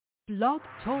Blog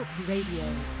Talk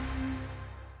Radio.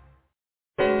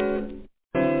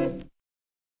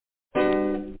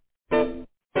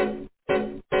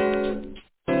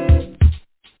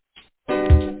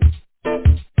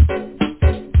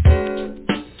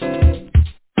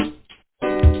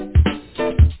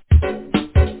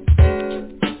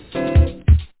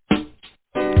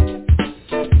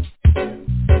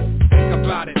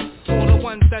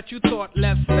 You thought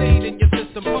left stayed in your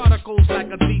system, particles like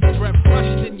a deep breath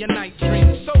rushed in your night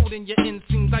dreams, sold in your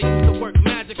inseams. I used to work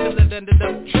magic till it ended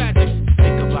up tragic.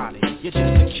 Think about it, you're just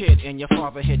a kid and your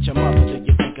father hit your mother. Do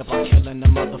you think about killing the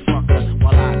motherfucker?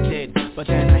 Well, I did, but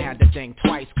then I had to think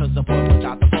twice, cause the boy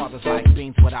without the father's like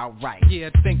beans without rice. Yeah,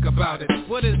 think about it,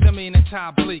 what is the meaning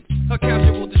to bleak? A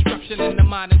casual disruption in the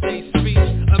modern day speech.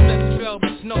 A misspelled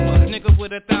snower, nigga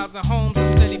with 1,000 homes.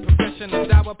 A steady progression of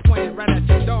dower pointed right at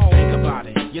your dog. Think about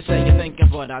it, you say you're thinking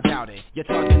but I doubt it. You're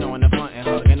talking on the blunt and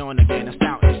hugging on again and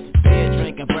stouting. Beer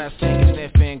drinking, breath stinking,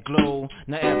 stiff and glue.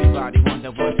 Now everybody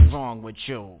wonder what's wrong with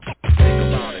you. Think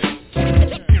about it.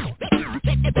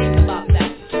 Think about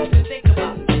that. Think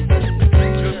about it.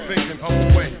 Just thinking of a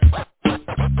way.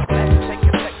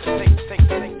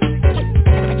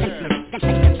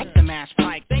 Take the mash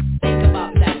pike. Think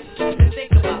about that.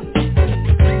 Think about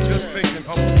it. Just thinking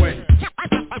of a way.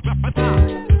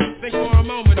 Think for a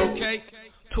moment, okay?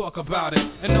 Talk about it.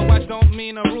 And no, I don't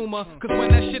mean a rumor, cause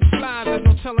when that shit flies, there's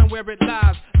no telling where it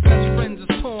lies. Best friends is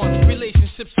torn,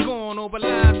 relationships gone over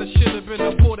lives that should have been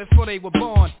aborted before they were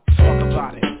born. Talk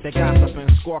about it, they gossip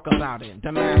and squawk about it.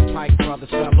 The mass pike brothers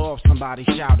fell off, somebody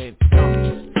shouted.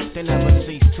 Dummies, they never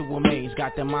cease to amaze.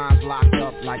 Got their minds locked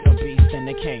up like a beast in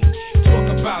a cage. Talk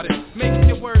about it, make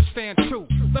your words stand true.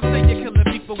 Let's say you're killing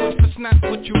people with it's not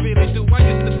what you really do. I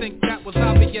used to think that was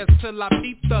obvious till I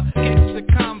peeped the gangsta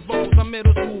combos on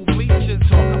middle school bleachers.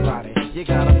 Talk about it, you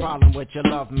got a problem with your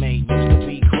love mate. Used to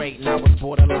be great, now it's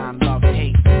borderline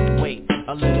love-hate. Wait,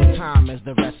 a little time is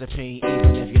the recipe,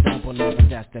 even if you don't believe in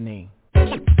destiny.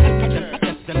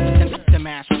 The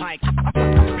mash pike.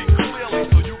 Speak clearly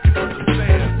so you can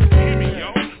understand. Hear me,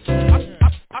 yo. I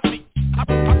speak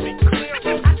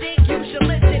clearly. I think you should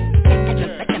listen.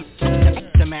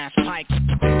 The mash pike.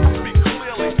 Speak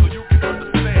clearly so you can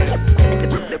understand.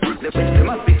 There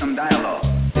must be some dialogue.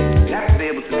 You have to be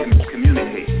able to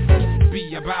communicate.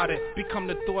 Be about it, become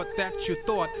the thought that you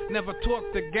thought. Never talk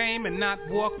the game and not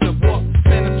walk the walk.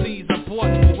 Fantasies are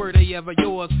bought, but were they ever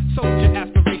yours? Sold your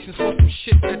aspirations for some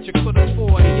shit that you could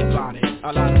afford. Be about it,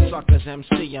 a lot of suckers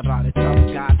MC about it.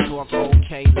 Tough guy talk,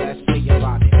 okay, let's see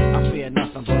about it. I fear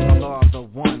nothing but the laws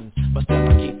of one, but still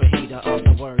I keep a heater of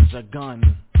the words a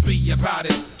gun. Be about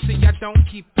it, see I don't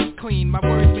keep it clean. My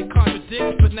words may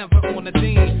contradict, but never on a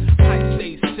dean. Pipe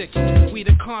stays sick, we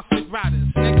the conflict riders.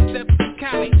 Next step is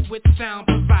Cali with sound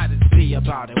providers. Be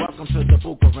about it, welcome to the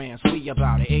Bucharest. We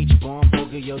about it, H-bomb,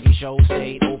 boogie yogi show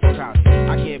stayed overcrowded.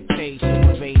 I get paid to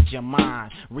invade your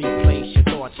mind, replace your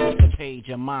thoughts with the page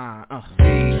of mine.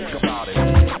 Be about it.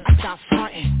 Stop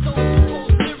frontin'. Those who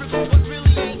lyrical but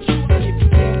really ain't true. If you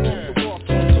can't walk the walk,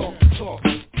 don't talk the talk.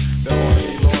 There are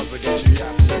any laws against you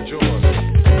have to endure.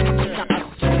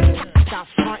 Stop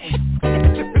frontin'.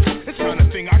 This kind of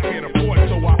thing I can't afford,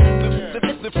 so I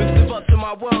live up to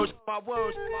my words.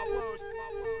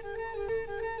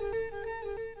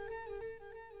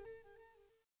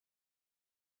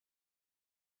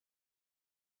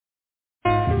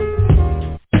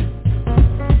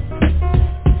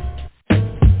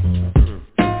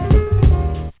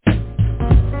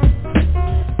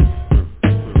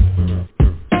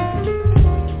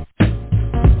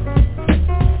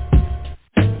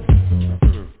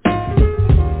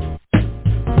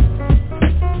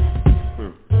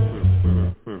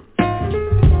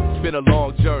 Been a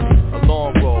long journey, a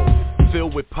long road,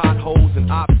 filled with potholes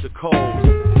and obstacles.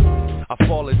 I've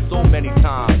fallen so many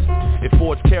times, it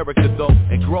forged character though,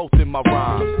 and growth in my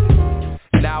rhymes.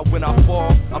 Now when I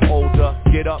fall, I'm older,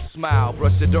 get up, smile,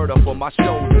 brush the dirt off on my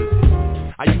shoulders.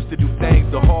 I used to do things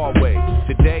the hard way,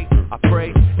 today I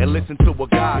pray and listen to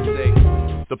what God say.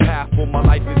 The path for my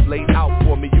life is laid out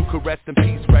for me, you can rest in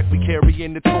peace, wreck me,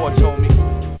 carrying the torch,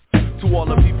 homie. To all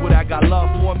the people that got love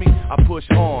for me, I push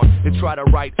on and try to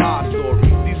write our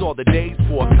stories. These are the days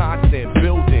for a constant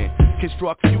building,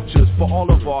 construct futures for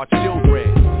all of our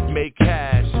children. Make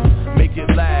cash, make it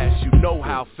last, you know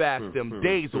how fast them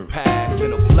days will pass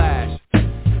in a flash.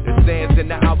 The sands in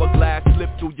the hourglass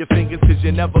slip through your fingers cause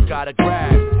you never got a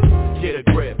grasp. Get a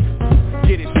grip,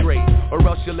 get it straight, or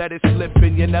else you let it slip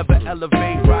and you never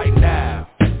elevate right now.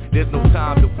 There's no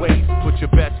time to waste, put your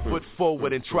best foot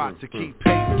forward and try to keep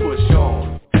pace, push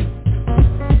on.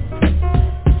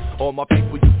 All my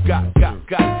people, you got to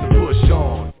push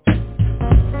on.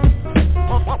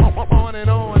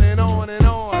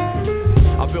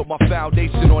 my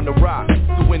foundation on the rock.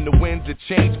 So when the winds of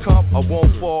change come, I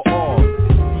won't fall off.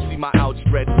 You see my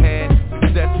outstretched hand.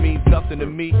 Success means nothing to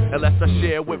me unless I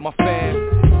share with my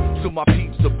fam. To my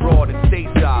peeps abroad and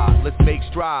stateside, let's make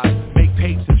strides, make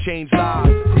pace and change lives,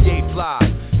 create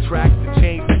flies, tracks to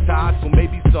change the tide. So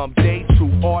maybe someday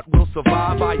true art will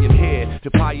survive. I am here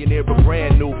to pioneer a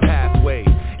brand new pathway,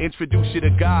 introduce you to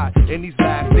God in these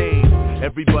last days.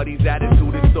 Everybody's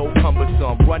attitude is so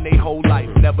cumbersome, run their whole life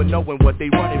never knowing what they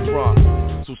running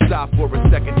from. So stop for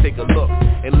a second, take a look,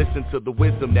 and listen to the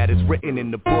wisdom that is written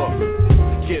in the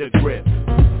book. Get a grip,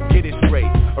 get it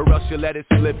straight, or else you let it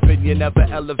slip and you never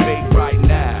elevate right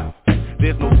now.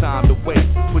 There's no time to wait,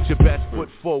 put your best foot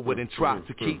forward and try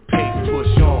to keep pace,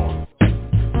 push on.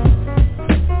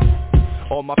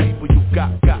 All my people, you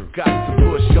got to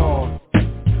push on.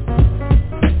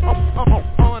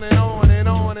 On and on and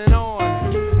on and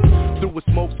on. Through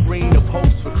a smoke screen of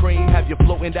hopes for cream, have you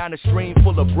floating down a stream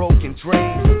full of broken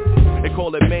dreams. They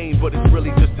call it Maine, but it's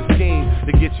really just a scheme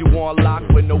to get you on lock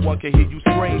when no one can hear you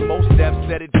scream. Most devs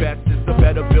said it best, it's a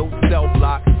better built cell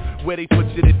block, where they put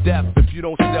you to death if you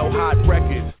don't sell hot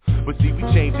records. But see, we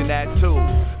changing that too.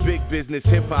 Big business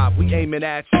hip-hop, we aiming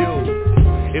at you.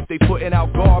 If they putting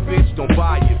out garbage, don't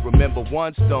buy it. Remember,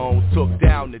 one stone took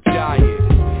down the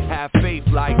giant. Have faith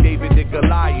like David and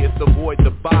Goliath. Avoid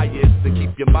the bias and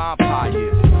keep your mind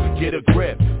pious. Get a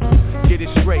grip, get it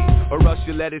straight, or else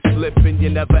you let it slip and you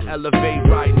never elevate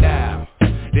right now.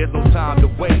 There's no time to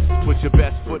waste. Put your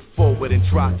best foot forward and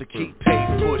try to keep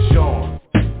pace. Push on.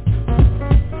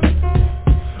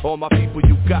 All my people,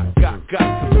 you got to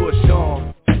push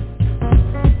on.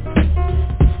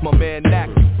 My man Knack,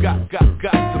 you got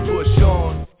to push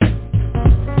on.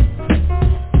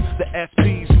 The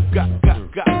SPs, you got to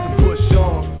push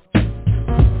on.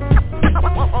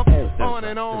 On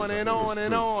and on and on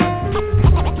and on.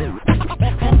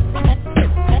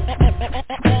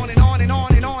 On and on and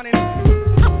on and on and on and on and on and on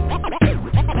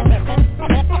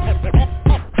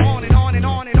and on and on and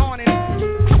on and on and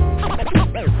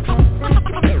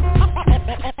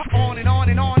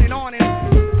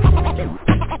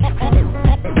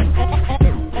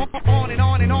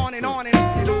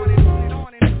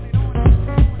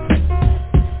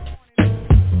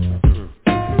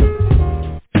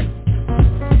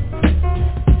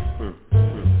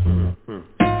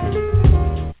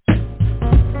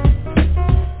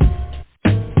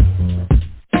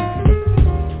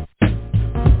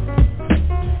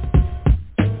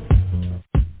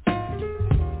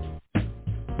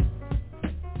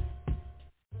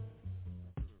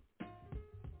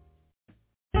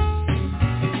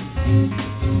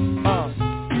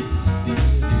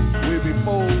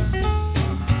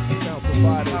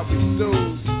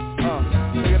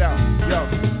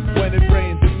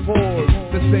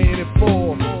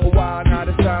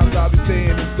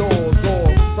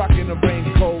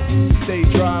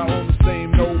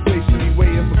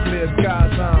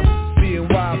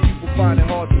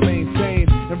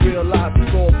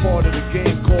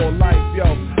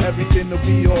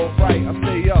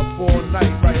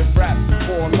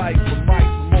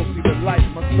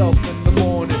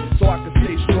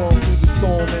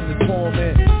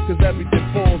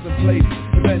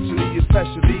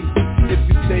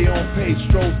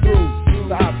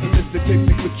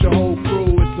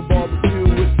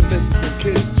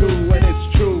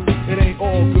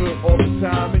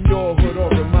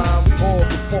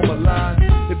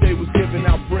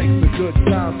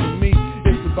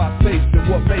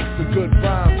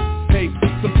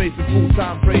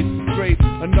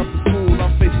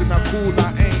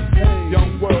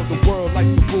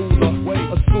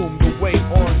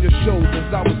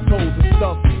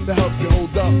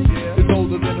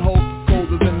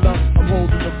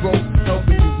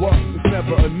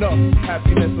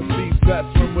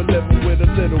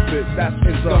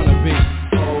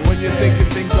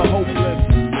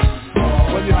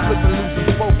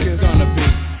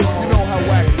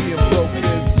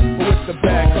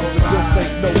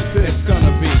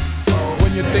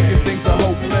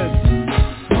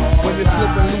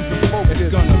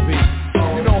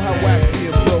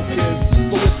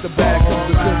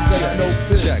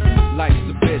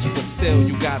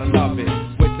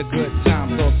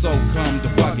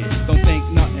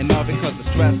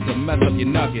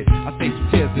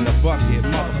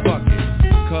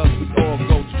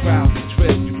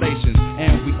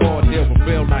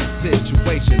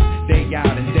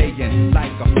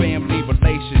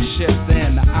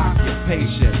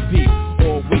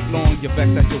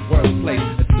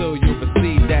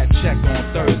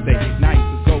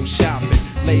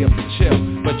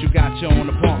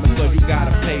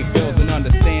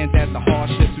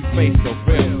face so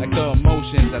real, like the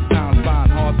emotions that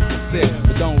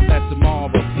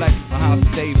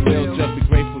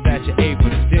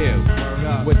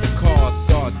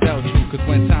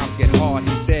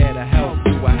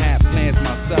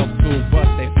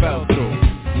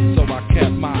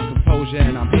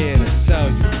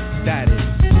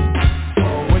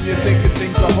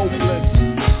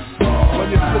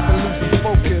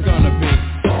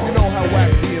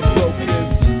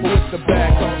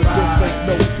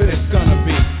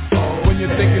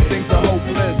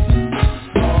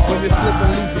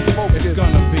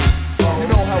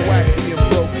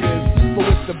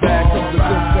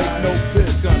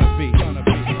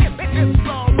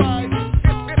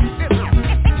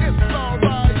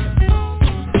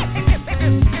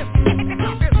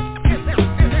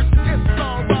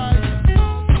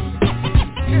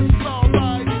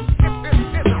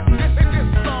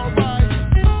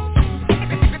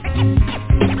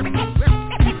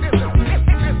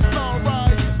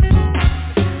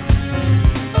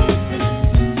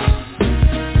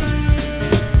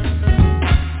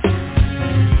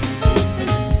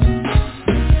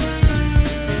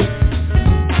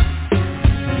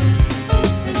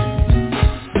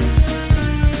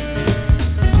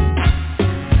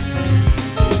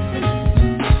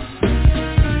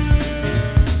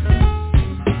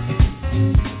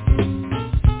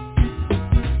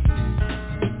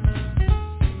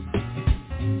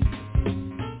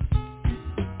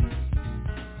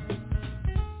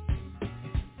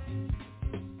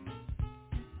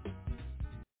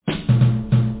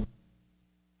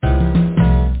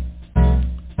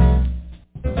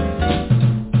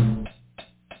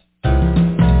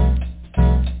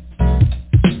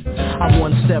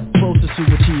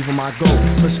I go.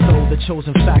 Bestow the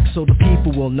chosen facts so the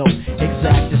people will know.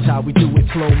 Exact is how we do it.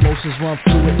 Flow motions run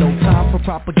through it. No time for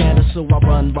propaganda, so I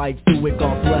run right through it.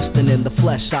 God blessed and in the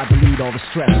flesh, I delete all the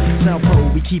stress. Sound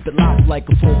pro, we keep it locked like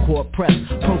a full court press.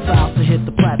 Profiles to hit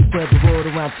the plat, spread the word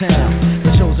around town.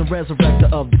 The chosen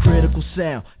resurrector of the critical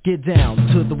sound. Get down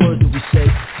to the words that we say,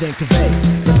 then convey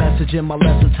the message in my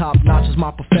lesson. Top notch is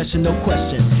my profession, no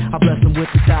question. I bless them with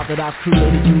the style that I've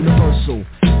created, universal,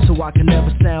 so I can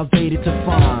never sound dated to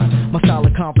find. My style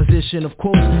of composition, of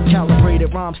course,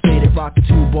 calibrated, rhyme stated, rockin'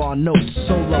 2-bar notes,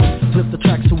 solo. Flip the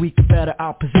track so we can better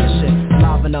our position.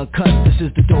 Live and uncut, this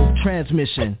is the dope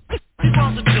transmission. We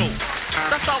want the dope,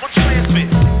 that's how I transmit.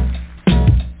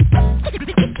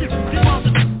 We want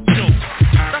the dope,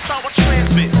 that's how I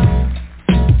transmit.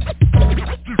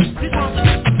 We want the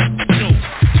dope,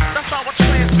 that's how I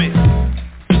transmit.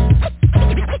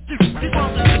 We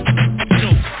want the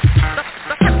dope,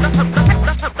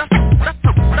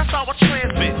 that's how I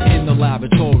transmit. In the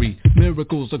laboratory,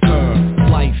 miracles occur.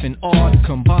 Life and art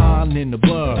combine in the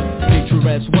blur.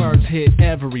 Picturesque words hit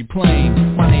every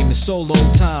plane. My name is Solo,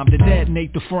 time to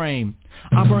detonate the frame.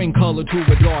 I bring color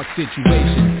to a dark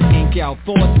situation. Ink out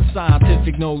thoughts and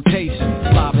scientific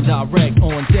notation. Live and direct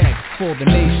on deck for the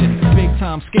nation. Big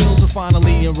time skills are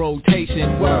finally in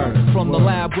rotation. Word from the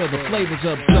lab where the flavors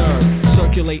observed.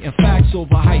 Circulating facts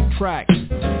over hype tracks.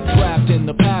 Trapped in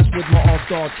the past with my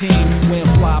all-star team. When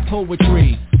fly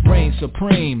poetry reigns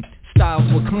supreme. Styles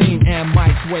were clean and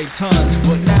mics weigh tons.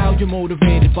 But now you're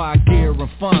motivated by gear and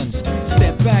funds.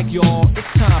 Step back, y'all,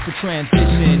 it's time for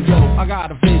transition. Yo, I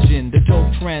got a vision, the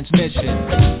dope transmission.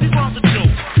 We want the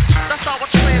dope, that's how I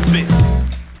transmit.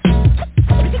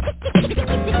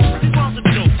 We want the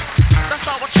dope, that's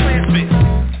how I transmit.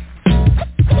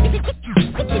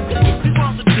 We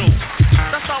want the dope,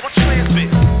 that's how I transmit.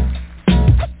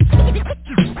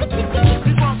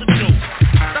 We want the dope,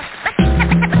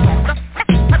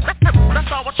 that's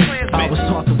how I transmit. I was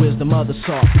taught the wisdom of the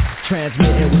soft.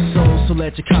 Transmitting with soul, so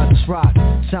let your conscience rock.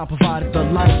 Sound provided the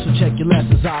light, so check your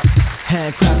lessons out.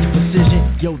 Handcrafted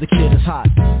precision, yo, the kid is hot.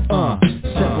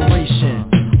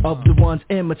 Separation of the ones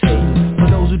imitating. For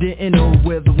those who didn't know,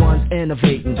 we're the ones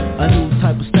innovating. A new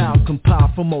type of style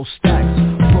compiled from most stacks.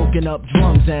 Broken up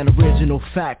drums and original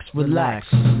facts. Relax.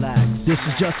 This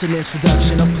is just an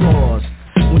introduction, applause.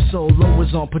 When Solo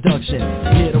is on production,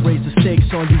 here to raise the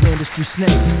stakes on you industry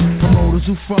snakes. Promoters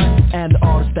who front and the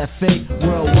artists that fake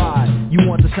worldwide. You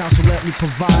want the sound, so let me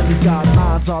provide. These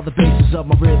guidelines are the basis of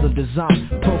my rhythm design.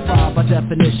 Profile by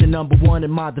definition, number one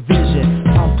in my division.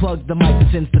 Unplug the mic and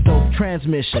sends the dope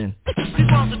transmission. We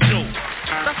want the dope,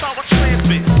 that's how I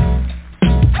transmit.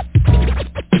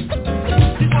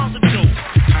 We want the dope,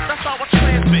 that's how I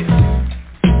transmit.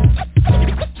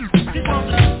 We want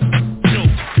the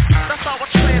dope, that's how I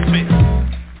transmit.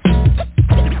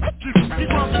 We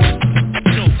want the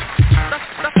dope,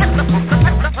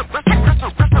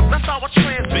 that's how I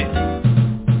transmit.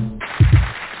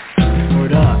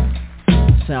 Word up,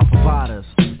 sound providers.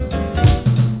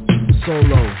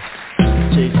 Solo,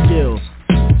 J Skills,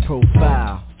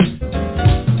 Profile.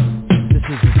 This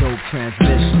is the dope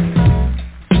transmission.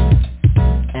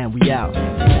 And we out.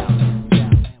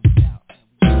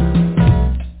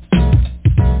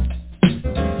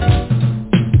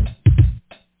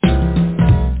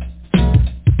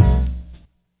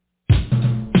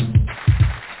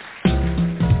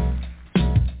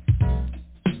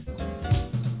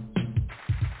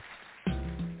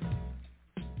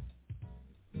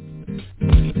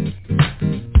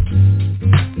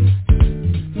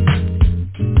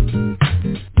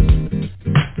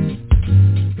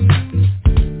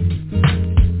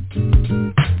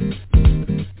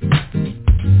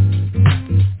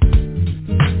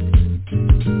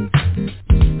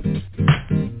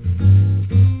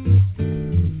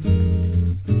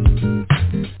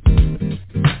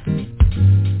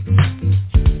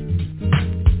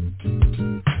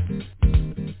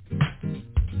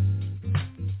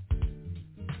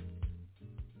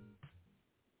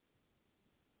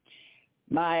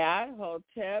 My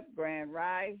Hotep, Grand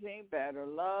Rising, Better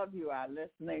Love. You are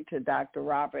listening to Dr.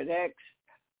 Robert X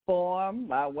Form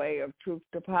by way of Truth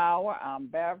to Power. I'm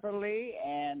Beverly,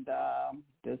 and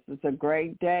this is a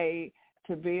great day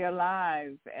to be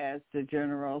alive, as the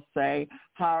generals say.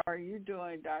 How are you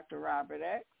doing, Dr. Robert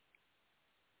X?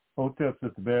 Hotep,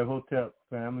 Sister Bear, Hotep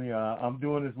family. I'm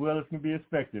doing as well as can be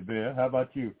expected, Bear. How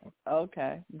about you?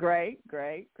 Okay, great.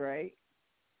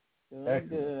 Doing Excellent.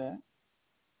 good.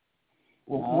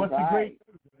 Well, All what's right. the great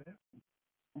news, man?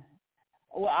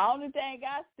 Well, the only thing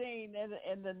I seen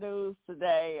in the news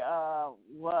today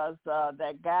was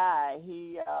that guy.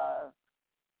 He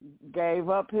gave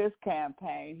up his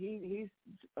campaign. He's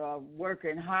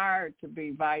working hard to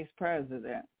be vice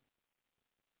president.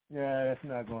 Yeah, that's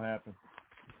not going to happen.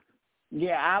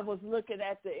 Yeah, I was looking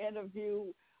at the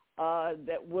interview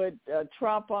that with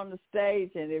Trump on the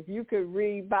stage, and if you could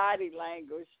read body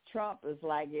language, Trump is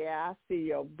like, yeah, I see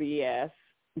your BS.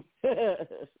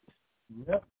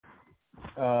 Yep.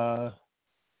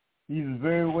 He's a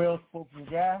very well-spoken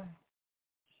guy.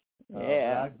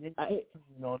 Yeah.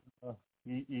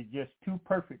 He's just too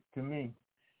perfect to me.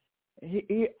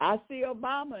 I see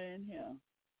Obama in him.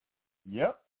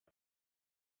 Yep.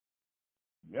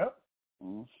 Yeah,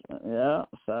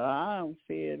 so I don't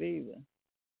see it either.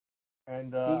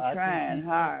 And he's trying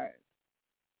hard.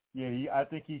 Yeah, I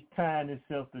think he's tying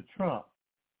himself to Trump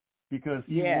because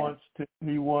he wants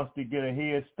to get a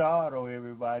head start on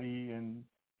everybody in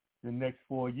the next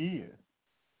 4 years.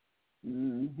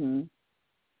 Mhm.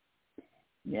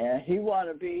 Yeah, he want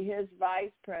to be his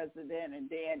vice president and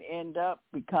then end up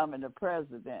becoming the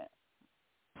president.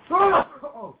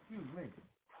 Oh, excuse me.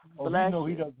 Oh, Bless you.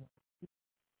 He doesn't.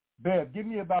 Bev, give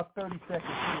me about 30 seconds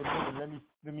here.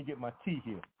 Let me get my tea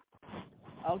here.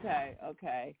 Okay.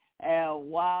 And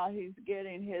while he's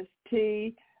getting his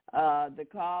tea, the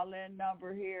call-in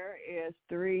number here is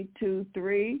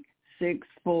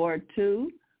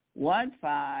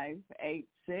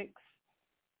 323-642-1586.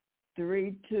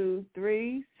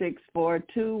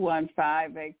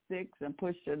 323-642-1586 and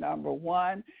push the number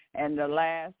 1. And the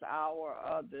last hour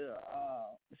of the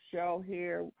show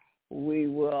here, we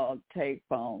will take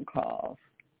phone calls.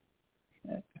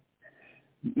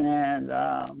 And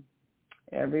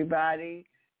everybody,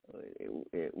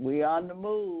 we on the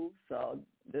move, so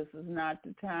this is not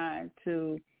the time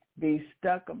to be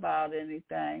stuck about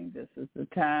anything. This is the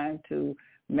time to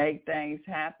make things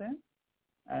happen.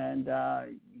 And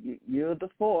you're the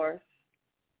force,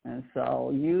 and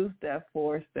so use that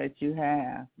force that you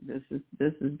have. This is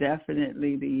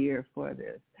definitely the year for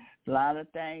this. A lot of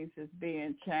things is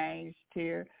being changed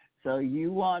here, so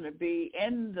you want to be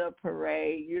in the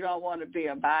parade. You don't want to be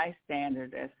a bystander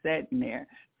that's sitting there.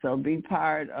 So be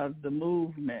part of the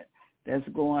movement that's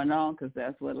going on, because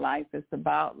that's what life is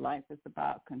about. Life is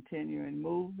about continuing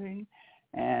moving,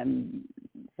 and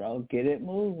so get it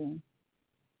moving.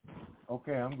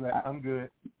 Okay, I'm good.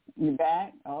 You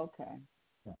back? Okay.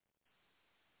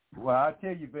 Well, I'll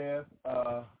tell you, Bev,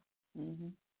 I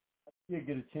did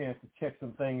get a chance to check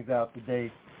some things out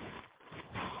today.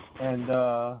 And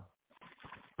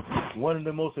one of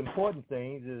the most important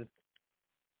things is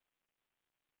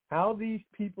how these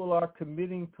people are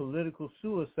committing political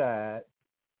suicide.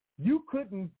 You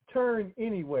couldn't turn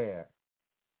anywhere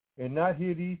and not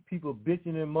hear these people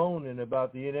bitching and moaning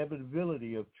about the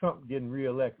inevitability of Trump getting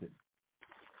reelected.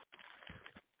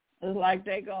 It's like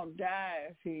they're going to die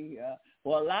if he,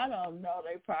 well, a lot of them know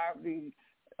they probably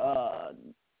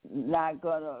not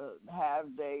going to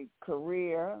have their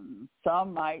career.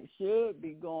 Some should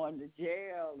be going to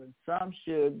jail, and some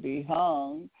should be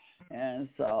hung. And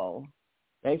so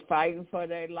they fighting for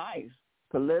their life,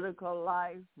 political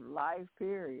life,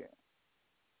 period.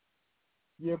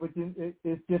 Yeah, but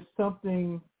it's just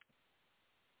something,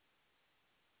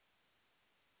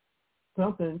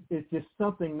 it's just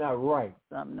something not right.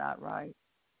 Something not right.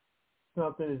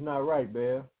 Something is not right,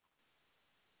 Bev.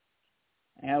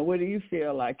 And what do you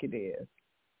feel like it is?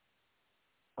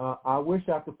 I wish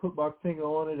I could put my finger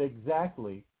on it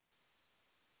exactly,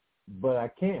 but I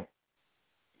can't.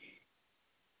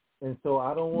 And so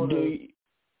I don't want to...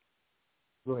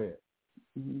 Go ahead.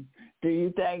 Mm-hmm. Do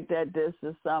you think that this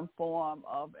is some form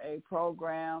of a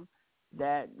program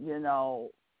that,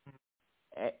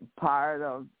 part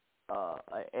of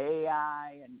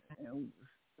AI, and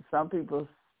some people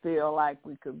feel like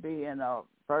we could be in a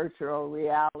virtual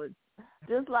reality,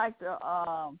 just like the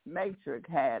Matrix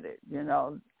had it,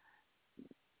 You're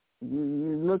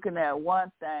looking at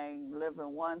one thing,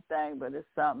 living one thing, but it's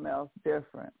something else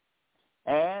different.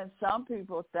 And some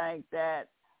people think that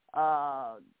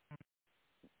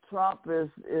Trump is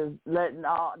letting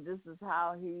this is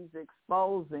how he's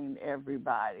exposing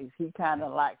everybody. He kind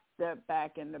of like stepped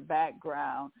back in the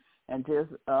background and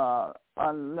just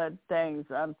let things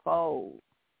unfold.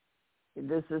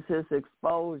 This is his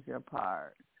exposure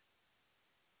part.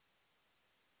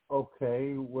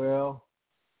 Okay, well,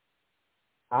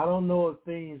 I don't know if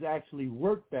things actually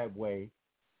work that way.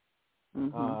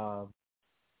 Mm-hmm.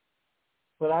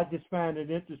 But I just find it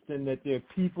interesting that there are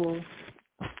people,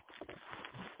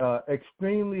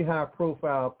 extremely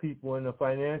high-profile people in the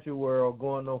financial world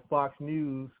going on Fox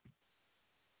News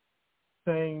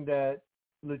saying that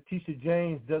Letitia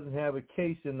James doesn't have a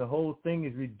case and the whole thing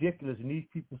is ridiculous, and these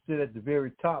people sit at the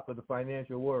very top of the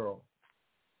financial world.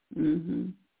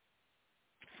 Mhm.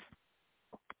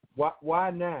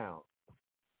 Why now?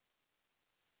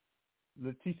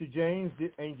 Letitia James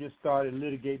ain't just started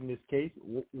litigating this case.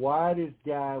 Why this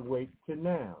guy wait till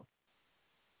now?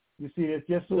 You see, there's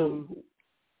just some.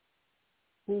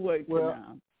 Who waits till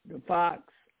now? The Fox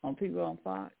people on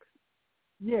Fox.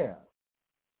 Yeah.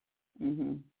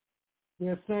 Mhm.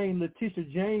 They're saying Letitia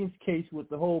James' case with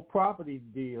the whole property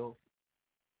deal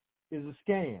is a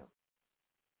scam.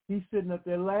 He's sitting up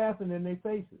there laughing in their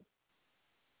faces.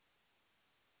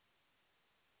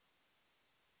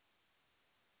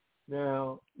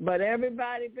 Now, but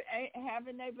everybody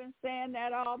haven't they been saying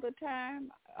that all the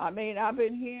time? I mean, I've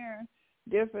been hearing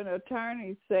different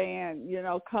attorneys saying,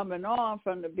 coming on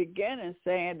from the beginning,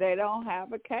 saying they don't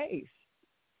have a case.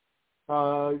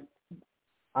 I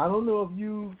don't know if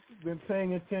you've been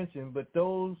paying attention, but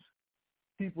those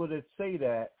people that say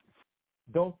that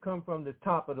don't come from the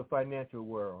top of the financial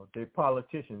world. They're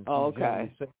politicians.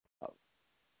 Okay.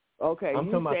 Okay, I'm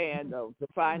you're saying the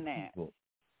finance. People.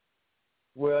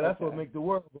 Well, that's what makes the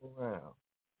world go round.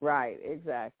 Right,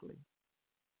 exactly.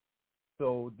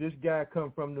 So this guy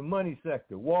come from the money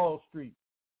sector, Wall Street.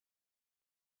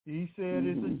 He said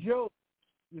it's a joke.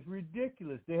 It's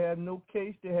ridiculous. They have no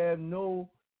case. They have no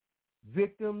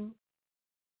victim.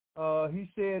 He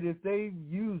said if they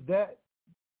use that,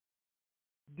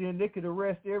 then they could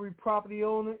arrest every property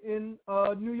owner in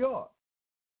New York.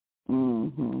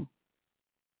 Mhm.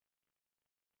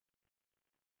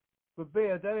 But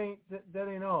Bear, that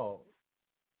ain't all.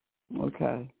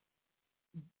 Okay.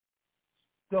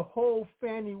 The whole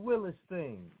Fannie Willis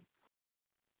thing.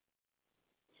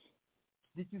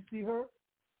 Did you see her?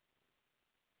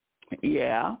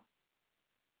 Yeah.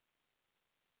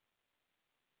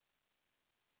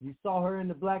 You saw her in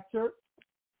the black shirt?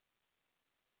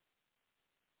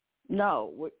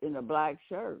 No, in a black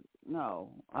shirt.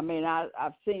 No. I mean,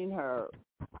 I've seen her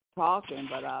talking,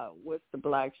 but with the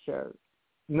black shirt.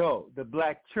 No, the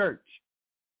black church.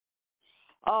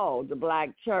 Oh, the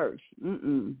black church.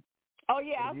 Mm-mm. Oh,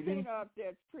 yeah, I've You seen didn't- her up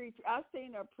there preach. I've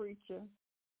seen her preaching.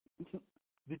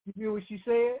 Did you hear what she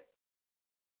said?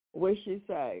 What she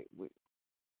say?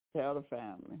 Tell the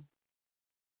family.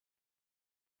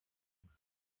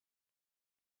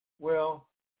 Well,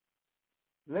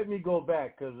 let me go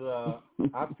back because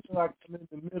I feel like I'm in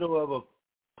the middle of a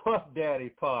Puff Daddy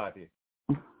party.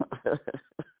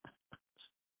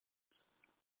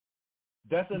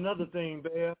 That's another thing,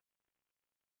 Bear.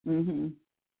 Mhm.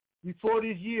 Before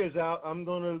this year's out, I'm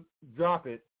going to drop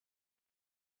it.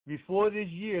 Before this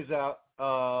year's out,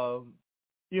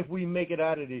 if we make it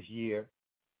out of this year,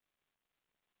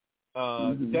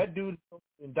 that dude is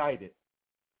indicted.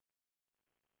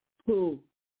 Who?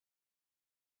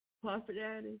 Puff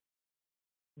Daddy?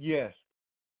 Yes.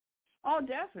 Oh,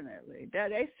 definitely.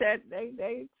 That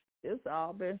it's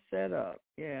all been set up.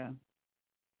 Yeah.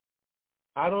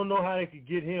 I don't know how they could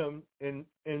get him and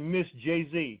Miss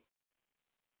Jay-Z.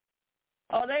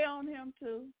 Oh, they own him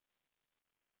too.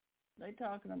 They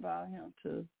talking about him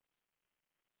too.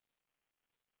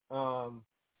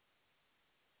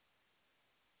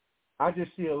 I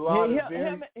just see a lot of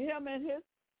him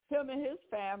and his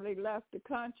family left the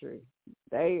country.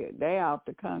 They out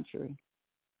the country.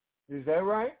 Is that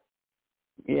right?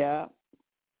 Yeah.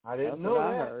 I didn't know know that.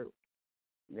 I that. heard.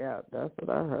 Yeah, that's what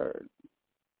I heard.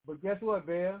 But guess what,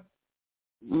 Bear?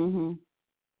 Mhm.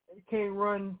 They can't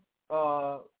run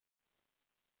far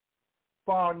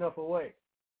enough away.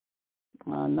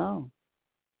 I know.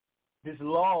 This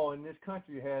law in this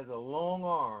country has a long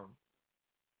arm.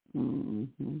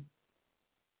 Mhm.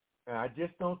 And I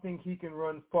just don't think he can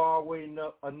run far away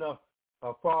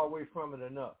far away from it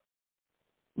enough.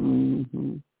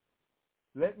 Mhm.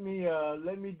 Let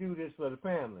me do this for the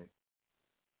family.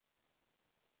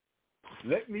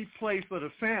 Let me play for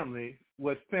the family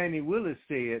what Fannie Willis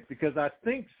said, because I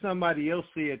think somebody else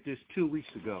said this 2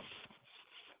 weeks ago.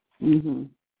 Mhm.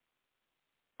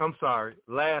 I'm sorry,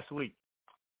 last week.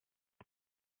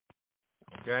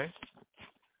 Okay?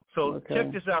 So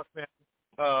check this out, man.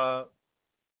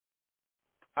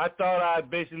 I thought I'd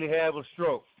basically have a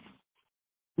stroke.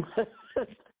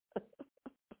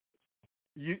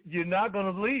 You're not going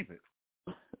to believe it.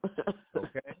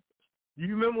 Okay?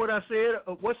 You remember what I said?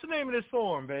 What's the name of this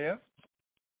form, Bear?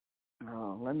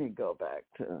 Oh, let me go back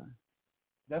to.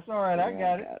 That's all right. I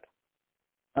got it.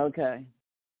 Okay.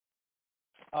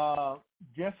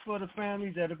 Just for the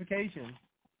family's edification,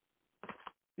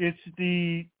 it's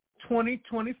the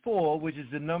 2024, which is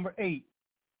the number 8,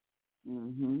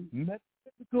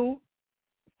 metaphysical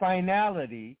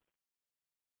finality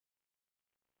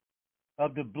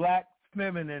of the black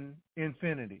feminine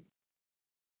infinity.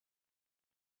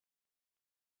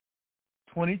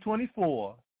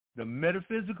 2024, the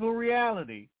metaphysical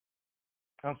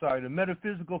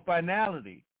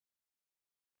finality,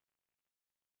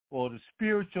 or the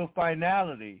spiritual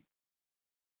finality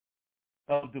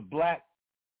of the black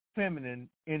feminine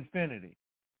infinity.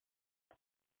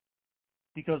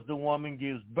 Because the woman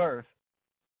gives birth,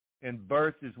 and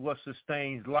birth is what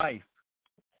sustains life.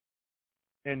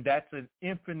 And that's an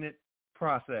infinite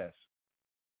process.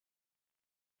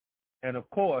 And of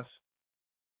course,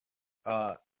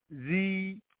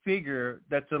 the figure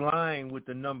that's aligned with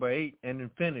the number 8 and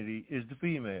infinity is the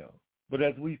female. But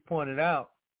as we've pointed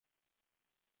out,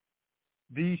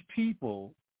 these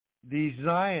people, these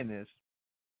Zionists,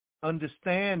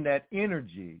 understand that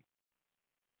energy,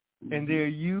 and they're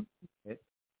using it,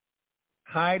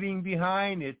 hiding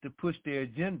behind it to push their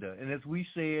agenda. And as we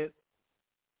said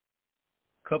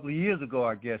a couple of years ago,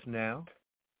 I guess now,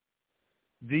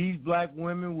 these black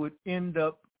women would end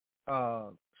up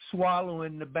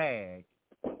swallowing the bag.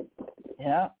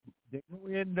 Yeah. They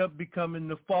will end up becoming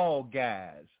the fall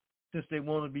guys, since they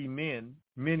want to be men,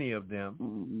 many of them.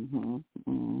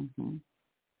 You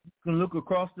can look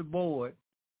across the board,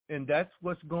 and that's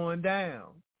what's going down,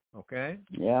 okay?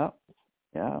 Yeah.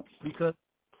 Because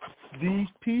these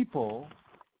people,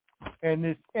 and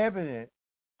it's evident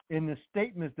in the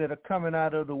statements that are coming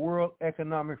out of the World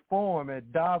Economic Forum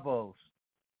at Davos.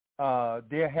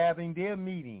 They're having their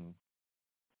meeting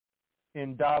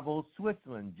in Davos,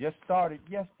 Switzerland, just started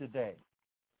yesterday.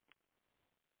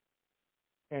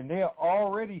 And they're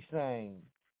already saying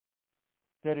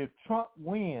that if Trump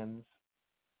wins,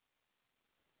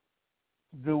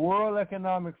 the World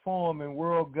Economic Forum and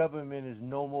world government is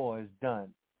no more, it's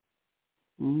done.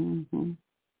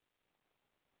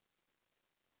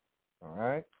 All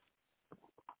right?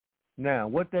 Now,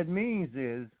 what that means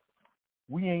is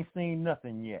we ain't seen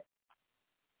nothing yet.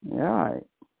 Right.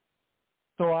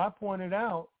 So I pointed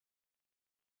out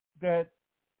that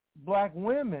black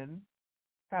women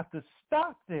have to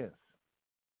stop this.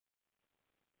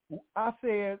 I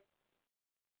said,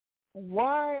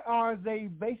 why are they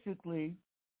basically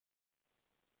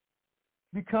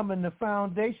becoming the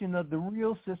foundation of the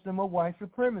real system of white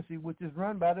supremacy, which is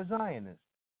run by the Zionists?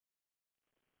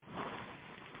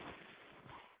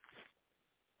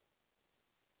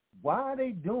 Why are they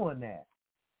doing that?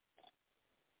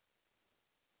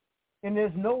 And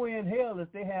there's no way in hell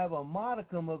that they have a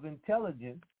modicum of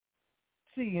intelligence,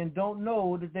 see, and don't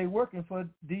know that they're working for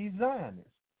these Zionists.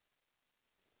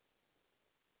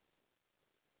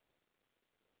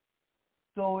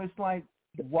 So it's like,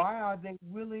 why are they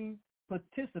willing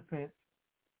participants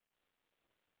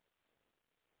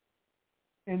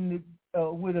in the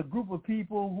with a group of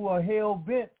people who are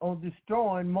hell-bent on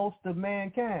destroying most of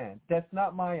mankind? That's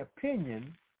not my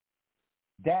opinion.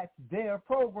 That's their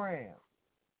program.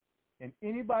 And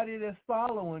anybody that's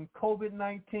following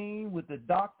COVID-19 with the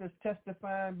doctors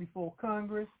testifying before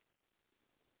Congress,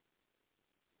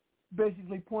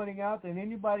 basically pointing out that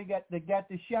anybody that got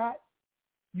the shot,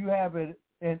 you have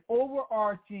an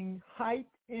overarching height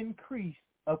increase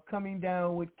of coming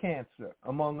down with cancer,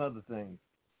 among other things.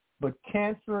 But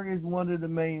cancer is one of the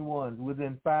main ones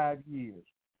within 5 years.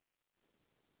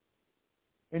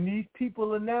 And these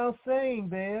people are now saying,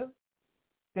 Bev,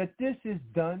 that this is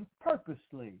done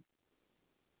purposely.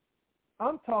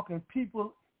 I'm talking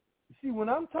people, see, when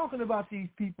I'm talking about these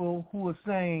people who are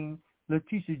saying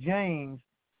Letitia James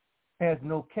has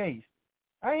no case,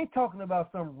 I ain't talking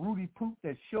about some Rudy Poop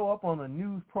that show up on a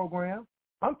news program.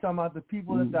 I'm talking about the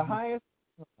people at the highest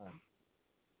time.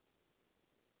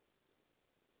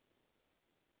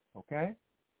 Okay?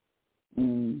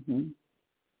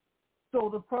 So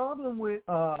the problem with,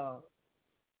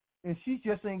 and she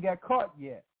just ain't got caught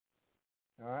yet.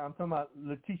 All right? I'm talking about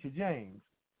Letitia James.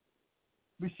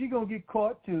 But she going to get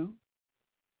caught too.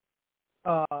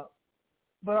 But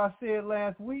I said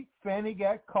last week, Fanny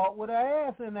got caught with her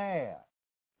ass in the air.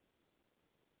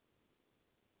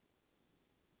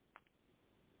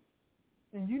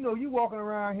 And you know you walking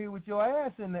around here with your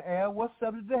ass in the air, what's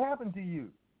subject to happen to you?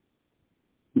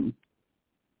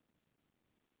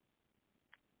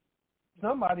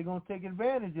 Somebody going to take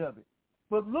advantage of it.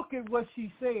 But look at what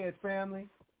she said, family.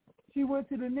 She went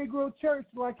to the Negro church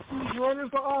like she's running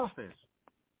for office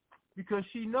because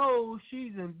she knows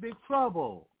she's in big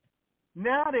trouble.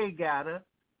 Now they got her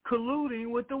colluding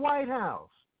with the White House.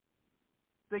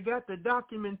 They got the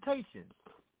documentation.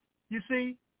 You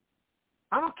see,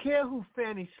 I don't care who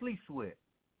Fanny sleeps with.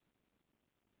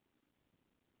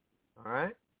 All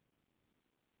right?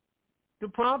 The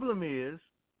problem is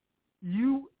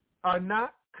you are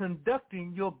not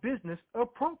conducting your business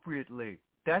appropriately.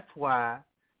 That's why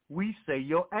we say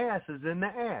your ass is in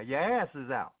the air. Your ass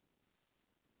is out.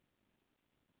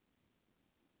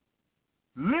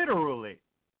 Literally.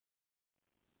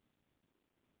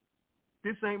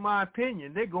 This ain't my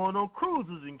opinion. They're going on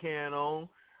cruises and carrying on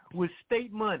with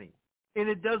state money. And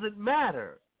it doesn't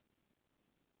matter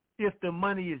if the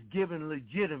money is given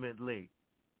legitimately.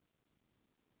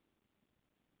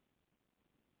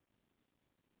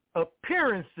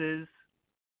 Appearances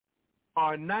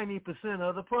are 90%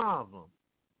 of the problem.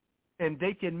 And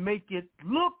they can make it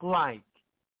look like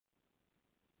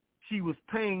she was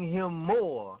paying him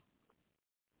more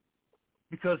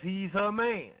because he's her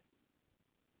man.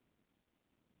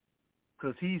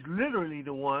 Because he's literally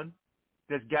the one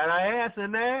that's got her ass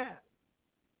in there.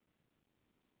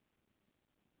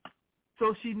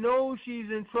 So she knows she's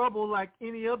in trouble like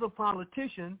any other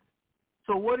politician.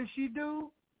 So what does she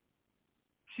do?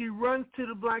 She runs to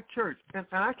the black church. And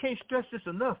I can't stress this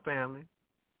enough, family.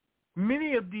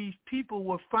 Many of these people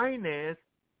were financed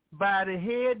by the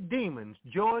head demons,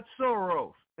 George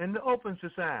Soros and the Open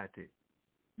Society.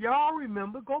 Y'all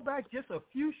remember, go back just a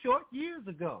few short years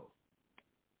ago.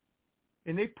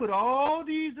 And they put all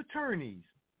these attorneys,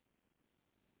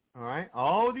 all right,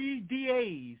 all these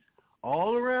DAs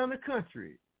all around the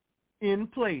country in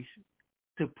place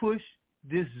to push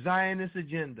this Zionist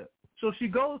agenda. So she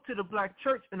goes to the black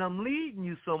church, and I'm leading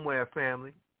you somewhere,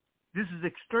 family. This is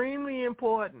extremely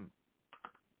important,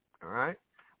 all right,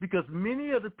 because many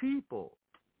of the people,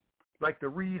 like the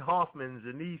Reid Hoffmans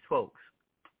and these folks,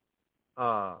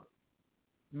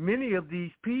 many of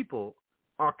these people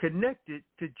are connected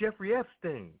to Jeffrey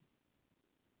Epstein.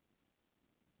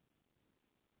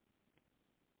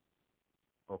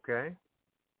 Okay?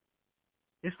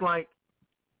 It's like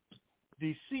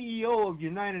the CEO of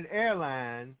United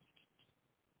Airlines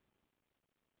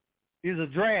is a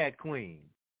drag queen.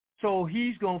 So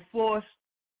he's going to force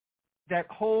that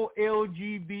whole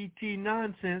LGBT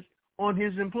nonsense on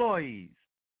his employees.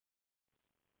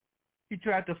 He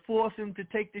tried to force him to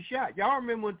take the shot. Y'all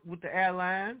remember with the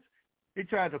airlines? They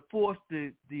tried to force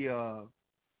the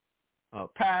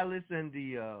pilots and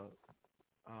the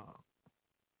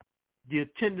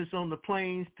attendants on the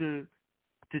planes to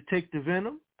take the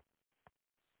venom.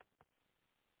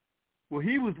 Well,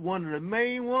 he was one of the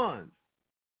main ones.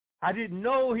 I didn't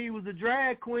know he was a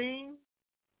drag queen.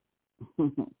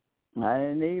 I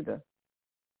didn't either.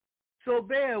 So,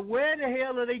 Bear, where the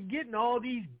hell are they getting all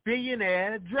these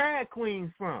billionaire drag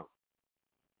queens from?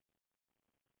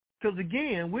 Because,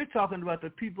 again, we're talking about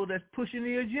the people that's pushing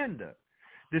the agenda.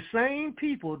 The same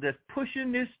people that's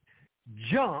pushing this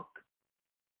junk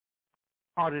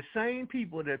are the same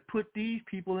people that put these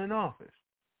people in office.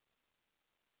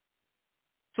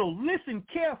 So listen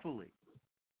carefully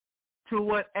to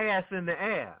what Ass in the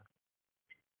Air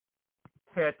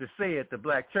had to say at the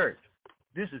black church.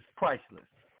 This is priceless.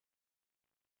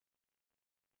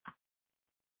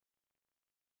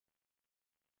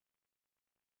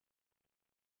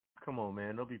 Come on,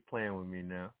 man. Don't be playing with me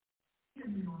now.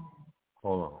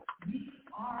 Hold on.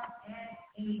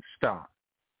 Stop.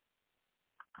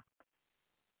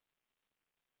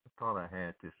 I thought I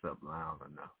had this up loud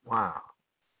enough. Wow.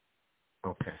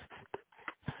 Okay.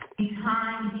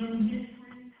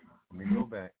 Let me go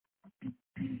back.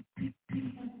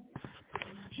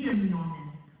 Hear me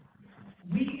on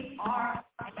this. We are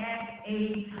at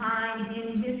a time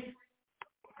in history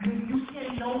when you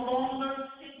can no longer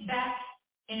sit back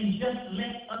and just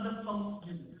let other folks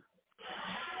do it.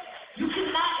 You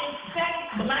cannot expect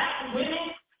black women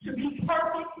to be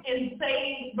perfect and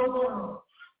save the world.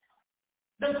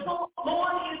 The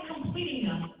Lord is completing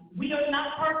us. We are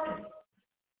not perfect.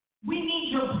 We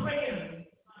need your prayers.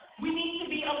 We need to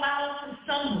be allowed to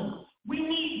stumble. We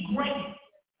need grace.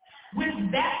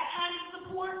 With that kind of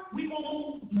support, we will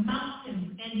move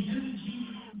mountains and do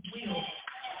Jesus' will.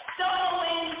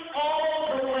 Stumbling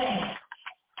all the way.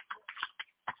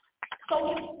 So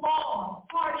his flawed,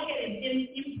 hard-headed, and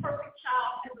imperfect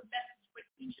child has a message for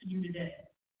each of you today.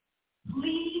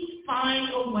 Please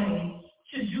find a way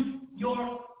to do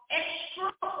your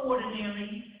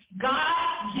extraordinary,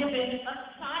 God-given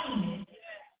assignment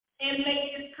and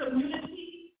make this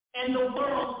community and the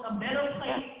world a better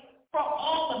place for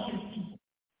all of his people.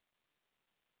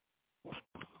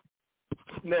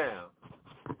 Now,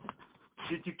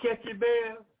 did you catch it,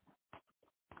 Bev?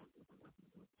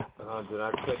 Did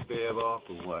I cut Bev off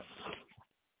or what?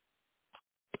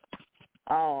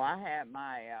 Oh, I had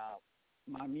my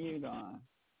mute on.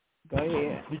 Go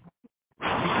ahead. Did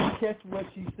you catch what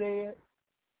she said?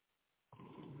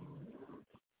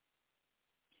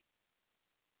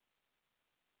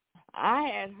 I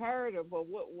had heard of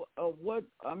what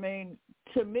I mean.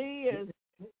 To me, is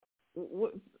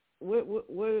what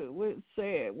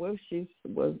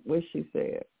she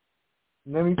said.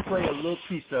 Let me play a little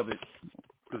piece of it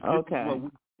Okay.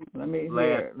 Let me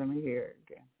hear it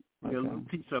again. Okay. Let me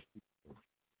teach something.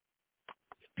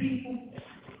 People,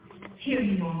 hear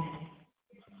me on this.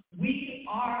 We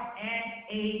are at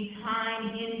a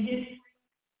time in history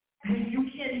when you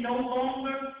can no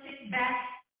longer sit back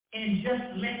and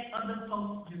just let other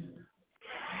folks do it.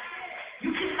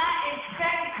 You cannot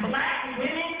expect black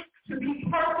women to be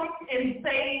perfect and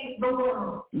save the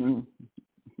world.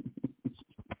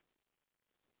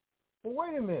 Well,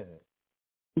 wait a minute.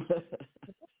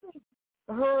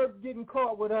 Her getting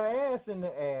caught with her ass in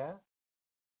the air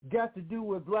got to do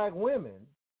with black women,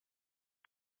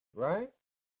 right?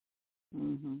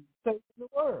 Saving the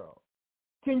world.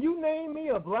 Can you name me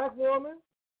a black woman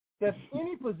that's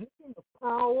any position of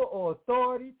power or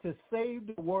authority to save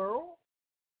the world?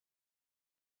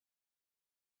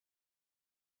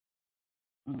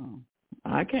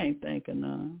 I can't think of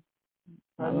none.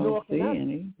 I don't see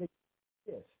any.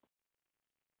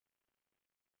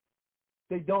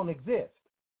 They don't exist.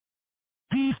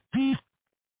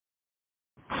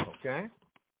 Okay?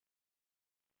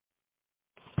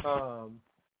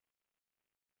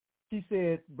 She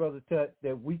said, Brother Tut,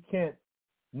 that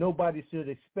nobody should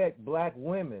expect black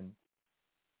women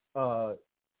to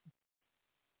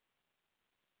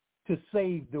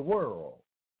save the world.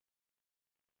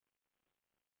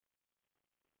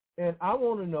 And I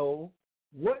want to know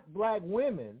what black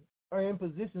women are in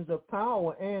positions of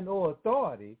power and or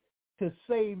authority to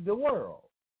save the world.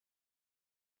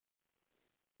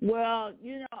 Well,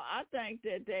 I think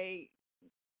that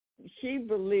she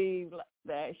believed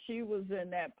that she was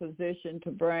in that position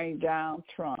to bring down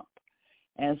Trump.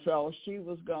 And so she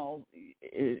was going,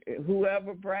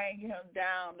 whoever bring him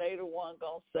down, they the one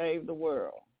going to save the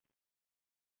world.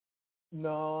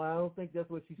 No, I don't think that's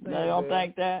what she's saying. They don't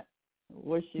think that?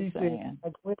 What's she saying?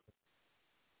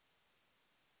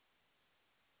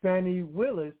 Fannie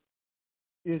Willis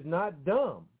is not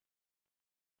dumb.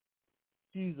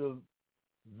 She's a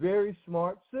very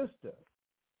smart sister.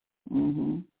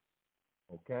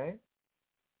 Okay?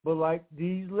 But like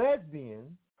these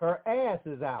lesbians, her ass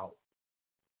is out.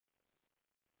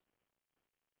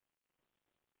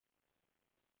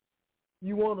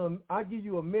 I'll give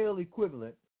you a male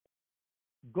equivalent.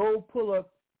 Go pull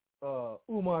up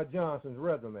Umar Johnson's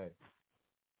resume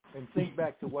and think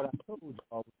back to what I told you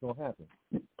was going to happen.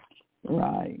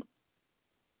 Right.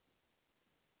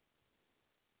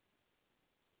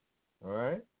 All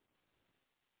right?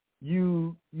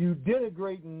 You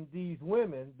denigrating these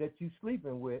women that you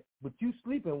sleeping with, but you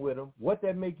sleeping with them, what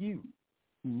that make you?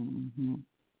 You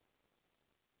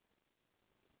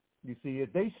see,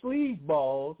 if they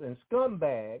sleazeballs and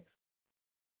scumbags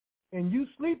and you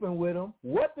sleeping with them,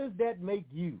 what does that make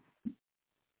you?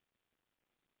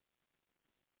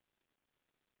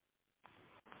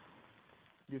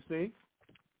 You see?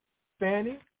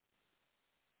 Fannie,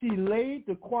 she said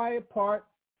the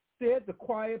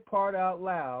quiet part out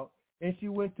loud, and she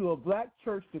went to a black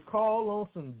church to call on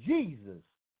some Jesus.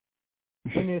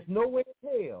 And there's no way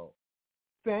in hell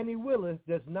Fannie Willis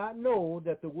does not know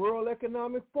that the World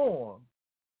Economic Forum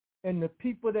and the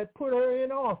people that put her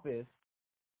in office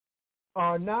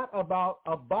are not about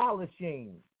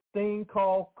abolishing thing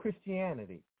called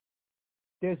Christianity.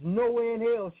 There's no way in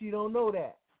hell she don't know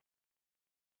that.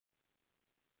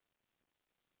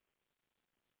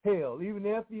 Hell, even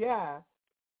the FBI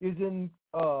is in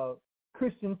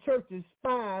Christian churches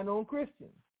spying on Christians.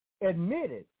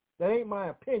 Admit it. That ain't my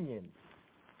opinion.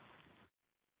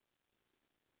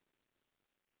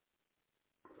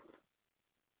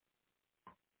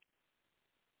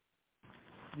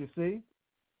 You see?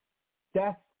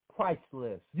 That's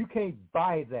priceless. You can't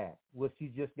buy that, what she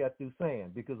just got through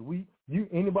saying, because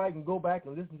anybody can go back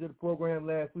and listen to the program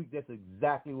last week. That's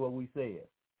exactly what we said.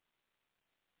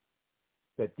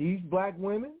 That these black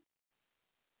women,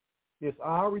 it's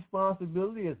our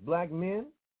responsibility as black men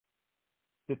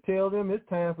to tell them it's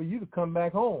time for you to come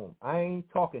back home. I ain't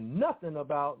talking nothing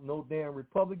about no damn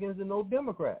Republicans and no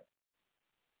Democrats.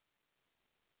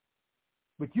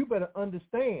 But you better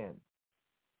understand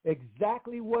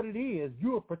exactly what it is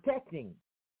you're protecting.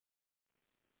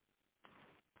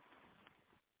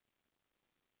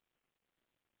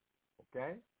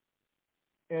 Okay?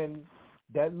 And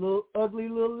that little ugly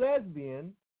little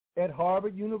lesbian at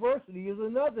Harvard University is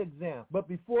another example. But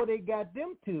before they got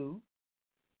them two,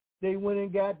 they went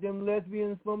and got them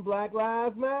lesbians from Black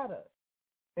Lives Matter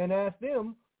and asked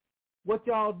them, what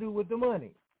y'all do with the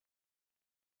money?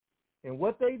 And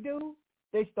what they do,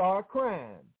 they start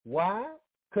crying. Why?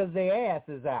 Because their ass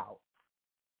is out.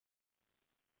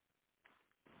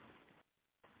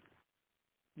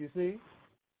 You see?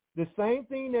 The same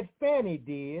thing that Fannie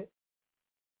did,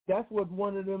 That's what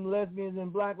one of them lesbians in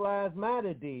Black Lives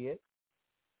Matter did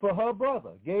for her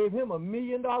brother. Gave him $1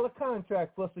 million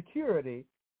contract for security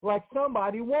like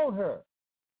somebody want her.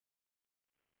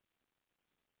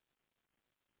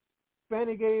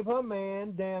 Fanny gave her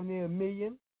man damn near $1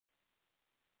 million,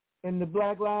 and the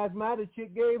Black Lives Matter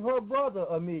chick gave her brother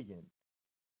 $1 million.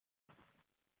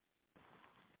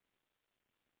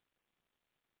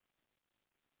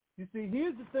 You see,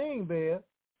 here's the thing, Bear,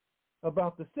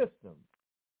 about the system.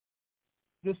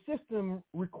 The system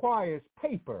requires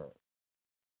paper,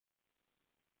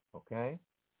 okay?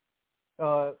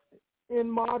 In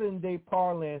modern day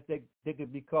parlance, they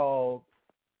could be called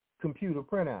computer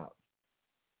printouts.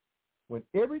 When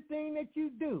everything that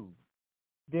you do,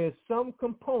 there's some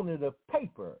component of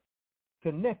paper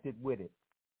connected with it.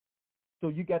 So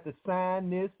you got to sign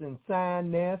this and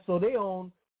sign that. So they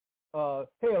own, hell,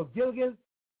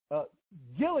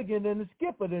 Gilligan and the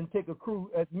skipper didn't take a cruise,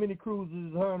 as many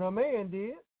cruises as her and her man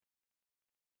did.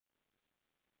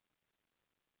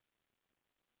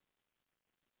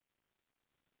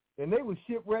 And they were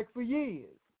shipwrecked for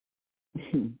years.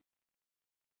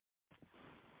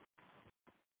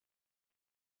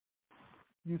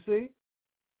 You see?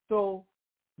 So,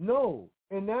 no.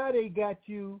 And now they got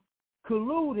you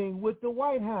colluding with the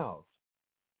White House.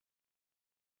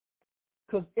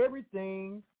 Because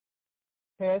everything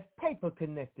has paper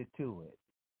connected to it.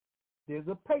 There's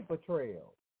a paper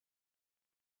trail.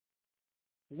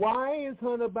 Why is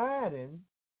Hunter Biden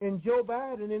and Joe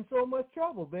Biden in so much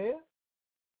trouble, Bear?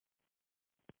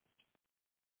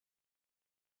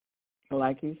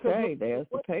 Like you say, there's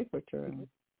the paper trail.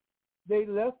 They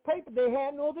left paper. They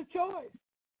had no other choice.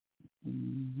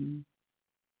 Mm-hmm.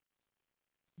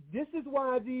 This is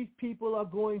why these people are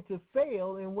going to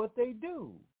fail in what they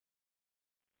do.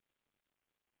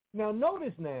 Now,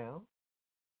 notice now,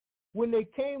 when they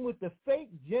came with the fake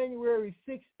January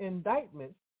 6th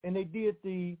indictments and they did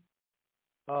the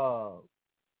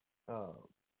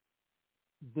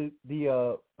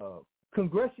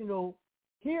congressional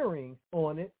hearings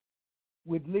on it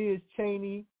with Liz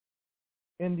Cheney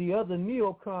and the other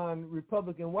neocon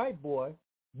Republican white boy,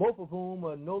 both of whom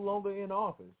are no longer in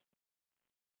office.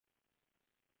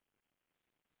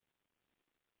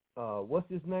 What's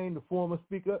his name? The former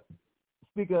Speaker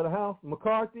of the House,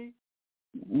 McCarthy.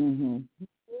 Mm-hmm.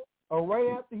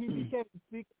 Right after he became the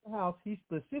Speaker of the House, he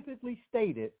specifically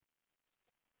stated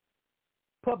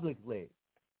publicly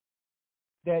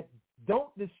that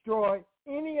don't destroy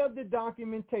any of the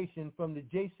documentation from the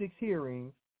J6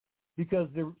 hearings, because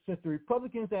since the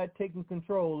Republicans had taken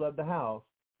control of the House,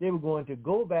 they were going to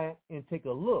go back and take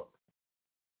a look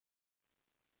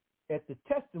at the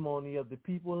testimony of the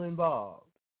people involved.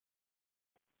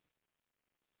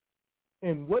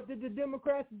 And what did the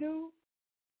Democrats do?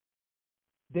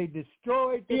 They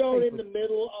destroyed the We are paper. in the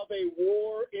middle of a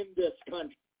war in this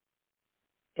country.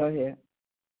 Go ahead.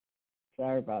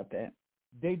 Sorry about that.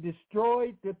 They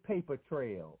destroyed the paper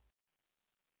trail,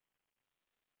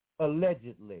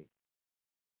 allegedly.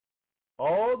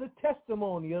 All the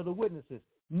testimony of the witnesses.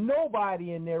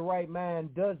 Nobody in their right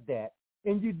mind does that.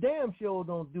 And you damn sure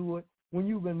don't do it when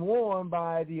you've been warned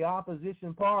by the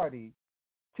opposition party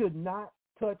to not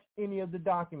touch any of the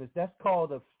documents. That's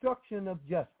called obstruction of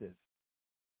justice.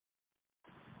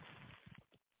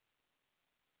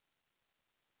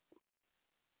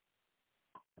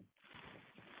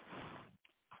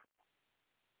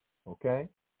 Okay?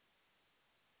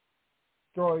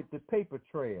 Destroyed the paper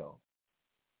trail.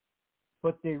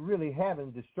 But they really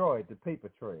haven't destroyed the paper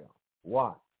trail.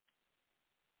 Why?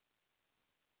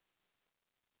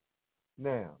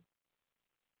 Now,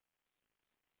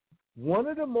 one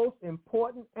of the most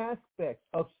important aspects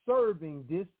of serving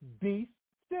this beast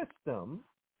system,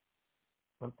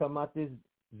 I'm talking about this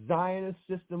Zionist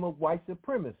system of white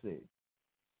supremacy,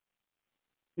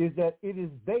 is that it is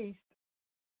based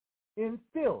in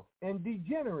filth and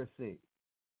degeneracy.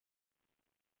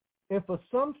 And for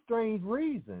some strange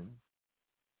reason,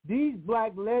 these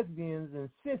black lesbians and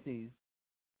sissies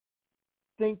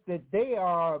think that they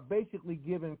are basically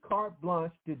given carte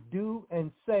blanche to do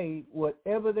and say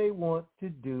whatever they want to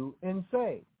do and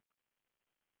say.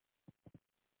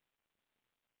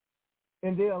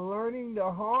 And they are learning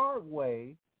the hard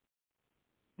way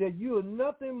that you are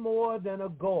nothing more than a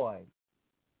goy.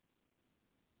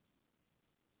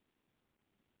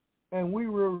 And we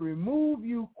will remove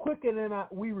you quicker than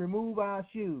we remove our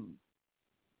shoes.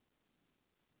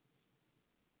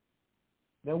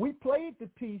 Now, we played the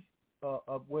piece,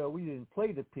 well, we didn't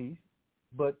play the piece,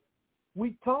 but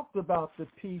we talked about the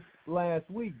piece last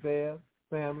week, Bear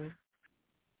family,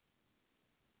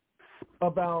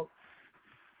 about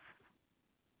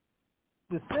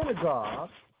the synagogue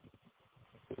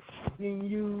being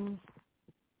used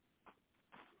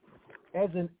as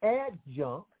an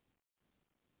adjunct,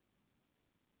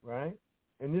 right?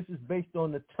 And this is based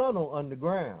on the tunnel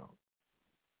underground.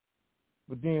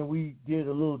 But then we did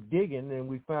a little digging and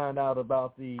we found out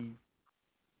about the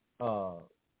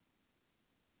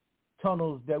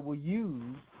tunnels that were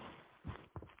used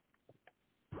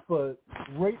for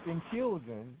raping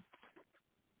children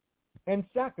and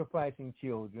sacrificing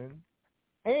children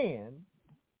and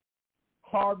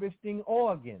harvesting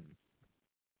organs.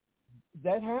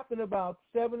 That happened about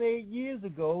 7, 8 years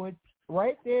ago. It's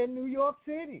right there in New York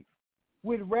City,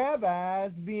 with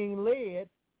rabbis being led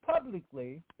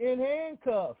publicly in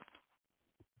handcuffs.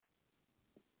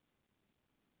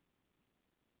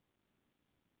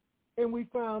 And we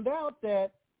found out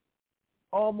that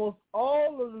almost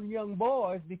all of the young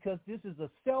boys, because this is a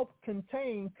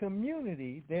self-contained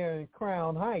community there in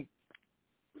Crown Heights,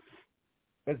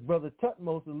 as Brother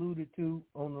Tutmos alluded to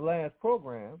on the last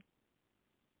program,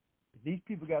 these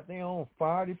people got their own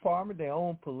fire department, their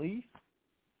own police.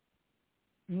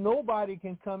 Nobody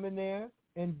can come in there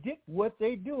and dict what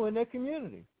they do in their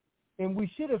community. And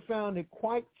we should have found it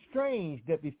quite strange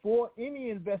that before any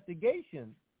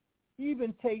investigation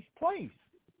even takes place,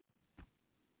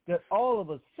 that all of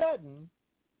a sudden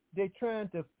they're trying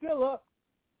to fill up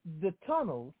the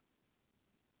tunnels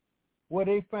where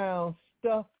they found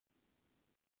stuff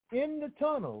in the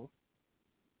tunnels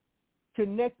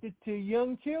connected to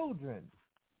young children.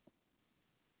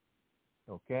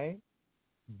 Okay?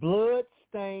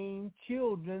 Blood-stained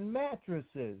children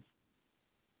mattresses.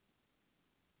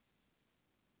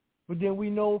 But then we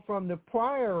know from the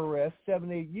prior arrest 7,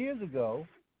 8 years ago,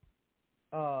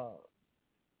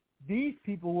 these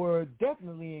people were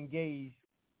definitely engaged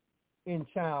in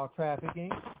child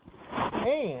trafficking.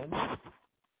 And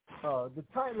the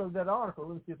title of that article,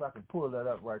 let me see if I can pull that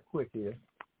up right quick here.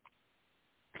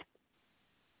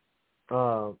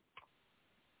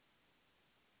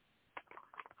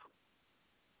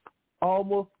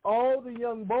 Almost all the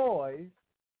young boys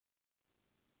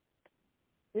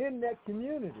in that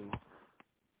community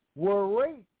were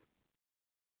raped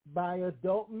by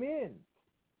adult men.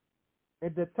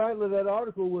 And the title of that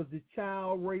article was the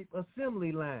Child Rape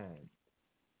Assembly Line.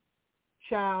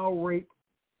 Child Rape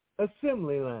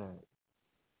Assembly Line.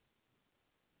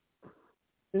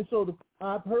 And so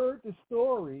I've heard the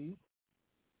stories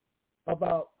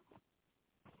about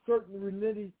certain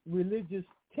religious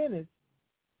tenets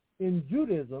in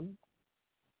Judaism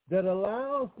that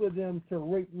allows for them to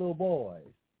rape little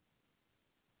boys.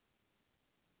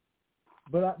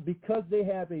 But because they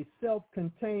have a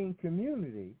self-contained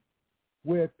community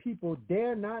where people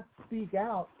dare not speak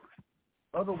out,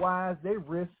 otherwise they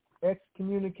risk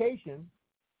excommunication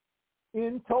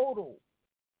in total.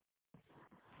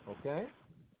 Okay?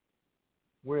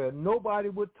 Where nobody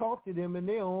would talk to them in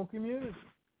their own community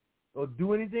or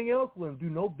do anything else with them, do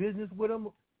no business with them.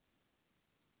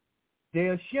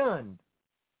 They're shunned.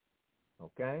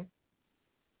 Okay?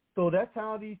 So that's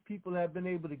how these people have been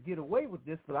able to get away with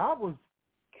this. But I was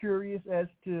curious as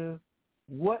to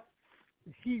what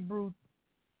Hebrew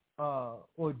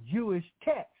or Jewish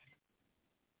text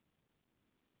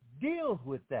deals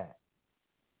with that.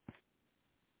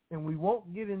 And we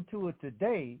won't get into it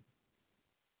today,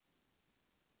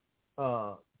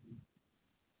 but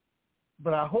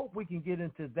I hope we can get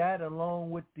into that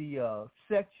along with the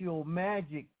sexual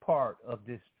magic part of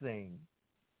this thing.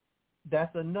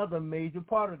 That's another major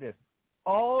part of this.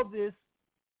 All this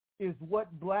is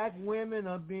what black women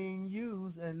are being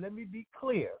used, and let me be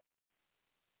clear,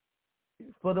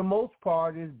 for the most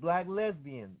part is black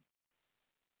lesbians.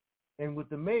 And with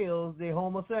the males, they're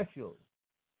homosexuals.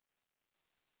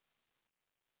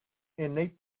 And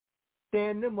they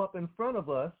stand them up in front of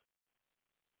us,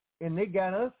 and they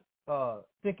got us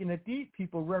thinking that these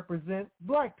people represent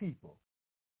black people.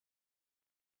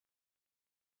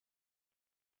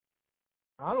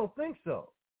 I don't think so.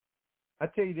 I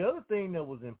tell you the other thing that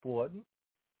was important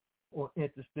or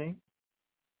interesting,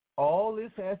 all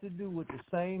this has to do with the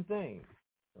same thing,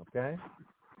 okay?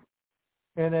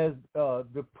 And as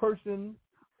the person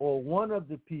or one of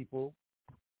the people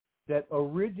that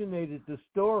originated the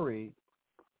story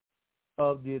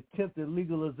of the attempted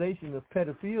legalization of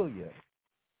pedophilia,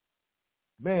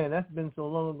 man, that's been so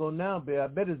long ago now, but I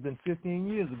bet it's been 15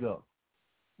 years ago.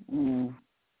 Mm.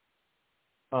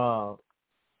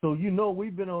 So you know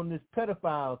we've been on this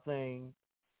pedophile thing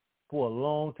for a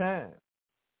long time.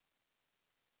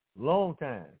 Long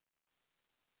time.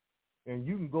 And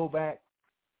you can go back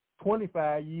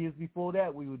 25 years before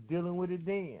that, we were dealing with it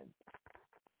then.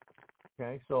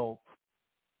 Okay, so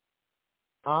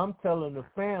I'm telling the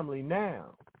family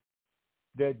now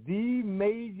that the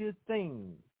major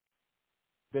thing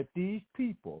that these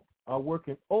people are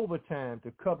working overtime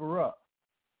to cover up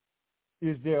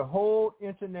is their whole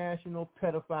international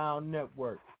pedophile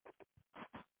network.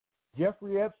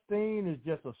 Jeffrey Epstein is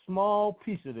just a small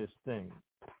piece of this thing.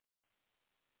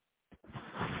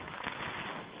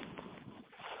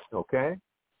 Okay?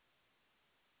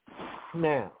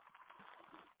 Now,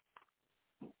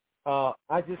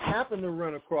 I just happened to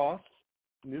run across,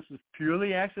 and this is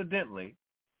purely accidentally,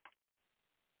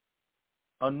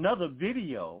 another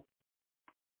video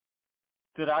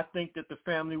that I think that the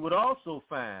family would also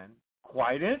find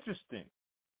quite interesting.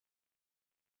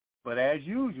 But as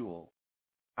usual,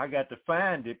 I got to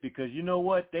find it because you know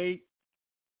what?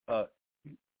 I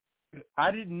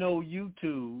didn't know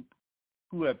YouTube,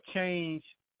 who have changed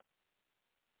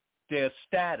their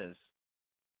status,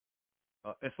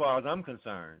 as far as I'm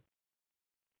concerned.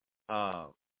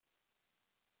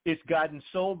 It's gotten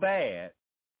so bad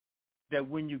that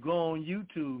when you go on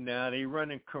YouTube now, they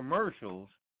running commercials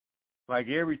like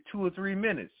every 2 or 3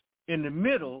 minutes in the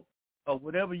middle of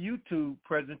whatever YouTube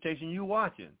presentation you're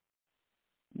watching.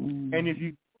 And if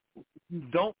you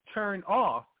don't turn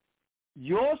off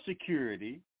your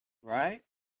security, right,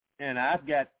 and I've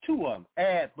got 2 of them,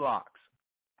 ad blocks,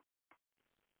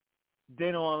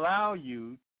 they don't allow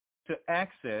you to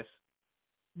access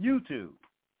YouTube.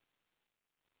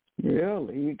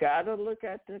 Really? You got to look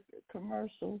at the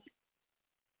commercials.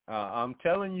 I'm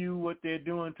telling you what they're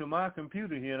doing to my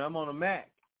computer here, and I'm on a Mac.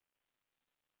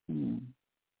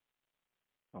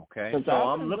 Okay, so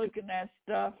I've been looking at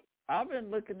stuff. I've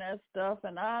been looking at stuff,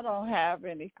 and I don't have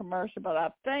any commercial, but I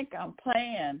think I'm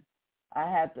paying.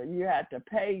 You had to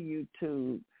pay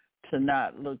YouTube to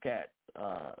not look at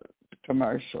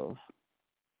commercials.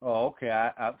 Oh, okay.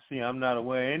 I see. I'm not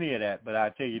aware of any of that, but I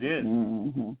tell you this,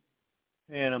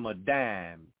 and I'm a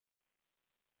dime.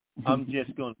 I'm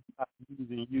just going to stop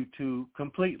using YouTube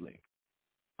completely.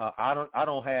 I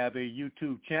don't have a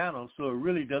YouTube channel, so it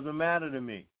really doesn't matter to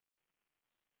me.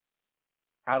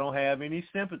 I don't have any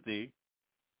sympathy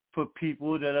for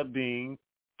people that are being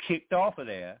kicked off of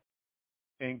there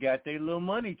and got their little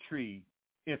money tree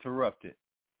interrupted.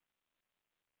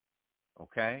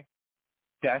 Okay?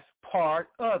 That's part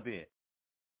of it.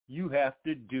 You have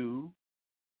to do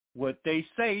what they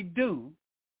say do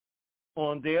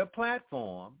on their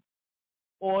platform,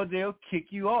 or they'll kick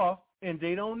you off, and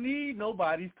they don't need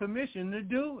nobody's permission to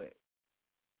do it.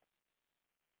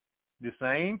 The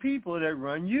same people that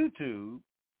run YouTube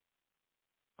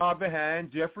are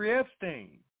behind Jeffrey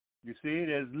Epstein. You see,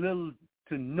 there's little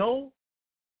to no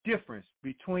difference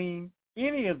between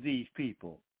any of these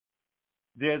people.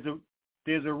 There's a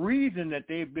reason that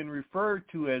they've been referred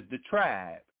to as the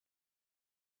tribe.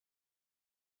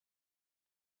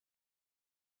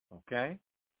 Okay?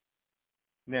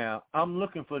 Now, I'm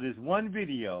looking for this one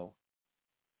video.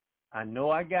 I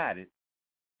know I got it,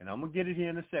 and I'm going to get it here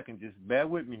in a second. Just bear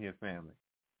with me here, family.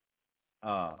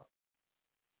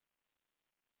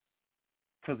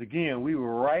 Because, again, we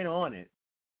were right on it,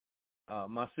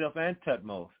 myself and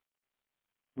Tutmos,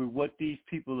 with what these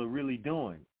people are really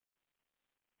doing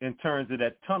in terms of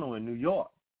that tunnel in New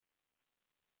York.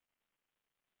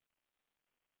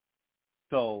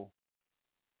 So,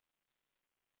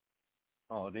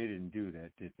 they didn't do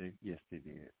that, did they? Yes, they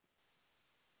did.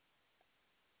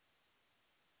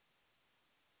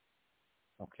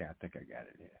 Okay, I think I got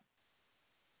it here.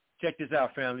 Check this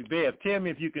out, family. Bev, tell me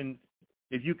if you can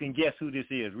guess who this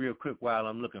is real quick while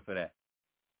I'm looking for that.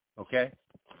 Okay?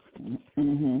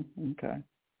 Okay.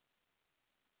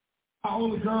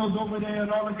 All the girls over there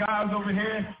and all the guys over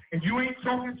here, if you ain't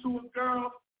talking to a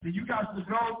girl, then you got to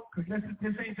go, because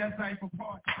this ain't that type of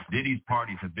party. Diddy's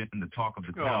parties have been the talk of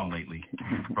the town lately.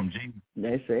 From James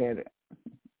They said it.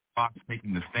 Fox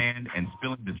taking the stand and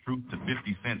spilling the truth to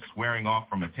 50 Cent swearing off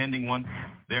from attending one,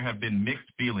 there have been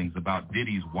mixed feelings about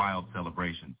Diddy's wild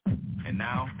celebrations. And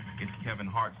now it's Kevin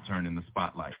Hart's turn in the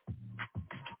spotlight.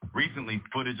 Recently,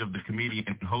 footage of the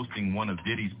comedian hosting one of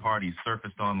Diddy's parties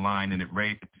surfaced online, and it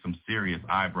raised some serious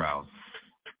eyebrows.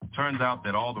 Turns out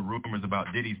that all the rumors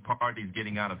about Diddy's parties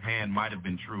getting out of hand might have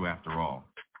been true after all.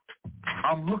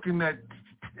 I'm looking at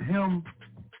him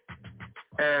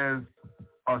as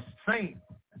a saint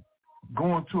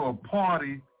going to a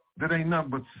party that ain't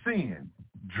nothing but sin,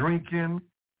 drinking.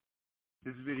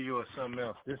 This video is something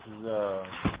else. This is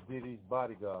Diddy's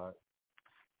bodyguard.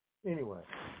 Anyway,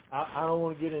 I don't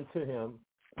want to get into him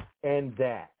and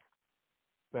that,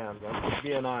 family. I'm just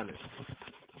being honest.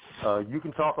 You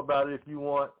can talk about it if you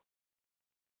want.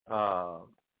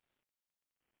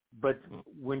 But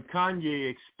when Kanye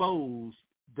exposed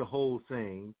the whole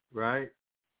thing, right,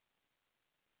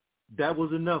 that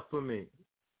was enough for me.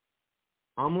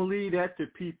 I'm going to leave that to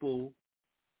people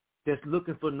that's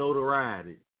looking for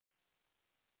notoriety.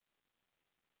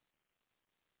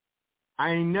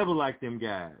 I ain't never liked them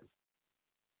guys.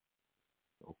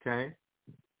 Okay?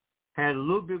 Had a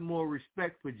little bit more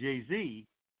respect for Jay-Z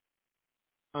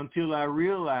until I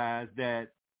realized that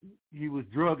he was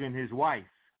drugging his wife.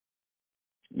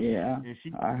 Yeah,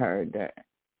 and I heard that.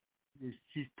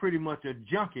 She's pretty much a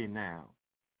junkie now.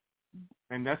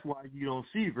 And that's why you don't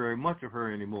see very much of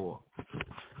her anymore.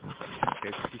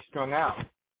 She's strung out.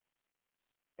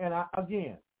 And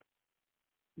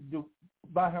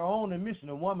by her own admission,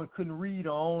 the woman couldn't read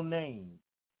her own name.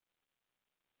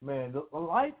 Man, the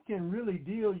life can really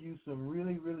deal you some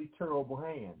really, really terrible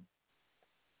hands.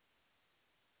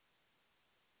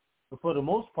 But for the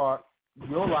most part,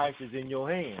 your life is in your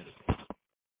hands.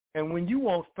 And when you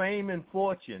want fame and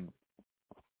fortune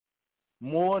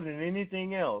more than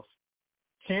anything else,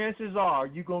 chances are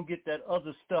you're going to get that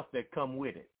other stuff that come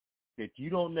with it that you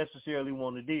don't necessarily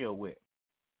want to deal with.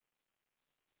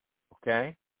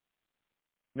 Okay?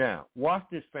 Now, watch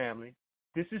this, family.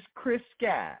 This is Chris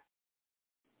Sky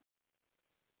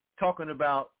talking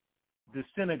about the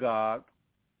synagogue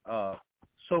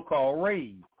so-called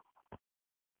raid.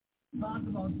 Talk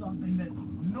about something that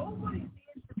nobody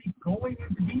seems to be going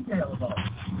into detail about.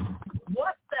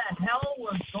 What the hell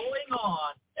was going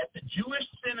on at the Jewish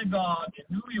synagogue in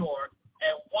New York,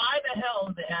 and why the hell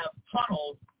did they have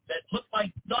tunnels that look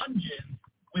like dungeons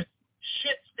with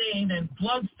shit-stained and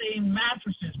blood-stained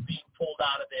mattresses being pulled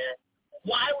out of there?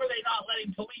 Why were they not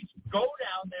letting police go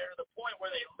down there to the point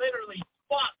where they literally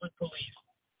fought with police?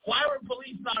 Why were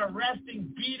police not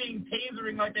arresting, beating,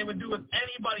 tasering like they would do with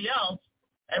anybody else?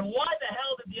 And why the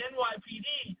hell did the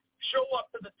NYPD show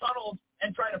up to the tunnels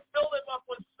and try to fill them up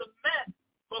with cement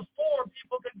before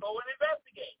people could go and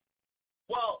investigate?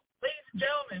 Well, ladies and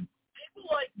gentlemen, people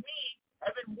like me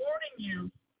have been warning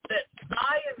you that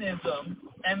Zionism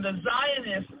and the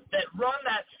Zionists that run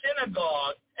that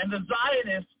synagogue and the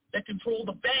Zionists that control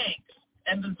the banks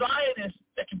and the Zionists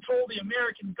that control the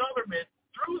American government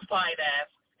through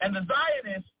finance and the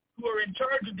Zionists who are in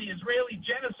charge of the Israeli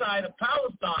genocide of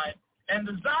Palestine and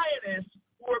the Zionists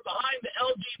who are behind the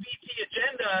LGBT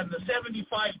agenda and the 75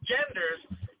 genders,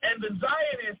 and the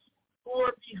Zionists who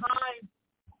are behind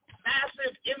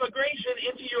massive immigration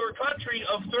into your country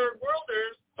of third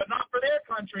worlders, but not for their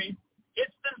country.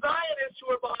 It's the Zionists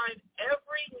who are behind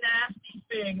every nasty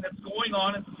thing that's going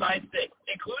on in society today,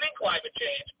 including climate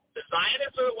change. The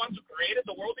Zionists are the ones who created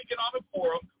the World Economic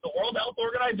Forum, the World Health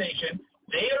Organization.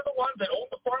 They are the ones that own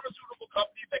the pharmaceutical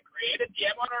companies that created the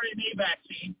mRNA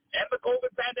vaccine and the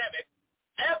COVID pandemic.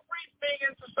 Everything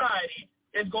in society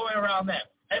is going around them.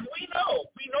 And we know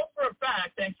for a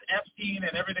fact, thanks to Epstein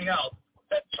and everything else,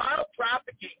 that child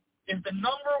trafficking is the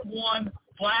number one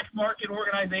black market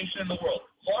organization in the world.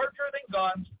 Larger than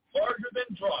guns, larger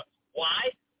than drugs. Why?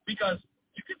 Because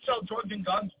you can sell drugs and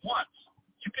guns once.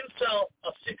 You can sell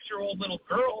a 6-year-old little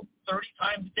girl 30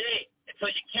 times a day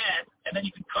until you can't, and then you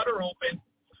can cut her open,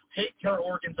 take her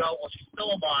organs out while she's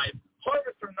still alive,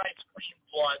 harvest her nice clean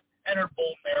blood and her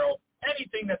bone marrow,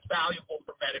 anything that's valuable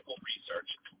for medical research.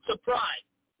 Surprise.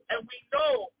 And we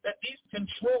know that these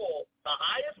control the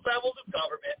highest levels of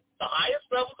government, the highest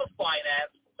levels of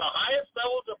finance, the highest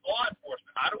levels of law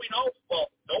enforcement. How do we know?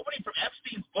 Well, nobody from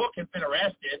Epstein's book has been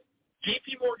arrested.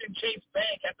 J.P. Morgan Chase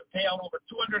Bank had to pay out over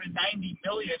 $290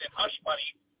 million in hush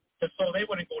money so they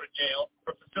wouldn't go to jail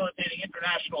for facilitating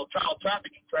international child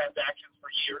trafficking transactions for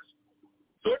years.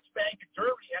 Deutsche Bank in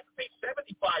Germany had to pay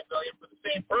 $75 million for the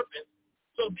same purpose.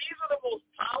 So these are the most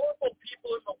powerful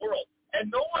people in the world. And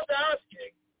no one's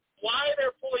asking why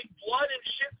they're pulling blood and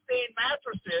shit-stained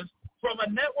mattresses from a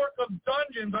network of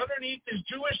dungeons underneath this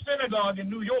Jewish synagogue in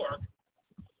New York.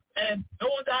 And no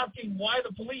one's asking why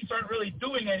the police aren't really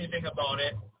doing anything about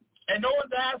it. And no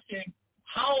one's asking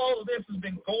how all of this has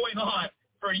been going on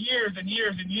for years and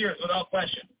years and years without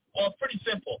question. Well, it's pretty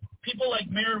simple. People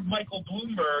like Mayor Michael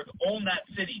Bloomberg own that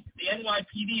city. The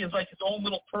NYPD is like his own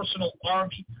little personal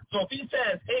army. So if he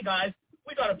says, hey, guys,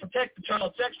 we got to protect the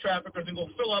child sex traffickers and go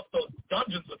fill up those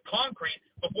dungeons with concrete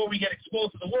before we get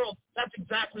exposed to the world, that's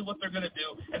exactly what they're going to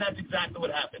do, and that's exactly what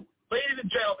happened. Ladies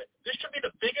and gentlemen, this should be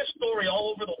the biggest story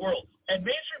all over the world, and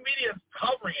mainstream media is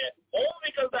covering it only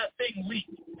because that thing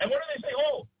leaked. And what do they say?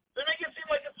 Oh, they make it seem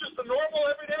like it's just a normal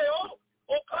everyday,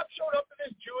 cops showed up in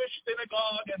this Jewish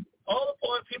synagogue, and all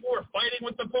the people were fighting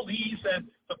with the police, and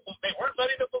they weren't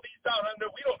letting the police down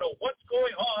under. We don't know what's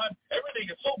going on.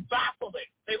 Everything is so baffling.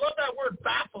 They love that word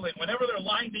baffling whenever they're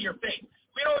lying to your face.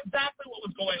 We know exactly what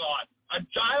was going on. A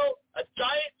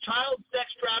giant child sex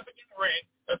trafficking ring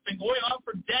that's been going on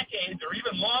for decades or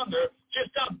even longer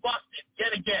just got busted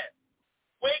yet again.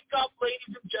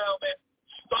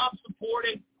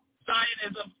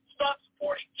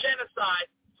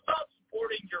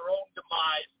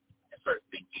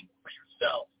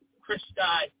 Chris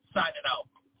Sky signing out.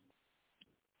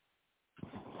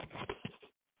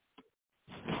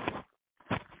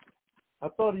 I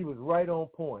thought he was right on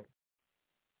point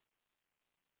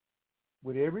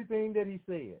with everything that he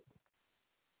said.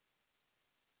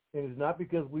 And it's not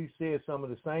because we said some of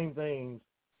the same things,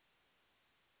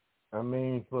 I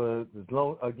mean, for as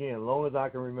long as I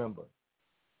can remember.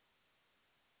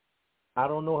 I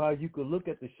don't know how you could look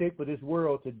at the shape of this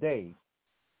world today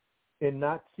and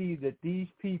not see that these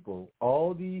people,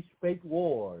 all these fake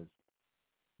wars,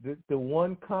 the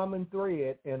one common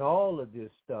thread in all of this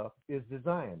stuff is the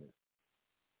Zionists.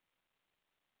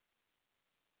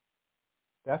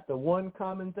 That's the one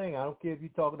common thing. I don't care if you're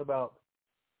talking about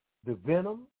the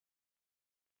venom,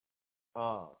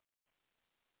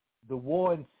 the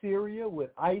war in Syria with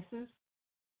ISIS,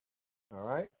 all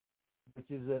right, which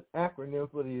is an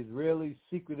acronym for the Israeli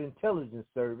Secret Intelligence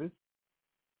Service,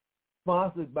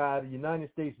 sponsored by the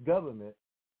United States government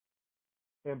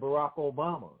and Barack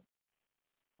Obama,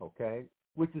 okay,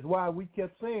 which is why we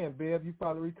kept saying, Bev, you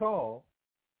probably recall,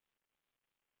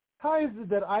 how is it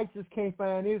that ISIS can't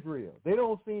find Israel? They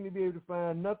don't seem to be able to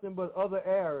find nothing but other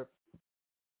Arabs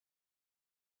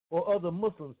or other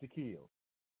Muslims to kill.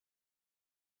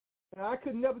 Now, I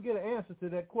could never get an answer to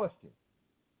that question.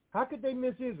 How could they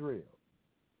miss Israel?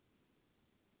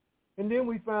 And then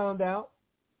we found out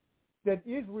that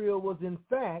Israel was in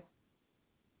fact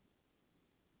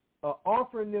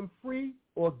offering them free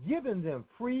or giving them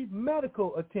free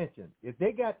medical attention. If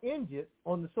they got injured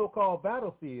on the so-called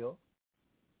battlefield,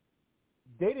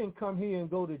 they didn't come here and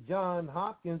go to Johns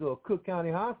Hopkins or Cook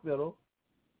County Hospital.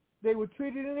 They were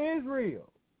treated in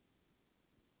Israel.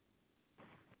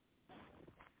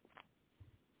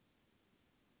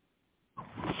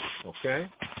 Okay?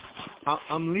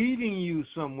 I'm leading you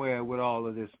somewhere with all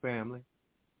of this, family.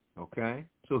 Okay?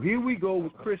 So here we go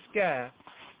with Chris Sky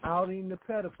outing the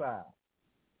pedophiles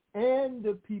and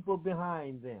the people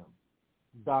behind them.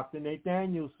 Dr.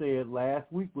 Nathaniel said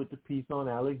last week with the piece on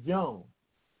Alex Jones,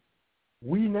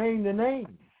 we named the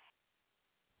names.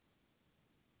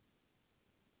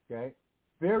 Okay?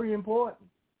 Very important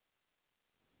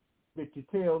that you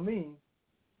tell me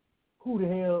who the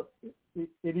hell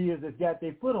it is that's got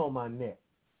their foot on my neck.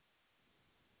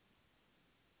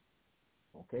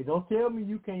 Okay? Don't tell me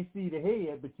you can't see the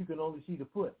head, but you can only see the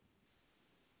foot.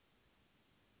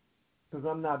 Because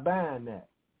I'm not buying that.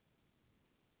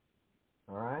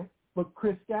 All right? But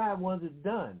Chris Sky wants it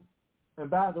done. And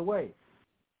by the way,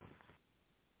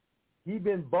 he's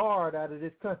been barred out of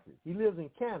this country. He lives in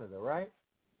Canada, right?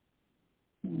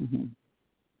 Mm-hmm.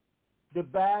 The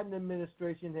Biden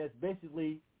administration has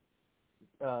basically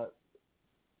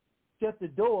shut the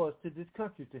doors to this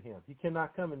country to him. He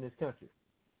cannot come in this country.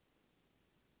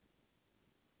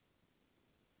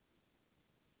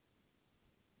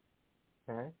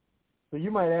 Okay? So you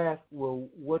might ask, well,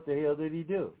 what the hell did he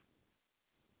do?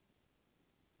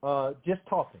 Just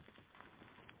talking.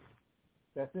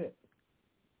 That's it.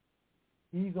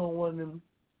 He's on one of them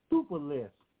super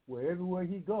lists where everywhere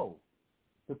he goes,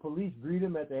 the police greet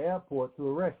him at the airport to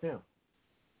arrest him.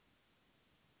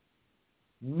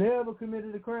 Never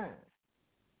committed a crime.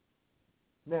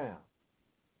 Now,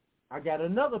 I got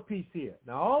another piece here.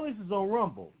 Now, all this is on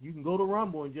Rumble. You can go to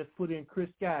Rumble and just put in Chris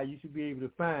Sky. You should be able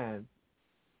to find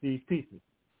these pieces.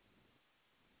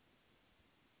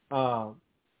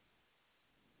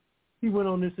 He went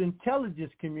on this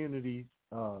intelligence community,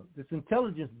 this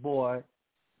intelligence boy,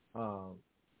 and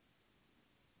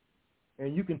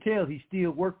you can tell he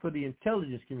still worked for the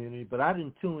intelligence community, but I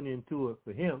didn't tune into it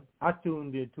for him. I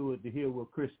tuned into it to hear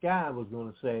what Chris Sky was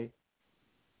going to say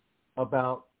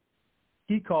about,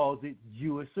 he calls it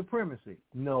Jewish supremacy.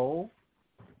 No,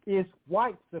 it's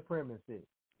white supremacy.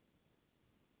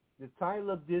 The title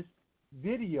of this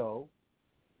video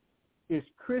is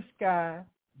Chris Sky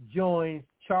joins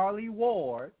Charlie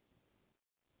Ward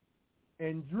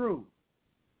and Drew.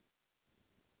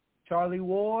 Charlie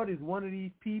Ward is one of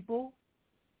these people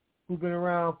who've been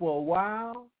around for a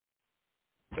while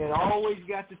and always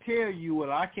got to tell you,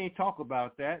 well, I can't talk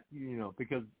about that,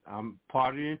 because I'm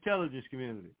part of the intelligence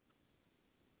community,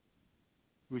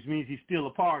 which means he's still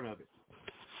a part of it.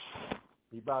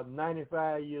 He's about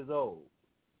 95 years old.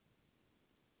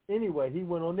 Anyway, he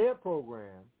went on their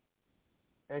program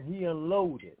and he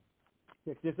unloaded.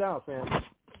 Check this out, family.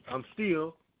 I'm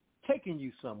still taking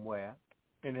you somewhere,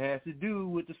 and it has to do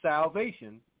with the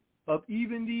salvation of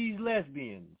even these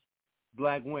lesbians,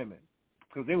 black women,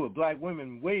 because they were black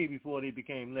women way before they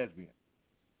became lesbians.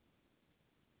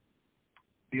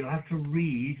 You have to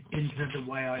read into the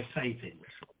way I say things.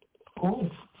 Oh.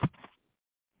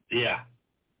 Yeah.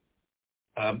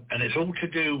 And it's all to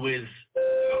do with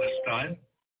Palestine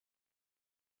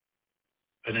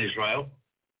and Israel.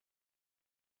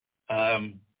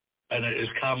 And it has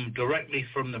come directly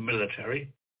from the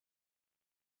military.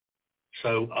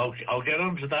 So I'll get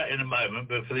onto that in a moment,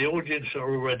 but for the audience that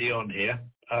are already on here,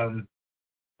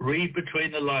 read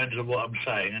between the lines of what I'm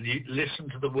saying, and you listen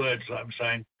to the words that I'm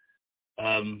saying,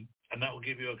 and that will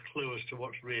give you a clue as to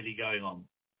what's really going on.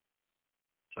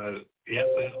 So, yeah.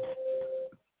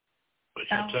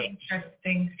 Sounds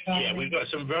interesting. Yeah, we've got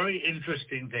some very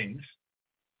interesting things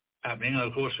happening. And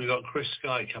of course, we've got Chris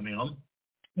Sky coming on.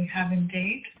 We have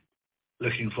indeed.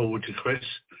 Looking forward to Chris.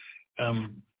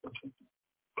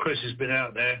 Chris has been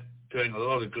out there doing a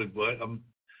lot of good work. I'm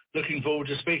looking forward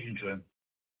to speaking to him.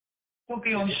 We'll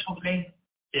be on shortly.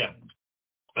 Yeah.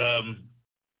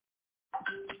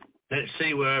 Let's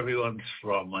see where everyone's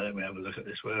from. Let me have a look at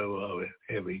this. Where are we?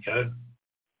 Here we go.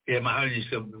 Yeah, Mahoney's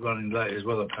going to be running late as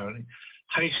well, apparently.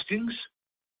 Hastings,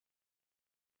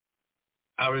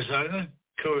 Arizona,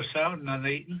 Curacao,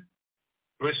 Nuneaton,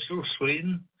 Bristol,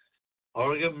 Sweden,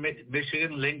 Oregon,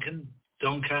 Michigan, Lincoln,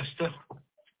 Doncaster.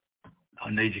 I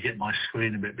need to get my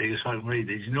screen a bit bigger so I can read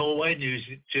these. Norway, New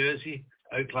Jersey,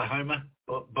 Oklahoma,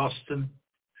 Boston,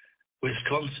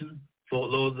 Wisconsin, Fort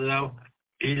Lauderdale,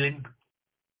 Ealing,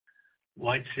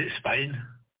 White City, Spain,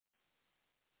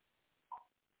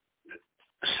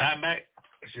 Sandbach,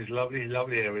 which is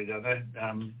lovely area down there,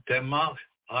 Denmark,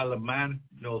 Isle of Man,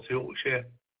 North Yorkshire,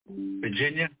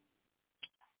 Virginia,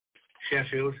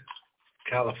 Sheffield,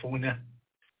 California,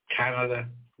 Canada,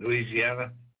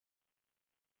 Louisiana,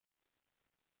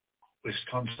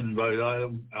 Wisconsin, Rhode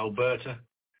Island, Alberta,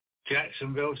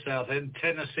 Jacksonville, Southend,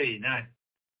 Tennessee. Now,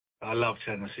 I love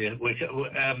Tennessee.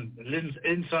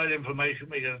 Inside information,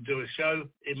 we're going to do a show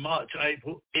in March,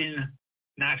 April in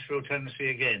Nashville, Tennessee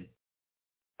again.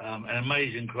 An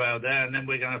amazing crowd there. And then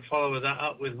we're going to follow that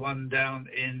up with one down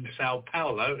in Sao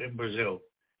Paulo in Brazil.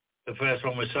 The first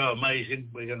one was so amazing,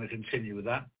 we're going to continue with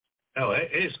that. Oh,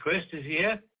 here's Chris. Is he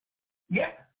here?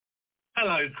 Yeah.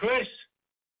 Hello, Chris.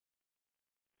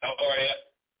 How are you?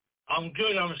 I'm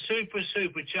good. I'm super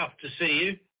chuffed to see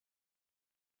you.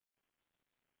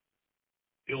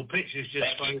 Your picture's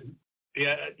just fine.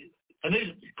 Yeah. And this,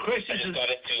 Chris I is... just got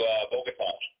into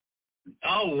Bogota.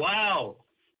 Oh, wow.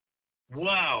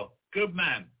 Wow. Good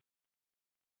man.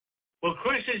 Well,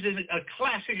 Chris is a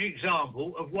classic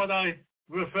example of what I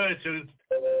refer to.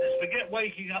 Forget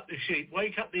waking up the sheep,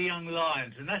 wake up the young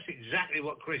lions. And that's exactly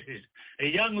what Chris is. A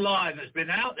young lion that's been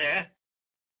out there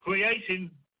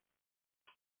creating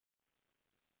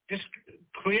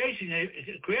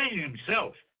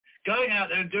himself, going out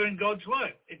there and doing God's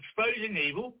work, exposing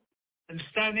evil and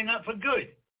standing up for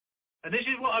good. And this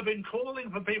is what I've been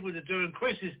calling for people to do, and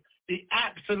Chris is the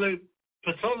absolute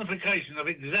personification of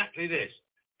exactly this.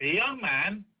 A young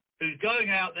man who's going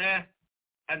out there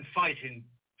and fighting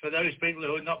for those people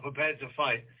who are not prepared to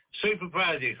fight. Super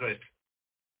proud of you, Chris.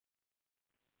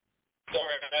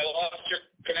 Sorry, I lost your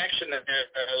connection there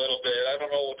a little bit. I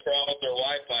don't know what's wrong with their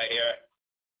Wi-Fi here.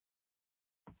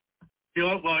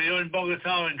 You're in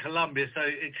Bogota in Colombia, so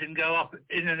it can go up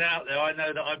in and out there. I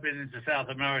know that I've been into South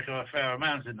America a fair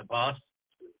amount in the past.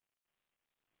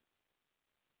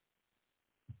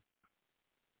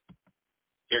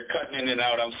 You're cutting in and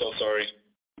out. I'm so sorry.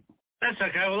 That's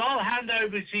okay. Well, I'll hand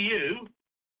over to you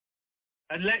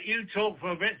and let you talk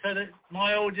for a bit so that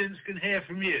my audience can hear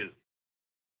from you.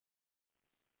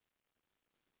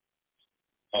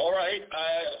 All right.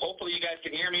 Hopefully you guys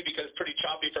can hear me because it's pretty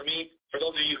choppy for me. For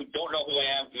those of you who don't know who I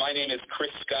am, my name is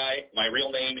Chris Sky. My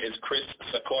real name is Chris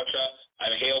Sakocha.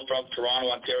 I hail from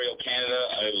Toronto, Ontario,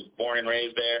 Canada. I was born and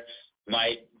raised there.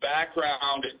 My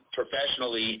background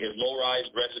professionally is low-rise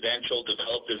residential,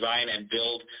 develop, design, and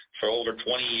build for over 20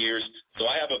 years. So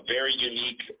I have a very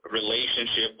unique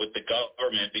relationship with the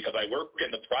government because I work in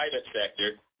the private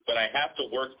sector, but I have to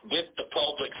work with the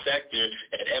public sector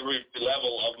at every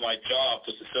level of my job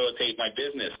to facilitate my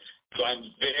business. So I'm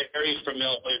very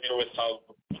familiar with how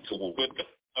to work with the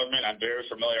government. I'm very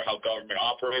familiar how government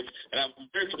operates, and I'm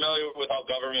very familiar with how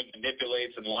government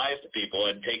manipulates and lies to people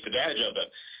and takes advantage of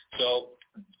them. So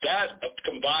that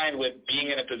combined with being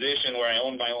in a position where I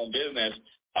own my own business,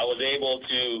 I was able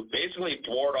to basically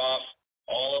thwart off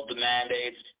all of the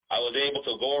mandates. I was able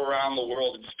to go around the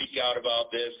world and speak out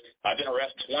about this. I've been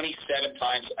arrested 27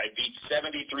 times. I beat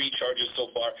 73 charges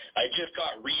so far. I just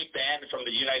got rebanned from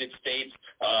the United States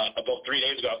about 3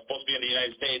 days ago. I was supposed to be in the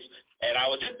United States, and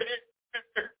I was just there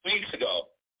weeks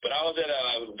ago. But I was at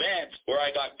an event where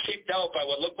I got kicked out by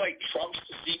what looked like Trump's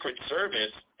Secret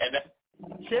Service, and that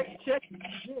Check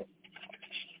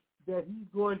that he's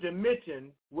going to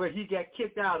mention where he got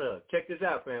kicked out of. Check this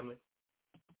out, family.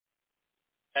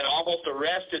 and almost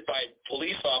arrested by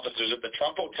police officers at the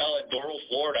Trump Hotel in Doral,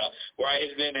 Florida, where I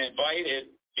had been invited,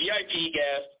 VIP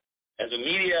guest, as a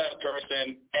media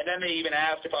person, and then they even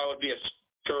asked if I would be a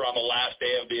speaker on the last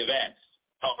day of the event.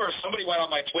 However, somebody went on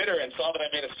my Twitter and saw that I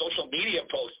made a social media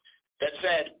post that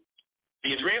said,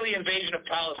 the Israeli invasion of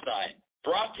Palestine,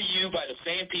 brought to you by the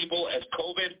same people as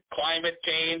COVID, climate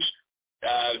change,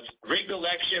 rigged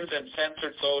elections, and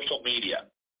censored social media.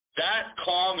 That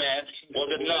comment was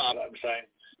enough.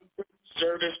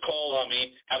 Service call on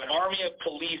me, have an army of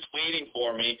police waiting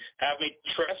for me, have me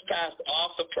trespassed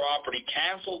off the property,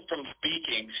 canceled from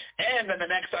speaking, and then the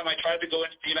next time I tried to go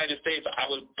into the United States, I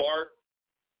was barred.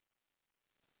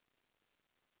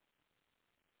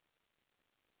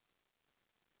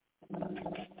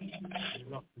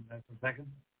 Lost him there for a second.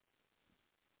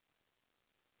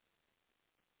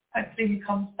 Hopefully he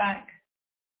comes back.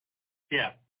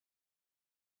 Yeah.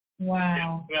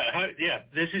 Wow. Yeah,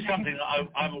 this is something that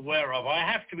I'm aware of. I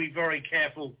have to be very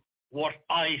careful what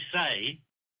I say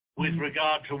with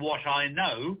regard to what I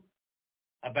know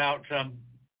about,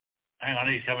 hang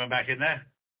on, he's coming back in there.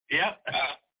 Yeah.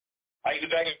 Are you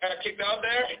back kicked out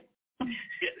there?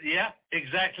 Yeah,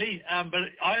 exactly. But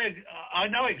I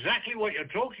know exactly what you're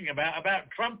talking about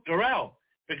Trump Doral,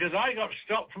 because I got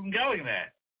stopped from going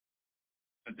there.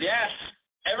 Yes.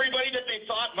 Everybody that they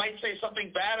thought might say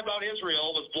something bad about Israel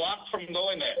was blocked from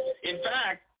going there. In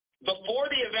fact,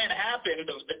 before the event happened,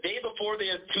 the day before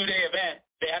the two-day event,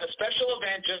 they had a special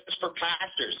event just for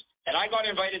pastors. And I got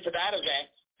invited to that event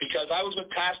because I was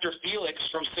with Pastor Felix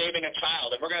from Saving a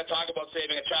Child. And we're going to talk about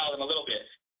Saving a Child in a little bit.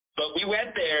 But we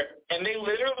went there, and they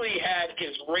literally had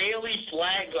Israeli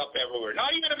flags up everywhere.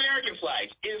 Not even American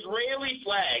flags, Israeli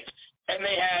flags. And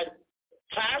they had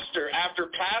pastor after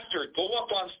pastor go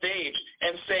up on stage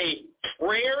and say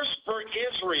prayers for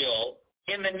Israel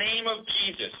in the name of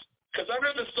Jesus. Because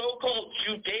under the so-called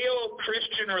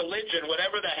Judeo-Christian religion,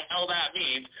 whatever the hell that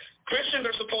means, Christians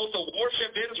are supposed to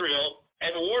worship Israel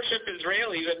and worship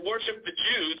Israelis and worship the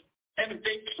Jews, and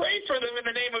they pray for them in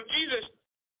the name of Jesus,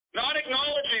 not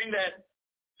acknowledging that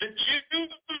the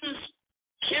Jews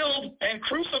killed and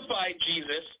crucified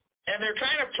Jesus, and they're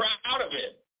kind of proud of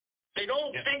it. They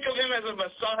don't think of him as a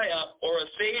Messiah or a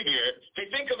Savior. They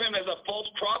think of him as a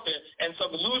false prophet and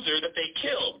some loser that they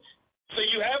killed. So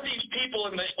you have these people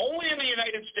only in the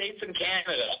United States and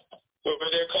Canada, where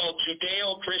they're called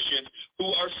Judeo-Christians,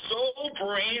 who are so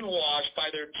brainwashed by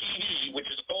their TV, which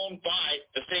is owned by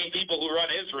the same people who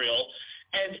run Israel,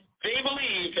 and they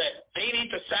believe that they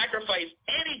need to sacrifice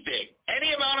anything,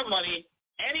 any amount of money,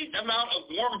 any amount of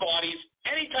warm bodies,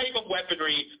 any type of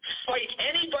weaponry, fight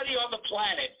anybody on the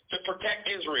planet to protect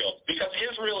Israel, because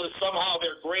Israel is somehow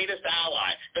their greatest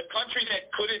ally, the country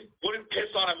that wouldn't piss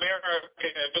on America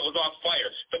if it was on fire,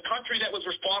 the country that was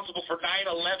responsible for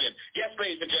 9/11. Yes,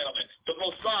 ladies and gentlemen, the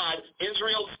Mossad,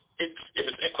 Israel is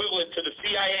equivalent to the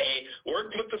CIA,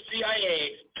 worked with the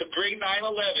CIA to bring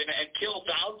 9/11 and kill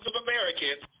thousands of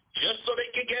Americans just so they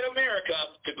could get America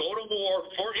to go to war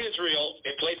for Israel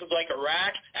in places like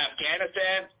Iraq,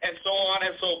 Afghanistan, and so on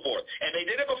and so forth. And they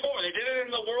did it before. They did it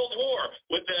in the World War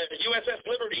with the USS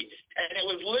Liberty. And it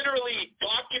was literally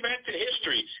documented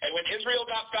history. And when Israel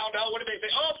got found out, what did they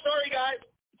say? Oh, sorry, guys.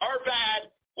 Our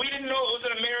bad. We didn't know it was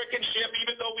an American ship,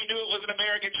 even though we knew it was an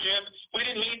American ship. We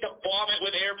didn't mean to bomb it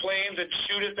with airplanes and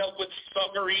shoot it up with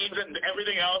submarines and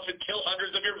everything else and kill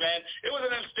hundreds of your men. It was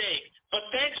a mistake. But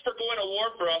thanks for going to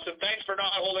war for us, and thanks for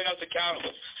not holding us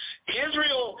accountable.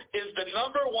 Israel is the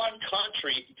number one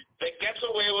country that gets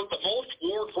away with the most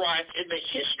war crimes in the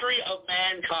history of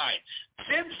mankind.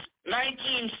 Since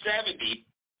 1970,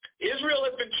 Israel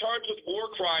has been charged with war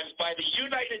crimes by the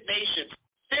United Nations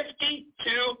 52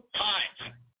 times.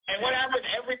 And what happens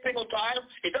every single time?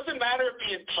 It doesn't matter if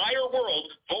the entire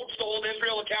world votes to hold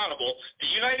Israel accountable.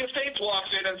 The United States walks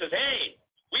in and says, hey,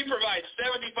 we provide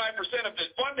 75% of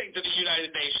the funding to the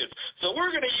United Nations, so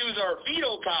we're going to use our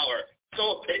veto power.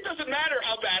 So it doesn't matter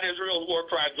how bad Israel's war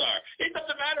crimes are. It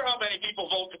doesn't matter how many people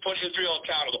vote to put Israel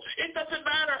accountable. It doesn't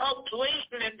matter how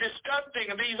blatant and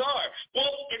disgusting these are.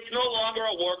 Well, it's no longer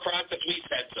a war crime because we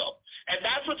said so. And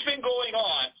that's what's been going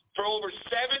on for over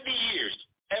 70 years.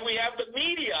 And we have the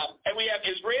media and we have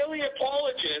Israeli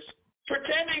apologists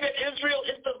pretending that Israel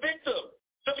is the victim,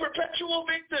 the perpetual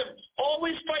victim,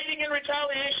 always fighting in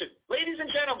retaliation. Ladies and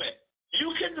gentlemen,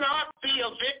 you cannot be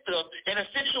a victim in a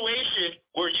situation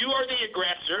where you are the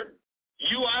aggressor,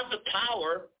 you have the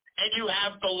power, and you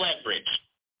have the leverage.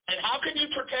 And how can you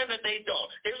pretend that they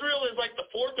don't? Israel is like the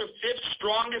fourth or fifth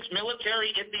strongest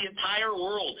military in the entire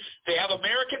world. They have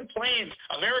American planes,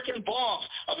 American bombs,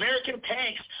 American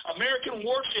tanks, American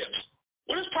warships.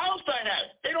 What does Palestine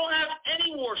have? They don't have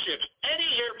any warships, any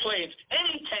airplanes,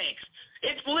 any tanks.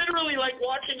 It's literally like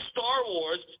watching Star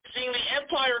Wars, seeing the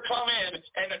Empire come in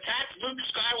and attack Luke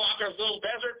Skywalker's little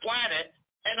desert planet,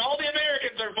 and all the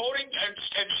Americans are voting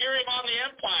and cheering on the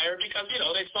Empire because,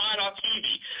 they saw it on TV.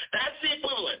 That's the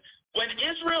equivalent. When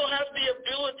Israel has the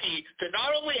ability to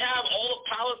not only have all of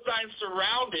Palestine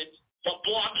surrounded, but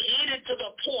blockaded to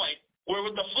the point where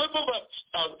with the flip of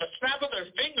a snap of their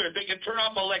fingers, they can turn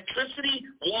off electricity,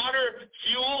 water,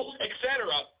 fuel, etc.,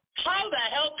 how the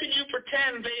hell can you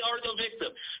pretend they are the victim?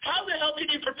 How the hell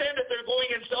can you pretend that they're going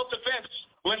in self-defense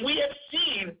when we have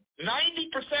seen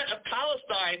 90% of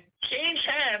Palestine change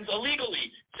hands illegally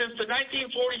since the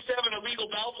 1947 illegal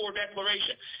Balfour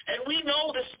Declaration? And we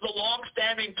know this is the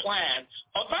long-standing plan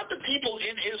of not the people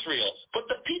in Israel, but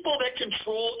the people that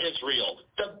control Israel,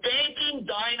 the banking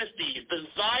dynasties, the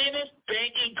Zionist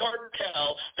banking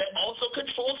cartel that also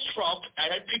controls Trump. I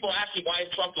had people asking why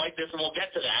is Trump like this, and we'll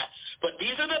get to that. But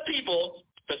these are the people,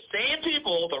 the same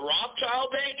people, the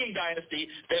Rothschild banking dynasty,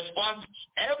 that funds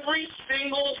every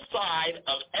single side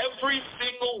of every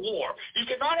single war. You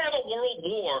cannot have a world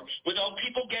war without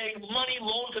people getting money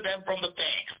loaned to them from the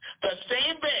banks. The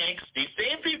same banks, these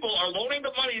same people are loaning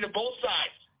the money to both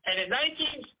sides. And in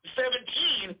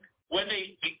 1917, when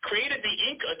they created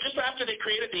just after they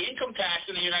created the income tax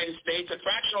in the United States, and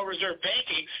fractional reserve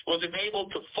banking was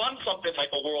enabled to fund something like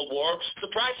a world war.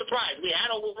 Surprise, surprise, we had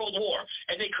a world war.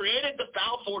 And they created the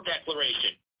Balfour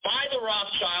Declaration by the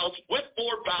Rothschilds with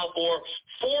Lord Balfour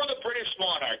for the British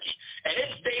monarchy. And it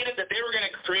stated that they were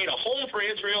going to create a home for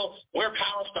Israel where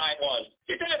Palestine was.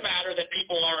 It didn't matter that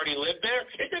people already lived there.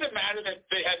 It didn't matter that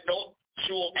they had no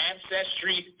actual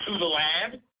ancestry to the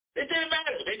land. It didn't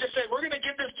matter. They just said, we're going to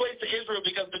give this place to Israel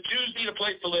because the Jews need a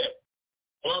place to live.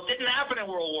 Well, it didn't happen in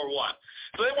World War I.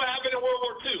 So then what happened in World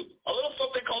War II? A little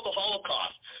something called the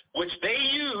Holocaust, which they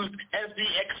used as the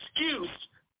excuse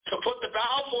to put the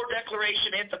Balfour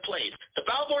Declaration into place. The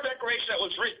Balfour Declaration that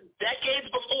was written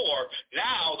decades before,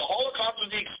 now the Holocaust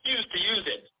was the excuse to use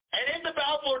it. And in the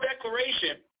Balfour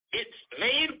Declaration, it's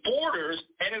made borders,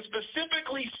 and it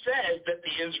specifically says that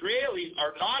the Israelis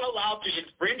are not allowed to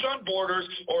infringe on borders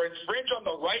or infringe on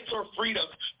the rights or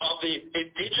freedoms of the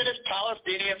indigenous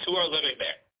Palestinians who are living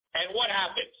there. And what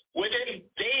happened? Within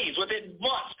days, within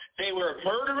months, they were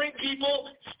murdering people,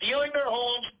 stealing their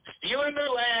homes, stealing their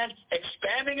land,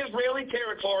 expanding Israeli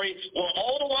territory, while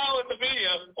all the while in the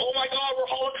media, oh my God,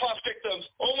 we're Holocaust victims.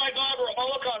 Oh my God, we're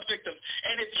Holocaust victims.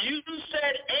 And if you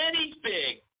said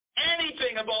anything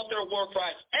about their war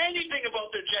crimes, anything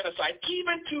about their genocide,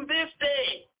 even to this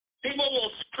day, people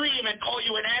will scream and call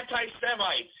you an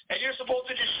anti-Semite, and you're supposed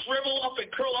to just shrivel up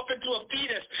and curl up into a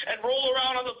fetus and roll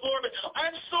around on the floor. But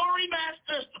I'm sorry,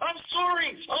 masters. I'm sorry.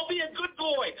 I'll be a good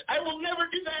boy. I will never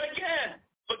do that again.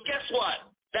 But guess what?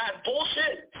 That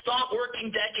bullshit stopped working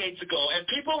decades ago, and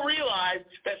people realized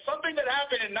that something that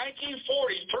happened in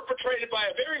 1940s, perpetrated by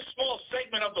a very small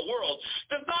segment of the world,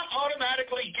 does not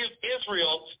automatically give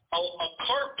Israel a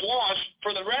carte blanche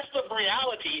for the rest of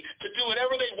reality to do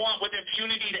whatever they want with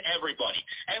impunity to everybody.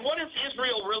 And what does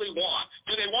Israel really want?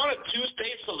 Do they want a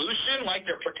two-state solution like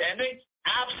they're pretending?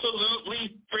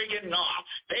 Absolutely friggin' not.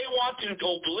 They want to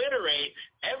obliterate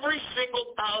every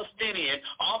single Palestinian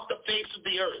off the face of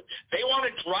the earth. They want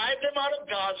to drive them out of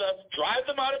Gaza, drive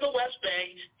them out of the West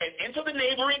Bank, and into the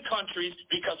neighboring countries,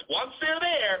 because once they're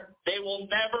there, they will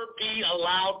never be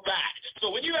allowed back.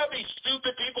 So when you have these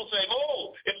stupid people saying,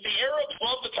 oh, if the Arabs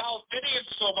love the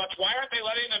Palestinians so much, why aren't they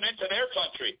letting them into their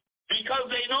country? Because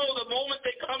they know the moment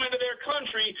they come into their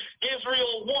country,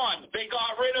 Israel won. They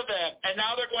got rid of them. And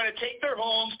now they're going to take their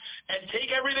homes and take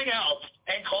everything else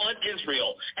and call it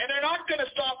Israel. And they're not going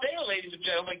to stop there, ladies and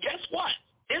gentlemen. Guess what?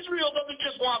 Israel doesn't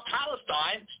just want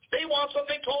Palestine. They want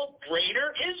something called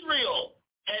Greater Israel.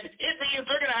 And it means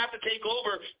they're going to have to take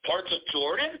over parts of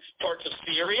Jordan, parts of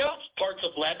Syria, parts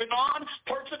of Lebanon,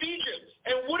 parts of Egypt.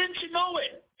 And wouldn't you know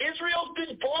it, Israel's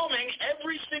been bombing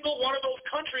every single one of those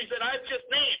countries that I've just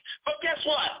named. But guess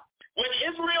what? When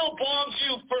Israel bombs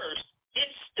you first,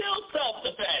 it's still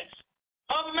self-defense.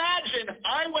 Imagine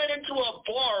I went into a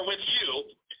bar with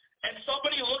you, and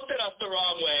somebody looked at us the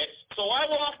wrong way, so I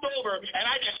walked over, and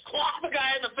I just clocked the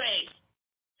guy in the face.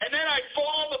 And then I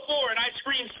fall on the floor and I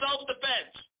scream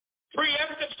self-defense,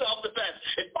 preemptive self-defense.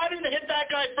 If I didn't hit that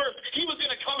guy first, he was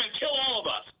going to come and kill all of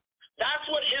us. That's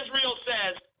what Israel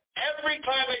says every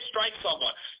time they strike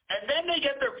someone. And then they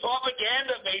get their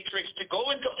propaganda matrix to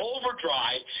go into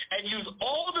overdrive and use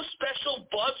all the special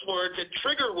buzzwords and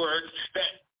trigger words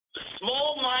that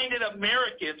small-minded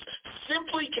Americans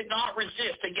simply cannot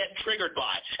resist and get triggered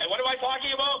by. And what am I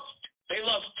talking about? They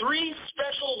love three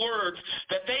special words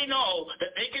that they know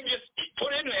that they can just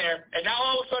put in there, and now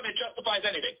all of a sudden it justifies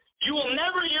anything. You will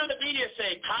never hear the media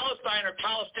say Palestine or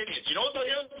Palestinians. You know what they'll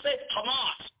hear them say?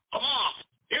 Hamas. Hamas.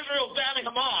 Israel's damning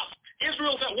Hamas.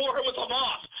 Israel's at war with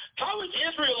Hamas. How is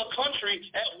Israel a country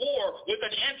at war with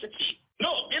an entity? No,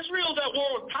 Israel's at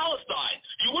war with Palestine.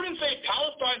 You wouldn't say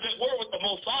Palestine's at war with the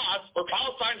Mossad or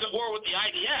Palestine's at war with the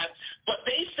IDF, but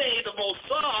they say the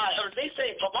Mossad, or they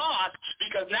say Hamas,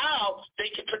 because now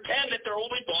they can pretend that they're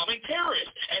only bombing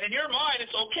terrorists. And in your mind,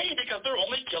 it's okay because they're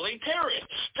only killing terrorists.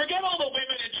 Forget all the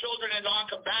women and children and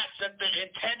non-combatants that they're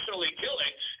intentionally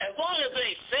killing. As long as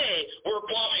they say we're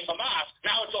bombing Hamas,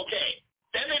 now it's okay.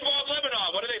 Then they bomb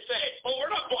Lebanon. What do they say? Oh,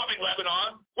 we're not bombing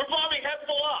Lebanon. We're bombing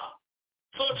Hezbollah.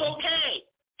 So it's okay.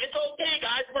 It's okay,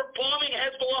 guys. We're bombing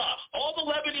Hezbollah. All the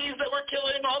Lebanese that we're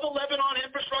killing, all the Lebanon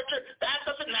infrastructure, that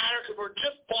doesn't matter because we're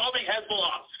just bombing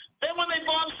Hezbollah. Then when they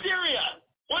bomb Syria,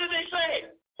 what do they say?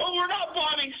 Well, we're not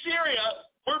bombing Syria.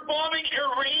 We're bombing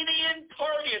Iranian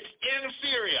targets in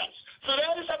Syria. So they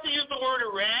just have to use the word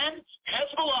Iran,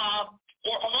 Hezbollah,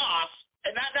 or Hamas,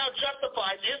 and that now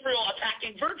justifies Israel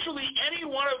attacking virtually any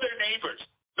one of their neighbors,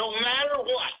 no matter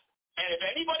what. And if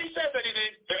anybody says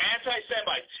anything, they're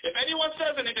anti-Semites. If anyone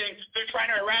says anything, they're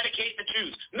trying to eradicate the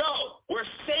Jews. No, we're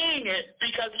saying it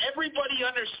because everybody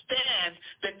understands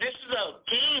that this is a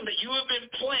game that you have been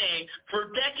playing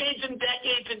for decades and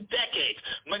decades and decades,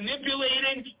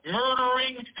 manipulating,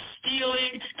 murdering,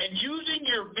 stealing, and using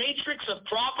your matrix of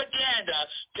propaganda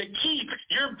to keep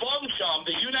your bum chum,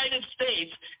 the United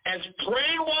States, as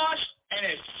brainwashed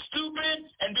and as stupid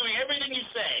and doing everything you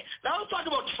say. Now let's talk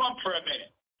about Trump for a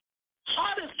minute.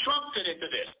 How does Trump fit into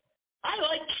this? I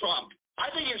like Trump. I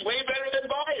think he's way better than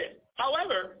Biden.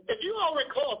 However, if you all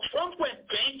recall, Trump went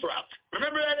bankrupt.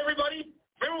 Remember that, everybody?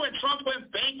 Remember when Trump went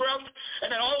bankrupt and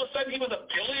then all of a sudden he was a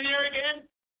billionaire again?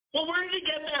 Well, where did he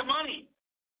get that money?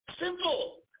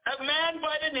 Simple. A man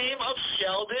by the name of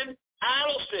Sheldon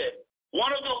Adelson,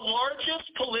 one of the largest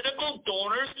political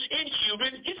donors in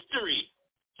human history.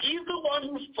 He's the one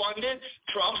who funded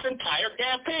Trump's entire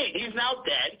campaign. He's now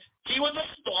dead. He was a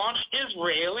staunch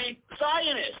Israeli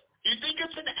Zionist. You think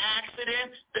it's an accident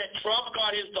that Trump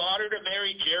got his daughter to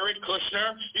marry Jared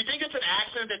Kushner? You think it's an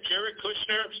accident that Jared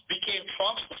Kushner became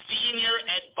Trump's senior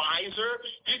advisor?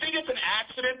 Do you think it's an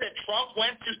accident that Trump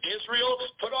went to Israel,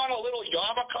 put on a little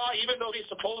yarmulke, even though he's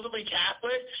supposedly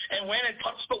Catholic, and went and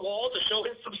touched the wall to show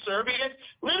his subservience?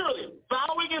 Literally,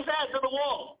 bowing his head to the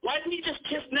wall. Why didn't he just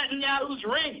kiss Netanyahu's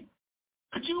ring?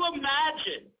 Could you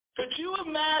imagine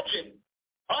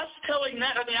us telling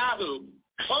Netanyahu,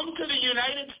 come to the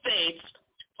United States,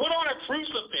 put on a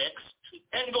crucifix,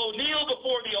 and go kneel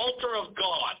before the altar of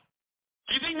God?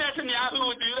 Do you think Netanyahu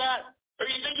would do that? Or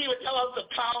do you think he would tell us to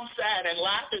pound sand and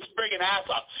laugh his friggin' ass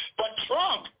off? But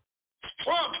Trump,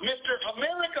 Mr.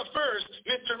 America First,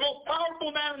 Mr. most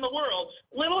powerful man in the world,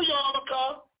 little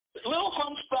yarmulke, little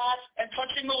hunchback, and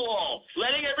touching the wall,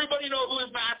 letting everybody know who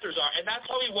his masters are. And that's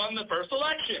how he won the first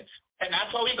election. And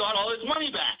that's how he got all his money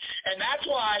back. And that's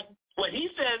why when he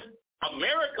says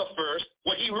America first,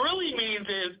 what he really means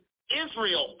is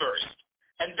Israel first.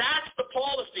 And that's the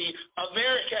policy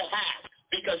America has.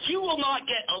 Because you will not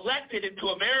get elected into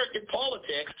American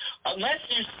politics unless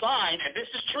you sign, and this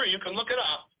is true, you can look it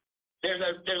up, there's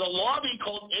a lobby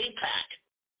called AIPAC,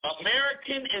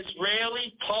 American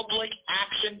Israeli Public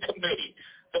Action Committee,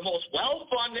 the most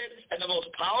well-funded and the most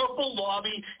powerful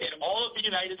lobby in all of the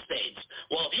United States.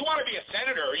 Well, if you want to be a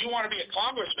senator or you want to be a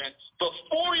congressman,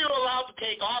 before you're allowed to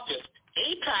take office,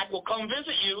 AIPAC will come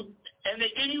visit you, and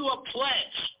they give you a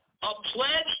pledge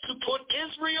to put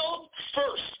Israel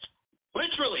first,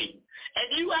 literally. And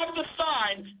you have to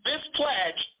sign this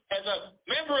pledge as a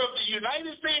member of the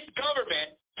United States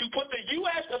government to put the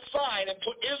U.S. aside and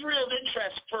put Israel's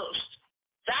interests first.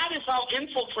 That is how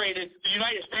infiltrated the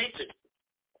United States is.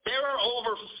 There are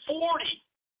over 40,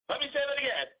 let me say that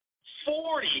again,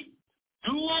 40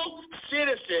 dual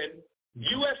citizen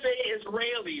USA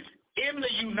Israelis in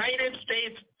the United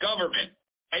States government.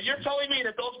 And you're telling me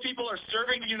that those people are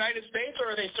serving the United States,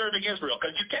 or are they serving Israel?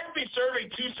 Because you can't be serving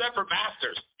two separate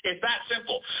masters. It's that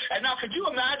simple. And now could you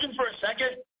imagine for a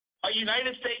second a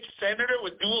United States senator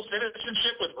with dual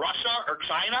citizenship with Russia or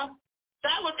China?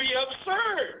 That would be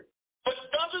absurd. But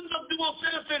dozens of dual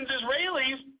citizens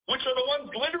Israelis, which are the ones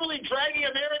literally dragging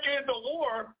America into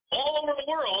war all over the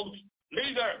world,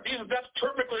 that's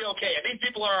perfectly okay. And these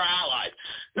people are our allies.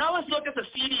 Now let's look at the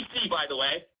CDC, by the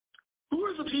way. Who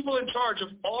are the people in charge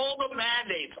of all the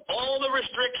mandates, all the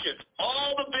restrictions,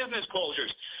 all the business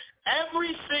closures?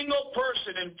 Every single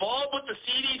person involved with the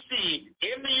CDC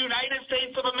in the United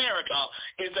States of America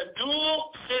is a dual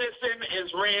citizen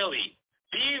Israeli.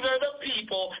 These are the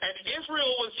people, and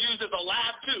Israel was used as a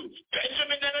lab too.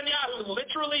 Benjamin Netanyahu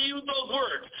literally used those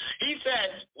words. He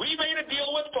said, we made a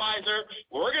deal with Pfizer.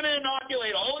 We're going to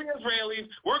inoculate all the Israelis.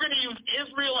 We're going to use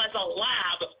Israel as a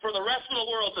lab for the rest of the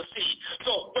world to see.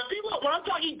 So when I'm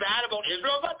talking bad about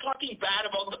Israel, I'm not talking bad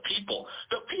about the people.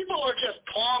 The people are just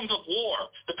pawns of war.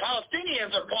 The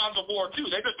Palestinians are pawns of war too.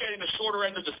 They're just getting the shorter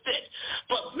end of the stick.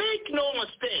 But make no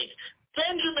mistake,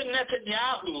 Benjamin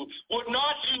Netanyahu would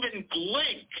not even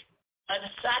blink at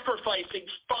sacrificing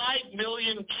 5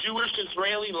 million Jewish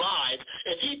Israeli lives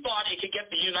if he thought he could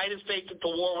get the United States into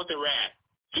war with Iran.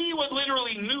 He would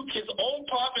literally nuke his own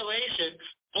population,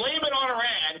 blame it on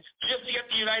Iran, just to get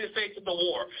the United States into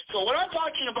war. So when I'm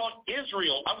talking about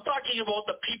Israel, I'm talking about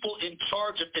the people in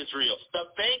charge of Israel,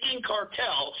 the banking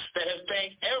cartel that has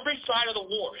banked every side of the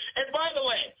war. And by the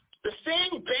way, the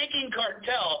same banking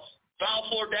cartel,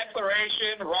 Balfour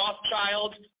Declaration,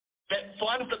 Rothschild, that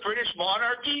funds the British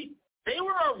monarchy, they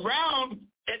were around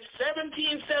in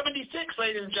 1776,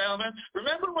 ladies and gentlemen.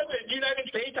 Remember when the United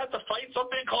States had to fight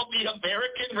something called the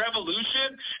American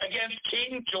Revolution against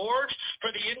King George for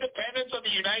the independence of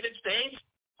the United States?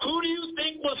 Who do you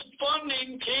think was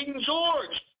funding King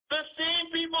George? The same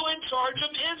people in charge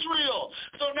of Israel.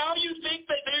 So now you think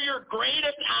that they're your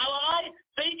greatest ally?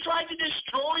 They tried to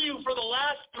destroy you for the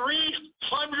last 300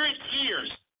 years,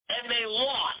 and they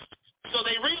lost. So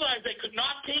they realized they could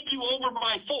not take you over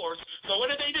by force. So what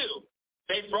did they do?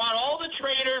 They brought all the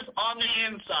traitors on the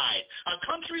inside. A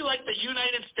country like the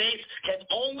United States can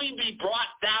only be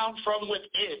brought down from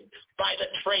within by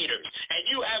the traitors. And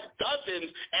you have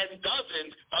dozens and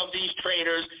dozens of these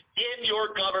traitors in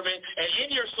your government and in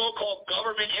your so-called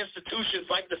government institutions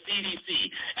like the CDC.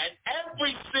 And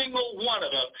every single one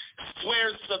of them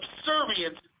swears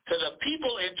subservience to the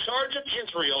people in charge of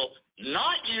Israel,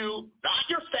 not you, not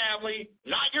your family,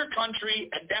 not your country,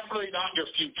 and definitely not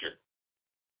your future.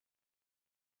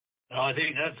 I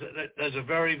think that's a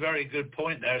very, very good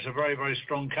point there. It's a very, very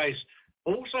strong case.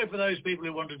 Also for those people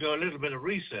who want to do a little bit of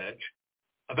research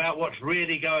about what's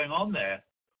really going on there,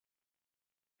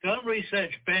 go and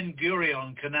research Ben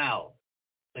Gurion Canal,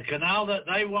 the canal that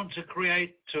they want to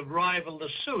create to rival the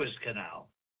Suez Canal.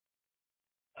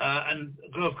 And,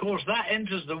 of course, that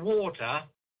enters the water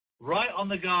right on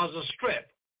the Gaza Strip.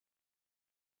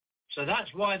 So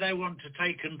that's why they want to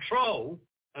take control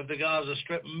of the Gaza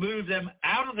Strip, move them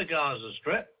out of the Gaza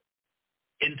Strip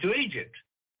into Egypt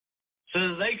so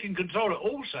that they can control it.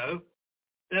 Also,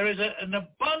 there is an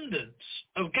abundance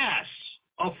of gas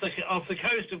off the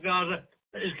coast of Gaza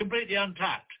that is completely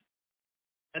untapped.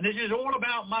 And this is all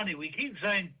about money. We keep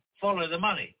saying, follow the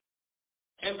money.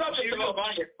 It's not just about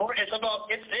money. It's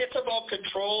about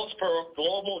control for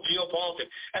global geopolitics.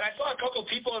 And I saw a couple of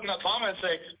people in the comments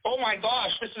say, "Oh my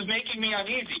gosh, this is making me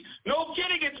uneasy." No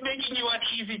kidding, it's making you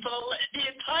uneasy. For the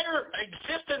entire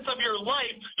existence of your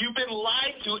life, you've been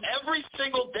lied to every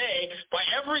single day by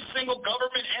every single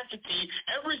government entity,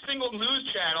 every single news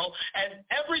channel, and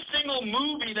every single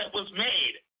movie that was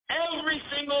made. Every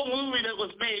single movie that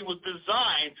was made was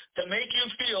designed to make you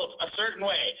feel a certain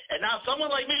way. And now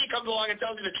someone like me comes along and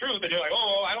tells you the truth, and you're like,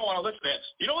 oh, I don't want to listen to it.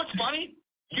 You know what's funny?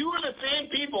 You were the same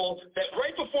people that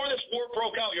right before this war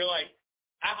broke out, you're like,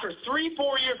 after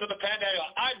 3-4 years of the pandemic,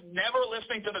 I'm never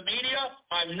listening to the media.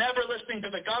 I'm never listening to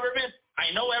the government.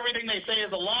 I know everything they say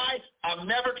is a lie. I'm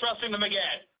never trusting them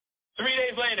again. 3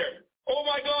 days later, oh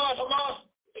my God,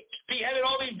 Hamas beheaded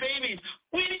all these babies.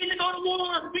 We need to go to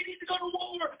war. We need to go to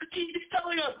war. The TV's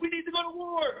telling us we need to go to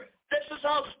war. This is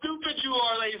how stupid you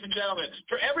are, ladies and gentlemen.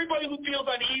 For everybody who feels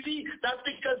uneasy, that's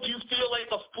because you feel like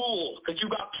a fool because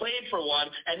you got played for one,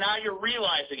 and now you're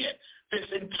realizing it. This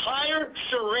entire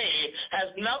charade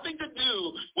has nothing to do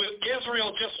with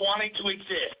Israel just wanting to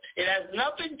exist. It has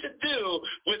nothing to do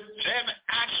with them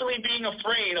actually being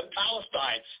afraid of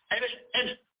Palestine.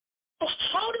 And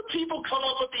how do people come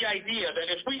up with the idea that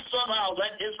if we somehow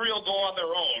let Israel go on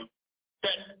their own,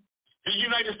 that the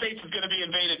United States is going to be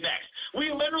invaded next?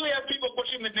 We literally have people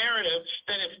pushing the narrative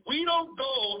that if we don't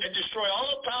go and destroy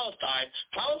all of Palestine,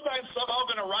 Palestine's somehow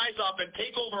going to rise up and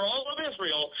take over all of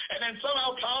Israel, and then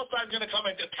somehow Palestine's going to come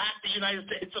and attack the United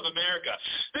States of America.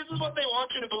 This is what they want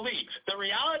you to believe. The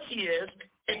reality is,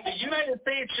 if the United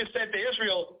States just said to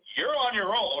Israel, you're on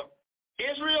your own,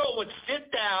 Israel would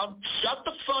sit down, shut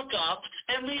the fuck up,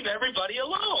 and leave everybody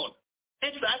alone.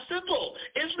 It's that simple.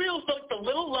 Israel's like the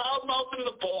little loudmouth in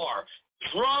the bar,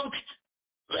 drunk,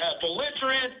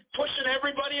 belligerent, pushing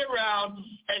everybody around,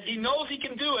 and he knows he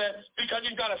can do it because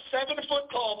he's got a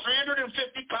 7-foot-tall,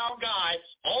 350-pound guy,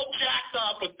 all jacked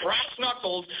up with brass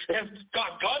knuckles, and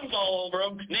got guns all over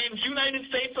him, named United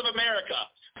States of America.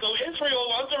 So Israel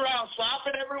runs around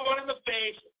slapping everyone in the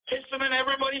face, pissing in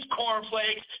everybody's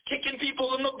cornflakes, kicking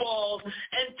people in the balls,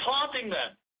 and taunting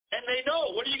them. And they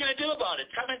know, what are you going to do about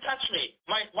it? Come and touch me.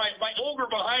 My ogre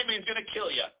behind me is going to kill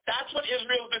you. That's what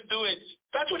Israel's been doing.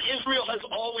 That's what Israel has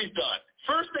always done.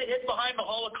 First they hid behind the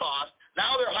Holocaust.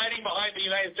 Now they're hiding behind the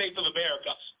United States of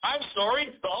America. I'm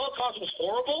sorry, the Holocaust was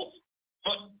horrible,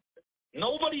 but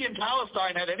nobody in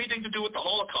Palestine had anything to do with the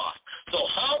Holocaust. So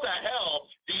how the hell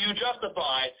do you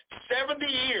justify 70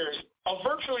 years of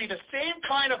virtually the same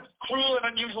kind of cruel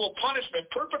and unusual punishment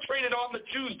perpetrated on the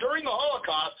Jews during the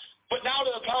Holocaust, but now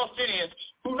to the Palestinians,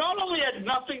 who not only had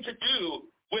nothing to do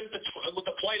with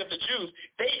the plight of the Jews,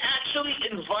 they actually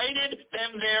invited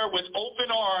them there with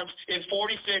open arms in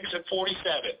 46 and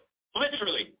 47.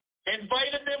 Literally.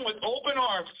 Invited them with open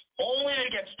arms, only to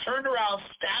get turned around,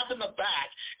 stabbed in the back,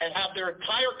 and have their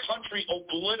entire country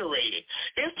obliterated.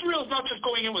 Israel's not just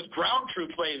going in with ground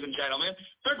troops, ladies and gentlemen.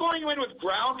 They're going in with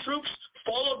ground troops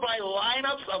followed by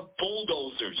lineups of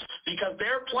bulldozers, because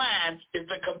their plan is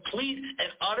the complete and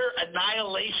utter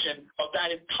annihilation of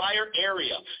that entire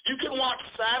area. You can watch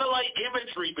satellite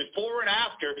imagery before and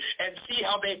after and see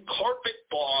how they've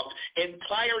carpet-bombed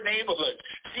entire neighborhoods.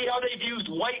 See how they've used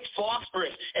white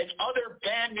phosphorus and other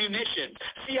banned munitions.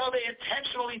 See how they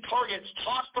intentionally target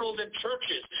hospitals and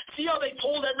churches. See how they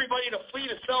told everybody to flee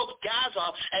to South Gaza,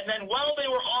 and then while they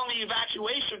were on the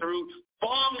evacuation route,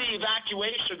 bombed the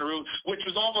evacuation route, which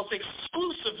was almost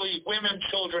exclusively women,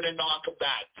 children, and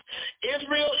non-combatants.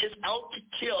 Israel is out to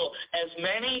kill as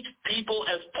many people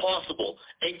as possible,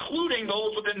 including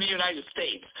those within the United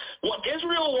States. What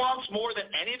Israel wants more than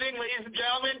anything, ladies and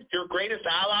gentlemen, your greatest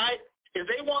ally, is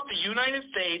they want the United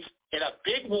States in a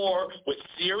big war with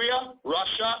Syria,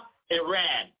 Russia,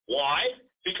 Iran. Why?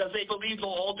 Because they believe they'll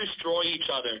all destroy each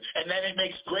other. And then it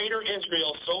makes greater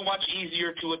Israel so much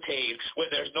easier to attain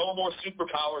when there's no more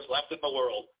superpowers left in the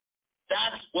world.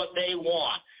 That's what they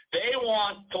want. They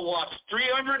want to watch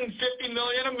 350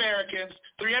 million Americans,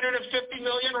 350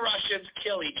 million Russians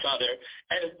kill each other,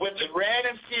 and with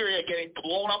Iran and Syria getting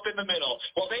blown up in the middle,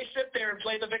 while they sit there and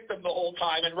play the victim the whole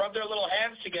time and rub their little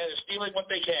hands together, stealing what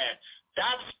they can.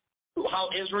 That's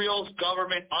how Israel's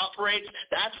government operates.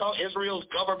 That's how Israel's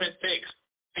government thinks.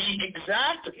 The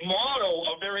exact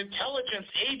motto of their intelligence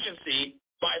agency,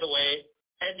 by the way,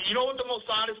 and you know what the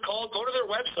Mossad is called? Go to their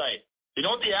website. You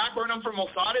know what the acronym for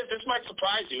Mossad is? This might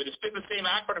surprise you. It's been the same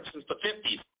acronym since the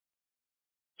 50s.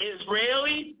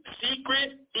 Israeli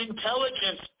Secret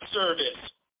Intelligence Service,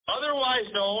 otherwise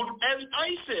known as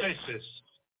ISIS.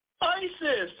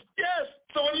 ISIS, yes.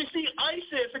 So when you see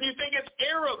ISIS and you think it's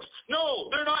Arabs, no,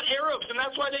 they're not Arabs, and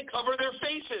that's why they cover their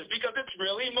faces, because it's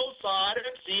really Mossad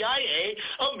and CIA,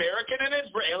 American and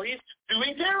Israelis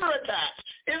doing terror attacks.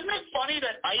 Isn't it funny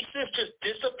that ISIS just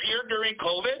disappeared during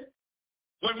COVID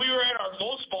when we were at our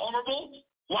most vulnerable?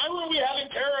 Why were we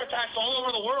having terror attacks all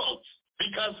over the world?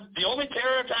 Because the only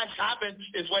terror attacks happen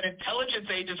is when intelligence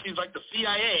agencies like the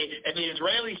CIA and the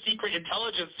Israeli Secret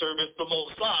Intelligence Service, the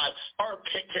Mossad, are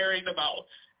carrying them out.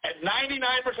 And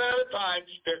 99% of the time,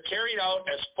 they're carried out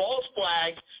as false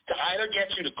flags to either get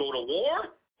you to go to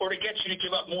war or to get you to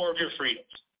give up more of your freedoms.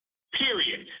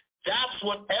 Period. That's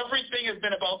what everything has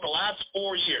been about the last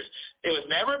 4 years. It was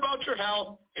never about your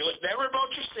health. It was never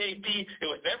about your safety. It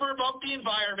was never about the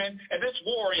environment. And this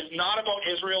war is not about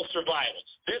Israel's survival.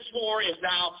 This war is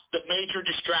now the major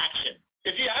distraction.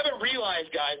 If you haven't realized,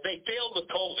 guys, they failed with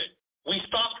COVID. We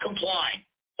stopped complying.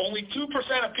 Only 2%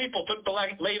 of people took the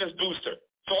latest booster.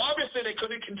 So obviously they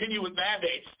couldn't continue with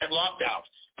mandates and lockdowns.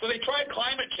 So they tried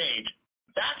climate change.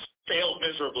 That's failed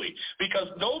miserably because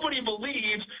nobody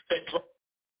believes that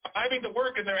driving to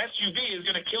work in their SUV is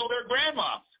going to kill their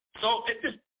grandma. So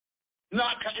it's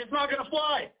not going to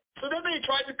fly. So then they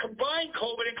tried to combine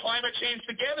COVID and climate change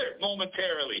together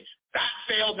momentarily. That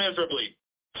failed miserably.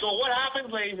 So what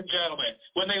happens, ladies and gentlemen,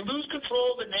 when they lose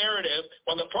control of the narrative,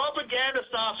 when the propaganda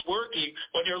stops working,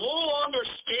 when you're no longer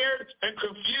scared and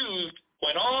confused,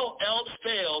 when all else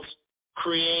fails,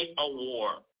 create a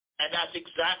war. And that's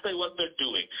exactly what they're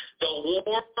doing. The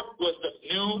war was the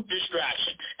new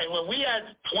distraction. And when we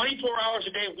had 24 hours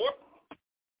a day war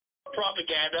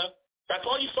propaganda, that's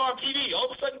all you saw on TV. All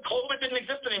of a sudden, COVID didn't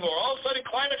exist anymore. All of a sudden,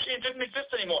 climate change didn't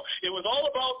exist anymore. It was all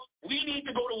about, we need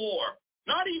to go to war.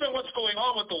 Not even what's going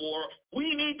on with the war.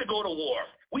 We need to go to war.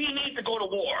 We need to go to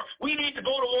war. We need to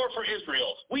go to war for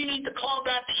Israel. We need to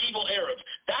combat the evil Arabs.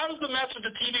 That was the message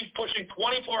the TV's pushing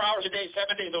 24 hours a day, 7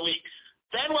 days a week.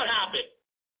 Then what happened?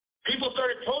 People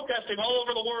started protesting all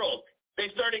over the world. They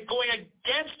started going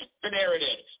against the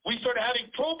narrative. We started having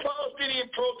pro-Palestinian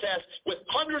protests with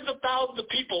hundreds of thousands of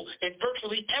people in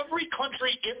virtually every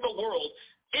country in the world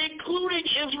including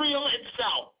Israel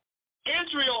itself.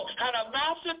 Israel had a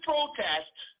massive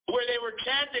protest where they were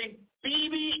chanting,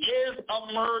 Bibi is a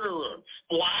murderer.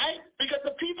 Why? Because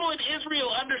the people in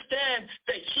Israel understand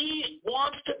that he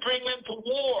wants to bring them to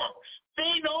war.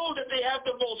 They know that they have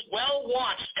the most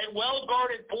well-watched and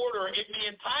well-guarded border in the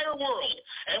entire world.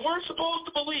 And we're supposed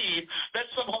to believe that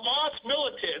some Hamas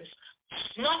militants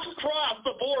snuck across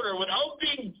the border without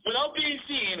being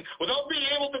seen, without being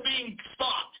able to be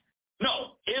stopped.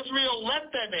 No, Israel let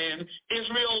them in.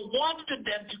 Israel wanted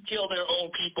them to kill their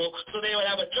own people so they would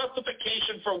have a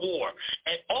justification for war.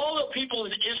 And all the people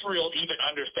in Israel even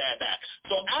understand that.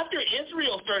 So after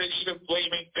Israel started even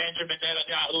blaming Benjamin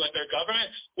Netanyahu and their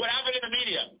government, what happened in the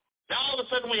media? Now all of a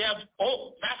sudden we have,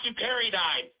 Matthew Perry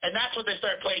died. And that's what they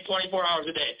start playing 24 hours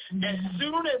a day. As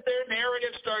soon as their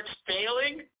narrative starts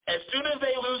failing, as soon as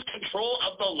they lose control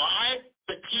of the lie,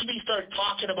 the TV starts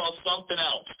talking about something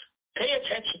else. Pay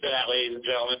attention to that, ladies and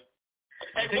gentlemen.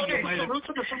 And what is the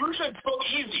solution? The solution is so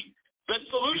easy. The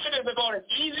solution is about as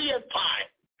easy as pie.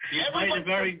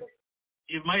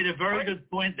 You've made a very good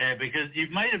point there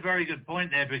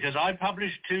because I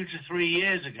published 2 to 3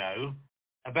 years ago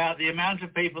about the amount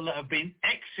of people that have been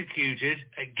executed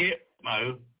at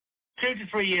Gitmo 2 to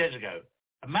 3 years ago.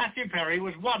 And Matthew Perry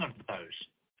was one of those.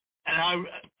 And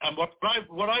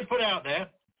what I put out there,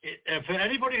 for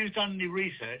anybody who's done any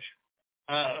research,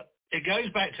 it goes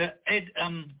back to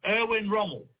Erwin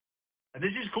Rommel. And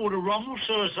this is called a Rommel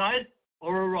suicide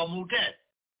or a Rommel death.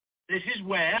 This is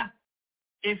where,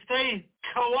 if they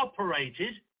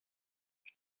cooperated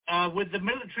with the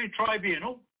military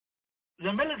tribunal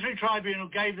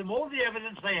gave them all the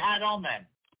evidence they had on them.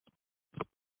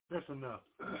 That's enough.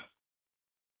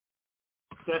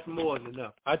 That's more than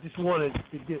enough. I just wanted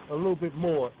to get a little bit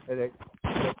more at that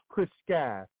Chris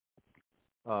Sky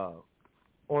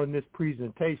on this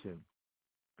presentation,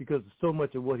 because so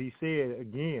much of what he said,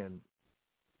 again,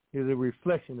 is a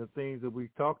reflection of things that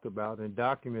we've talked about and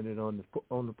documented on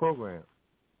the program.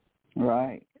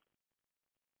 Right.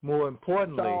 More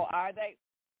importantly, are they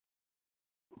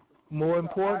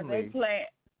playing?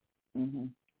 Mm-hmm.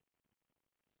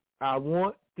 I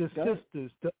want the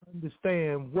sisters to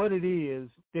understand what it is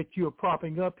that you're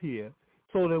propping up here,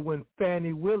 so that when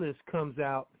Fannie Willis comes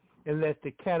out and let the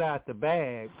cat out the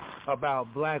bag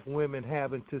about black women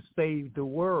having to save the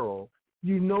world,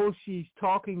 you know she's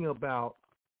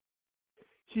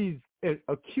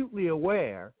acutely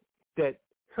aware that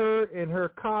her and her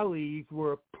colleagues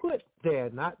were put there,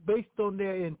 not based on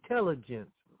their intelligence,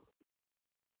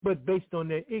 but based on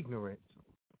their ignorance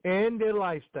and their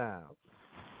lifestyle.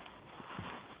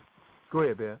 Go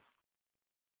ahead, Beth.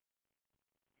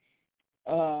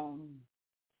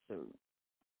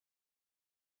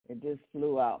 It just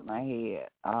flew out my head.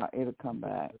 It'll come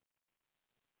back.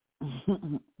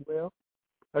 Well,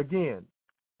 again,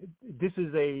 this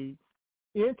is a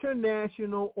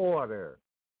international order.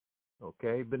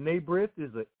 Okay, B'nai B'rith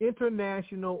is an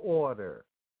international order.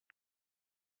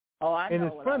 Oh, I know. And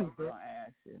it's what funny, I was going to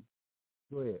ask you.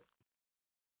 Go ahead.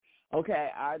 Okay,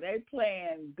 are they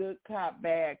playing good cop,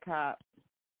 bad cop?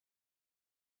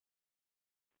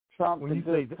 Trump the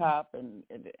good cop and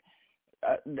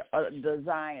the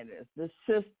Zionists, the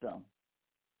system.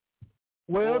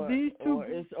 Well, these two,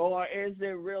 or is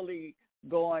it really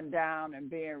going down and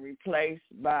being replaced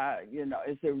by,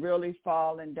 is it really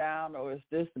falling down, or is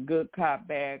this good cop,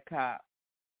 bad cop?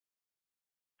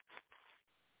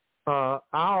 I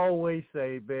always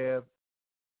say, Bev,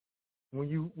 when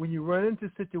you run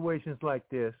into situations like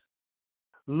this,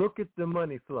 look at the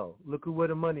money flow. Look at where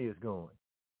the money is going.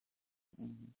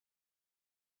 Mm-hmm.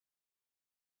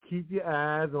 Keep your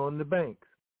eyes on the banks.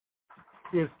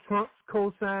 If Trump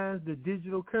co-signs the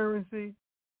digital currency,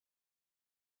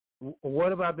 what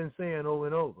have I been saying over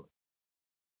and over?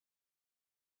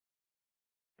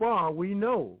 Far we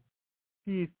know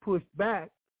he's pushed back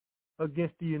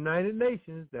against the United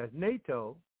Nations, that's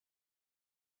NATO,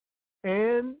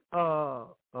 and the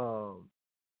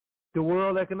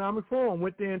World Economic Forum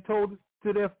went there and told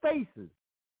to their faces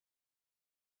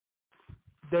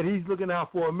that he's looking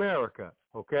out for America,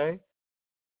 okay?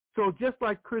 So just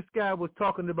like Chris Guy was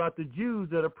talking about the Jews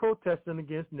that are protesting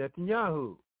against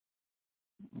Netanyahu,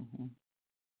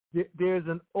 there's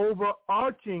an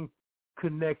overarching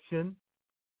connection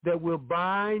that will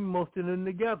bind most of them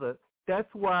together.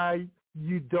 That's why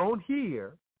you don't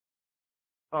hear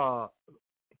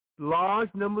large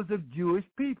numbers of Jewish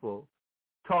people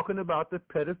talking about the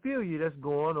pedophilia that's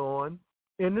going on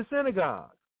in the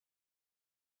synagogue.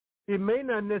 It may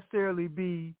not necessarily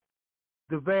be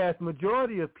the vast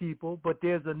majority of people, but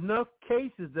there's enough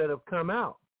cases that have come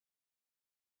out.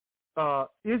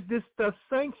 Is this stuff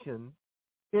sanctioned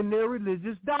in their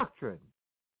religious doctrine.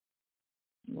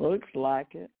 Looks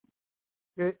like it.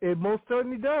 It most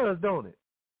certainly does, don't it?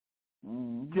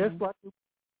 Mm-hmm. Just like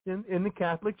in the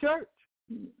Catholic Church.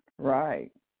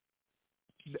 Right.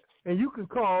 And you can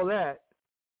call that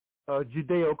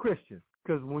Judeo-Christian,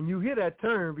 because when you hear that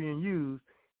term being used,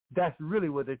 that's really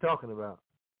what they're talking about.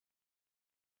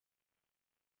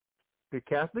 The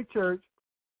Catholic Church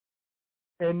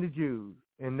and the Jews.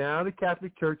 And now the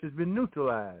Catholic Church has been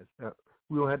neutralized. Now,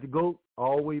 we don't have to go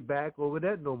all the way back over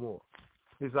that no more.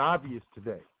 It's obvious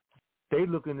today. They're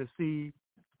looking to see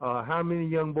how many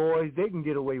young boys they can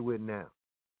get away with now.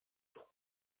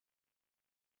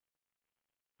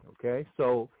 Okay,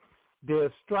 so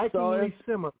they're strikingly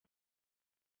similar.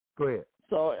 Go ahead.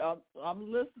 So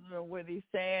I'm listening when he's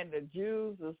saying the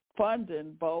Jews is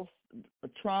funding both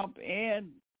Trump and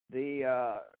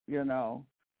the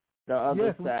the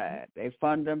other side. They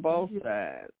funding both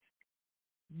sides.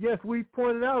 Yes, we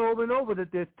pointed out over and over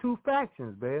that there's two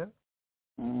factions, Bear.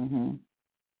 Mm-hmm.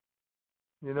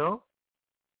 You know?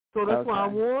 So that's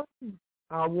why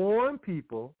I warn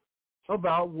people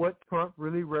about what Trump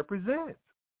really represents.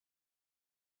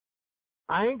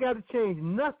 I ain't got to change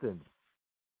nothing,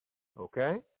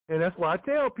 okay? And that's why I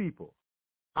tell people,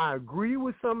 I agree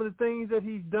with some of the things that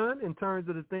he's done in terms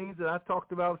of the things that I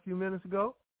talked about a few minutes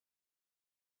ago.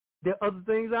 There are other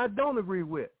things I don't agree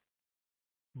with.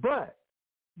 But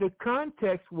the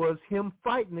context was him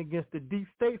fighting against the deep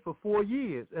state for 4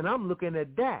 years, and I'm looking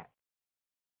at that.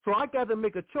 So I got to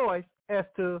make a choice as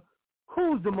to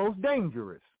who's the most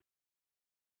dangerous.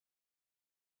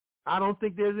 I don't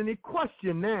think there's any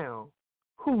question now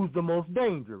who's the most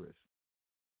dangerous.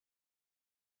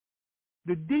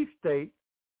 The deep state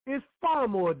is far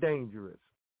more dangerous.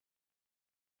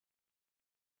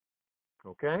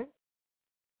 Okay?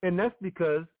 And that's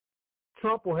because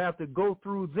Trump will have to go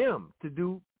through them to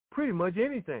do pretty much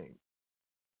anything.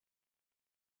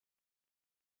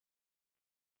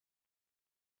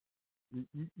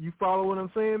 You follow what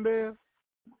I'm saying, Bear?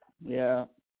 Yeah.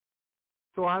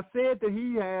 So I said that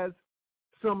he has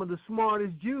some of the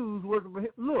smartest Jews working for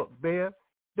him. Look, Bear,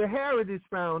 the Heritage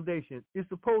Foundation is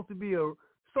supposed to be a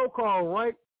so-called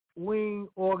right-wing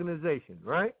organization,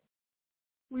 right?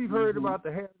 We've heard about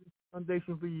the Heritage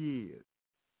Foundation for years.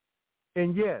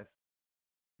 And yes,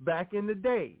 back in the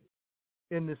day,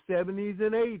 in the 70s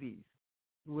and 80s,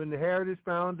 when the Heritage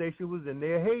Foundation was in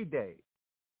their heyday,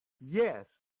 yes,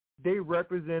 they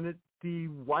represented the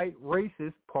white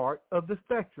racist part of the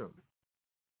spectrum.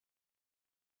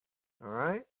 All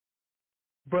right?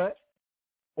 But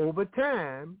over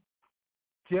time,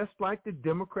 just like the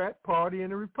Democrat Party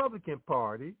and the Republican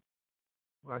Party,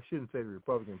 well, I shouldn't say the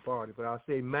Republican Party, but I'll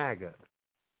say MAGA.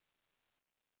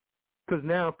 Because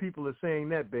now people are saying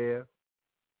that, Bear.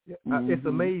 It's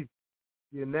amazing.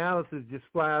 The analysis just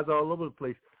flies all over the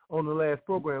place. On the last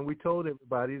program, we told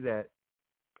everybody that,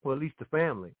 well, at least the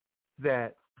family,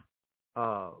 that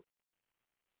the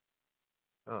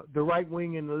right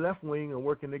wing and the left wing are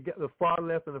working together. The far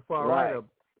left and the far right are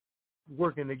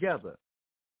working together.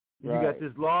 You got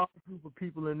this large group of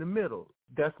people in the middle.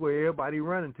 That's where everybody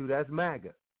running to. That's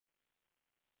MAGA.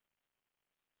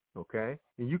 Okay,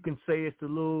 and you can say it's the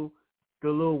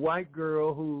little white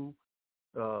girl who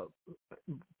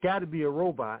got to be a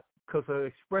robot because her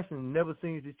expression never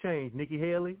seems to change. Nikki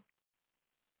Haley.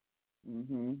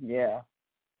 Yeah.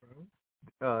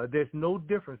 There's no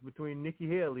difference between Nikki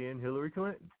Haley and Hillary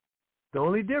Clinton. The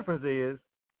only difference is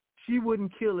she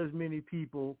wouldn't kill as many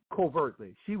people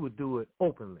covertly. She would do it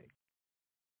openly.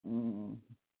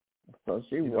 So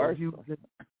she works.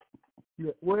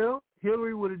 Well,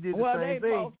 Hillary would have did the same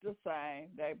thing. Well, they both the same.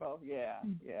 They both,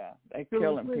 yeah. They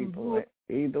killing people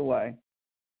either way.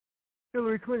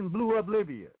 Hillary Clinton blew up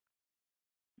Libya.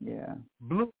 Yeah.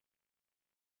 Blew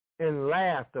and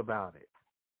laughed about it.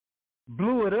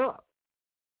 Blew it up.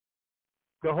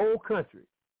 The whole country.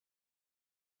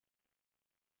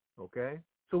 Okay?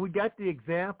 So we got the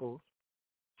examples.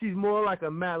 She's more like a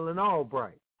Madeleine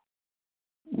Albright,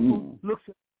 who looks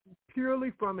at it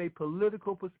purely from a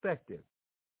political perspective.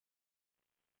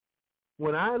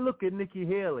 When I look at Nikki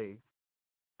Haley,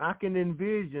 I can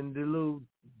envision the little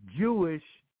Jewish,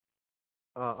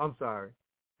 the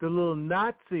little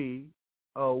Nazi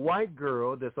white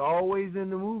girl that's always in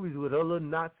the movies with her little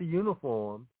Nazi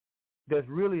uniform, that's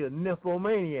really a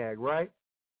nymphomaniac, right?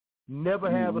 Never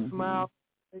have a smile.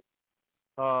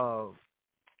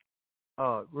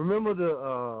 Remember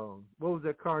the, what was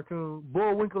that cartoon?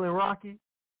 Bullwinkle and Rocky?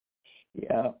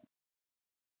 Yeah.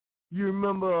 You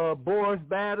remember Boris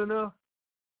Bad Enough?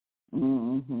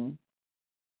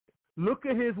 Look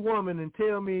at his woman and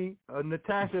tell me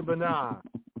Natasha Bernard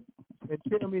and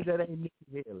tell me that ain't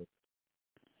Nikki Haley.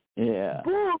 Yeah.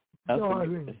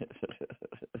 Darling.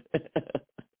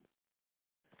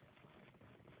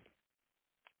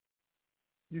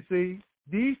 You see,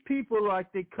 these people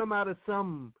like they come out of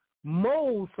some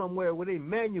mold somewhere where they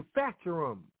manufacture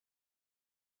them.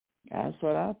 That's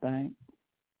what I think.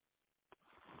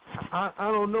 I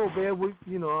don't know, man.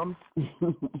 I'm.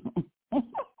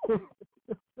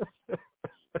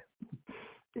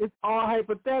 It's all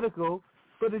hypothetical,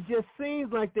 but it just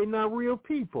seems like they're not real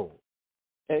people.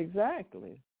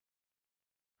 Exactly.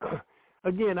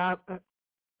 Again, I've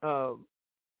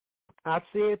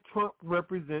said Trump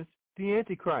represents the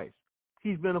Antichrist.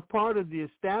 He's been a part of the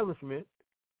establishment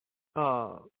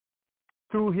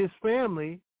through his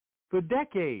family for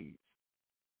decades.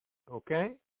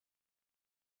 Okay?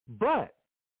 But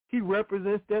he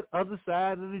represents that other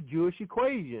side of the Jewish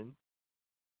equation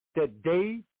that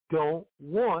they don't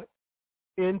want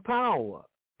in power.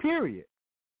 Period.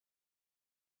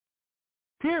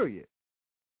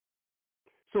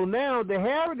 So now the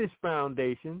Heritage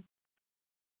Foundation,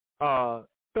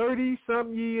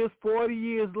 30-some years, 40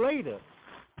 years later,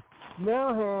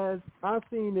 now has, I've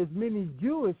seen as many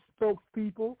Jewish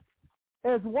spokespeople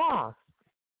as WASP.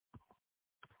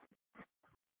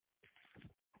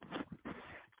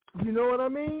 You know what I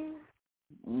mean?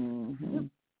 Mm-hmm. This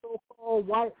so-called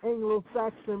white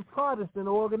Anglo-Saxon Protestant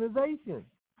organization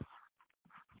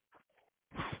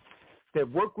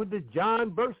that work with the John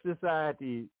Birch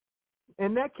Society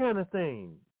and that kind of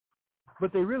thing.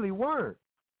 But they really weren't.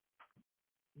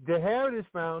 The Heritage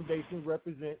Foundation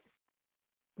represents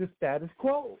the status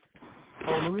quo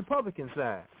on the Republican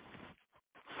side.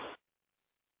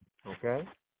 Okay?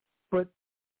 But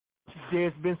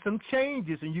there's been some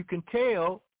changes, and you can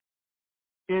tell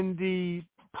in the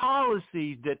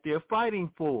policies that they're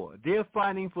fighting for. They're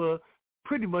fighting for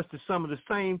pretty much some of the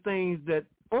same things that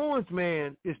Orange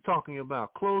Man is talking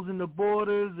about, closing the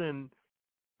borders and,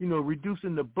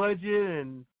 reducing the budget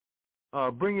and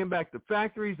bringing back the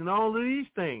factories and all of these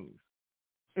things.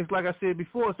 It's like I said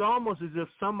before, it's almost as if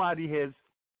somebody has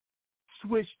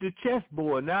switched the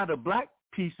chessboard. Now the black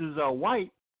pieces are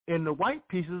white and the white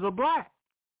pieces are black.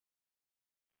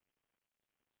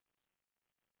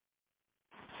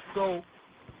 So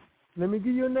let me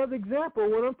give you another example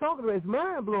of what I'm talking about. It's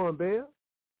mind-blowing, Bill.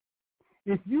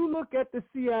 If you look at the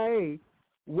CIA,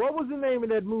 what was the name of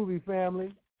that movie,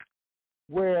 family,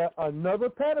 where another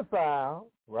pedophile,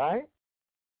 right,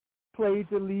 played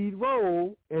the lead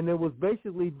role, and it was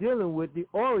basically dealing with the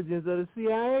origins of the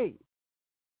CIA?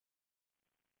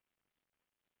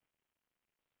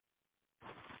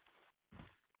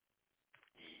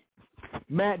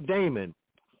 Matt Damon.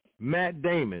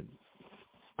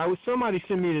 Somebody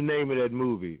send me the name of that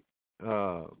movie,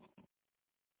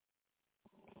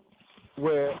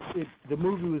 where the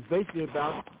movie was basically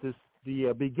about the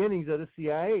beginnings of the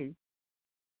CIA,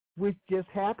 which just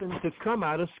happened to come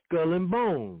out of Skull and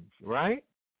Bones, right?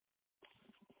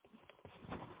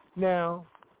 Now,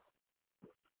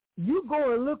 you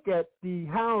go and look at the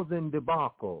housing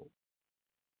debacle.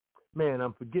 Man,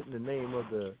 I'm forgetting the name of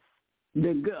the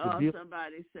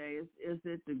somebody say, is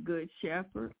it The Good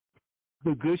Shepherd?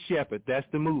 The Good Shepherd, that's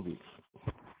the movie.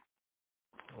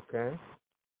 Okay?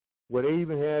 Where they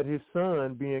even had his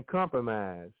son being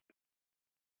compromised,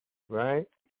 right?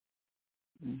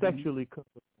 Mm-hmm. Sexually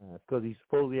compromised because he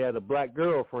supposedly had a black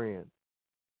girlfriend.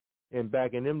 And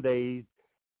back in them days,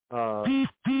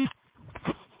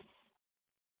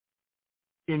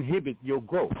 inhibit your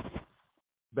growth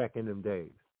back in them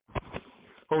days.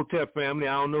 Hotep family,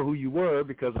 I don't know who you were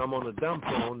because I'm on a dumb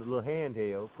phone, the little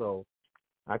handheld, so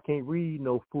I can't read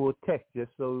no full text,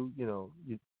 just so you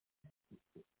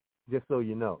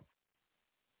know.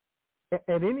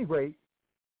 At any rate,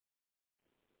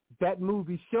 that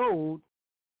movie showed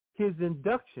his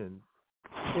induction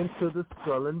into the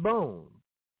Skull and Bones.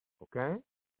 Okay?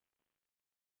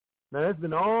 Now, there's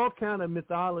been all kind of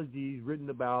mythologies written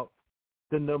about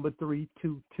the number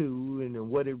 322 and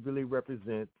what it really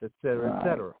represents, et cetera, et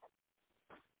cetera.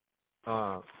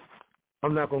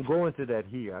 I'm not going to go into that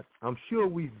here. I'm sure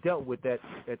we've dealt with that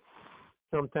at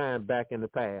some time back in the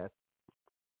past.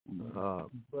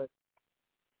 But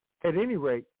at any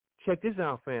rate, check this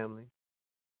out, family.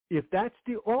 If that's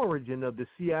the origin of the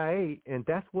CIA, and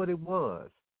that's what it was,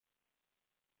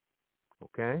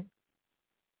 okay?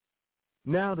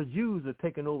 Now the Jews are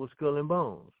taking over Skull and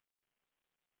Bones.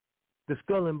 The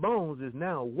Skull and Bones is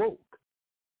now woke,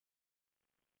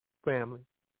 family.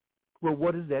 Well,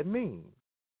 what does that mean?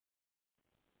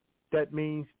 That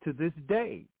means to this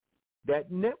day,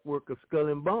 that network of Skull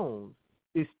and Bones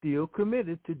is still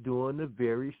committed to doing the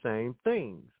very same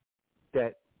things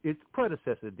that its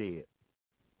predecessor did.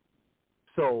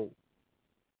 So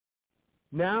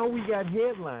now we got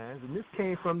headlines, and this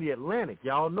came from the Atlantic.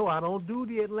 Y'all know I don't do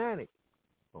the Atlantic,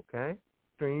 okay?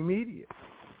 Stream media.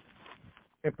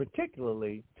 And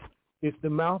particularly, it's the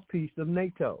mouthpiece of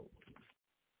NATO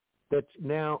that's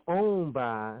now owned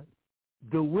by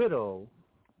the widow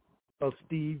of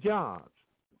Steve Jobs,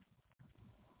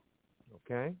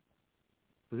 okay?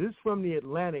 So this is from the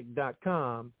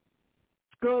Atlantic.com,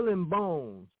 Skull and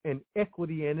Bones and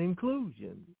Equity and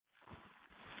Inclusion.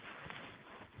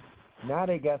 Now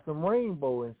they got some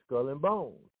rainbow in Skull and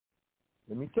Bones.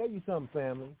 Let me tell you something,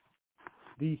 family.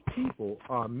 These people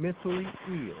are mentally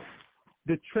ill.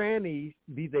 The trannies,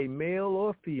 be they male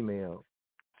or female,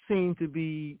 seem to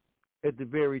be at the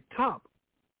very top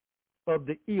of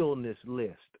the illness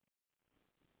list.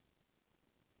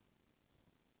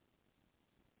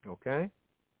 Okay?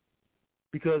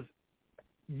 Because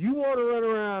you want to run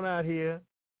around out here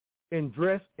and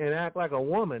dress and act like a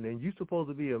woman, and you're supposed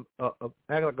to be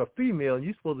act like a female, and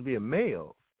you're supposed to be a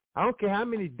male. I don't care how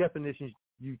many definitions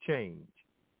you change.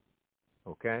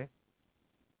 Okay?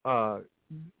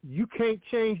 You can't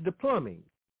change the plumbing.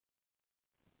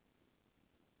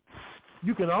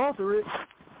 You can alter it,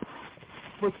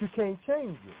 but you can't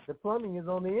change it. The plumbing is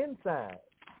on the inside.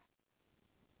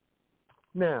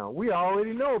 Now, we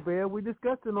already know, Bear, we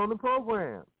discussed it on the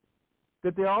program,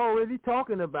 that they're already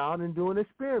talking about and doing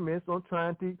experiments on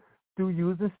trying to, through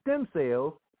using stem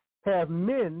cells, have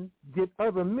men get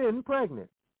other men pregnant.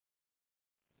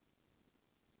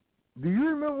 Do you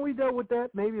remember we dealt with that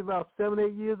maybe about 7,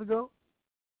 8 years ago?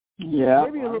 Yeah, I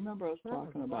remember us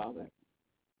talking about it.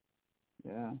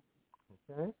 Yeah.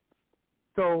 Okay.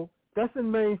 So that's in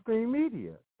mainstream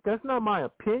media. That's not my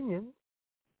opinion.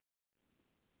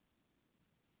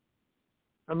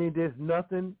 I mean, there's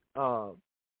nothing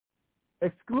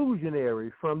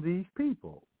exclusionary from these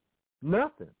people.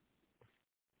 Nothing.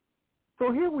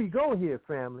 So here we go here,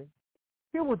 family.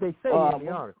 Hear what they say in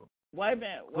the article. Wait a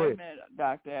minute,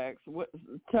 Dr. X.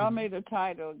 Tell me the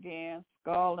title again.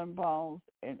 Skull and Bones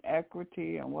and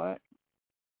Equity and what?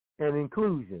 And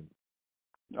Inclusion.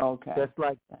 Okay. That's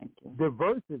like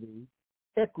diversity,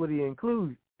 equity, and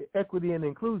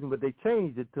inclusion, but they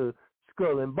changed it to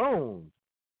Skull and Bones,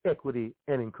 Equity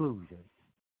and Inclusion.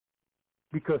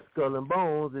 Because Skull and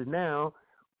Bones is now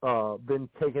been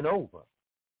taken over.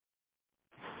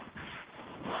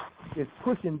 It's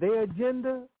pushing their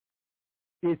agenda.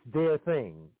 It's their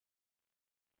thing.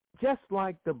 Just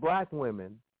like the black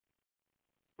women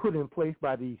put in place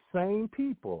by these same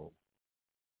people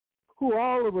who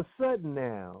all of a sudden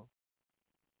now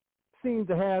seem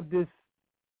to have this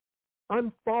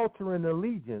unfaltering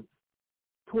allegiance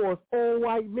towards all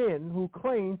white men who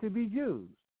claim to be Jews.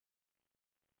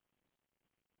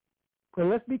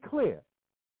 And let's be clear,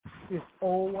 it's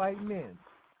all white men.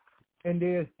 And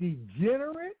they're as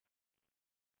degenerate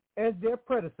as their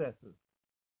predecessors.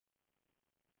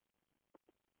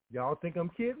 Y'all think I'm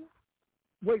kidding?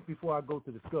 Wait before I go to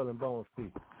the Skull and Bones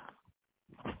piece.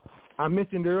 I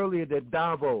mentioned earlier that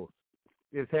Davos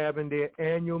is having their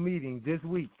annual meeting this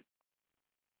week,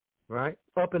 right?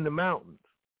 Up in the mountains.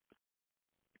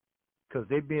 Because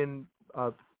they've been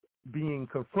being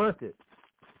confronted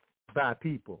by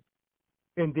people.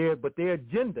 But their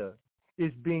agenda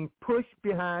is being pushed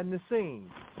behind the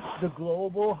scenes. The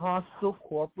global hostile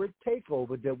corporate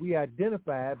takeover that we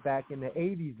identified back in the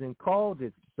 80s and called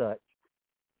it such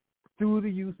through the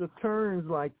use of terms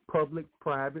like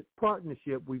public-private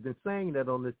partnership. We've been saying that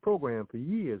on this program for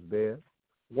years, Bear.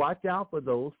 Watch out for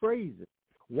those phrases.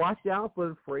 Watch out for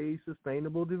the phrase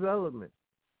sustainable development.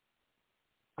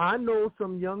 I know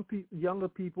some younger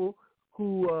people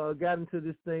who got into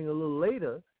this thing a little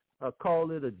later,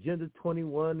 call it Agenda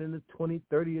 21 and the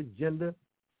 2030 Agenda.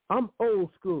 I'm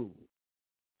old school.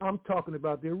 I'm talking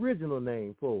about the original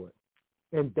name for it.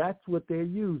 And that's what they're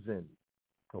using,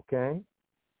 okay?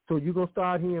 So you're going to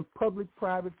start hearing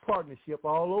public-private partnership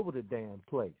all over the damn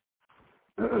place.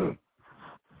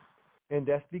 And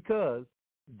that's because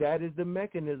that is the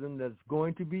mechanism that's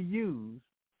going to be used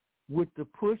with the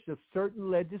push of certain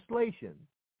legislation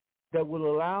that will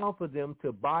allow for them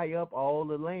to buy up all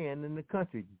the land in the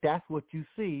country. That's what you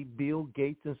see Bill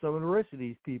Gates and some of the rest of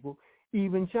these people,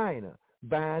 even China,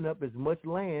 buying up as much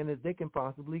land as they can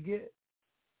possibly get.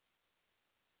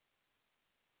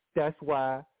 That's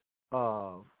why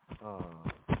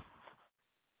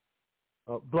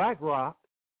BlackRock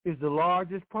is the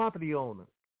largest property owner.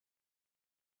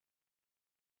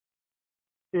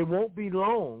 It won't be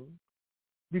long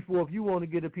before, if you want to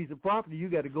get a piece of property, you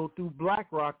got to go through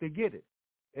BlackRock to get it.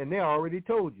 And they already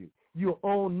told you, you'll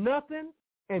own nothing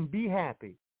and be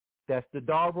happy. That's the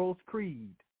Davos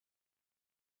Creed.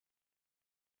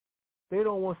 They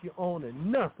don't want you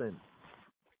owning nothing.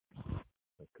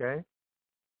 Okay?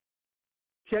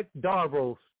 Check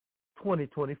Davos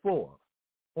 2024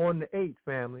 on the 8th,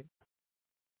 family.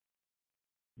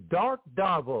 Dark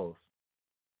Davos.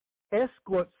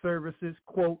 Escort services,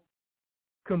 quote,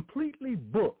 completely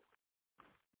booked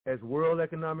as World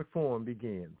Economic Forum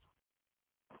begins.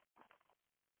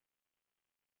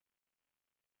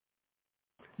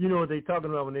 You know what they're talking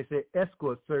about when they say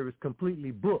escort service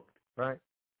completely booked, right?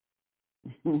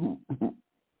 Yeah,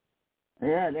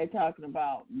 they're talking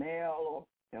about male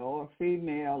or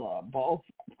female or both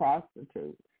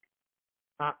prostitutes.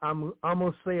 I'm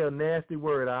gonna say a nasty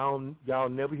word. Y'all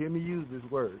never hear me use this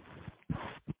word.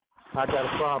 I got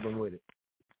a problem with it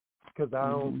because I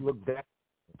don't look that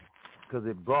because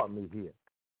it brought me here.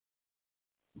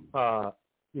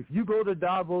 If you go to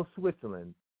Davos,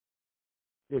 Switzerland,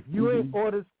 if you ain't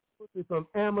ordered from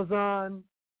Amazon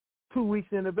 2 weeks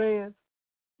in advance,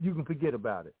 you can forget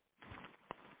about it.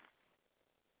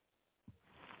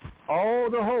 All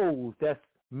the hoes, that's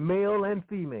male and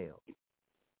female,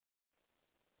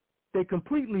 they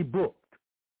completely booked.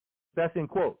 That's in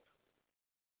quotes.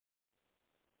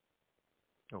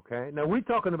 Okay? Now we're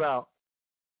talking about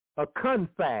a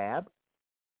confab,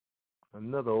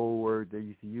 another old word they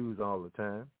used to use all the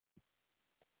time.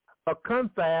 A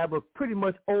confab of pretty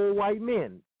much old white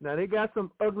men. Now they got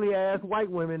some ugly ass white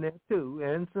women there too,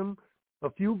 and a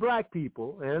few black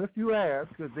people and a few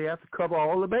Arabs because they have to cover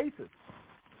all the bases.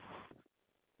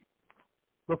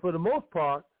 But for the most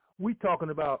part, we're talking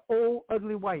about old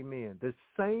ugly white men, the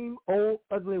same old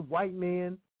ugly white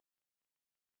men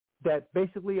that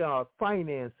basically are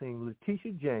financing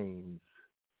Letitia James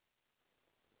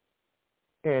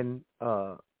and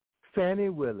Fannie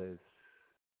Willis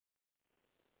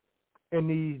and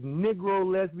these Negro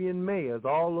lesbian mayors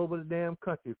all over the damn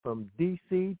country, from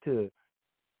D.C. to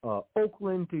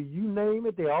Oakland to you name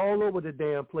it. They're all over the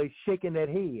damn place shaking that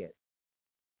head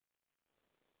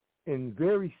in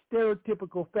very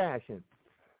stereotypical fashion.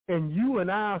 And you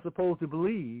and I are supposed to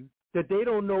believe that they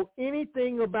don't know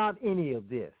anything about any of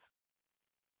this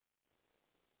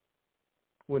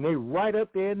when they right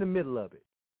up there in the middle of it.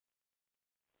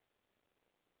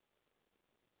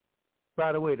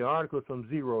 By the way, the article is from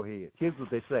Zero Hedge. Here's what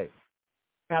they say.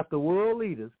 After world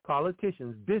leaders,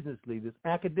 politicians, business leaders,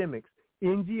 academics,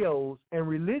 NGOs, and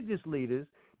religious leaders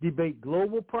debate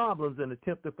global problems and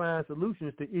attempt to find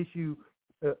solutions to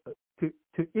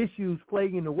issues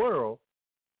plaguing the world,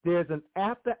 there's an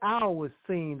after-hours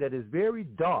scene that is very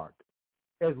dark,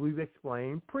 as we've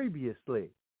explained previously.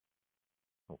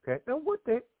 Okay? Now,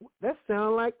 that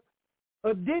sounds like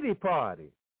a Diddy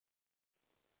party.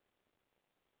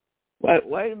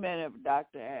 Wait a minute,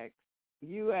 Dr. X.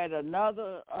 You had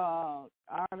another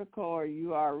article, or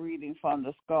you are reading from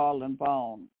the Skull and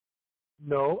Bone?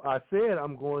 No, I said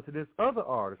I'm going to this other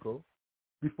article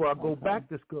before I go back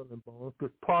to Skull and Bones,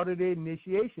 because part of the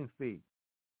initiation fee,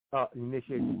 part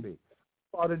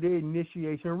of the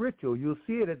initiation ritual, you'll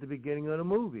see it at the beginning of the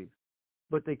movie,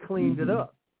 but they cleaned it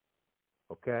up.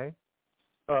 Okay,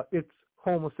 it's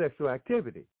homosexual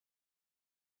activity.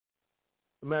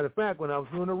 As a matter of fact, when I was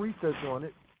doing the research on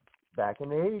it back in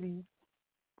the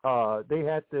 80s, they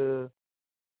had to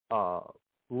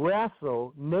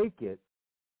wrestle naked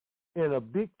in a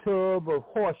big tub of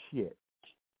horse shit.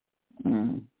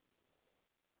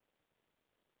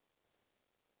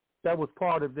 That was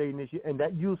part of the initiation, and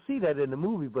that you'll see that in the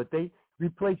movie, but they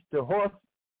replaced the horse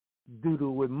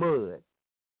doodle with mud.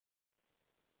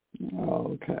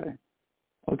 Okay.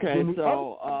 Okay,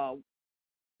 so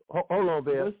hold on,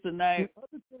 Bill. What's the name?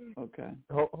 Okay.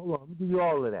 Hold on. Let me give you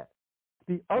all of that.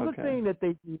 The other thing that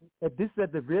they did, this is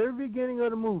at the very beginning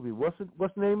of the movie. What's the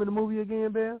name of the movie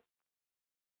again, Bill?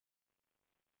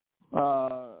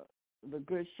 The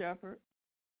Good Shepherd.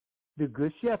 The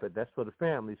Good Shepherd. That's for the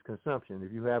family's consumption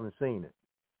if you haven't seen it.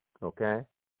 Okay?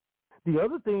 The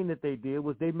other thing that they did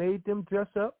was they made them dress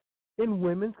up in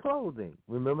women's clothing.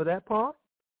 Remember that part?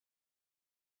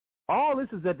 All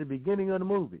this is at the beginning of the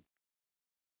movie.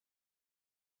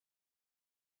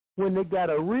 When they got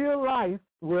a real life,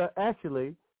 well,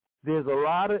 actually, there's a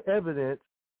lot of evidence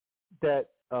that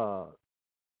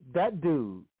that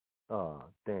dude,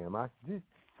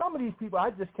 some of these people,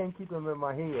 I just can't keep them in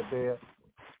my head, Bear.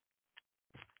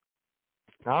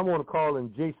 I want to call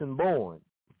him Jason Bourne.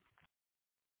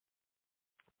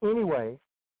 Anyway,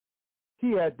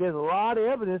 there's a lot of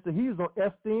evidence that he's on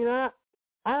Epstein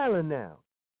Island now.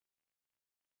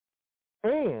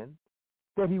 And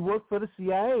that he worked for the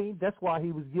CIA. That's why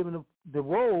he was given the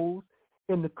roles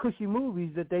in the cushy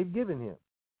movies that they've given him.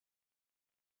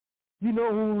 You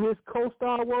know who his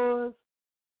co-star was?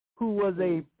 Who was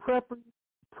a prepper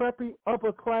preppy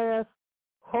upper class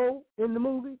hoe in the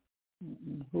movie?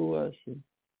 Who was she?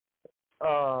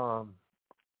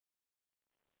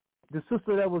 The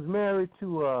sister that was married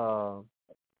to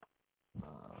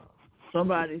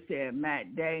somebody said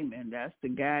Matt Damon. That's the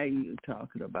guy you were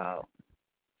talking about.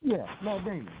 Yeah, Matt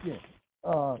Damon. Yeah.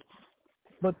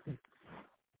 But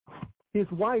his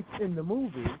wife in the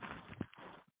movie,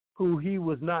 who he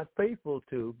was not faithful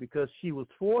to because she was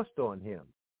forced on him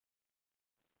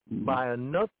by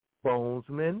another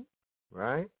bonesman,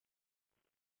 right?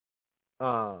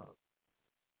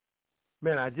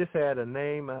 Man, I just had a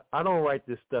name. I don't write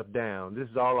this stuff down. This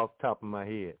is all off the top of my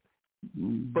head.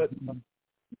 But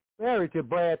married to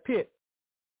Brad Pitt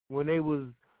when they was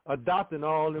adopting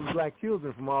all them black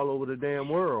children from all over the damn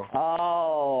world.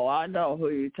 Oh, I know who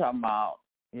you're talking about.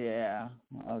 Yeah.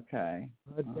 Okay.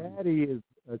 Her daddy is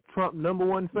a Trump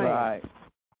 #1 fan. Right.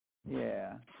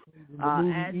 Yeah.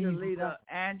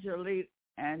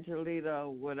 Angelita,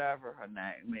 whatever her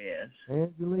name is.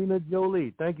 Angelina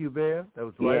Jolie. Thank you, Bear. That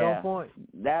was right on point.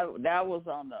 That was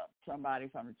on somebody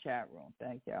from the chat room.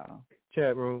 Thank y'all.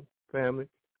 Chat room, family.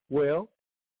 Well,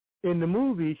 in the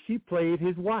movie, she played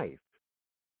his wife.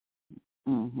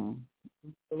 Mm-hmm.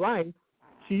 Life,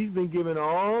 she's been given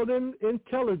all them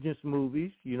intelligence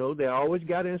movies. You know, they always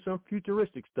got in some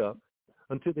futuristic stuff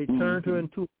until they turned her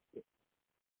into.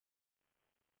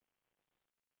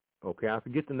 Okay, I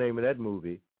forget the name of that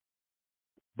movie.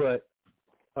 But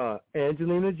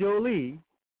Angelina Jolie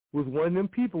was one of them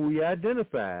people we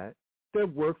identified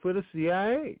that worked for the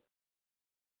CIA.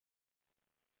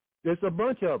 There's a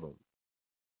bunch of them.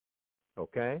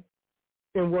 Okay?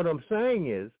 And what I'm saying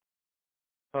is,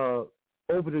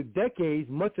 over the decades,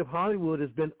 much of Hollywood has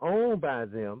been owned by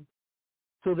them,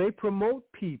 so they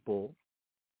promote people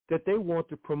that they want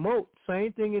to promote.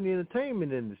 Same thing in the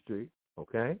entertainment industry,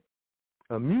 okay?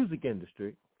 Music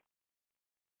industry,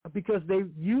 because they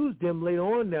use them later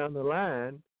on down the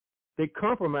line. They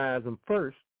compromise them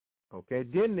first, okay?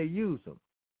 Then they use them.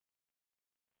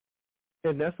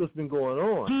 And that's what's been going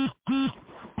on.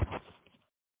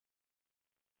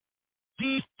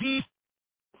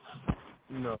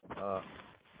 No,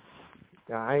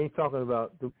 I ain't talking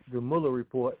about the Mueller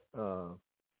report.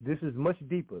 This is much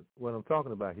deeper, what I'm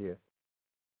talking about here,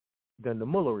 than the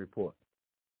Mueller report,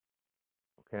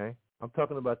 okay? I'm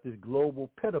talking about this global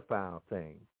pedophile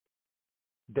thing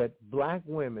that black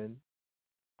women,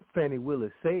 Fannie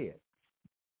Willis said,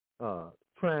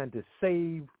 trying to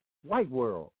save white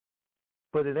world.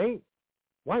 But it ain't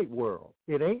white world.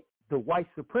 It ain't the white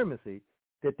supremacy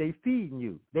that they feeding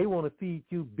you. They want to feed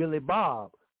you Billy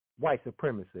Bob white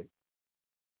supremacy.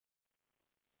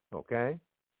 Okay?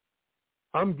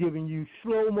 I'm giving you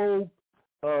slow-mo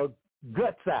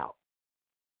guts out.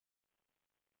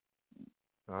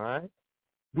 All right?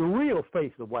 The real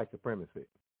face of white supremacy.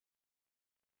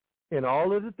 And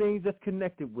all of the things that's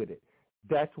connected with it.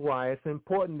 That's why it's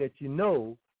important that you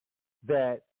know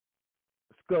that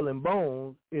Skull and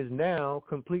Bones is now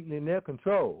completely in their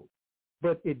control.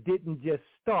 But it didn't just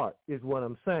start, is what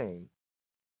I'm saying.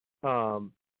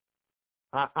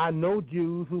 I know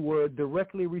Jews who were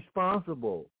directly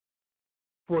responsible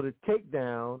for the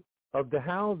takedown of the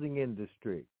housing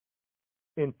industry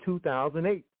in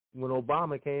 2008 when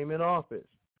Obama came in office.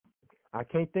 I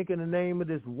can't think of the name of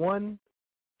this one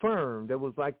firm that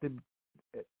was like the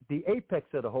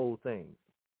apex of the whole thing.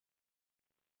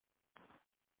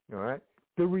 All right?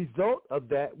 The result of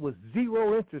that was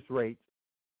zero interest rates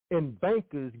and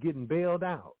bankers getting bailed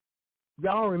out.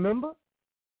 Y'all remember?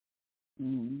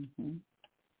 Mm-hmm.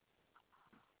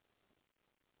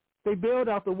 They bailed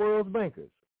out the world's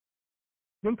bankers.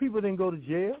 Them people didn't go to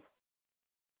jail.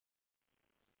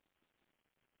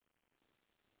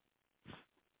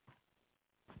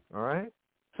 All right?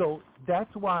 So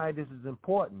that's why this is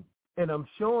important. And I'm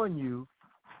showing you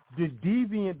the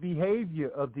deviant behavior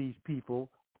of these people,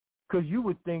 because you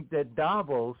would think that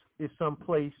Davos is some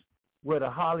place where the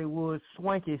Hollywood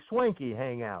swanky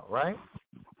hang out, right?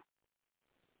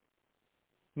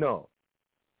 No.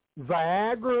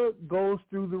 Viagra goes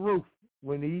through the roof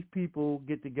when these people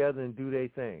get together and do their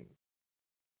thing.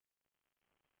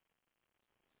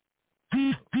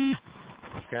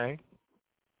 Okay?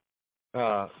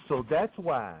 So that's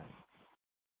why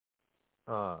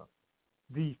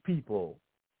these people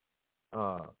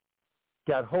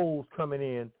got holes coming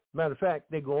in. Matter of fact,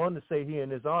 they go on to say here in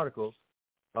this article,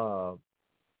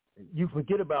 you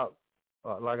forget about,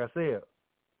 like I said,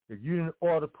 if you didn't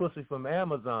order pussy from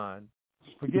Amazon,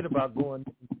 forget about going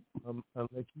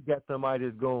unless you got somebody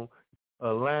that's going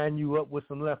to line you up with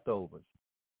some leftovers.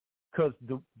 Because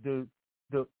the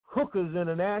Hookers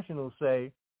International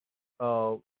say,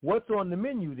 what's on the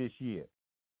menu this year?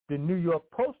 the New York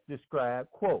Post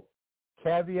described, quote,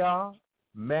 caviar,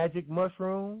 magic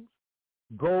mushrooms,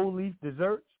 gold leaf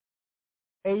desserts,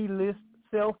 A-list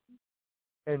selfies,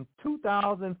 and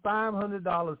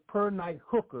 $2,500 per night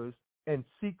hookers and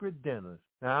secret dinners.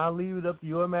 Now, I'll leave it up to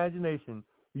your imagination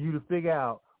for you to figure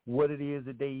out what it is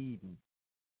that they're eating.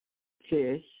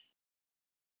 Fish.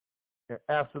 Yeah,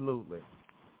 absolutely.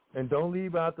 And don't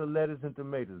leave out the lettuce and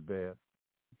tomatoes, Bear.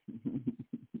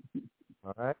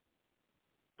 All right?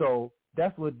 So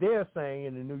that's what they're saying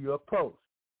in the New York Post.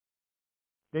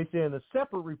 They say in a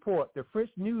separate report, the French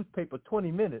newspaper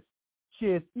 20 Minutes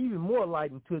sheds even more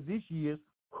light into this year's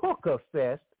hooker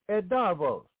fest at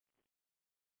Davos.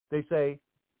 They say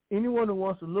anyone who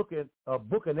wants to look at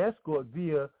book an escort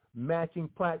via matching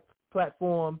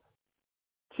platform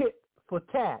tit for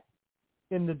tat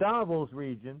in the Davos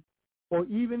region or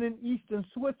even in eastern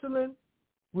Switzerland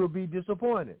will be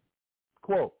disappointed.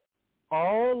 Quote,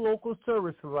 all local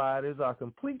service providers are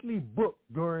completely booked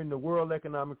during the World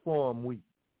Economic Forum week,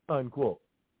 unquote.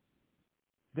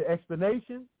 The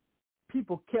explanation,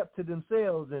 people kept to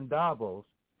themselves in Davos.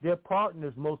 Their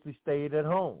partners mostly stayed at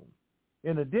home.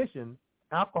 In addition,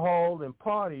 alcohol and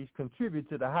parties contribute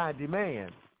to the high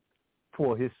demand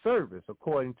for his service,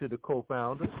 according to the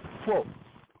co-founder. Quote,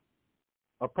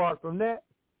 apart from that,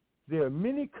 there are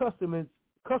many customers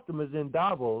in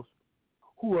Davos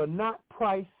who are not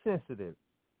price sensitive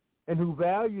and who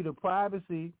value the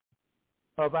privacy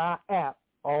of our app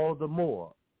all the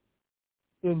more.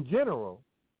 In general,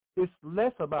 it's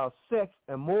less about sex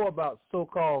and more about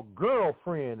so-called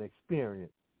girlfriend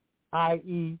experience,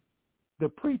 i.e., the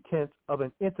pretense of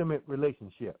an intimate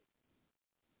relationship.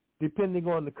 Depending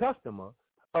on the customer,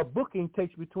 a booking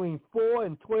takes between 4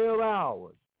 and 12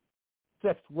 hours.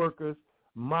 Sex workers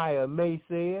Maya May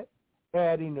said,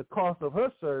 adding the cost of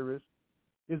her service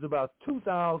is about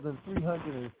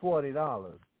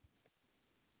 $2,340.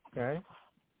 Okay?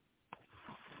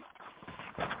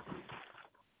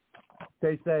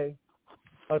 They say,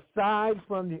 aside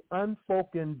from the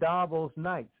unspoken Davos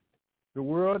nights, the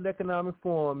World Economic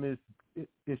Forum is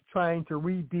trying to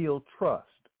rebuild trust.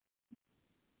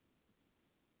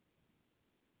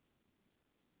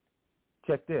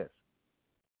 Check this.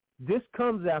 This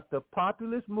comes after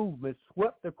populist movements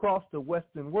swept across the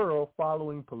Western world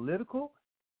following political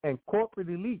and corporate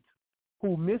elites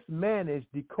who mismanaged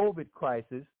the COVID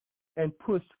crisis and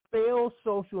pushed failed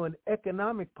social and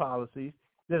economic policies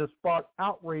that have sparked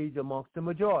outrage amongst the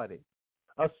majority.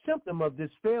 A symptom of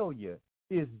this failure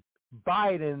is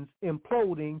Biden's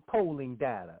imploding polling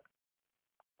data.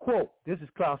 Quote, this is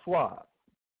Klaus Schwab.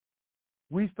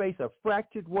 We face a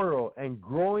fractured world and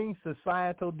growing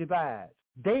societal divides.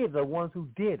 They are the ones who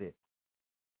did it,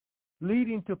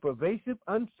 leading to pervasive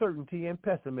uncertainty and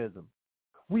pessimism.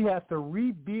 We have to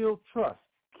rebuild trust.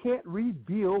 Can't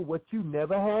rebuild what you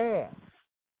never had.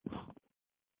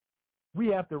 We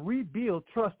have to rebuild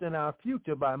trust in our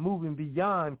future by moving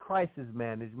beyond crisis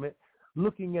management,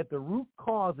 looking at the root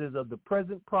causes of the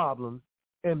present problems,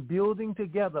 and building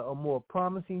together a more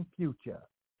promising future.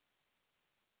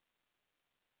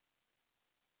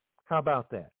 How about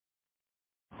that?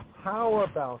 How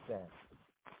about that?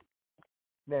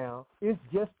 Now, it's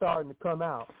just starting to come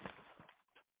out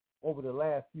over the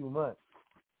last few months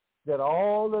that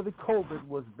all of the COVID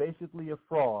was basically a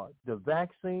fraud. The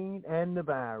vaccine and the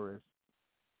virus,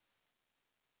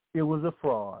 it was a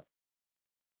fraud.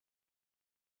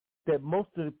 That most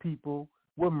of the people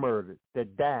were murdered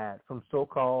that died from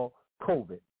so-called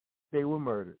COVID. They were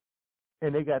murdered.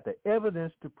 And they got the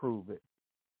evidence to prove it.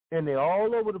 And they're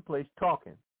all over the place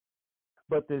talking.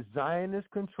 But the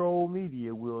Zionist-controlled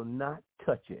media will not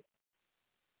touch it.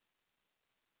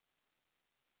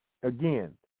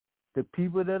 Again, the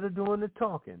people that are doing the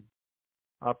talking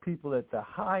are people at the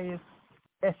highest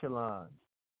echelon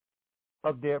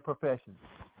of their profession.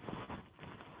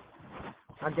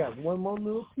 I got one more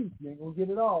little piece. You ain't going to get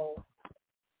it all.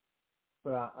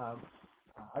 But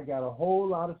I got a whole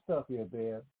lot of stuff here,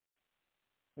 Bear.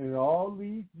 And it all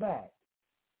leads back.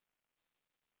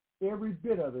 Every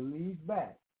bit of it leads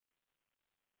back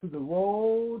to the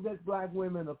role that black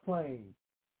women are playing.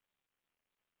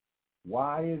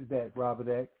 Why is that, Robert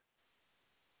X?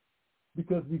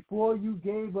 Because before you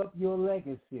gave up your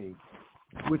legacy,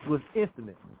 which was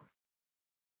infinite,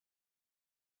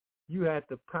 you had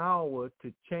the power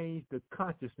to change the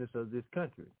consciousness of this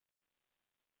country.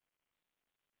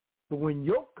 But when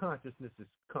your consciousness is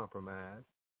compromised,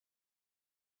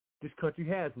 this country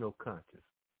has no conscience.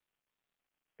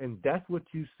 And that's what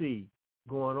you see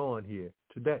going on here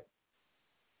today.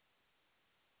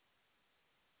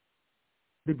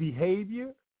 The behavior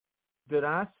that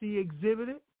I see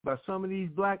exhibited by some of these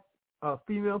black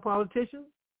female politicians?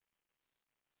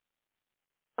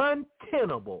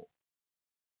 Untenable.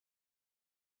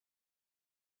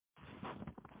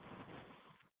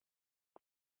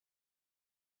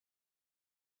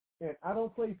 And I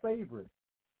don't play favorites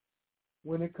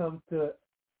when it comes to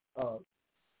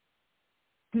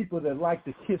people that like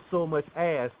to kiss so much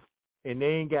ass and they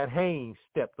ain't got Hanes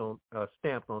stamped on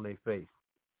their face.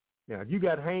 Now, if you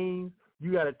got Hanes,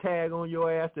 you got a tag on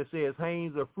your ass that says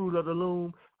Hanes or Fruit of the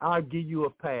Loom, I'll give you a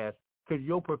pass because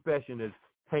your profession is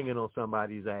hanging on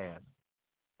somebody's ass.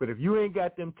 But if you ain't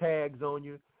got them tags on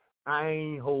you, I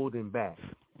ain't holding back.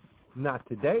 Not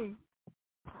today.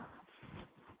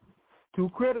 Too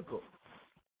critical.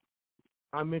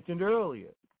 I mentioned earlier,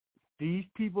 these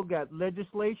people got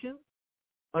legislation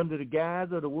under the guise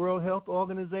of the World Health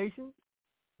Organization,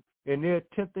 and they're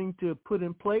attempting to put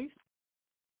in place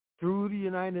through the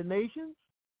United Nations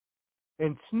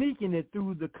and sneaking it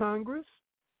through the Congress,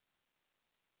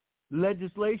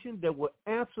 legislation that will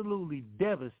absolutely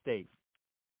devastate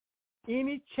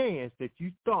any chance that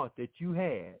you thought that you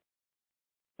had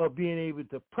of being able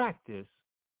to practice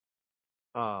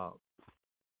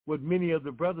what many of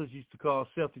the brothers used to call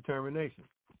self-determination,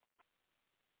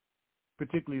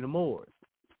 particularly the Moors.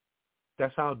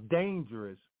 That's how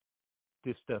dangerous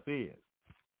this stuff is.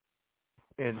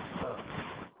 And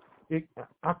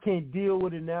I can't deal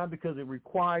with it now because it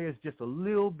requires just a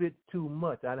little bit too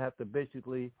much. I'd have to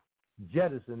basically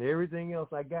jettison everything else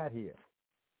I got here.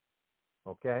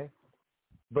 Okay?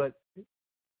 But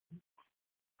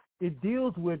it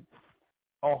deals with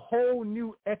a whole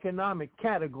new economic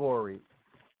category,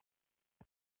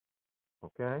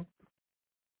 okay,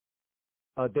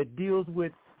 that deals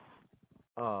with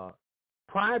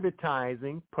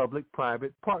privatizing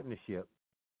public-private partnership,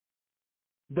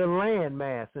 the land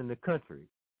mass in the country,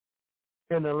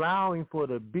 and allowing for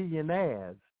the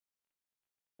billionaires,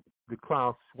 the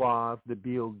Klaus Schwab, the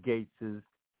Bill Gateses,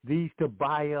 these to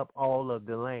buy up all of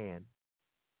the land.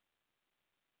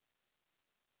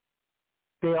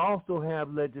 They also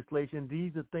have legislation.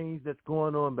 These are things that's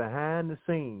going on behind the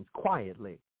scenes,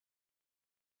 quietly,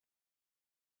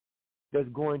 that's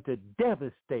going to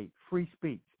devastate free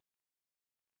speech.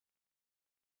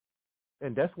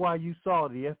 And that's why you saw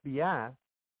the FBI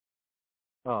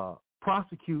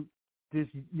prosecute this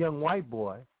young white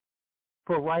boy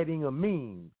for writing a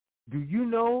meme. Do you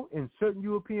know in certain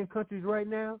European countries right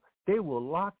now, they will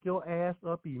lock your ass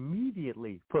up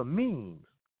immediately for memes?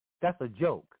 That's a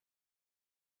joke.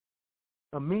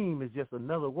 A meme is just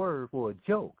another word for a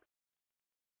joke.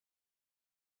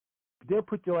 They'll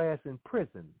put your ass in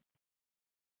prison,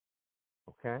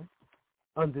 okay,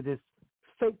 under this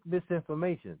fake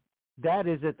misinformation. That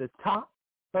is at the top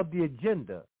of the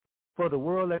agenda for the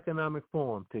World Economic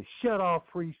Forum, to shut off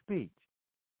free speech.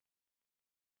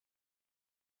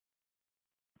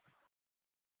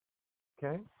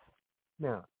 Okay?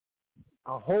 Now,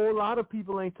 a whole lot of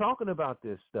people ain't talking about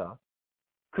this stuff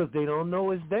because they don't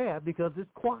know it's there because it's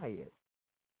quiet,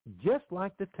 just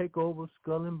like the takeover of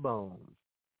Skull and Bones.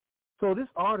 So this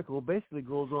article basically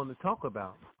goes on to talk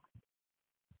about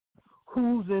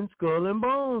who's in Skull and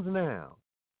Bones now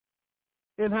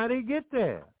and how they get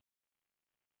there.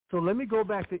 So let me go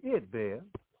back to it, Bear,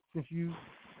 since you,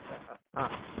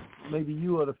 maybe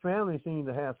you or the family seem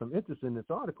to have some interest in this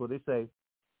article. They say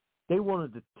they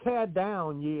wanted to tear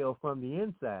down Yale from the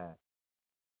inside.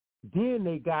 Then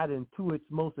they got into its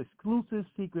most exclusive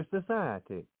secret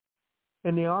society.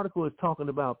 And the article is talking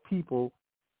about people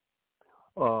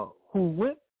who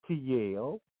went to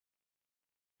Yale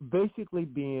basically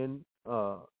being,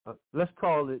 let's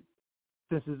call it,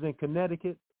 since it's in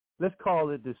Connecticut, let's call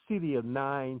it the city of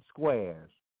 9 squares,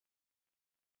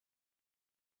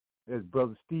 as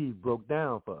Brother Steve broke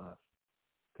down for us,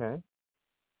 okay?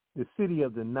 The city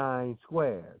of the 9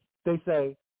 squares. They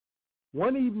say,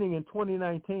 one evening in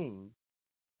 2019,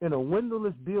 in a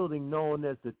windowless building known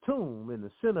as the Tomb in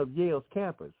the center of Yale's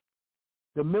campus,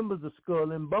 the members of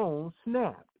Skull and Bones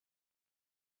snapped.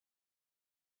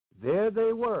 There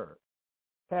they were,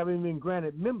 having been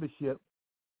granted membership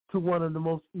to one of the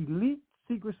most elite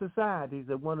secret societies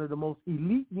at one of the most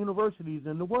elite universities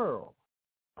in the world,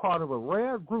 part of a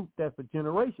rare group that for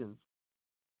generations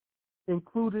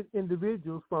included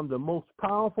individuals from the most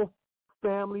powerful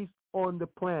families on the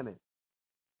planet.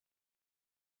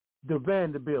 The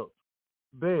Vanderbilts.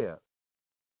 Bear.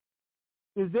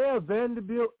 Is there a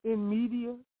Vanderbilt in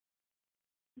media?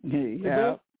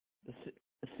 Yeah.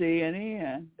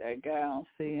 CNN. That guy on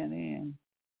CNN.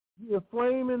 You're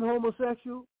flaming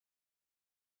homosexual?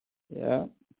 Yeah.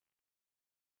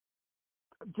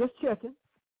 Just checking.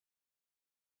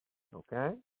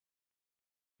 Okay.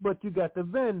 But you got the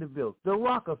Vanderbilts, the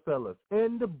Rockefellers,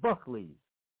 and the Buckleys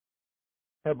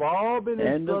have all been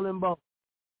in Skull and Bones.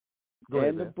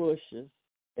 And the Bushes.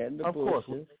 And the of Bushes.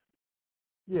 Course.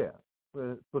 Yeah.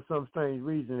 For some strange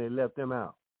reason, they left them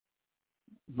out.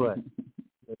 But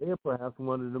they're perhaps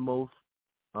one of the most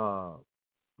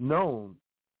known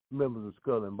members of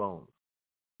Skull and Bones.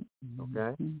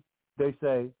 Okay? They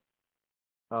say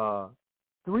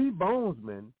 3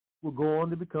 Bonesmen will go on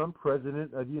to become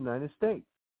president of the United States.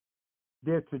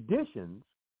 Their traditions,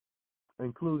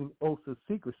 including oaths of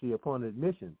secrecy upon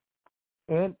admission,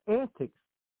 and antics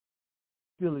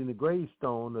filling the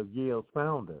gravestone of Yale's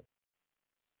founder,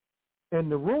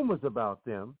 and the rumors about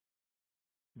them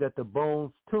that the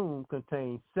Bones tomb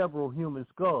contains several human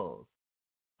skulls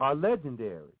are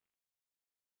legendary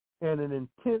and an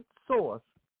intense source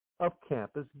of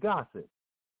campus gossip.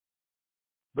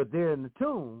 But there in the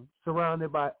tomb,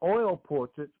 surrounded by oil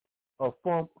portraits of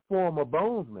former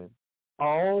Bonesmen,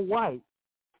 all white,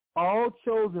 all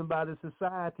chosen by the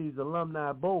Society's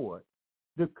alumni board,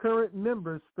 the current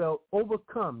members felt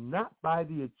overcome not by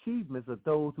the achievements of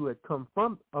those who had come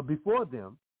from or before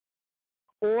them,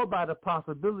 or by the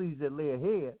possibilities that lay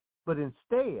ahead, but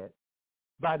instead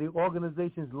by the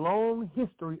organization's long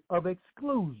history of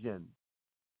exclusion.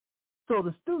 So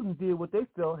the students did what they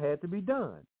felt had to be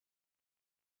done.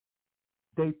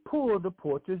 They pulled the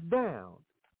portraits down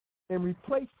and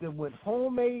replaced them with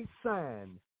homemade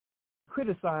signs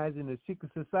criticizing the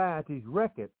secret society's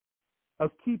record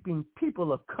of keeping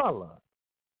people of color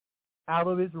out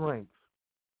of its ranks.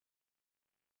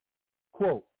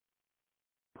 Quote,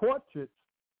 portraits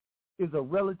is a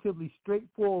relatively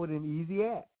straightforward and easy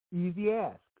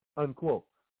ask, unquote.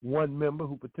 One member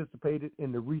who participated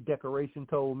in the redecoration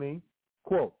told me,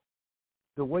 quote,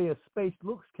 the way a space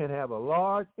looks can have a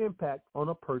large impact on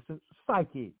a person's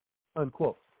psyche,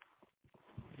 unquote.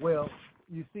 Well,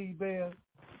 you see, Bear,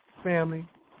 family,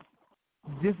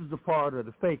 this is a part of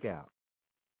the fake out.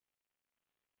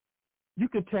 You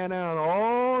can tear down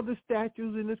all the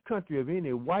statues in this country of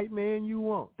any white man you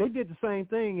want. They did the same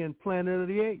thing in Planet of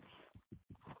the Apes.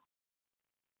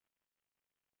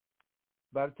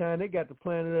 By the time they got to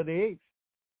Planet of the Apes,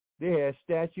 they had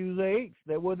statues of apes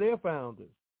that were their founders.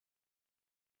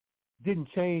 Didn't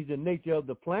change the nature of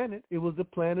the planet. It was the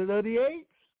Planet of the Apes.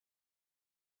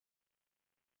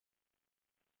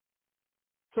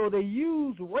 So they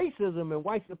use racism and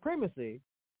white supremacy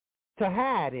to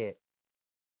hide it.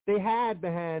 They hide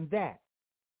behind that.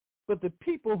 But the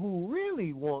people who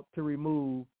really want to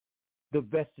remove the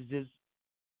vestiges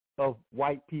of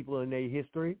white people in their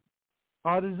history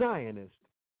are the Zionists.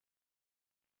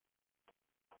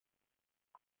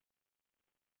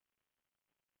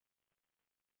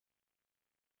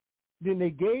 Then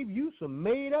they gave you some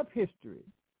made-up history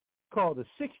called the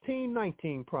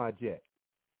 1619 Project.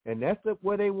 And that's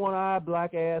where they want our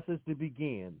black asses to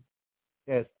begin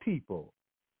as people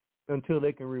until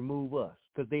they can remove us,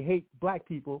 because they hate black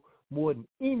people more than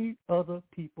any other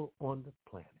people on the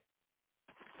planet.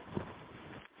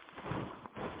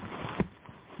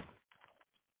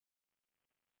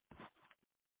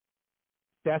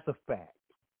 That's a fact.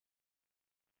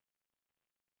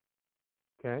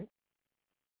 Okay?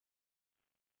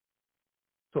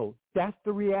 So that's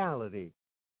the reality.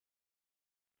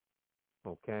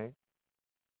 Okay?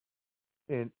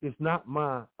 And it's not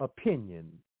my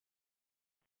opinion.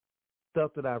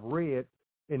 Stuff that I've read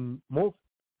in most,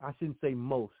 I shouldn't say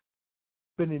most,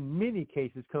 but in many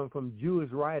cases come from Jewish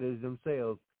writers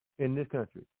themselves in this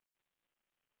country.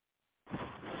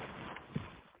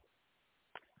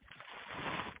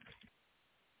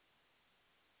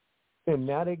 And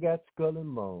now they got Skull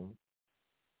and Bones.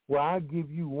 Well, I'll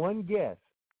give you one guess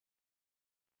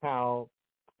how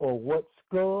or what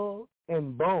Skull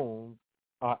and Bones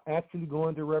are actually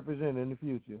going to represent in the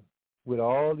future with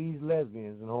all these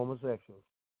lesbians and homosexuals.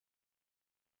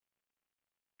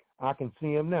 I can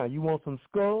see them now. You want some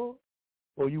skull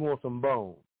or you want some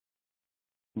bone?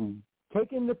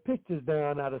 Taking the pictures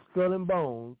down out of Skull and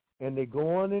Bones, and they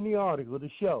go on in the article to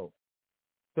show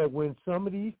that when some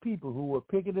of these people who were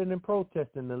picketing and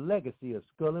protesting the legacy of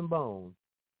Skull and Bones,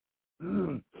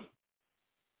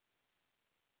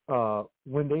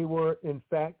 when they were in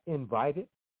fact invited,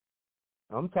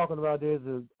 I'm talking about there's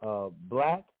a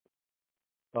black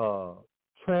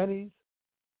trannies,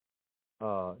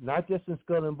 not just in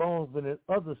Skull and Bones, but in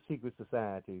other secret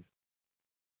societies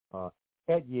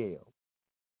at Yale.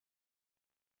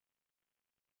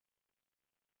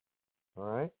 All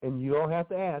right? And you don't have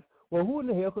to ask, well, who in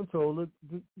the hell controls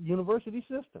the university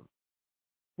system?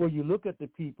 Well, you look at the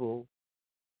people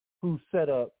who set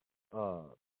up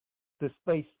the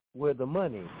space where the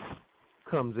money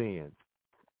comes in.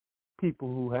 people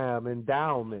who have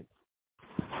endowments,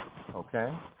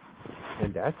 okay?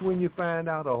 And that's when you find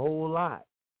out a whole lot.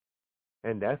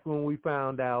 And that's when we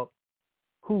found out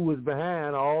who was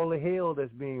behind all the hell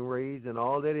that's being raised and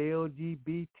all that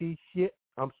LGBT shit,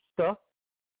 stuff,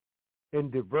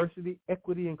 and diversity,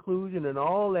 equity, inclusion, and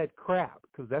all that crap,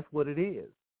 because that's what it is.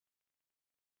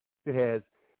 It has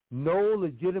no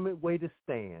legitimate way to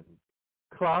stand.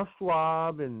 Klaus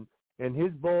Schwab and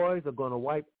his boys are going to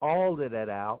wipe all of that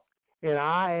out, and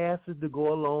our asses to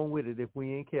go along with it if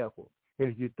we ain't careful.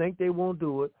 And if you think they won't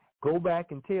do it, go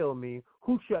back and tell me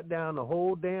who shut down the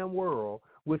whole damn world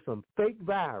with some fake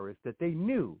virus that they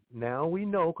knew. Now we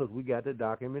know because we got the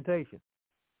documentation.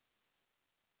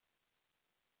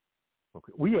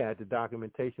 Okay, we had the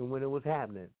documentation when it was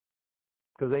happening.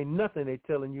 Because ain't nothing they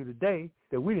telling you today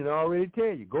that we didn't already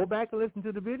tell you. Go back and listen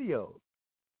to the videos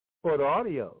or the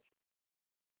audios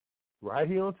right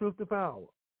here on Truth to Power.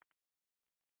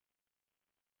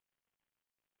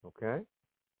 Okay?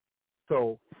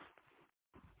 So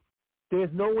there's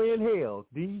no way in hell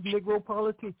these Negro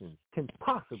politicians can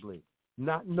possibly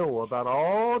not know about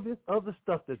all this other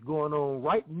stuff that's going on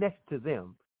right next to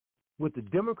them with the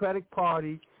Democratic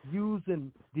Party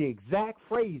using the exact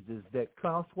phrases that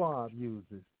Klaus Schwab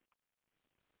uses.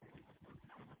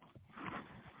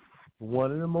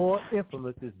 One of the more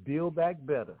infamous is Build Back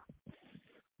Better.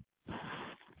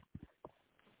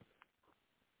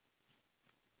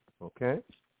 Okay?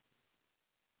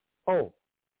 Oh,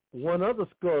 one other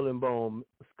Skull and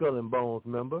Bones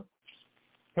member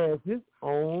has his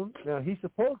own. Now, he's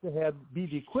supposed to be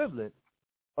the equivalent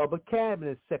of a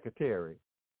cabinet secretary.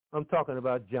 I'm talking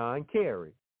about John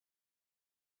Kerry.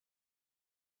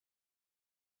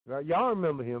 Right? Y'all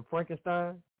remember him,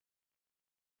 Frankenstein?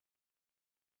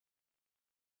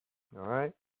 All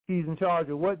right. He's in charge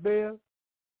of what, Bear?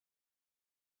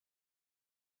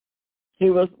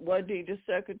 Wasn't he the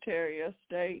Secretary of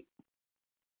State?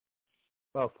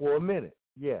 For a minute,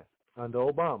 yes, under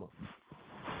Obama.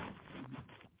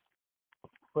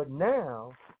 But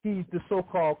now he's the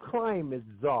so-called climate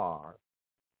czar.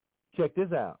 Check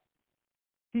this out.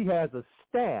 He has a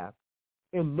staff,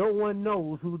 and no one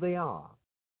knows who they are.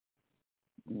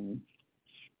 Mm.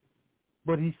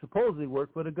 But he supposedly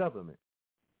worked for the government.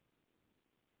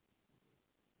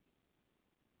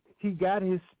 He got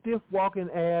his stiff-walking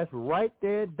ass right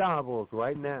there at Davos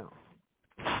right now.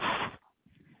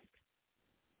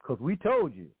 Because we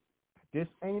told you, this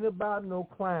ain't about no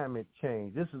climate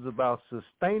change. This is about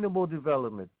sustainable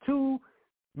development. Too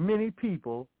many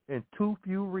people and too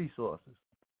few resources.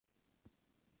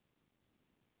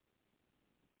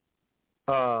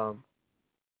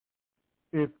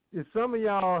 If some of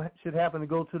y'all should happen to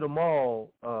go to the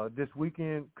mall this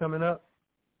weekend coming up,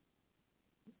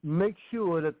 make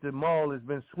sure that the mall has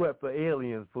been swept for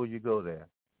aliens before you go there.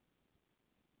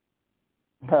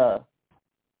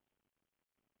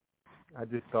 I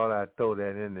just thought I'd throw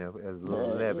that in there as a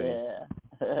little levity.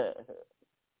 Yeah.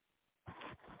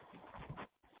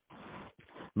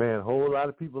 Man, a whole lot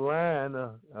of people lying.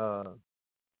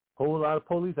 Whole lot of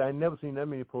police. I ain't never seen that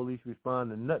many police respond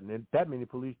to nothing. And that many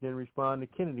police didn't respond to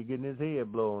Kennedy getting his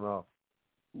head blown off.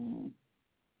 Mm.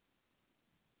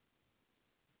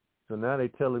 So now they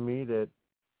telling me that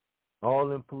all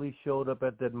them police showed up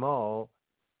at that mall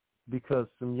because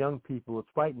some young people was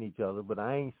fighting each other, but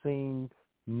I ain't seen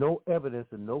no evidence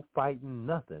of no fighting,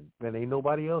 nothing. And ain't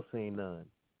nobody else seen none.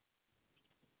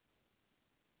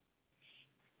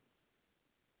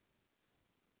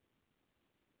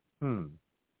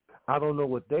 I don't know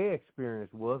what their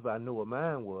experience was, but I know what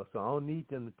mine was, so I don't need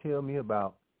them to tell me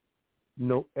about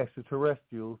no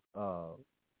extraterrestrials,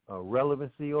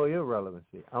 relevancy or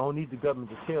irrelevancy. I don't need the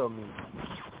government to tell me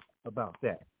about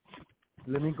that.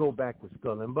 Let me go back to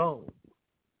Skull and Bones.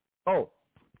 Oh,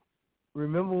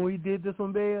 remember when we did this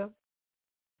one, Bear?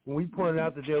 When we pointed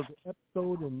out that there was an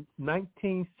episode in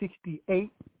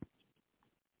 1968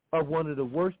 of one of the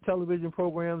worst television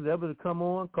programs ever to come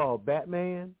on called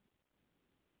Batman?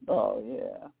 Oh,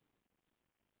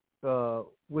 yeah.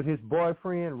 With his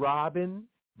boyfriend, Robin.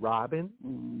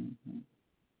 Mm-hmm.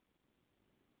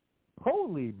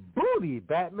 Holy booty,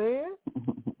 Batman.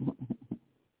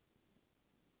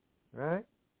 Right?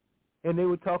 And they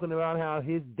were talking about how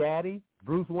his daddy,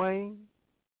 Bruce Wayne,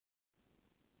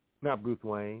 not Bruce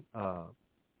Wayne,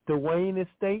 the Wayne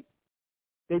estate,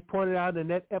 they pointed out in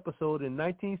that episode in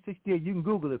 1968, you can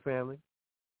Google it, family.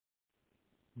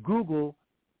 Google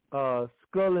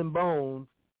Skull and Bones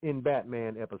in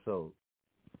Batman episode.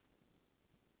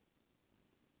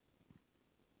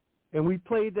 And we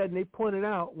played that, and they pointed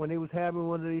out when they was having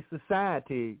one of these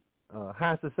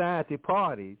high society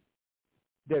parties,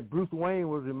 that Bruce Wayne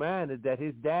was reminded that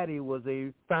his daddy was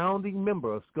a founding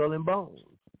member of Skull and Bones.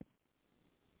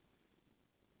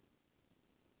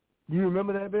 You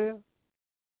remember that, Bill?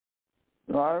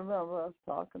 No, I remember us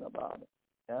talking about it.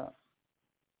 Yeah.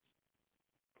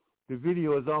 The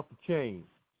video is off the chain.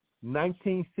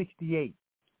 1968.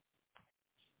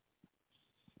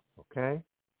 Okay?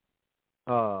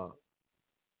 The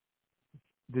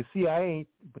CIA ain't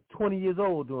but 20 years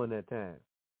old during that time.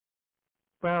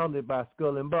 Founded by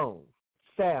Skull and Bones.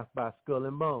 Staffed by Skull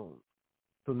and Bones.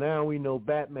 So now we know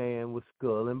Batman was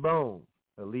Skull and Bones.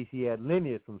 At least he had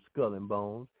lineage from Skull and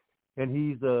Bones. And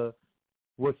he's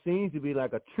what seems to be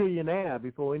like a trillionaire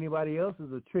before anybody else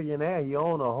is a trillionaire. He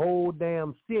owned a whole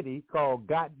damn city called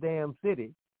Goddamn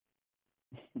City.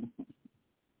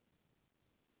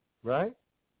 Right?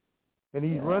 And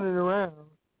he's running around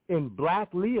in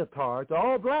black leotards,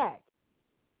 all black,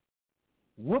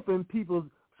 whooping people's,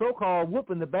 so-called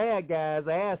whooping the bad guys'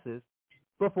 asses.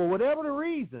 But for whatever the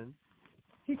reason,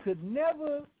 he could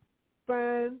never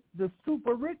find the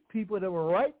super rich people that were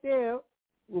right there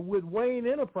with Wayne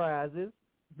Enterprises,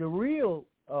 the real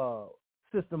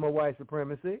system of white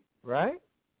supremacy, right?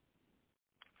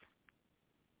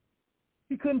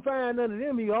 He couldn't find none of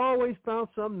them. He always found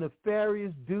some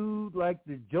nefarious dude like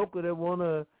the Joker that want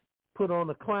to put on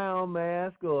a clown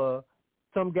mask, or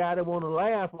some guy that want to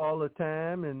laugh all the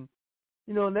time, and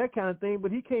and that kind of thing.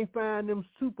 But he can't find them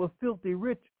super filthy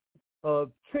rich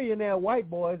trillionaire white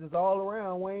boys that's all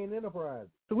around Wayne Enterprise.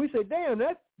 So we say, damn,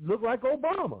 that look like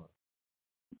Obama.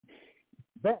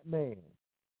 Batman.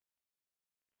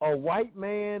 A white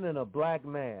man in a black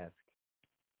mask.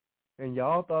 And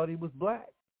y'all thought he was black.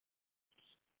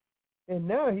 And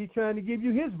now he's trying to give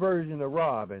you his version of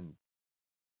Robin.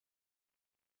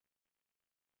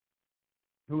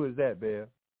 Who is that, Bear?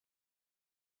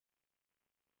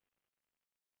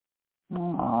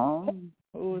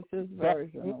 Who is his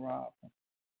version of Robin?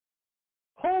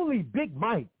 Holy Big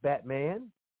Mike,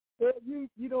 Batman. You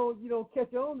don't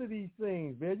catch on to these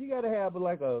things, man. You got to have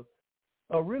like a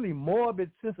really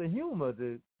morbid sense of humor.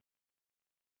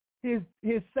 His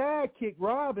sidekick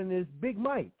Robin is Big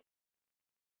Mike.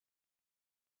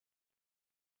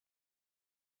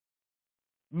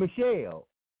 Michelle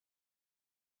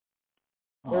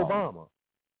Obama.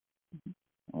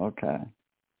 Okay.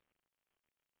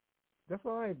 That's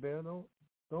all right, Bill.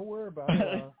 Don't worry about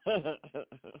it.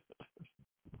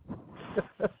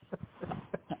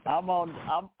 I'm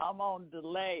on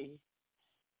delay.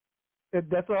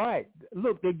 That's all right.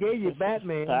 Look, they gave you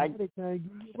Batman. Now they trying to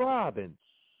give you Robin.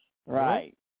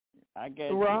 Right. I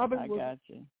get you. I got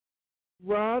you.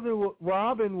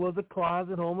 Robin was a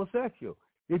closet homosexual.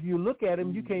 If you look at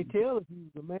him, you can't tell if he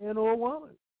was a man or a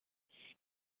woman.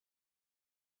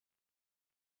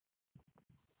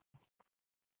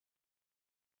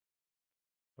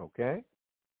 Okay?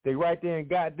 They right there in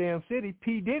Goddamn City.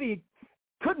 P. Diddy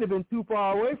couldn't have been too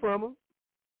far away from him.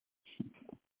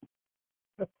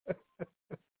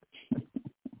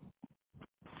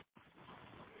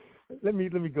 Let me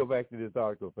go back to this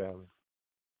article, family.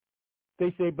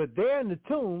 They say, but there in the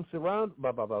tomb, surrounded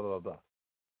blah blah blah blah blah.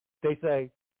 They say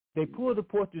they pulled the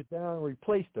portraits down and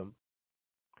replaced them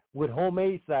with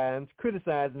homemade signs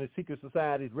criticizing the secret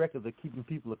society's record of keeping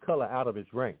people of color out of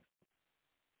its ranks.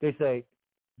 They say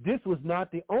this was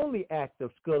not the only act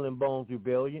of Skull and Bones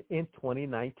rebellion in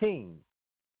 2019.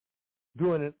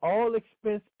 During an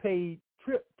all-expense-paid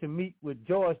trip to meet with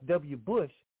George W.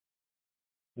 Bush,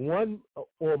 one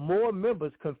or more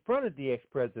members confronted the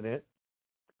ex-president,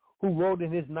 who wrote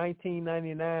in his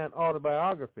 1999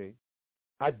 autobiography,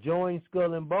 I joined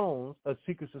Skull and Bones, a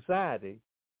secret society,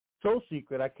 so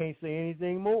secret I can't say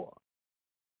anything more,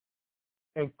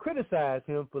 and criticized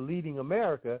him for leading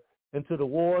America into the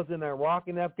wars in Iraq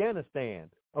and Afghanistan,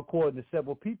 according to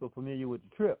several people familiar with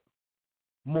the trip.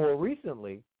 More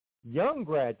recently, young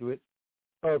graduates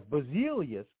of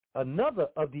Basilius, another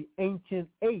of the ancient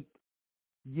 8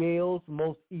 Yale's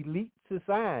most elite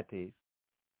societies,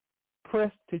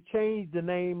 pressed to change the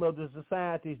name of the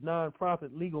society's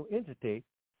nonprofit legal entity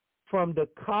from the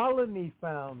Colony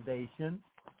Foundation.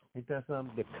 Ain't that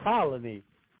something? The Colony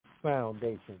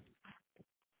Foundation.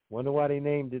 Wonder why they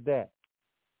named it that.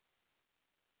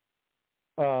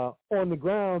 On the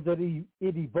grounds that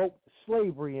it evoked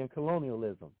slavery and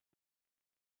colonialism.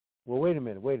 Well, wait a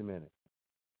minute.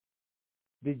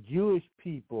 The Jewish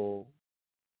people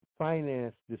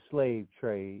financed the slave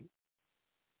trade,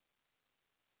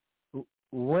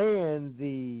 ran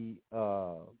the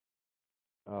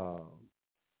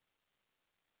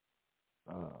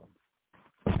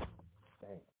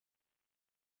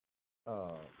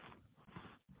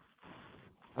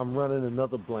I'm running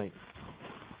another blank.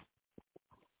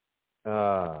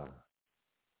 But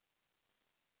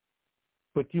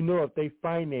you know, if they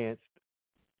financed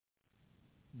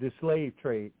the slave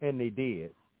trade, and they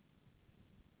did,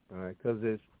 all right, because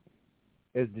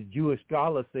as the Jewish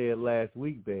scholar said last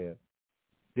week, Bear,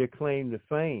 their claim to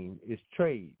fame is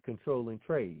trade, controlling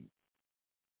trade.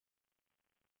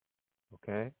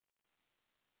 Okay?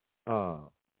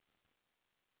 But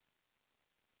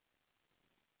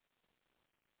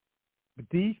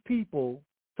these people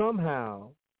somehow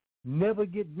never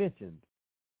get mentioned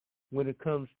when it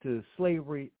comes to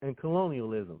slavery and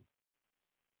colonialism.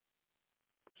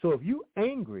 So if you're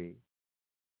angry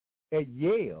at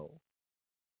Yale,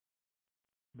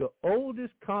 the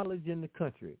oldest college in the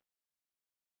country,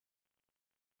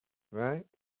 right?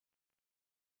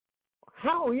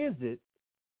 How is it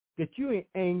that you ain't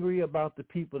angry about the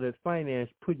people that finance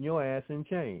putting your ass in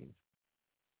chains?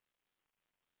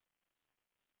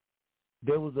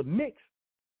 There was a mix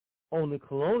on the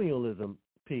colonialism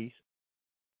piece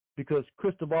because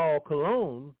Cristobal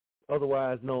Colon,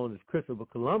 otherwise known as Christopher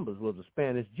Columbus, was a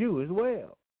Spanish Jew as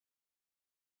well.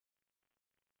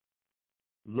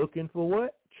 Looking for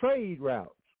what? Trade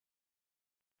routes.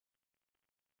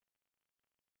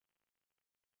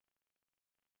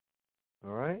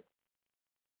 All right?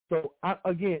 So,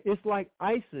 again, it's like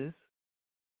ISIS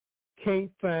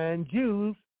can't find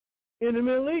Jews in the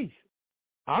Middle East.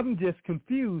 I'm just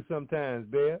confused sometimes,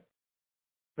 Bear.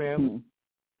 Family.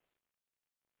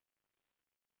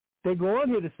 They go on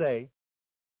here to say,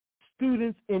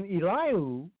 students in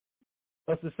Elihu,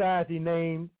 a society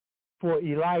named for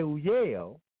Elihu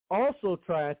Yale, also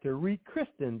tried to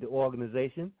re-christen the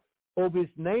organization over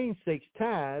its namesake's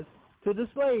ties to the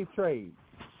slave trade.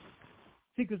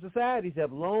 Secret societies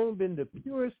have long been the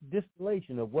purest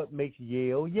distillation of what makes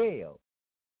Yale Yale.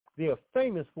 They are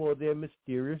famous for their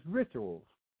mysterious rituals,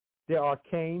 their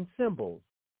arcane symbols,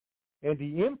 and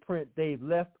the imprint they've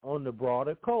left on the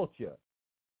broader culture.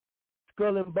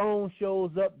 Skull and Bones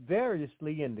shows up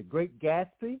variously in The Great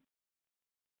Gatsby.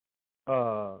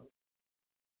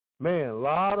 Man, a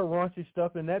lot of raunchy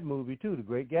stuff in that movie too, The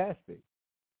Great Gatsby.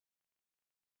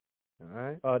 All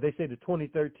right. They say the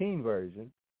 2013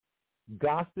 version,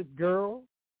 Gossip Girl,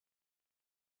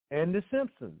 and The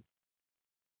Simpsons.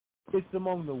 It's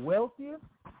among the wealthiest,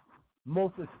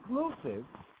 most exclusive,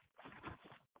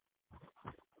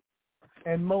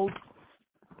 and most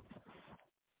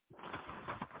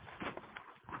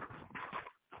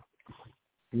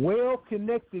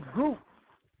well-connected group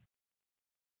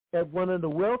at one of the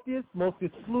wealthiest, most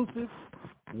exclusive,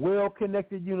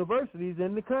 well-connected universities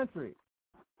in the country.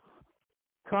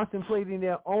 Contemplating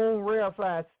their own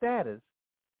rarefied status,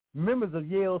 members of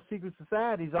Yale's secret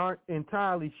societies aren't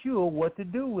entirely sure what to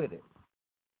do with it.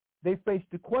 They face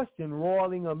the question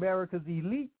roiling America's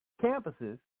elite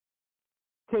campuses,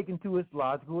 taken to its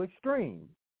logical extreme,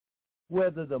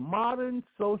 whether the modern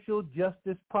social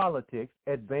justice politics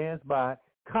advanced by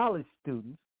college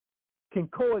students can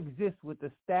coexist with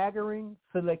the staggering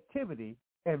selectivity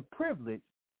and privilege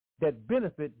that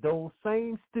benefit those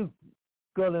same students.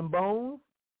 Skull and Bones,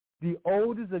 the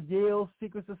oldest of Yale's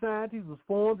secret societies, was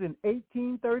formed in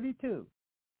 1832.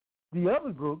 The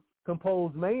other groups,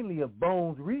 composed mainly of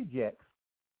Bones rejects,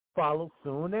 followed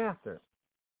soon after.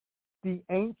 The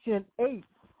Ancient Eight,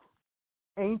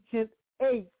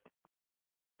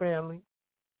 family.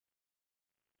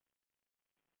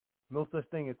 No such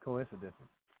thing as coincidences.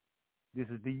 This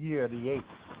is the year of the eight.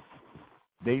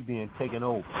 They being taken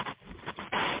over.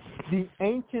 The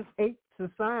Ancient Eight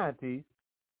societies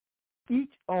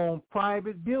each own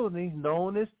private buildings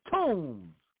known as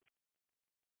tombs,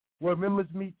 where members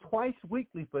meet twice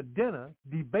weekly for dinner,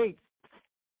 debates,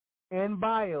 and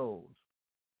bios.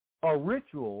 A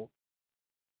ritual,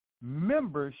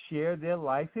 members share their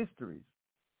life histories.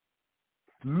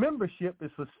 Membership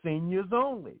is for seniors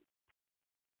only.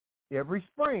 Every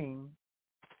spring,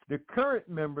 the current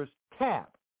members tap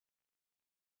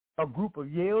a group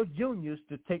of Yale juniors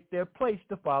to take their place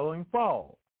the following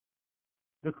fall.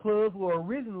 The clubs were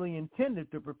originally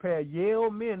intended to prepare Yale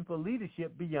men for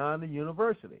leadership beyond the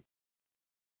university.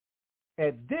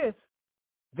 At this,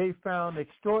 they found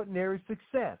extraordinary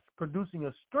success, producing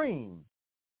a stream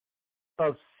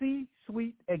of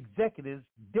C-suite executives,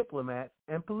 diplomats,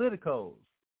 and politicos.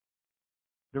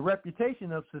 The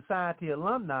reputation of society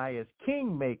alumni as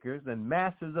kingmakers and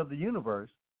masters of the universe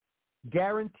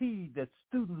guaranteed that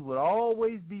students would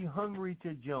always be hungry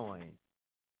to join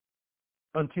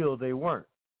until they weren't.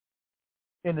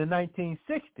 In the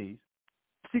 1960s,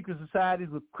 secret societies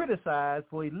were criticized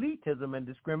for elitism and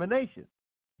discrimination.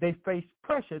 They faced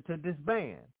pressure to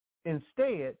disband.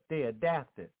 Instead, they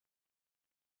adapted.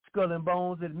 Skull and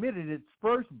Bones admitted its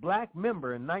first black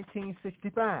member in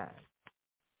 1965.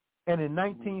 And in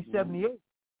 1978,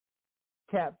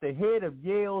 tapped the head of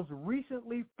Yale's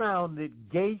recently founded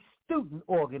gay student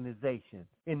organization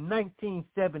in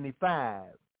 1975.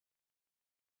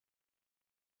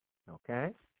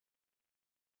 Okay?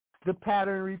 The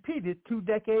pattern repeated 2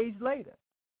 decades later,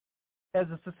 as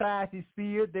the societies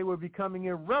feared they were becoming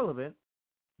irrelevant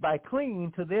by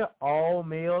clinging to their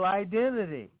all-male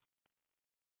identity.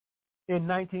 In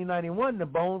 1991, the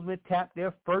Bonesmen tapped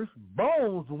their first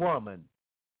Bones woman.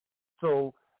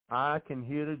 So I can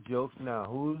hear the jokes now.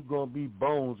 Who's going to be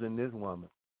Bones in this woman?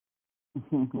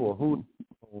 Or who?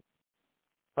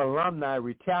 Alumni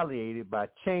retaliated by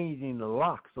changing the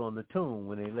locks on the tomb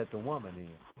when they let the woman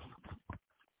in.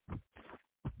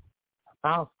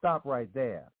 I'll stop right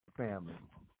there, family,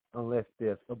 unless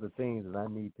there's other things that I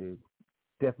need to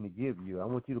definitely give you. I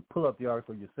want you to pull up the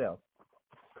article yourself.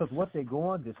 Because what they're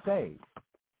going to say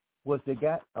was they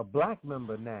got a black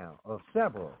member now of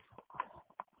several,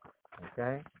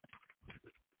 okay?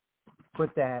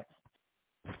 But that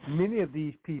many of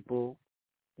these people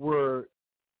were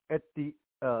at the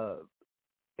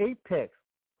apex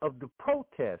of the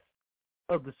protest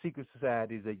of the secret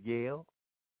societies at Yale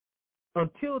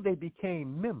until they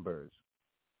became members.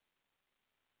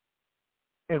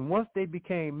 And once they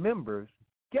became members,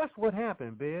 guess what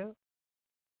happened, Bill?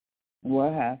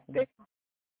 What happened?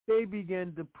 They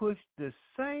began to push the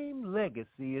same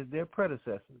legacy as their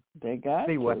predecessors. They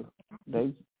were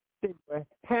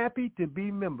happy to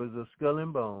be members of Skull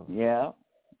and Bones. Yeah,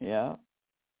 yeah.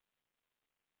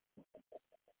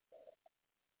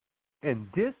 And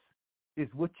this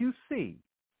is what you see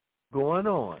going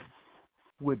on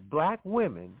with black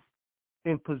women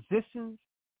in positions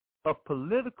of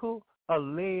political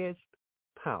alleged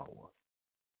power.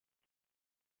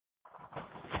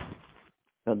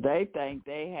 So they think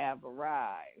they have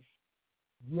arrived.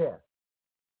 Yes.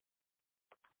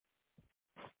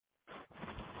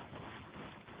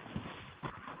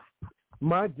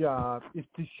 My job is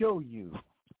to show you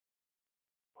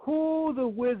who the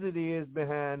wizard is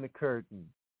behind the curtain.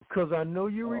 Because I know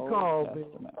you recall,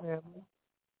 family,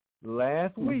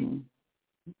 last week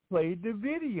we played the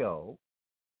video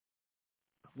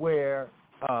where,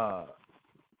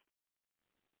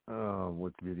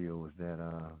 what video was that?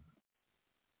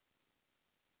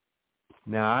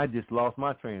 Now, I just lost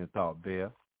my train of thought,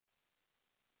 Bear.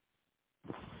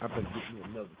 I better get me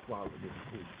another swallow of this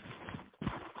too.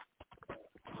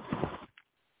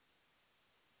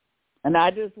 And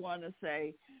I just want to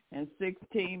say, in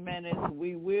 16 minutes,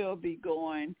 we will be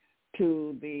going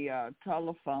to the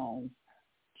telephone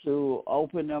to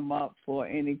open them up for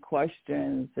any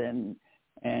questions and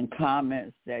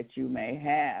comments that you may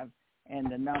have.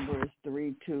 And the number is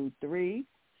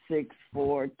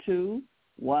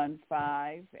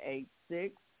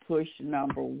 323-642-1586, push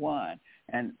number 1.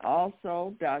 And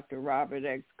also, Dr. Robert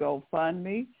X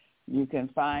GoFundMe, you can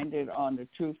find it on the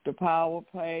Truth to Power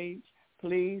page.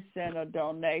 Please send a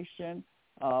donation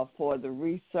for the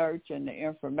research and the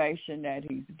information that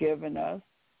he's given us.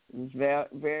 It's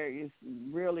it's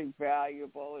really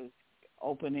valuable. It's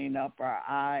opening up our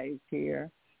eyes here.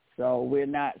 So we're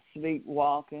not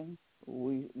sleepwalking.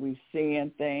 We seeing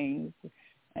things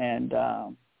and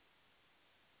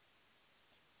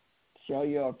show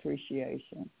your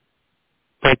appreciation.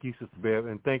 Thank you, Sister Bear,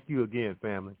 and thank you again,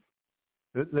 family.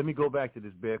 Let me go back to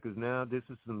this, Bear, because now this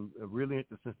is some really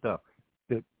interesting stuff.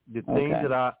 The thing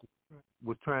that I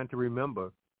was trying to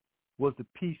remember was the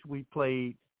piece we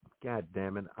played. God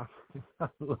damn it, I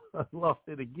lost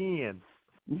it again.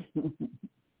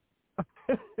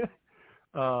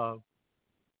 I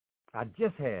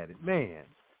just had it, man.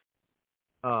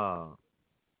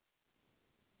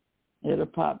 It'll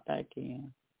pop back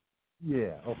in.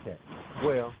 Yeah, okay.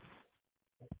 Well,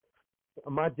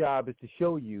 my job is to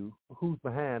show you who's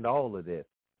behind all of this,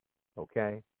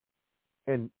 okay?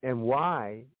 And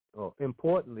why,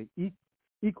 importantly,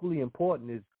 equally important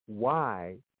is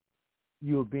why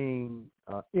you're being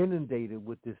inundated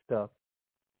with this stuff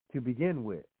to begin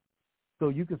with. So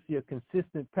you can see a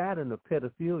consistent pattern of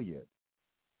pedophilia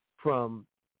from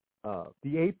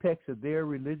the apex of their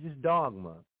religious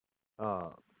dogma,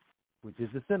 which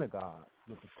is the synagogue,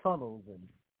 with the tunnels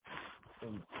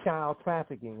and child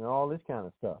trafficking and all this kind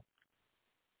of stuff.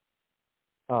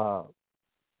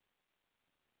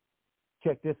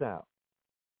 Check this out.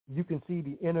 You can see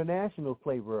the international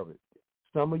flavor of it.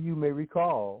 Some of you may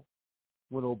recall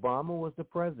when Obama was the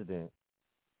president,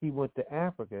 he went to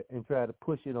Africa and tried to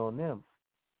push it on them.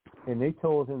 And they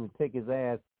told him to take his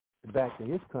ass back to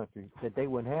his country, that they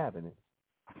weren't having it.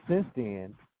 Since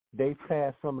then, they've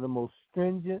passed some of the most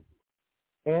stringent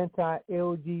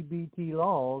anti-LGBT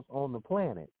laws on the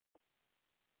planet.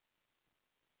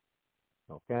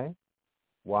 Okay?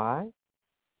 Why?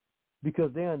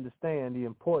 Because they understand the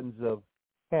importance of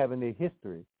having a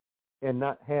history and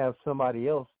not have somebody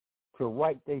else to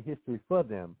write their history for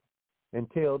them and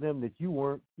tell them that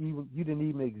you didn't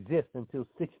even exist until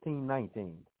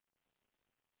 1619.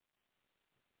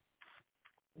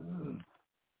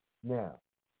 Now,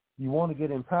 you want to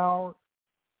get empowered?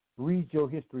 Read your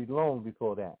history long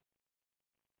before that.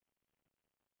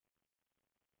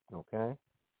 Okay?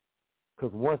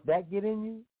 Because once that get in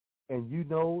you and you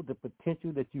know the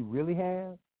potential that you really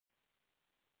have,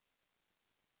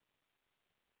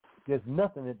 there's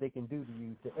nothing that they can do to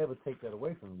you to ever take that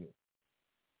away from you.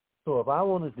 So if I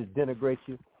wanted to denigrate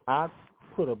you, I'd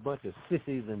put a bunch of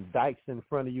sissies and dykes in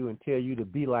front of you and tell you to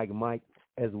be like Mike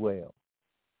as well.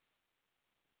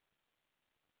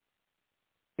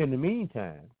 In the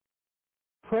meantime,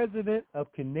 president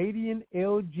of Canadian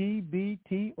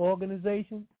LGBT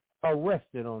organization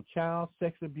arrested on child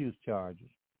sex abuse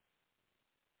charges.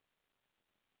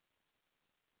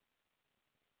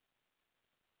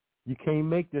 You can't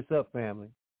make this up, family.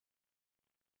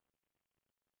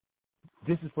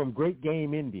 This is from Great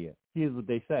Game India. Here's what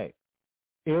they say.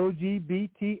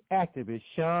 LGBT activist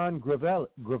Sean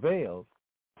Gravels,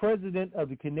 president of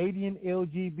the Canadian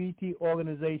LGBT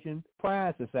organization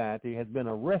Pride Society, has been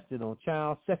arrested on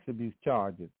child sex abuse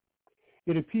charges.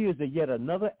 It appears that yet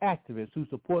another activist who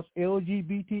supports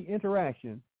LGBT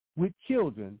interaction with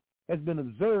children has been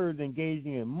observed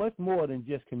engaging in much more than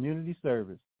just community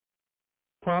service.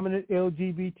 Prominent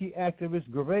LGBT activist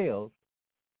Gravels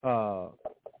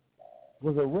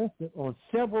was arrested on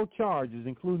several charges,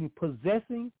 including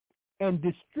possessing and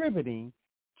distributing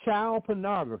child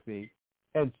pornography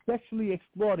and sexually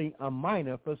exploiting a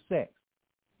minor for sex.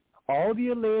 All the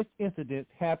alleged incidents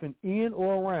happened in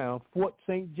or around Fort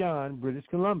St. John, British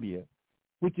Columbia,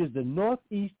 which is the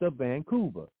northeast of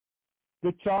Vancouver.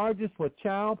 The charges for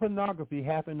child pornography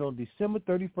happened on December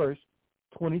 31st,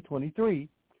 2023,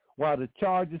 while the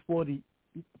charges for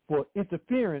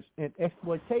interference and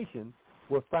exploitation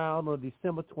were filed on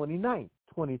December 29th,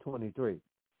 2023.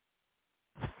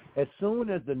 As soon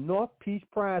as the North Peace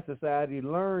Pride Society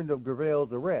learned of Gravels'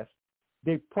 arrest,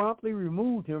 they promptly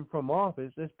removed him from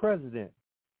office as president.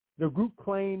 The group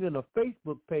claimed in a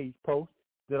Facebook page post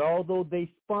that although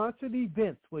they sponsored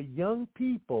events for young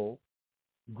people,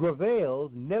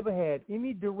 Gravels never had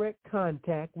any direct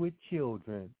contact with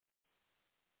children.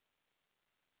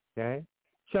 Okay?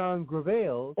 Sean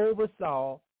Gravels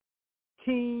oversaw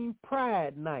Teen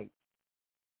Pride Night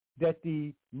that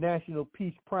the National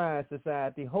Peace Pride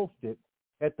Society hosted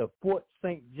at the Fort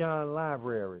St. John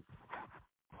Library.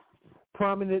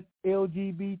 Prominent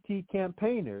LGBT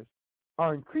campaigners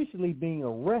are increasingly being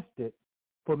arrested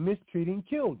for mistreating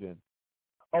children.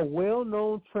 A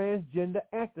well-known transgender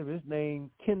activist named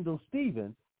Kendall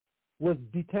Stevens was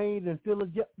detained in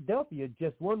Philadelphia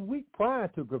just 1 week prior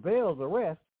to Gravels'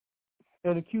 arrest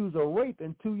and accused of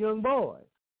raping 2 young boys.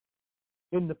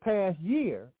 In the past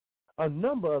year, a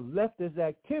number of leftist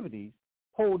activities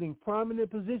holding prominent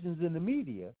positions in the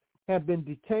media have been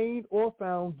detained or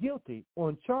found guilty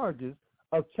on charges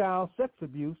of child sex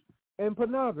abuse and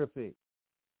pornography.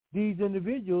 These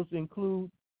individuals include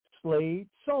Slade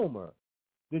Somer,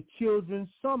 the Children's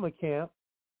Summer Camp,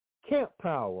 Camp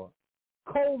Power,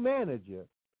 co-manager,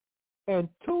 and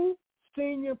 2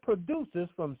 senior producers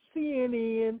from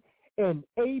CNN and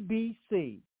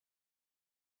ABC.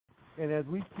 And as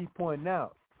we keep pointing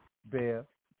out, Bear,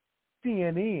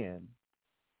 CNN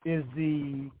is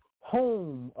the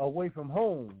home away from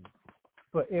home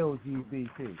for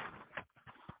LGBT.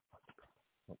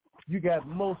 You got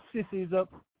most sissies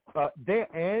up there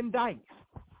and dykes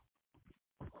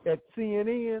at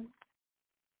CNN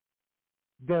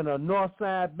than a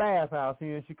Northside bathhouse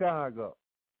here in Chicago.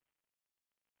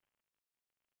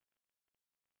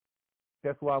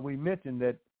 That's why we mentioned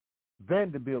that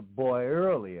Vanderbilt boy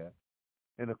earlier.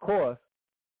 And of course,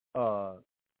 balls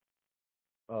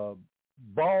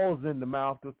in the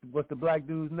mouth. What's the black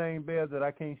dude's name, Bear, that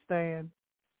I can't stand?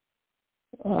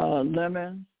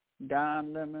 Lemon,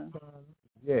 Don Lemon.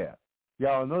 Yeah.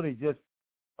 Y'all know they just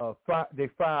they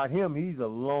fired him. He's a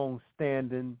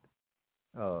long-standing,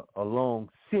 a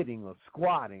long-sitting or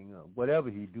squatting or whatever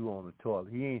he do on the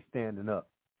toilet. He ain't standing up.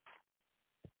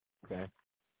 Okay.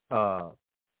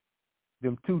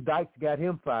 Them 2 dykes got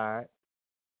him fired.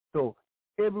 So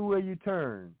everywhere you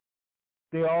turn,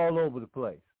 they're all over the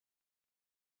place.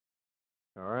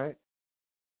 All right?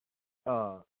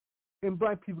 And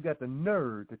black people got the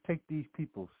nerve to take these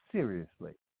people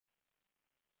seriously.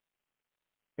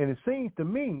 And it seems to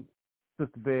me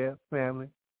Sister Bear family.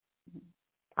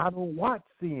 I don't watch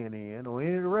CNN or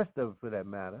any of the rest of it for that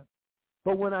matter.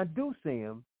 But when I do see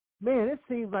them, man, it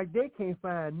seems like they can't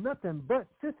find nothing but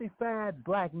sissified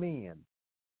black men.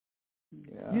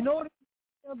 Yeah. You know what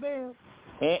I'm saying,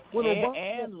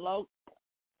 And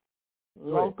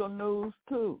local news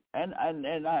too, and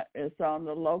it's on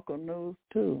the local news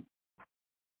too.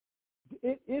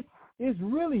 It's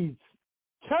really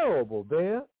terrible,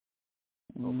 Bear.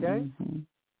 Okay.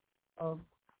 Mm-hmm.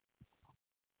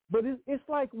 But it's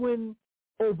like when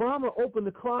Obama opened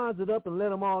the closet up and let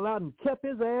them all out and kept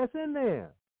his ass in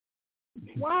there.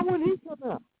 Why wouldn't he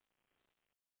come out?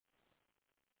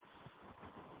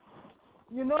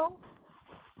 You know?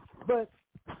 But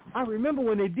I remember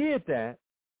when they did that,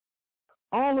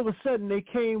 all of a sudden they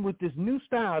came with this new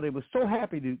style. They were so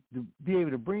happy to be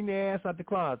able to bring their ass out the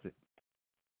closet.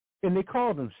 And they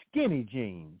called them skinny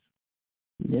jeans.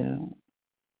 Yeah.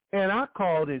 And I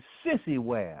called it sissy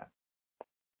wear.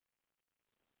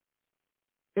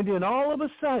 And then all of a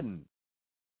sudden,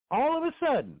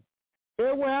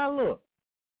 everywhere I look,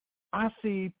 I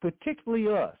see particularly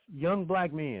us, young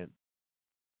black men,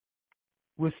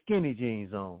 with skinny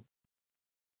jeans on.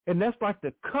 And that's like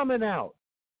the coming out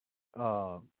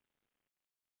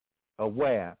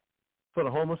wear for the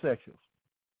homosexuals.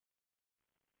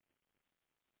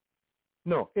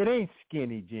 No, it ain't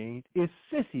skinny jeans. It's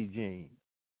sissy jeans.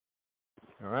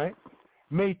 All right?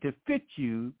 Made to fit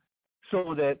you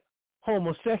so that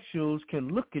homosexuals can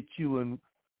look at you and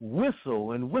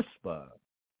whistle and whisper.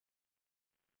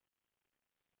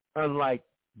 Unlike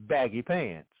baggy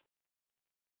pants.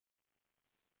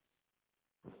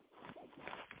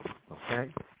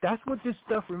 Okay? That's what this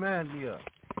stuff reminds me of.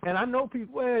 And I know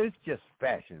people, well, it's just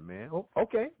fashion, man. Oh,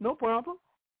 okay, no problem.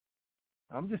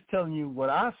 I'm just telling you what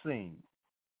I've seen.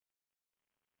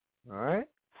 All right?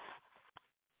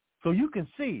 So you can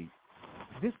see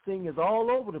this thing is all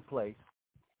over the place,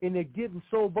 and they're getting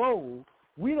so bold,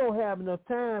 we don't have enough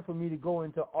time for me to go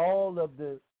into all of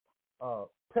the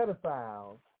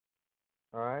pedophiles,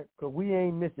 all right? Because we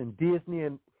ain't missing Disney,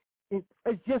 and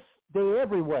it's just, they're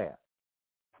everywhere,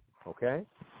 okay?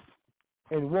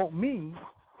 And want me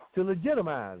to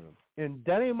legitimize them, and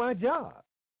that ain't my job.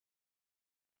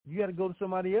 You got to go to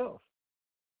somebody else.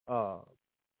 Go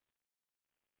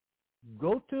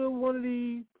to one of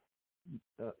the,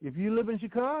 if you live in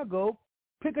Chicago,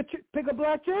 pick a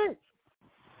black church.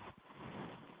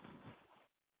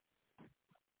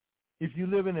 If you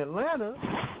live in Atlanta,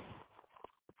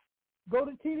 go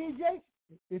to T.D. Jakes.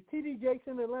 Is T.D. Jakes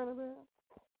in Atlanta now?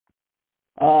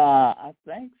 I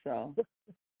think so.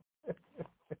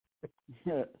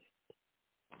 Because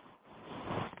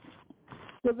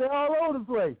they're all over the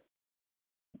place.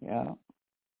 Yeah.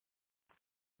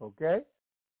 Okay?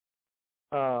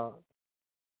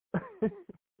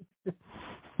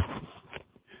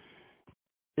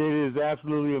 It is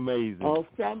absolutely amazing. Oh,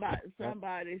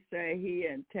 somebody say he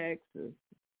in Texas.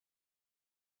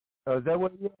 Oh, is that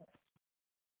what you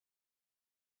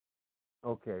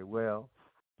are? Okay, well,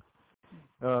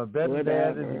 better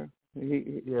than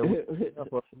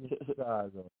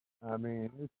Chicago. I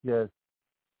mean, it's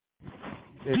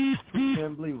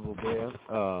unbelievable,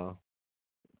 man.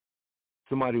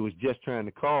 Somebody was just trying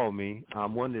to call me.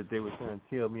 I'm wondering if they were trying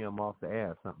to tell me I'm off the air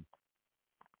or something.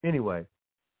 Anyway,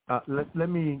 let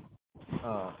me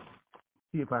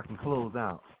see if I can close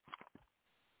out.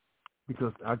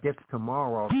 Because I guess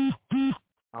tomorrow,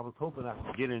 I was hoping I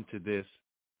could get into this.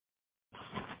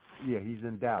 Yeah, he's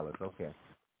in Dallas. Okay.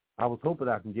 I was hoping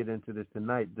I can get into this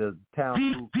tonight. The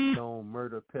town condone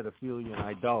murder, pedophilia, and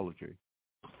idolatry.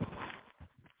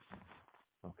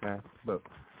 Okay? But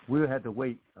we'll have to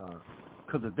wait.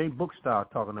 Because if they book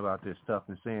start talking about this stuff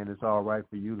and saying it's all right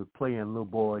for you to play in little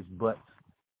boys' butts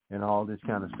and all this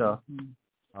kind of stuff,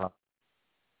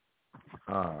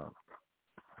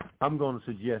 I'm going to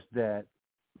suggest that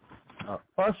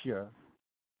Usher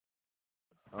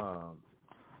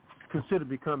consider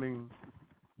becoming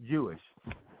Jewish.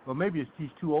 Or maybe he's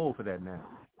too old for that now.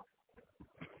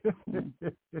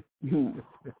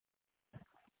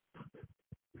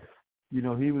 You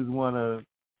know, he was one of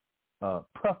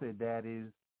Puffy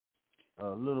Daddy's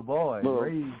little boys.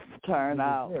 Turn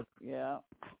out, yeah.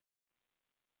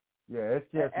 Yeah, it's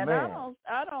just and mad.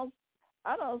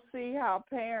 I don't see how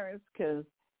parents can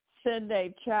send their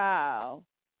child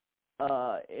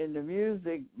in the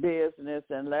music business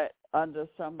and let under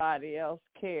somebody else's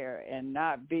care and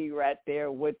not be right there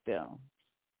with them.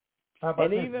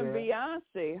 And even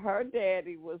Beyonce, her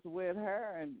daddy was with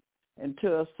her and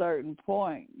to a certain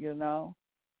point, you know.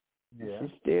 Yeah.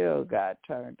 She still got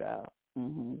turned out.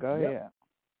 Go ahead.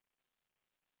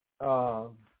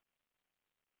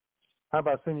 How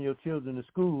about sending your children to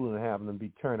school and having them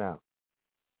be turned out?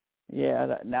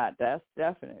 Yeah, that's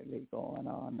definitely going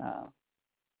on now.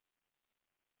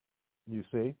 You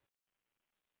see?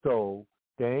 So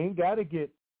they ain't got to get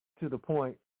to the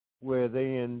point where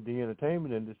they in the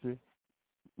entertainment industry.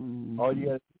 Mm-hmm. All you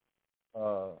got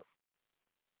to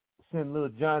send little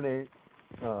Johnny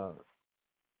to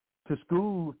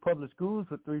school, public schools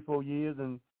for 3-4 years,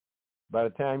 and by the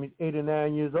time he's 8 or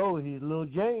 9 years old, he's little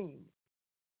James.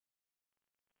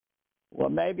 Well,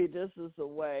 maybe this is a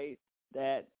way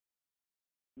that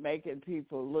making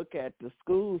people look at the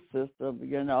school system,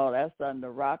 that's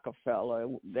under Rockefeller.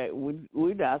 That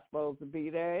we're not supposed to be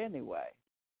there anyway.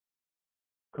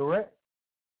 Correct.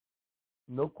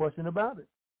 No question about it.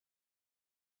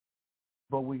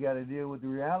 But we got to deal with the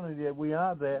reality that we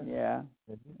are there. Yeah.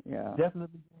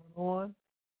 Definitely going on.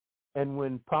 And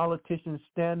when politicians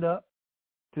stand up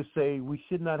to say we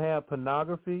should not have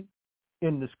pornography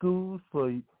in the schools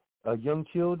for young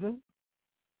children,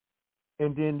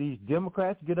 and then these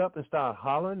Democrats get up and start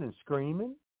hollering and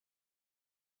screaming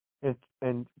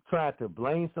and try to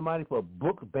blame somebody for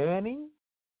book banning,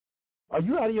 are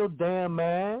you out of your damn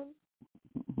mind?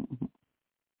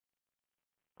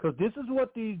 Because this is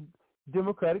what these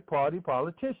Democratic Party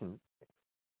politicians,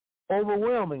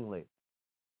 overwhelmingly,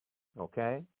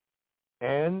 okay?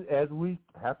 And as we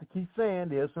have to keep saying,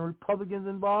 there's some Republicans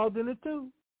involved in it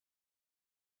too.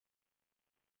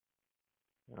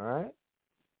 All right?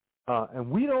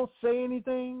 And we don't say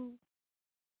anything.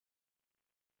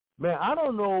 Man, I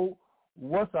don't know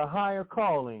what's a higher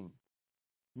calling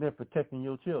than protecting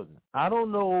your children. I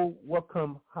don't know what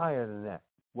comes higher than that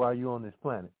while you're on this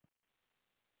planet.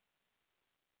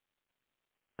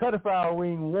 Pedophile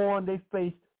ring warned they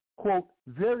face, quote,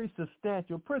 very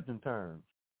substantial prison terms.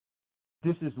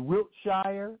 This is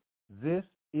Wiltshire. This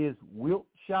is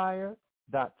Wiltshire.co.uk.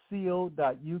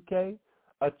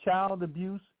 A child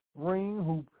abuse ring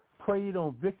who preyed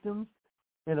on victims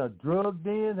in a drug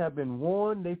den have been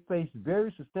warned they face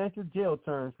very substantial jail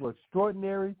terms for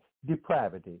extraordinary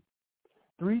depravity.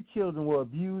 3 children were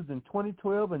abused in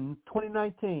 2012 and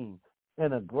 2019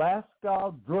 in a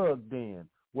Glasgow drug den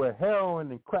where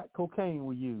heroin and crack cocaine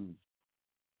were used.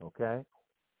 Okay?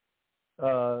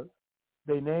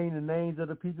 They named the names of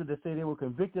the people that say they were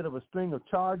convicted of a string of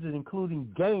charges,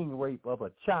 including gang rape of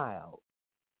a child.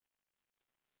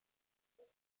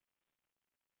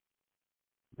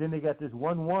 Then they got this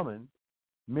one woman,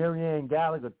 Marianne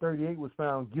Gallagher, 38, was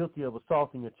found guilty of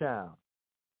assaulting a child.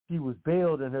 She was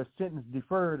bailed and her sentence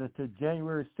deferred until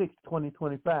January 6,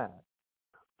 2025.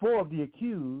 4 of the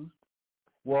accused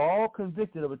were all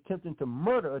convicted of attempting to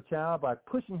murder a child by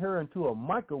pushing her into a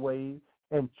microwave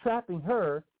and trapping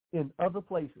her in other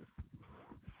places.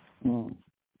 I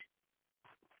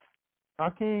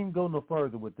can't even go no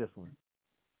further with this one.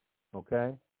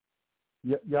 Okay?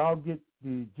 Y'all get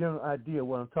the general idea of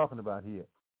what I'm talking about here.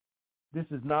 This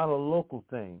is not a local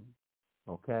thing.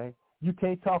 Okay? You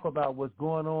can't talk about what's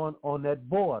going on that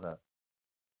border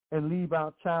and leave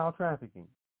out child trafficking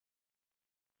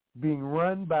being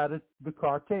run by the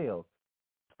cartels,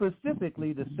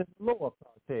 specifically the Sinaloa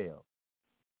cartel.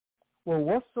 Well,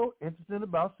 what's so interesting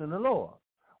about Sinaloa?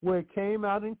 Well, it came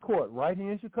out in court right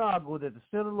here in Chicago that the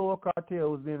Sinaloa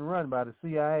cartel was being run by the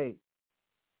CIA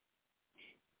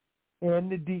and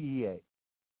the DEA.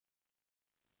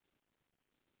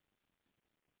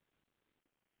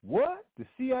 What? The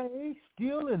CIA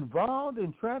still involved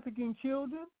in trafficking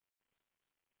children?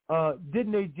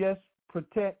 Didn't they just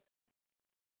protect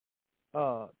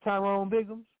Tyrone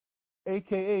Biggums,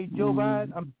 a.k.a. Joe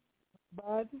Biden?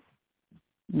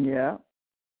 Yeah.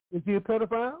 Is he a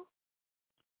pedophile?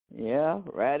 Yeah,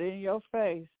 right in your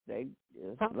face. They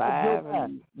just live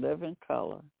and live in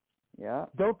color. Yeah.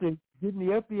 Didn't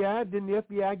the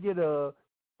FBI get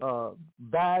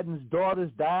Biden's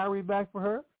daughter's diary back for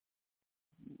her?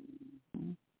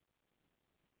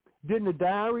 Didn't the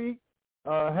diary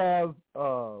have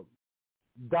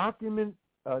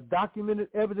documented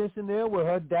evidence in there where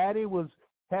her daddy was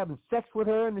having sex with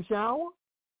her in the shower?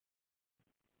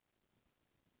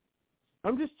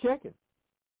 I'm just checking.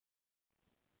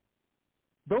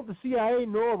 Don't the CIA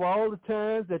know of all the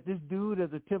times that this dude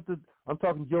has attempted, I'm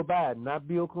talking Joe Biden, not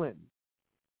Bill Clinton.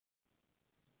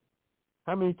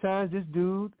 How many times this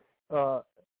dude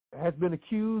has been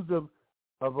accused of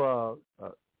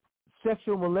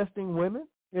sexual molesting women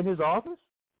in his office?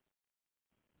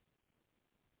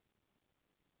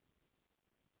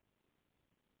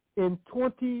 In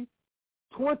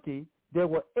 2020, there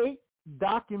were 8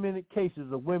 documented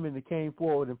cases of women that came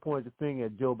forward and pointed the finger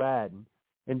at Joe Biden,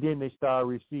 and then they started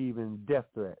receiving death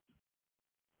threats.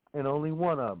 and only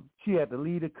one of them. She had to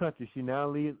leave the country. She now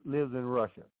lives in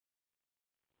Russia.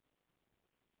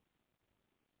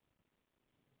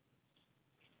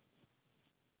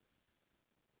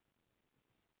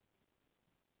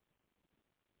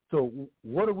 So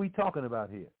what are we talking about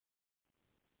here?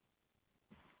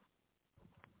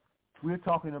 We're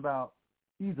talking about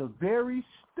either very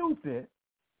stupid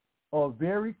or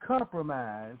very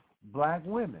compromised black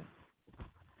women,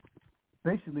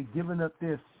 basically giving up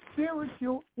their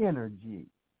spiritual energy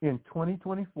in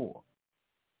 2024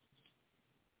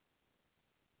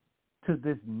 to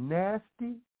this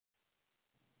nasty,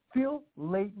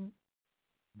 filth-laden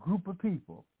group of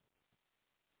people.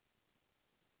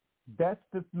 That's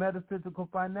the metaphysical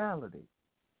finality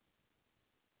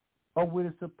of what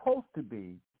is supposed to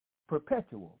be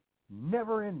perpetual,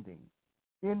 never-ending,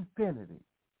 infinity.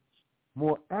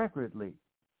 More accurately,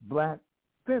 black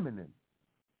feminine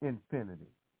infinity.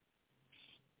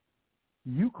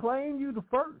 You claim you the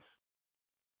first,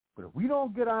 but if we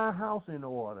don't get our house in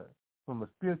order from a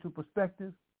spiritual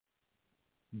perspective,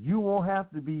 you won't have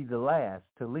to be the last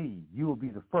to leave. You will be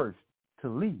the first to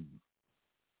leave.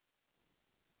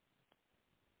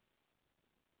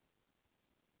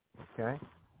 Okay?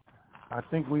 I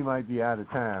think we might be out of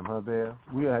time, huh, Bear?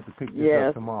 We'll have to pick this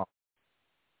up tomorrow.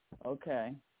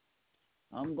 Okay.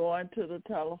 I'm going to the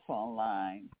telephone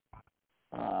line.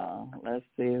 Let's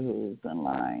see who's in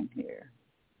line here.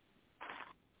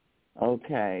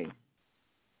 Okay.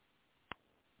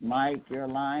 Mike, your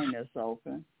line is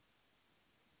open.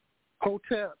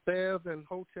 Hotep, Bev, and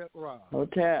Hotep Rob.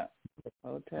 Hotep.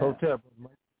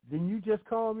 Didn't you just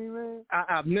call me, man?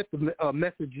 I meant to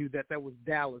message you that was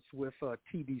Dallas with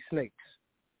TD Snakes.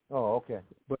 Oh, okay.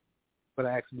 But I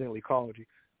accidentally called you.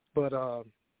 But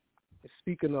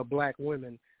speaking of black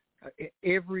women,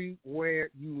 everywhere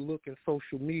you look in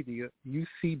social media, you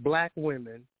see black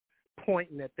women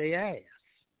pointing at their ass.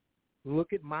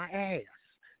 Look at my ass.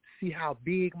 See how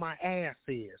big my ass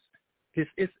is.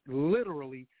 It's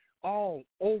literally all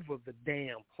over the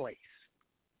damn place.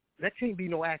 That can't be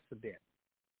no accident.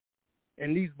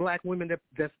 And these black women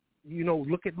that's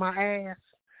look at my ass,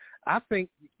 I think,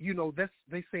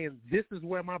 they saying this is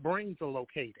where my brains are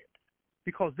located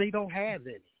because they don't have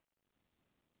any.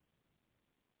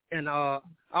 And our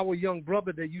young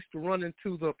brother that used to run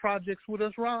into the projects with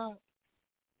us, Rob,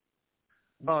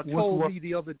 told me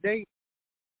the other day,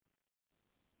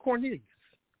 Cornelius.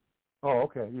 Oh,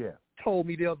 okay, yeah. Told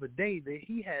me the other day that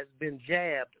he has been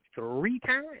jabbed 3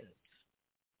 times.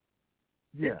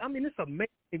 Yeah. It's amazing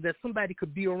that somebody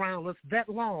could be around us that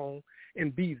long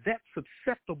and be that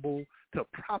susceptible to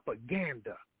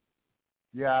propaganda.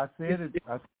 Yeah, I said it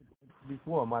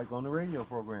before, Mike, on the radio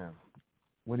program.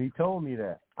 When he told me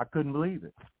that, I couldn't believe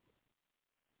it.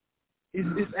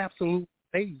 It's absolutely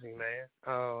amazing, man.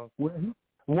 Well,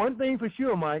 one thing for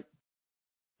sure, Mike,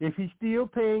 if he's still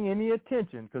paying any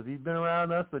attention, because he's been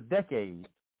around us for decades,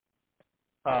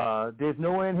 there's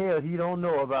no way in hell he don't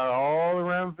know about all the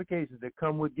ramifications that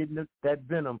come with getting that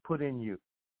venom put in you.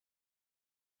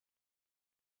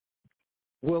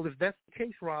 Well, if that's the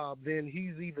case, Rob, then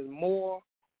he's even more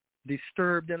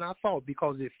disturbed than I thought,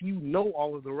 because if you know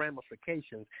all of the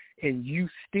ramifications and you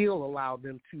still allow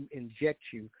them to inject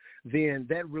you, then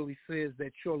that really says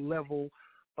that your level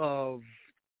of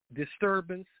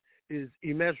disturbance is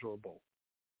immeasurable.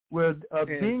 Well,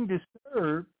 being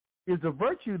disturbed is a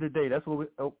virtue today. That's what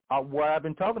I've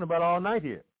been talking about all night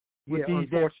here. With these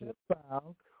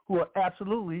pedophiles who are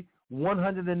absolutely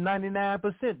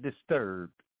 199%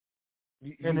 disturbed.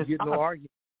 You get no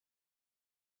argument.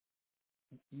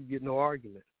 You get no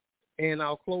argument. And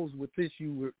I'll close with this.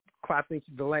 I think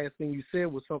the last thing you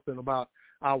said was something about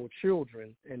our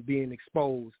children and being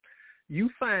exposed. You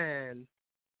find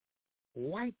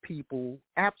white people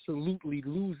absolutely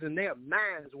losing their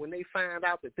minds when they find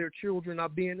out that their children are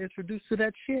being introduced to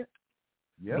that shit.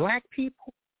 Yep.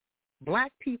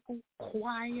 Black people,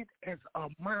 quiet as a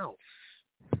mouse.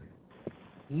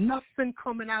 Nothing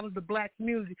coming out of the black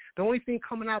community. The only thing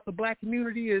coming out of the black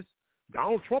community is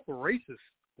Donald Trump a racist.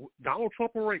 Donald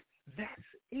Trump a racist. That's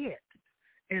it.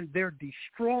 And they're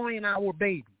destroying our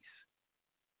babies.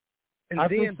 And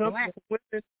then black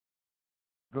women.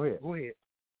 Go ahead.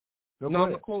 I'm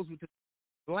going to close with this.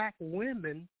 Black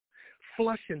women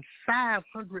flushing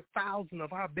 500,000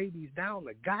 of our babies down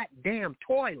the goddamn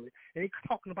toilet. And they're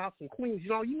talking about some queens.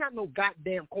 You're not no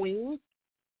goddamn queens.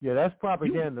 Yeah, that's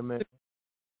propaganda, man.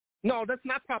 No, that's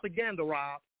not propaganda,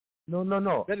 Rob. No.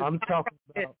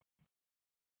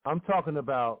 I'm talking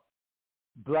about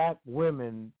black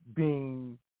women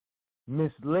being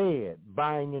misled,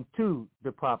 buying into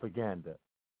the propaganda.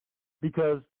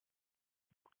 Because,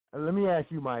 let me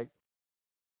ask you, Mike,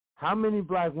 How many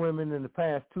black women in the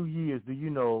past 2 years do you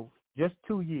know, just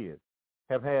 2 years,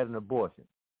 have had an abortion?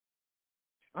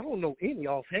 I don't know any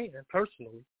offhand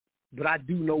personally, but I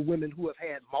do know women who have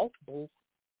had multiple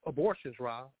abortions,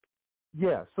 Rob.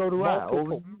 Yeah, so do I.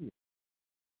 Over the years.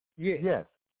 Yeah. Yes.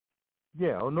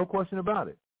 Yeah, no question about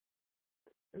it.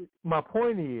 My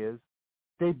point is,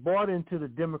 they bought into the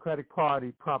Democratic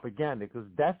Party propaganda because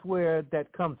that's where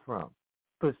that comes from,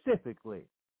 specifically.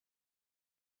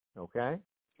 Okay?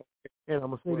 And I'm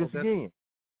going to say this again.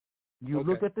 You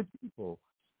look at the people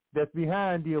that's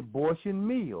behind the abortion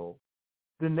meal,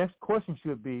 the next question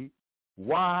should be,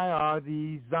 why are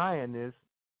these Zionists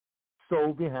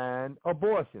so behind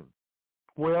abortion?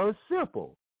 Well, it's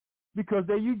simple. Because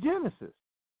they're eugenicists.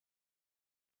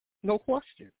 No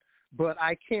question. But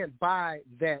I can't buy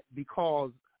that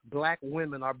because black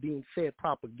women are being fed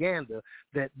propaganda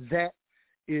that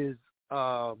is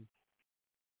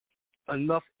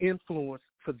enough influence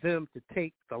for them to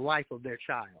take the life of their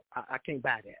child. I can't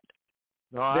buy that.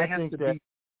 No,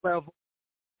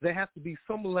 there has to be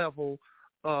some level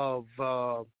of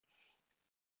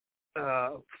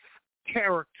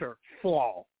character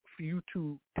flaw for you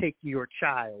to take your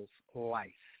child's life.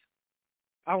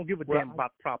 I don't give a damn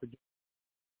about the propaganda.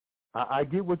 I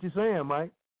get what you're saying,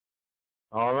 Mike.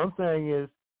 All I'm saying is,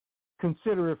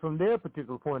 consider it from their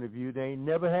particular point of view. They ain't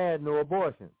never had no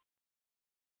abortion.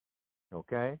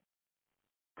 Okay?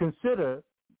 Consider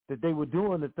that they were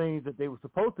doing the things that they were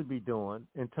supposed to be doing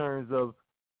in terms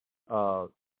of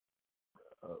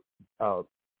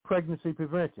pregnancy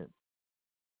prevention.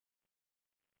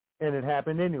 And it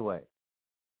happened anyway.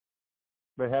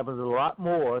 But it happens a lot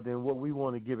more than what we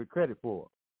want to give it credit for.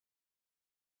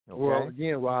 Okay? Well,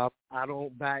 again, Rob, I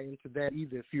don't buy into that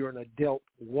either. If you're an adult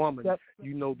woman,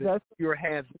 you know that you're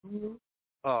having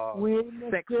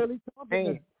sex.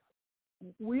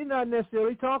 We're not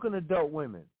necessarily talking adult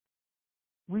women.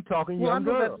 We're talking young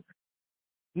girls.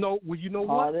 No, well, you know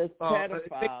what? There's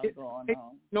pedophiles going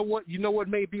on. You know what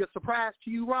may be a surprise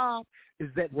to you, Rob,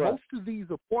 is that most of these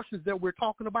abortions that we're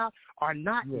talking about are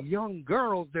not young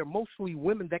girls. They're mostly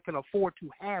women that can afford to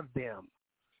have them.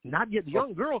 Not yet.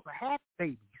 Young girls are having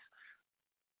babies.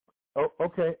 Oh,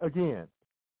 okay, again,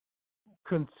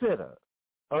 consider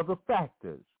other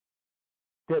factors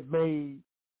that may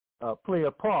play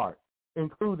a part,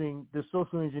 including the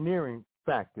social engineering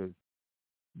factors.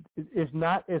 It's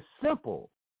not as simple.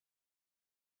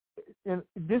 And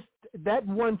that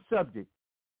one subject,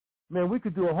 man, we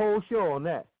could do a whole show on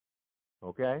that.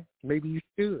 Okay? Maybe you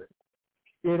should.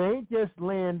 It ain't just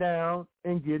laying down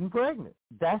and getting pregnant.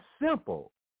 That's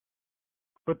simple.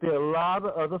 But there are a lot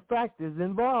of other factors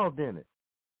involved in it.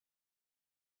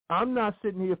 I'm not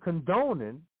sitting here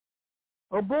condoning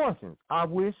abortions. I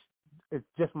wish, it's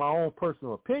just my own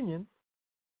personal opinion,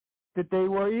 that they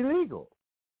were illegal.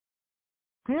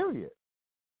 Period.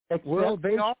 Well,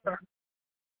 they are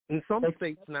in some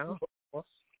states now.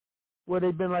 Well,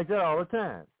 they've been like that all the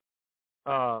time.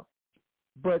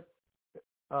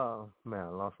 Man, I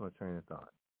lost my train of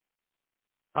thought.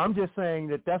 I'm just saying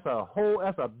that that's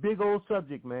a big old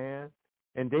subject, man,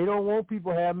 and they don't want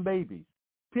people having babies.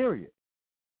 Period.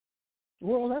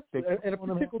 Well, that's and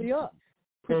particularly us.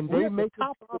 And they make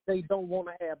they don't want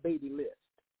to have baby list.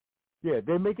 Yeah,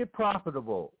 they make it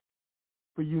profitable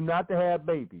for you not to have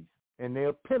babies, and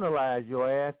they'll penalize your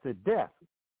ass to death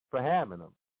for having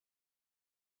them.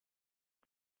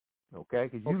 Okay,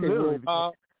 because you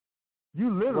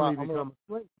literally become a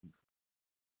slave.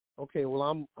 Okay, well,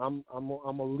 I'm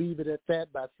gonna leave it at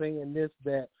that by saying this,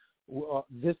 that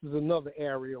this is another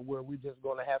area where we're just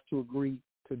gonna have to agree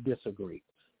to disagree,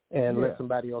 and let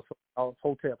somebody else.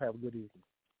 Hotep, have a good evening.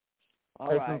 All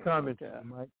right. Some comments,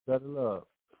 Mike. Better love.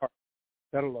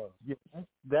 Better love. Yeah,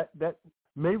 that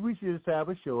maybe we should just have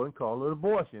a show and call it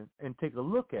abortion and take a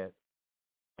look at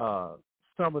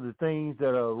some of the things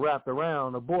that are wrapped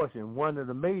around abortion. One of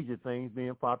the major things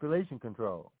being population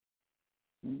control.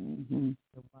 Mm-hmm.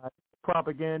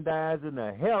 Propagandizing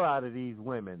the hell out of these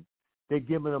women. They're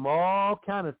giving them all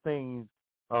kind of things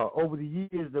over the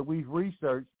years that we've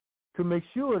researched to make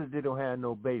sure that they don't have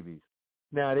no babies.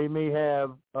 Now, they may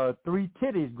have 3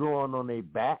 titties growing on their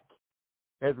back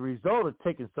as a result of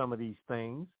taking some of these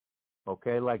things,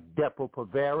 okay, like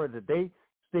Depo-Provera that they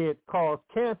said caused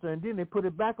cancer, and then they put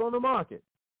it back on the market.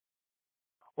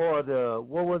 Or the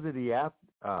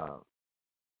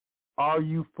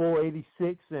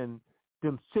RU-486 and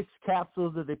them 6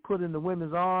 capsules that they put in the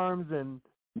women's arms, and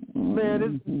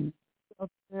man,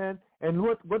 and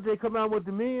what did they come out with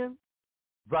the men?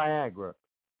 Viagra.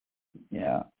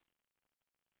 Yeah.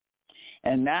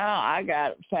 And now I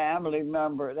got a family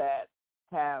member that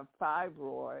have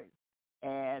fibroids,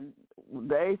 and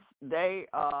they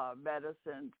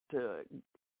medicine to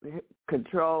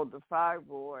control the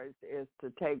fibroids is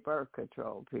to take birth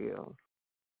control pills.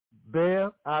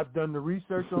 Bear, I've done the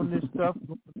research on this stuff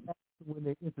when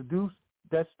they introduced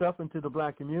that stuff into the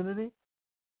black community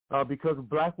because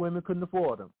black women couldn't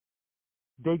afford them.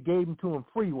 They gave them to them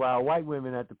free while white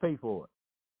women had to pay for it.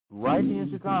 Right here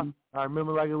in Chicago, I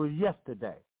remember like it was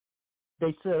yesterday.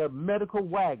 They set up medical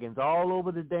wagons all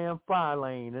over the damn fire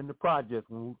lane in the project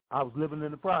when I was living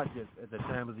in the project at the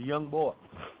time as a young boy.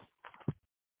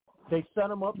 They set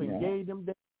them up and gave them,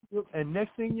 and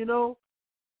next thing you know,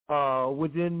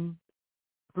 within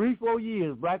 3-4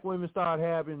 years, black women started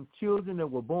having children that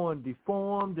were born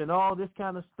deformed and all this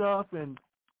kind of stuff, and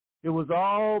it was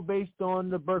all based on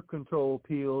the birth control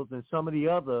pills and some of the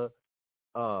other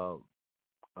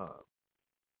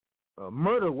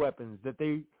murder weapons that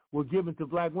they were given to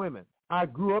black women. I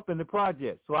grew up in the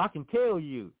project, so I can tell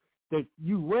you that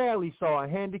you rarely saw a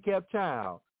handicapped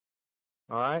child,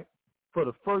 all right, for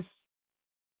the first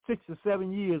 6 or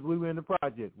 7 years we were in the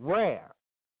project. Rare,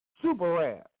 super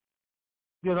rare.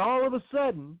 Then all of a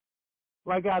sudden,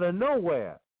 like out of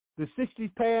nowhere, the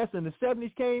 60s passed and the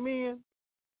 70s came in,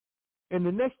 and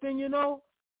the next thing you know,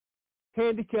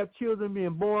 handicapped children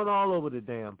being born all over the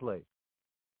damn place.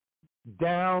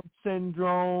 Down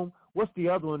syndrome. What's the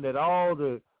other one that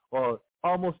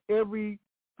almost every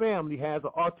family has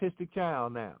an autistic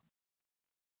child now?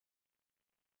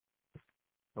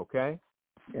 Okay?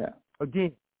 Yeah.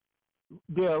 Again,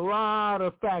 there are a lot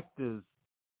of factors,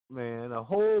 man, a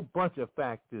whole bunch of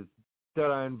factors that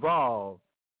are involved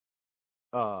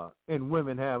in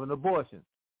women having abortions.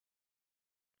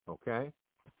 Okay?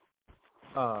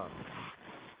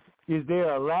 Is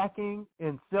there a lacking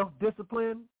in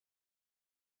self-discipline?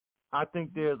 I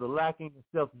think there's a lacking in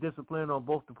self-discipline on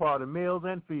both the part of males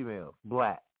and females,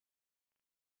 black.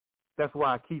 That's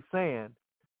why I keep saying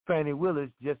Fannie Willis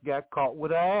just got caught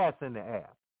with her ass in the air.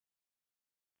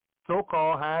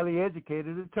 So-called highly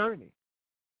educated attorney.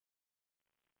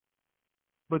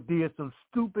 But did some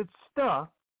stupid stuff,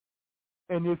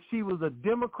 and if she was a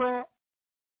Democrat,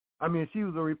 if she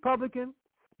was a Republican,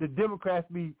 the Democrats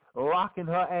be locking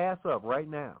her ass up right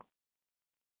now.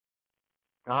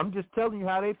 I'm just telling you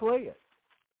how they play it.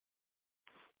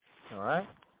 All right?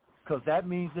 Because that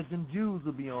means that them Jews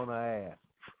will be on her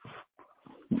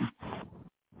ass.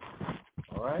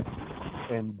 All right?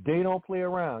 And they don't play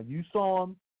around. You saw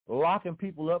them locking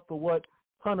people up for what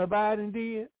Hunter Biden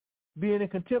did, being in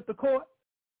contempt of court.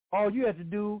 All you had to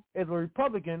do as a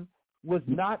Republican was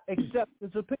not accept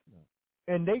the subpoena.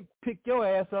 And they picked your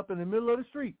ass up in the middle of the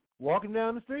street, walking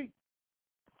down the street.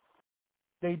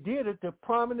 They did it to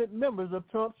prominent members of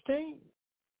Trump's team.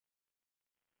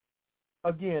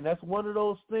 Again, that's one of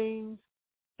those things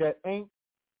that ain't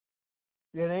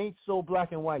so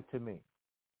black and white to me.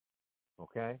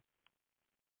 Okay?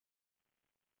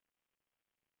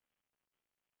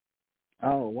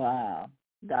 Oh, wow.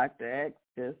 Dr. X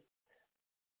just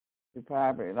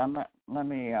probably, let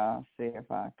me see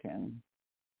if I can,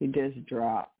 he just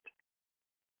dropped.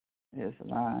 His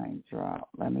line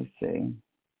dropped. Let me see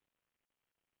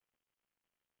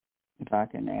if I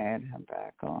can add him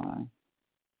back on.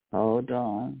 Hold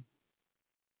on.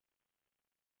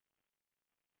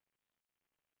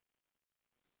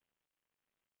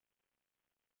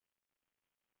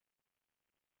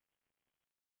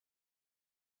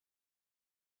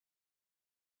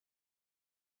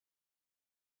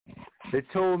 They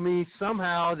told me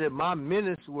somehow that my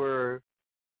minutes were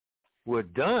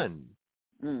done.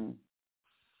 Mm.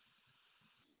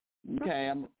 Okay,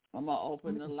 I'm gonna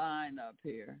open the line up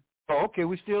here. Oh, okay,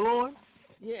 we still on?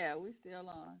 Yeah, we still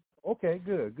on. Okay,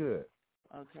 good.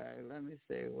 Okay, let me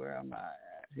see, where am I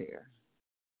at here?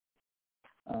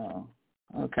 Oh,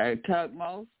 okay,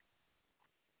 Tugmos.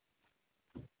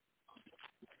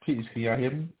 Peace, can y'all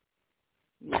hear me?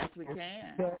 Yes, we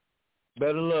can.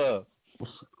 Better love.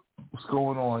 What's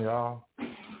going on, y'all?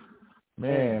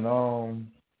 Man,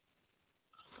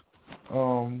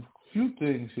 few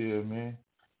things here, man.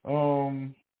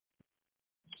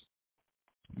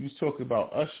 You was talking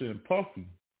about Usher and Puffy.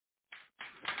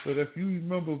 But if you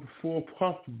remember before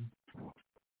Puffy,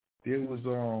 there was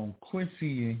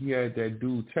Quincy and he had that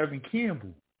dude Tevin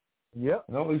Campbell. Yep.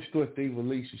 And I always thought their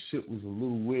relationship was a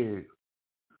little weird.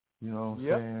 You know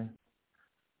what I'm saying?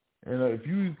 And if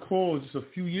you recall, just a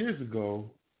few years ago,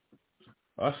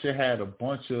 Usher had a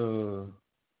bunch of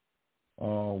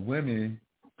women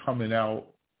coming out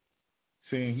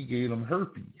saying he gave them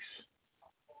herpes.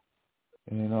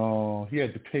 And he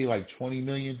had to pay like $20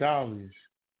 million.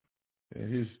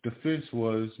 And his defense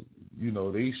was,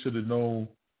 they should have known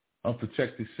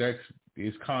unprotected sex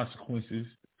there's consequences.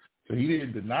 So he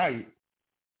didn't deny it.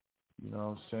 You know what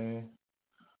I'm saying?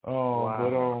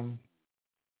 Wow.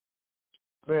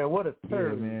 But man, what a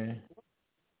turd. Yeah, man.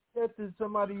 That is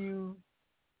somebody you,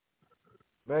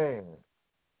 man.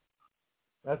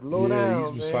 That's low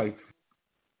down, he was man. like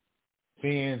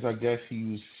fans, I guess he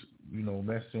was,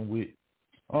 messing with.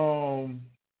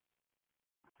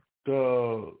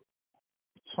 The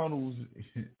tunnels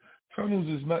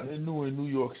is nothing new in New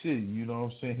York City, you know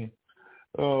what I'm saying?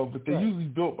 But they're usually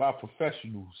built by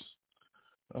professionals.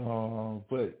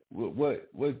 But what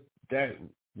that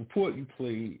report you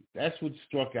played, that's what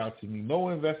struck out to me. No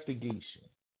investigation.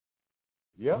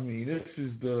 Yeah. I mean, this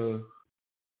is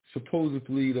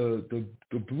supposedly the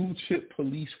blue chip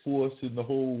police force in the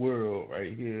whole world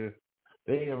right here.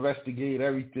 They investigate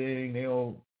everything.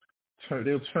 They'll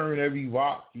turn every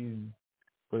rock in.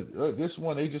 But this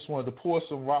one, they just wanted to pour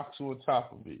some rocks on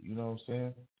top of it. You know what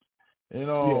I'm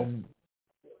saying?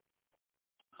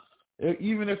 And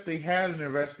even if they had an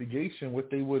investigation,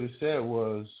 what they would have said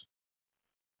was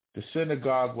the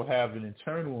synagogue will have an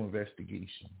internal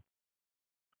investigation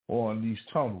on these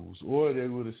tunnels, or they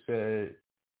would have said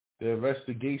the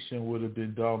investigation would have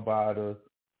been done by the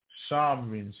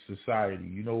Shaman Society.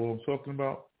 You know what I'm talking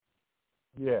about?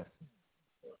 Yeah.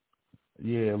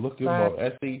 Yeah, look him up.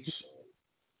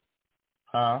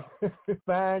 Huh?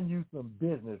 Find you some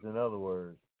business, in other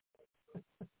words.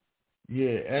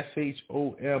 Yeah,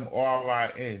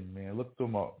 SHOMRIN, man. Look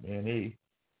them up, man.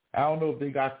 I don't know if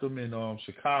they got them in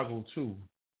Chicago too,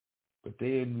 but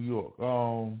they're in New York.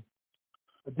 But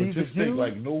just think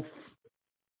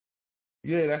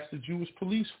that's the Jewish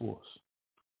police force.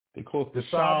 They call it the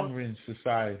Shaman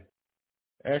Society.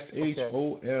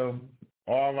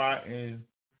 SHOMRIN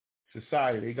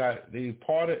Society. They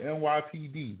part of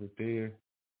NYPD, but they're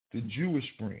the Jewish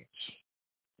branch.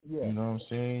 Yeah. You know what I'm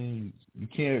saying? You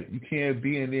can't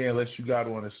be in there unless you got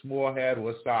on a small hat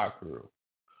or a side curl.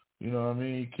 You know what I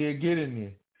mean? You can't get in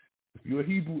there. If you're a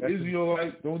Hebrew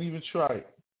Israelite, don't even try it.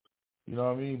 You know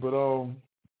what I mean? But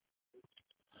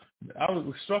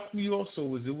what struck me also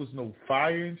was there was no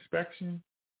fire inspection.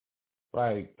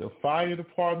 Like the fire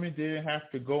department didn't have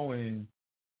to go and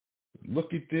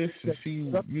look at this and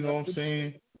see. You know what I'm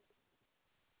saying?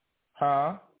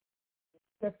 Huh?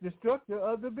 That's the structure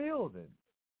of the building.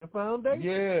 The foundation.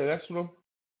 Yeah, that's what I'm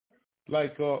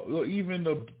like. Even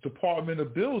the Department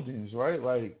of Buildings, right?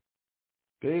 Like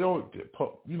they don't,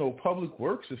 Public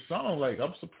Works or something. Like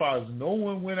I'm surprised no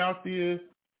one went out there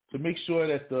to make sure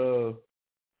that the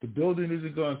building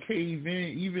isn't going to cave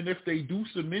in, even if they do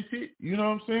cement it. You know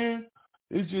what I'm saying?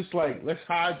 It's just like let's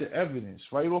hide the evidence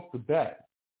right off the bat.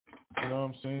 You know what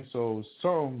I'm saying? So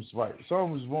something's right,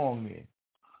 something's wrong there.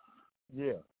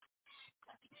 Yeah.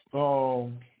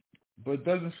 But it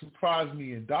doesn't surprise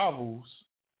me in Davos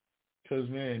because,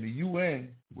 man, the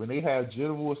UN, when they have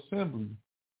General Assembly,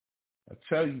 I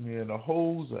tell you, man, the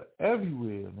holes are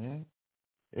everywhere, man.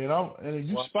 And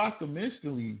you spot them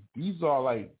instantly. These are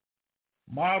like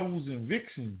models and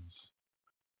vixens.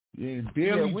 And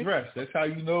barely dressed. That's how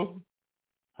you know.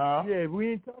 Huh? Yeah,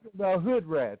 we ain't talking about hood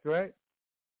rats, right?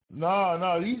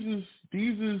 No, these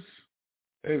is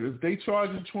if they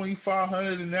charging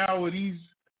 $2,500 an hour,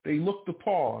 they look the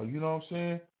par, you know what I'm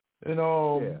saying? And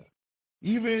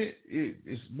even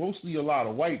it's mostly a lot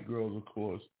of white girls, of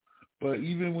course, but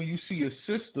even when you see a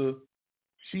sister,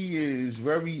 she is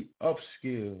very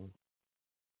upscale.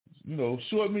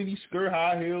 Short mini skirt,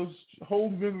 high heels, whole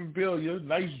memorabilia,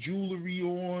 nice jewelry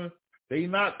on. They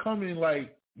not coming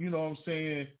like, you know what I'm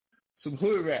saying, some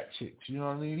hood rat chicks, you know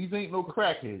what I mean? These ain't no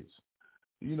crackheads.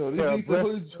 These ain't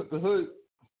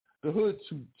the hood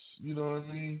suits, you know what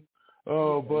I mean?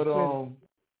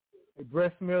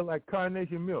 Breast milk like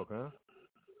carnation milk, huh?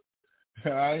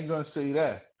 I ain't gonna say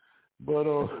that, but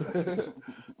what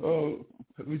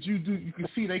you can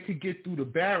see they could get through the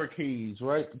barricades,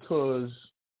 right? Because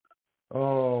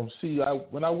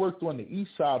when I worked on the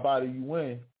east side by the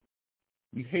UN,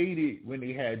 we hated when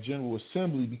they had General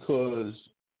Assembly because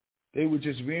they would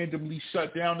just randomly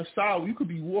shut down the sidewalk. You could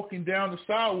be walking down the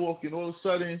sidewalk and all of a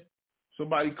sudden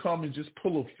somebody come and just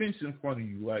pull a fence in front of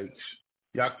you, like,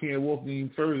 y'all can't walk any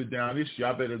further down this.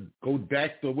 Y'all better go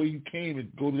back the way you came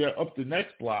and go there up the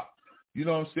next block. You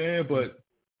know what I'm saying? But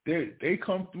they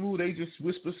come through. They just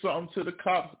whisper something to the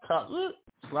cops. The cops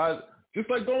slide, just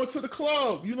like going to the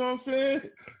club. You know what I'm saying?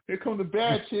 Here come the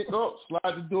bad chick. Oh,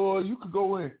 slide the door. You could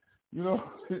go in.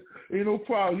 Ain't no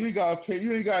problem. You ain't gotta pay.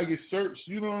 You ain't gotta get searched.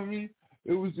 You know what I mean?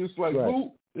 It was just like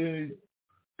boop, and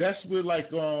that's where like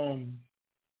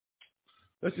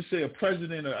let's just say a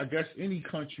president of, I guess, any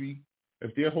country,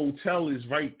 if their hotel is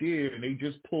right there and they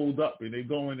just pulled up and they're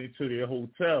going into their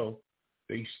hotel,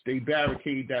 They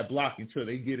barricade that block until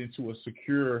they get into a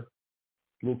secure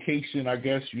location, I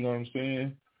guess, you know what I'm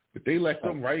saying? But they let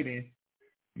them right in.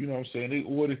 You know what I'm saying? They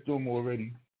ordered them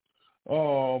already.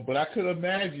 But I could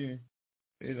imagine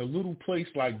in a little place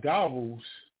like Davos,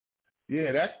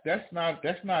 yeah, that's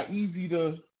not easy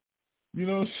to, you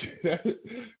know what I'm saying?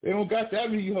 They don't got that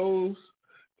many hoes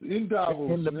in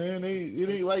Davos, man. It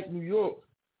ain't like New York.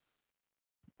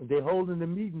 They're holding the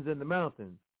meetings in the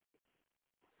mountains.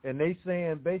 And they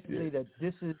saying basically that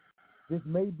this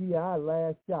may be our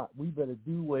last shot. We better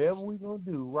do whatever we're going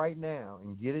to do right now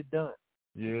and get it done.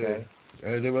 Yeah.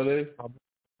 Okay?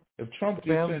 If Trump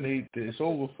gets in, it's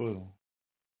over for them.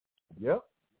 Yep.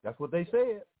 That's what they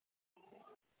said.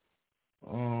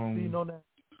 You know, now,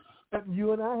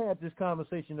 you and I had this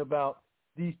conversation about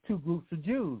these two groups of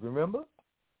Jews, remember?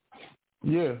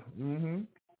 Yeah. Mm-hmm.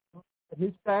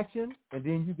 His faction, and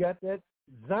then you got that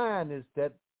Zionist,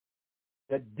 that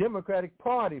Democratic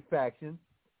Party faction,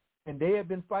 and they have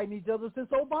been fighting each other since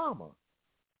Obama.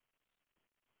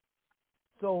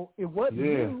 So it wasn't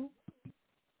new.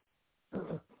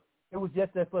 It was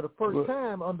just that for the first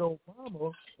time under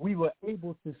Obama, we were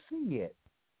able to see it.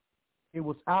 It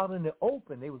was out in the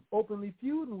open. They was openly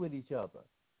feuding with each other.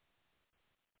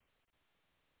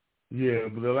 Yeah,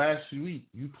 but the last week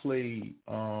you played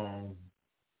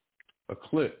a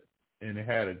clip, and it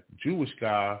had a Jewish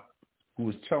guy who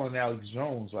was telling Alex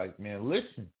Jones, like, man,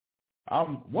 listen,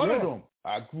 I'm one of them.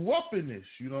 I grew up in this.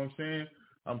 You know what I'm saying?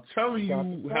 I'm telling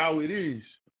you how it is.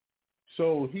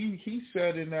 So he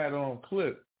said in that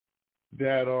clip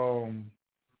that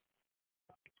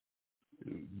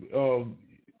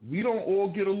we don't all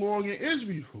get along in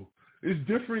Israel. It's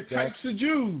different types of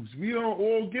Jews. We don't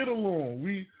all get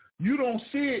along. You don't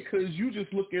see it because you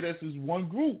just look at us as one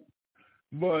group.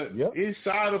 But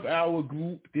inside of our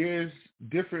group, there's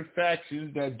different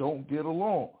factions that don't get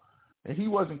along. And he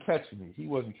wasn't catching it.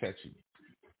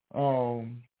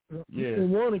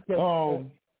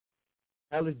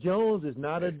 Alex Jones is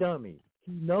not a dummy.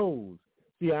 He knows.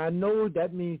 See, I know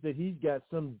that means that he's got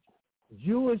some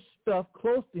Jewish stuff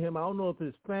close to him. I don't know if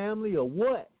it's family or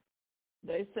what.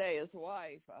 They say his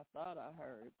wife. I thought I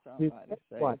heard somebody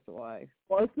say his wife.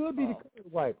 Well, it could be the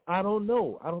current wife. I don't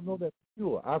know. I don't know that for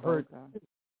sure. I've heard.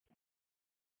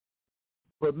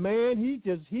 But man,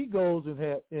 he goes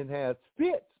and has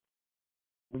fits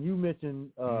when you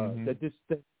mention that this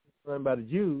thing is run by the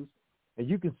Jews, and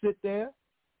you can sit there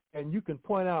and you can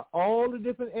point out all the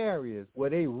different areas where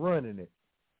they running it,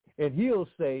 and he'll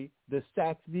say the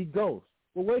Saxby Ghost.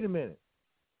 Well, wait a minute,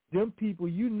 them people,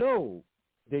 you know,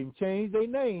 they changed their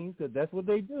names because that's what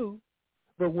they do.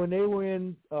 But when they were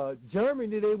in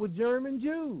Germany, they were German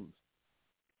Jews.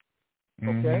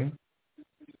 Okay.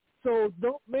 So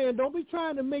don't be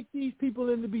trying to make these people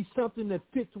into be something that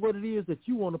fits what it is that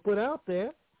you want to put out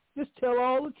there. Just tell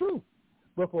all the truth.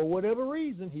 But for whatever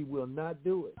reason, he will not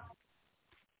do it.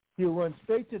 He'll run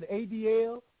straight to the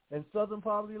ADL and Southern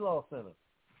Poverty Law Center.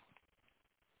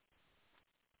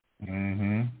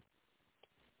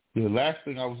 The last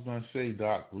thing I was going to say,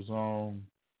 Doc, was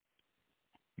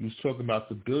you was talking about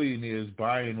the billionaires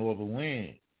buying all the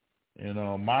land and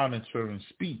monitoring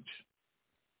speech.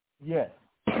 Yes.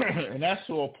 And that's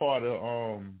all part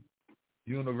of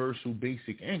universal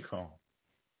basic income.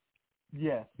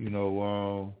 Yes. You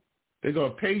know, they're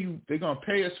gonna pay you. They're gonna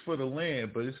pay us for the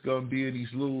land, but it's gonna be in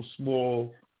these little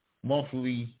small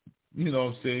monthly, you know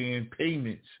what I'm saying,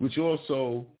 payments, which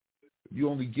also you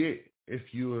only get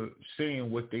if you're saying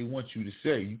what they want you to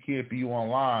say. You can't be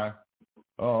online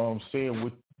saying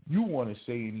what you want to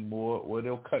say anymore, or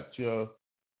they'll cut your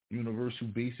universal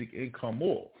basic income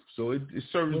off. So it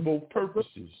serves both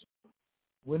purposes.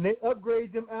 When they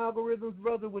upgrade them algorithms,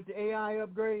 brother, with the AI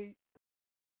upgrade,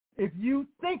 if you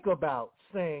think about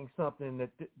saying something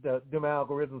that them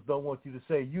algorithms don't want you to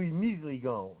say, you immediately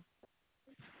gone.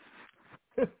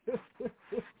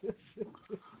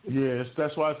 Yes,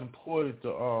 that's why it's important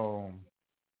to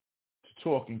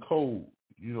talk in code,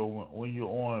 you know, when you're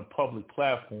on public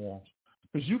platforms.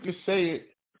 Because you can say it,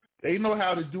 they know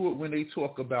how to do it when they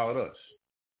talk about us.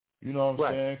 You know what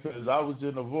I'm saying? Because I was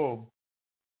in a room,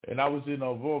 and they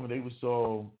was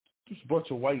just a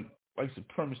bunch of white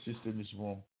supremacists in this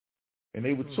room. And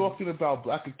they were talking about,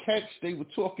 I could catch, they were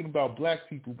talking about black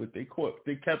people, but they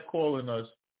kept calling us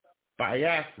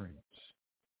Biafrans.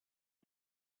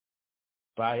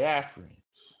 I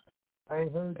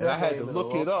ain't heard that. And I had to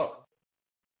look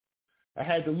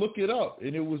it up.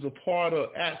 And it was a part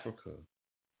of Africa.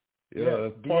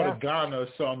 Part of Ghana or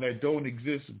something that don't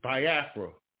exist, Biafra.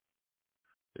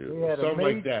 Something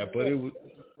like that. But it was,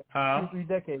 2-3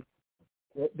 decades.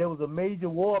 There was a major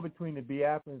war between the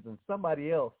Biafrans and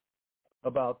somebody else.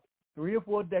 about 3 or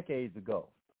 4 decades ago.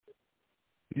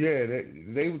 Yeah,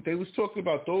 they was talking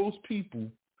about those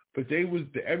people, but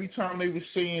every time they were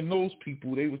saying those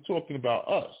people, they were talking about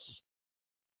us.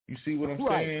 You see what I'm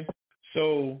saying?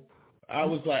 So I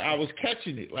was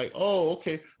catching it, like, oh,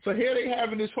 okay. So here they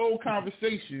having this whole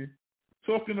conversation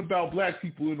talking about black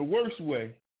people in the worst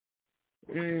way.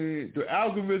 And the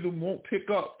algorithm won't pick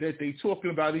up that they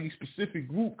talking about any specific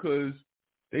group because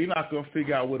they not going to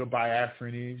figure out what a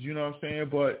Biafran is, you know what I'm saying?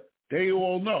 But they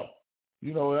all know.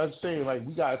 You know what I'm saying? Like,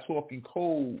 we got talking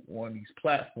code on these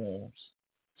platforms.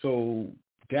 So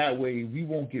that way we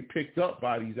won't get picked up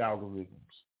by these algorithms.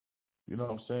 You know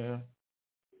what I'm saying?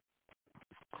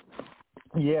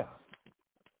 Yeah.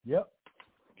 Yep.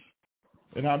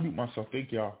 And I'll mute myself.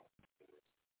 Thank y'all.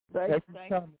 Thank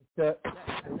you.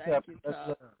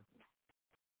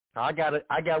 I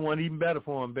got one even better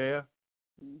for him, Bear.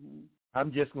 Mm-hmm.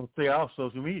 I'm just going to stay off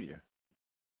social media.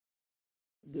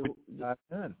 Not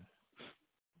done.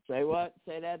 Say what?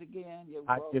 Say that again. You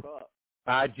broke up.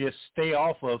 I just stay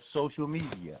off of social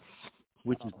media,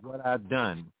 which is what I've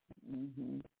done.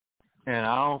 Mm-hmm. And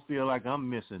I don't feel like I'm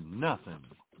missing nothing.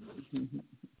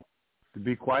 To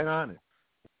be quite honest,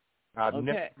 I've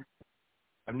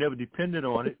never depended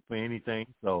on it for anything.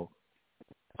 So,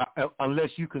 unless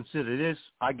you consider this,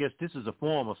 I guess this is a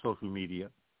form of social media.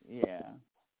 Yeah.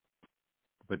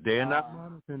 But they're not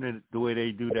monitoring it the way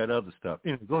they do that other stuff.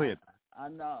 Anyway, go ahead. I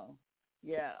know.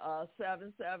 Yeah.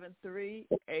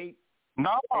 773-8.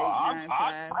 No,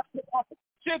 I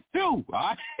shit too.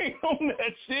 I ain't on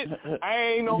that shit. I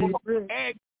ain't on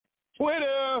X,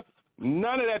 Twitter,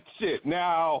 none of that shit.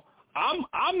 Now, I'm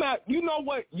not. You know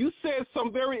what? You said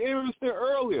something very interesting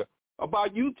earlier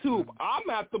about YouTube. I'm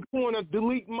at the point of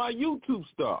deleting my YouTube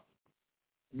stuff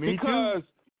because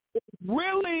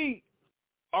really,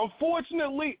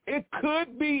 unfortunately, it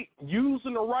could be used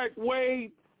in the right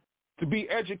way to be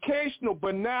educational,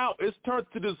 but now it's turned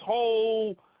to this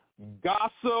whole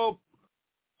gossip,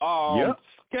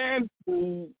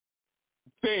 scandal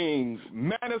thing,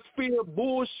 manosphere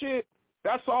bullshit.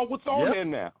 That's all what's on there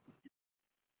now.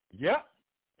 Yep.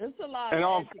 It's a lot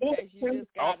of education. You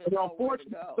just got to know where to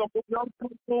go. Some of the young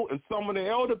people and some of the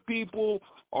elder people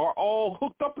are all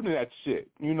hooked up into that shit.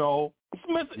 You know,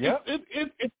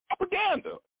 it's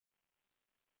propaganda.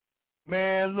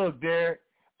 Man, look, Derek,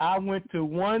 I went to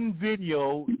one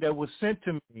video that was sent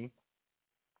to me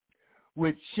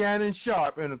with Shannon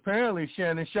Sharp, and apparently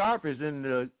Shannon Sharp is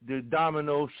in the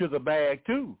Domino sugar bag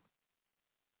too.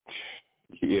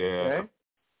 Yeah.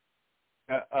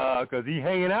 Because he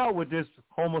hanging out with this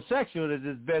homosexual that's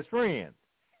his best friend,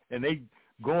 and they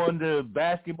going to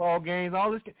basketball games,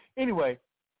 all this. Anyway,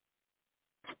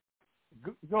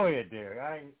 go ahead, Derek.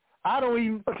 I don't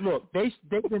even look. They've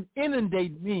been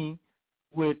inundating me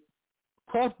with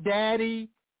Puff Daddy.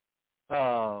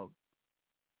 There's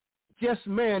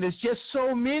just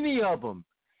so many of them.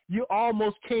 You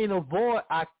almost can't avoid.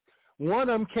 One of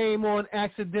them came on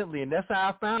accidentally, and that's how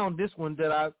I found this one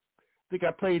that I think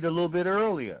I played a little bit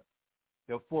earlier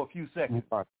for a few seconds.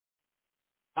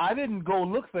 I didn't go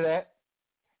look for that.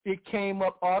 It came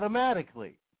up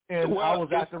automatically, and I was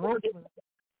at the room.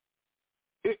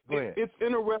 It's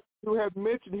interesting to have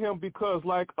mentioned him because,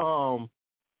 like, I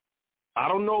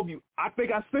don't know if you. I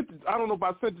think I sent it. I don't know if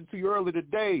I sent it to you earlier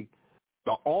today.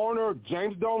 The owner,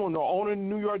 James Dolan, the owner of the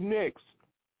New York Knicks.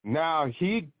 Now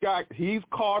he's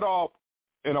caught up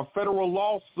in a federal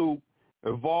lawsuit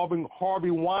involving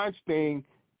Harvey Weinstein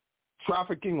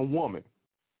trafficking a woman.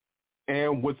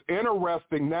 And what's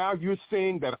interesting, now you're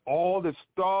seeing that all this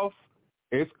stuff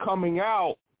is coming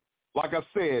out. Like I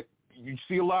said, you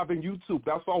see a lot on YouTube.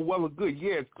 That's all well and good.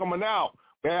 Yeah, it's coming out.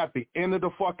 But at the end of the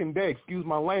fucking day, excuse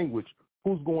my language,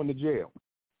 who's going to jail?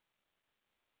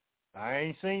 I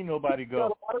ain't seen nobody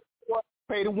go.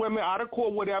 Pay the women out of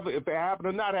court, whatever, if it happened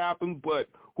or not happened, but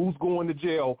who's going to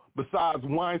jail besides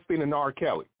Weinstein and R.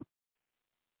 Kelly?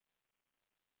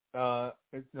 The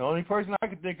only person I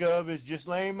can think of is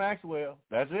Ghislaine Maxwell.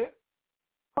 That's it.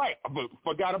 Right, but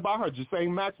forgot about her,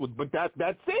 Ghislaine Maxwell. But that's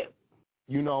it.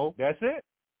 You know, that's it.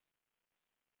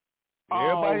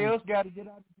 Everybody else got to get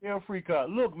out of jail free card.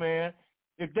 Look, man,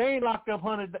 if they ain't locked up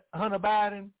Hunter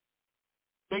Biden,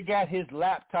 they got his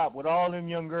laptop with all them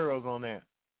young girls on there.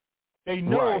 They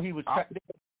know he was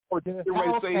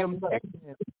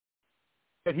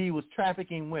that he was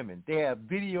trafficking women. They have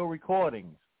video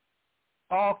recordings,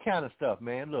 all kind of stuff,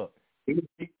 man. Look,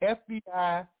 the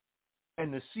FBI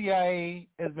and the CIA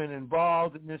has been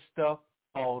involved in this stuff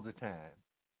all the time.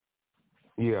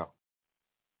 Yeah.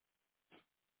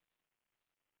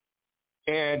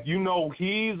 And, you know,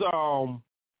 he's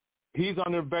He's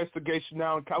under investigation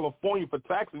now in California for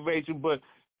tax evasion. But,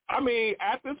 I mean,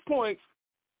 at this point,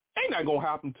 ain't not going to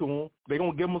happen to him. They're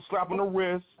going to give him a slap on the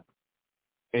wrist,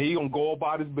 and he's going to go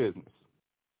about his business.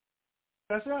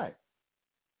 That's right.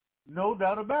 No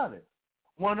doubt about it.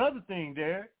 One other thing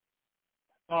there,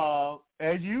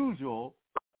 as usual,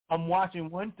 I'm watching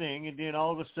one thing, and then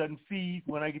all of a sudden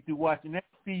when I get through watching that,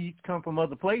 feeds come from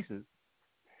other places.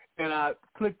 And I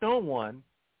clicked on one,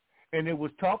 and it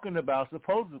was talking about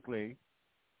supposedly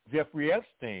Jeffrey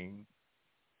Epstein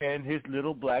and his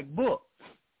little black book.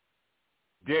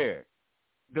 There.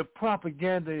 The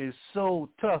propaganda is so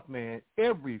tough, man.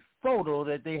 Every photo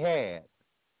that they had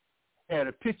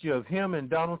a picture of him and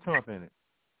Donald Trump in it.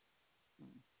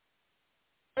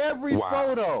 Every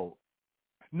photo.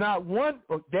 Not one,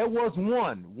 there was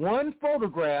one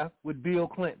photograph with Bill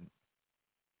Clinton.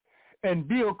 And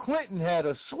Bill Clinton had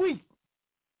a suite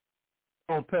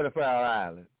on Pedophile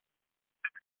Island.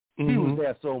 He was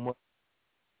there so much.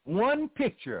 One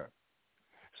picture.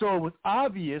 So it was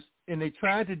obvious, and they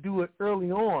tried to do it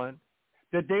early on,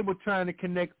 that they were trying to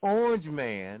connect Orange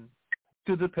Man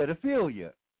to the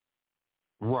pedophilia.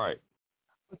 Right.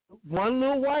 One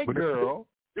little white girl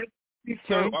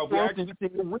came forth and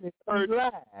said he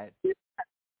lied.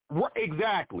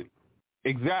 Exactly.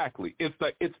 It's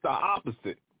the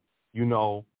opposite, you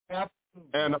know.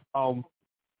 Absolutely.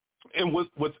 And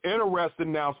what's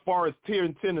interesting now, as far as here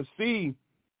in Tennessee,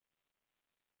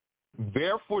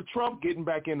 they're for Trump getting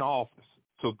back in office.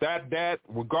 So that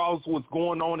regardless of what's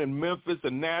going on in Memphis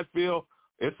and Nashville,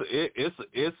 it's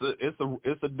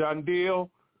a done deal.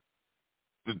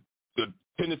 The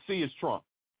Tennessee is Trump.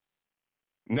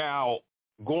 Now,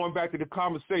 going back to the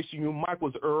conversation you and Mike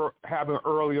was having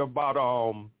earlier about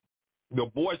the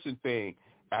abortion thing,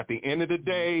 at the end of the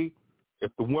day,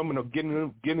 if the women are getting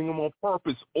them on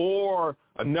purpose, or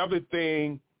another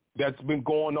thing that's been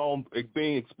going on,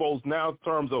 being exposed now in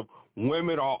terms of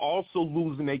women are also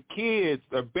losing their kids,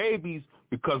 their babies,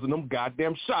 because of them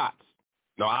goddamn shots.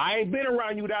 Now, I ain't been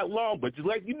around you that long, but just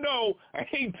let you know, I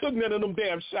ain't took none of them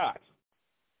damn shots.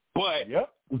 But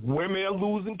women are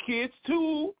losing kids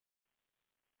too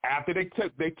after they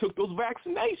took those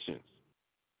vaccinations.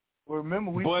 Well,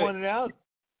 remember we pointed out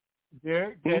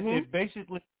there that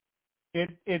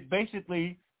it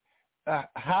basically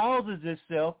houses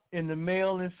itself in the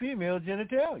male and female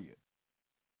genitalia.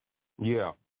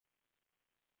 Yeah.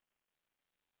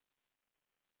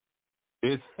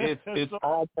 It's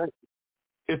all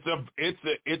it's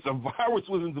a virus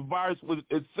within the virus with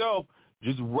itself,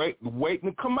 just waiting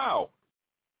to come out.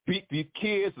 These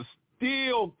kids are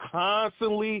still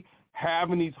constantly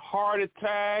having these heart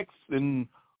attacks and,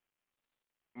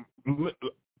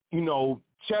 you know,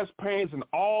 chest pains and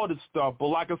all this stuff. But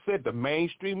like I said, the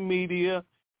mainstream media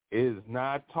is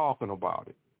not talking about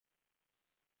it.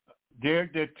 There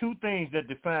are two things that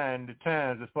define the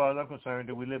times, as far as I'm concerned,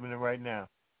 that we're living in right now.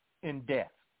 In death.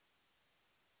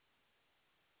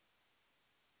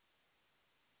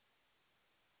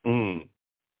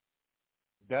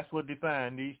 That's what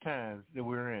defines these times that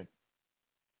we're in.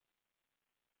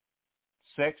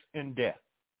 Sex and death.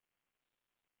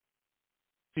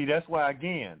 See, that's why,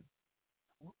 again,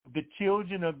 the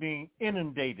children are being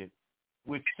inundated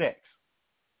with sex.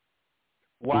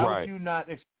 Why would you not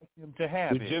expect them to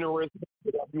have it? Generation,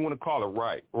 you want to call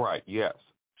it, right, yes.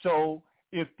 So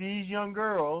if these young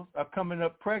girls are coming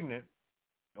up pregnant,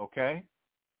 okay,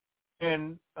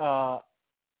 and I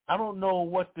don't know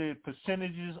what the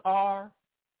percentages are,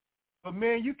 but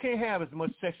man, you can't have as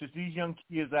much sex as these young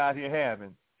kids out here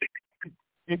having.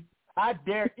 I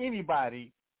dare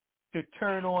anybody to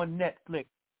turn on Netflix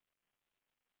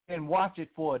and watch it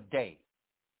for a day.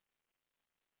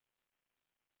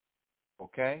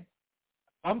 Okay?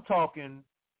 I'm talking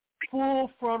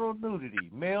full frontal nudity,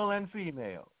 male and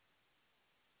female.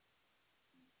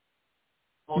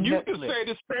 On you Netflix. can say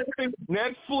this: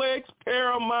 Netflix,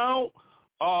 Paramount,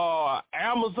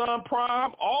 Amazon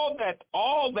Prime, all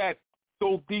that.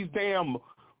 So these damn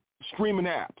streaming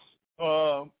apps.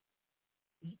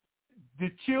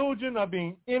 The children are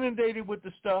being inundated with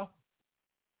the stuff.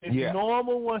 It's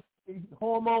normal once the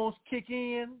hormones kick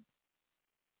in.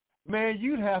 Man,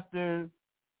 you'd have to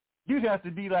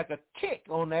be like a kick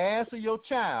on the ass of your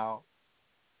child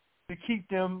to keep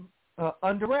them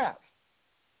under wraps.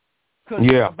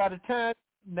 Because by the time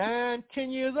 9,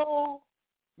 10 years old,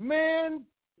 man,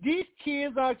 these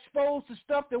kids are exposed to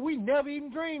stuff that we never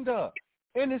even dreamed of,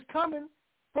 and it's coming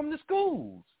from the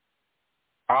schools.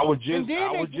 I would just say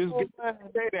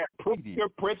that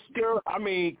Pritzker. I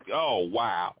mean, oh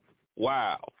wow.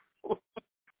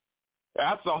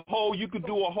 That's a whole. You could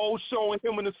do a whole show on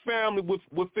him and his family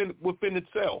within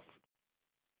itself.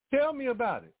 Tell me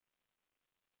about it.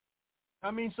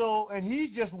 I mean, so, and he's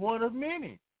just one of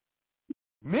many.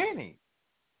 Many.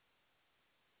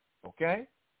 Okay?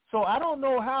 So I don't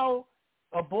know how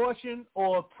abortion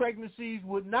or pregnancies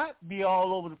would not be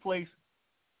all over the place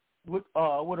with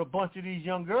a bunch of these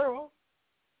young girls.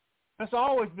 That's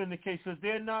always been the case because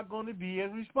they're not going to be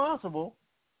as responsible.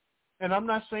 And I'm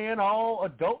not saying all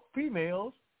adult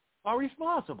females are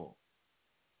responsible.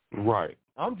 Right.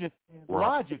 I'm just saying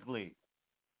logically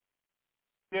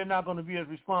they're not going to be as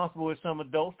responsible as some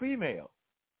adult females.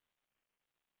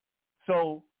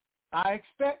 So I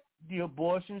expect the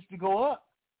abortions to go up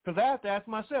because I have to ask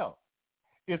myself,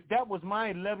 if that was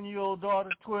my 11-year-old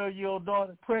daughter, 12-year-old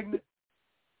daughter pregnant,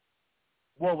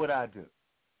 what would I do?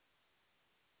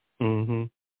 Mm-hmm.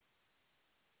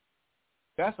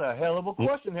 That's a hell of a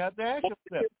question you have to ask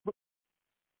yourself.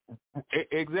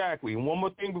 Exactly. And one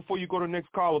more thing before you go to the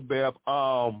next caller, Bev.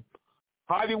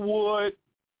 Hollywood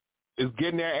is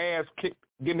getting their ass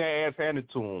handed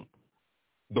to them.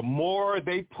 The more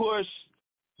they push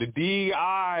the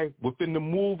DEI within the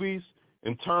movies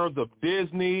in terms of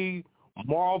Disney,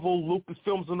 Marvel,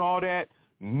 Lucasfilms, and all that,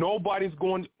 nobody's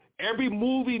going. Every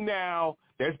movie now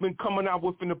that's been coming out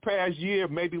within the past year,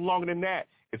 maybe longer than that,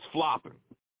 it's flopping.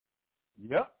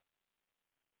 Yep.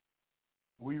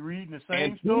 We reading the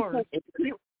same story.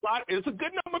 It's a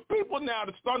good number of people now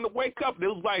that's starting to wake up. It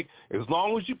was like, as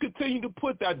long as you continue to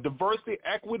put that diversity,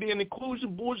 equity, and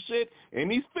inclusion bullshit in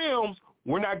these films,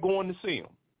 we're not going to see them.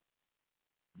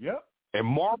 Yep. And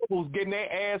Marvel's getting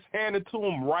their ass handed to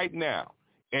them right now.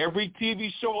 Every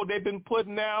TV show they've been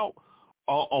putting out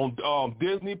on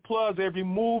Disney Plus, every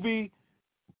movie,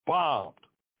 bombed.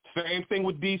 Same thing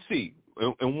with DC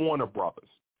and Warner Brothers.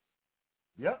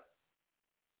 Yep.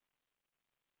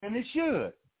 And it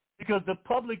should, because the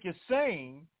public is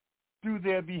saying through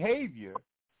their behavior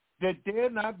that they're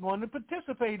not going to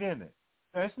participate in it.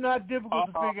 That's not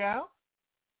difficult to figure out.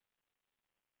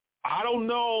 I don't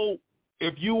know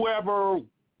if you ever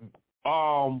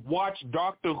watched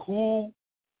Doctor Who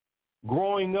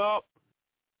growing up.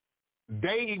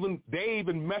 They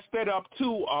even messed that up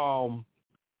too.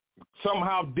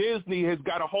 Somehow Disney has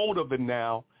got a hold of it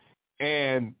now.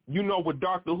 And, you know, with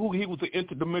Doctor Who, he was an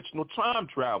interdimensional time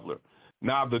traveler.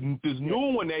 Now, this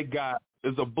new one they got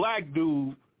is a black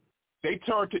dude. They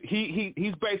turned to,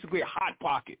 he's basically a Hot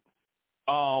Pocket.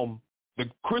 The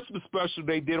Christmas special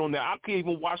they did on that, I can't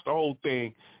even watch the whole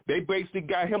thing. They basically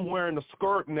got him wearing a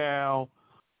skirt now,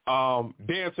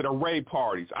 dancing at rave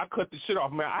parties. I cut the shit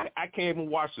off, man. I can't even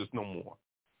watch this no more.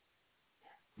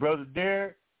 Brother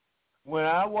Derek, when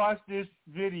I watched this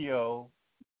video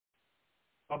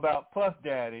about Puff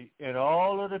Daddy and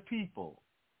all of the people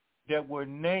that were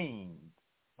named,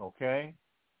 okay,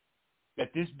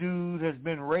 that this dude has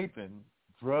been raping,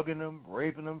 drugging them,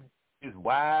 raping them, his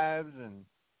wives, and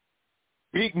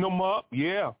beating them up,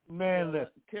 yeah. Man, listen,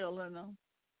 killing them.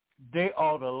 They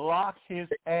ought to lock his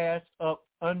ass up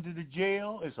under the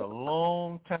jail. It's a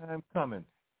long time coming.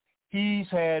 He's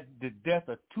had the death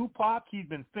of Tupac. He's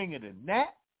been fingered in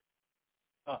that.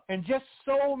 And just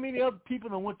so many other people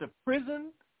that went to prison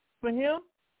for him.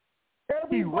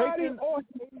 Everybody on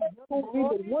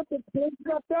even went to prison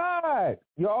died,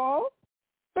 y'all.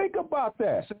 Think about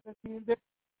that.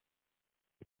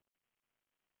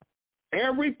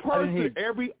 Every person,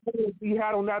 every artist he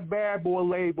had on that Bad Boy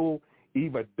label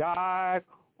either died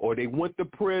or they went to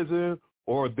prison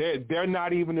or they're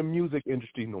not even in the music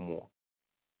industry no more.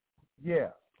 Yeah.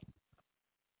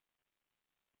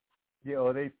 Yeah,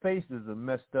 or their faces are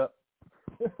messed up.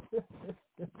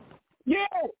 Yeah.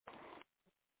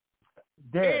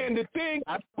 Dead. And the thing,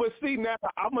 but see now,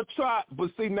 I'm going to try, but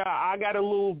see now, I got a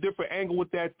little different angle with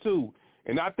that too.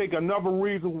 And I think another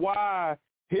reason why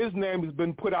his name has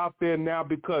been put out there now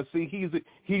because, see,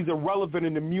 he's irrelevant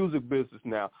in the music business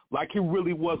now, like he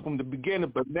really was from the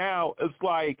beginning, but now it's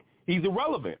like he's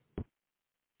irrelevant.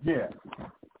 Yeah.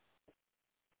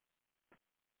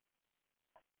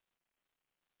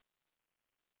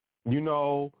 You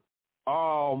know,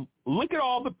 look at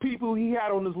all the people he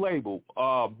had on his label.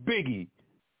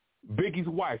 Biggie's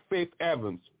wife, Faith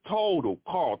Evans, Total,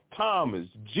 Carl Thomas,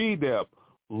 G-Dep,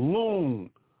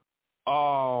 Loon,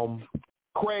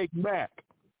 Craig Mack,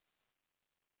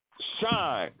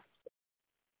 Shine.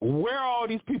 Where are all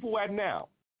these people at now?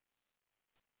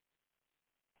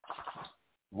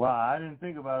 Wow, I didn't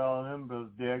think about all of them, Brother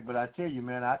Derek, but I tell you,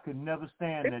 man, I could never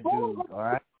stand that dude, all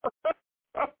right?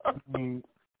 I mean,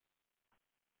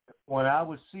 when I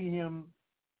would see him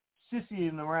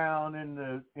sissying around in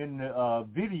the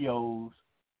videos,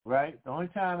 right? The only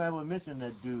time I ever mentioned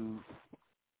that dude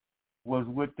was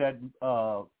with that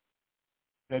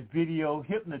that video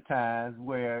Hypnotized,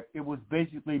 where it was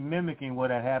basically mimicking what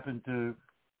had happened to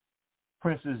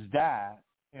Princess Di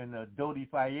and Dodi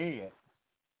Fayed,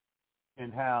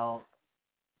 and how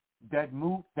that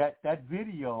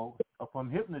video from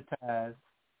Hypnotized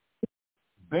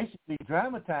basically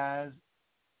dramatized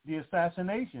the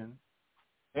assassination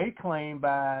they claim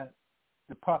by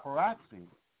the paparazzi,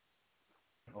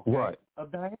 right,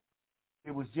 of Diana.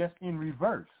 It was just in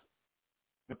reverse.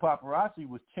 The paparazzi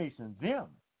was chasing them,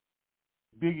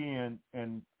 Biggie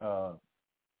and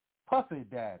Puffy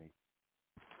Daddy.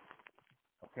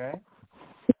 Okay?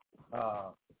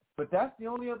 But that's the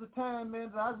only other time,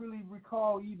 man, that I really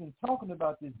recall even talking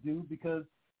about this dude, because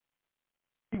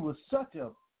he was such a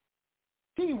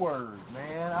T-word,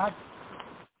 man. I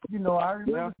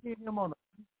remember seeing him on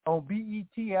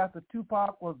BET after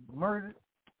Tupac was murdered,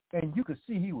 and you could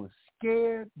see he was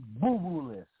scared,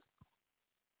 boo-boo-less.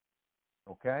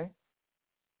 Okay?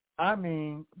 I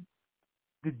mean,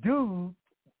 the dude,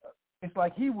 it's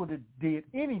like he would have did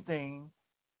anything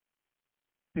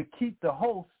to keep the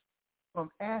host from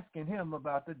asking him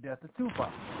about the death of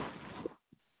Tupac.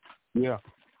 Yeah.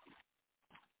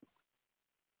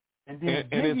 And then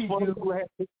and it's funny,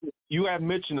 you had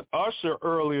mentioned Usher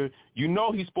earlier. You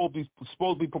know he's supposed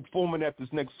to be performing at this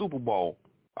next Super Bowl.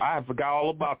 I forgot all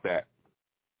about that.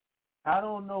 I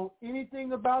don't know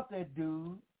anything about that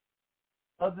dude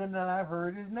other than I've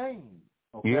heard his name.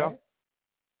 Okay? Yeah.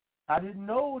 I didn't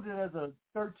know that as a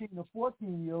 13 or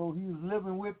 14-year-old he was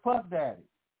living with Puff Daddy.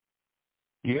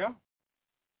 Yeah.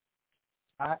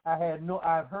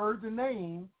 I've heard the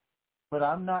name, but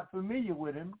I'm not familiar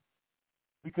with him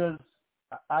because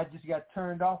I just got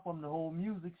turned off from the whole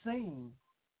music scene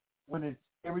when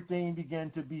everything began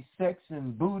to be sex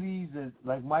and booties, and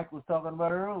like Mike was talking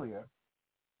about earlier.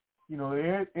 You know,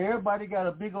 everybody got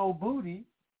a big old booty,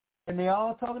 and they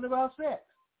all talking about sex.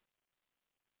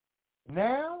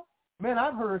 Now, man,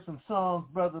 I've heard some songs,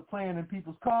 brother, playing in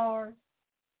people's cars.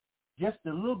 Just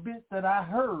a little bit that I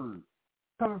heard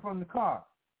coming from the car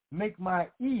make my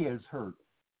ears hurt.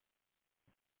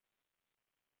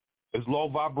 It's low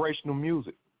vibrational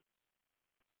music.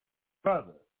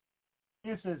 Brother,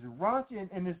 it's as raunchy,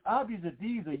 and it's obvious that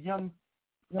these are young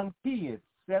kids,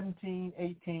 17,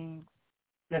 18,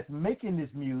 that's making this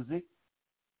music,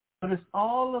 but it's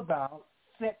all about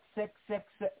sex, sex, sex,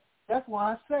 sex. That's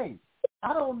why I say,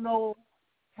 I don't know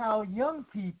how young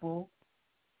people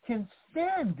can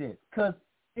stand it, because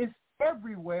it's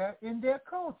everywhere in their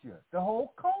culture. The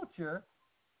whole culture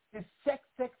is sex,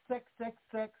 sex, sex, sex,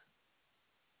 sex.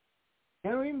 They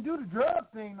don't even do the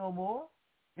drug thing no more.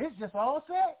 It's just all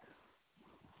sex.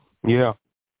 Yeah.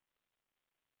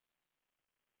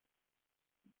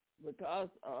 Because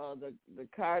the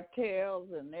cartels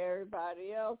and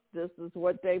everybody else, this is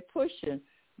what they pushing.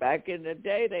 Back in the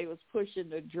day, they was pushing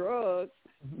the drugs.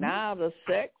 Mm-hmm. Now the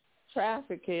sex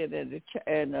trafficking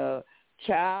and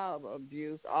child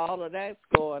abuse, all of that's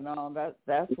going on.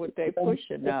 That's what they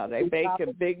pushing now. They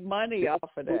making big money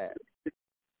off of that.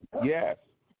 Yes.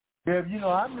 Yeah, you know,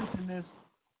 I mentioned this,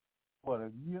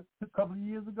 a couple of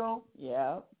years ago?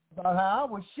 Yeah. About how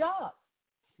I was shocked.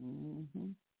 Mm-hmm.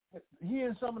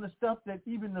 Hearing some of the stuff that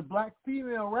even the black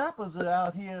female rappers are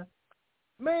out here,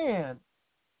 man,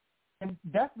 and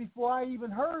that's before I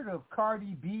even heard of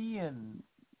Cardi B and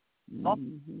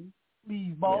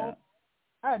these balls.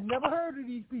 Yeah. I had never heard of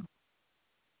these people.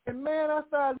 And, man, I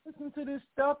started listening to this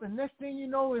stuff, and next thing you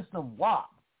know, it's some WAP.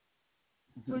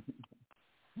 So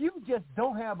you just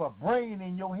don't have a brain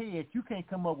in your head. You can't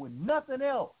come up with nothing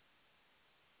else.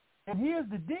 And here's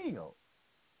the deal.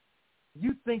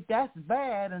 You think that's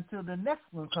bad until the next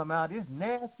one come out. It's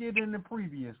nastier than the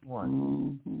previous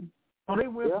one. Mm-hmm. So they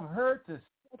went from her to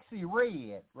Sexy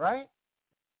Red, right?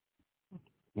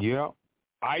 Yeah.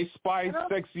 Ice Spice,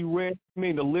 Sexy Red. I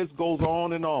mean, the list goes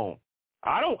on and on.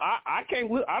 I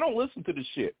don't listen to the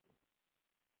shit.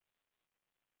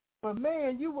 But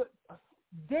man,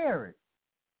 Derek,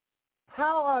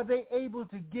 how are they able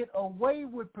to get away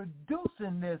with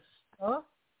producing this stuff?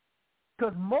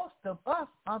 Because most of us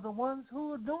are the ones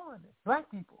who are doing it, black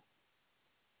people.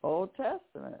 Old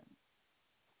Testament.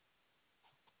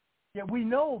 Yeah, we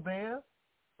know, man.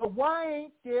 But why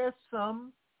ain't there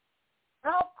some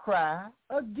outcry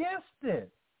against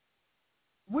it?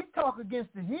 We talk against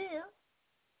it here.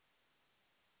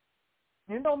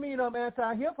 It don't mean I'm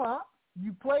anti-hip-hop.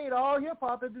 You played all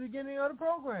hip-hop at the beginning of the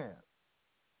program.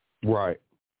 Right.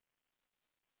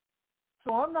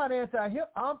 So I'm not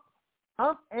anti-hip-hop.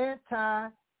 I'm anti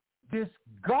this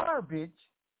garbage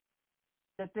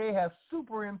that they have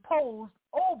superimposed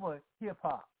over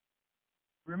hip-hop.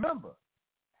 Remember,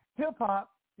 hip-hop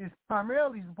is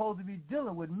primarily supposed to be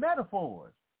dealing with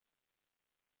metaphors.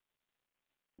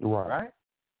 Right?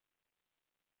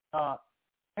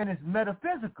 And it's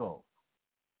metaphysical.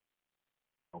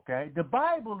 Okay? The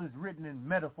Bible is written in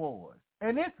metaphors,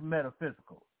 and it's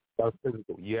metaphysical.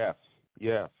 Metaphysical, yes.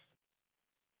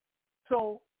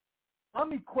 So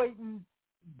I'm equating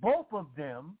both of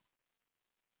them,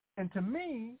 and to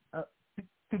me,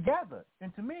 together.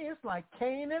 And to me, it's like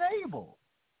Cain and Abel.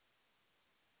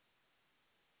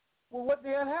 Well, what the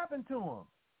hell happened to them?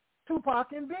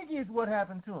 Tupac and Biggie is what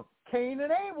happened to them. Cain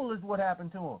and Abel is what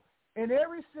happened to them. And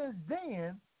ever since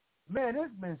then, man,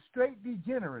 it's been straight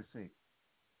degeneracy.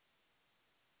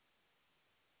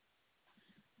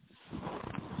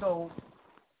 So,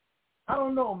 I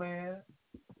don't know, man.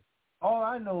 All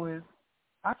I know is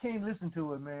I can't listen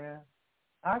to it, man.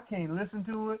 I can't listen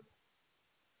to it.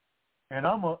 And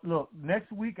look,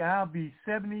 next week I'll be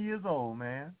 70 years old,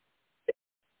 man.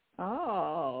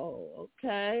 Oh,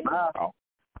 okay. Wow.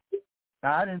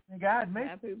 I didn't think I'd make it.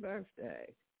 Happy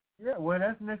birthday. Yeah, well,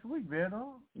 that's next week, man.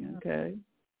 Okay.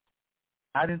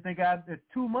 I didn't think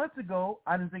 2 months ago,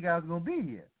 I didn't think I was going to be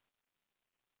here.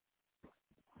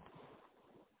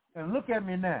 And look at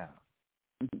me now.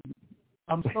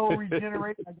 I'm so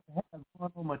regenerated, I can have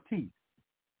one on my teeth.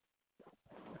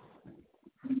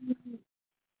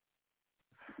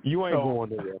 You ain't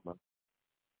going nowhere, man.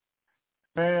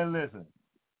 Man, listen.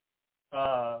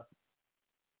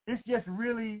 It's just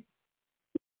really,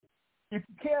 if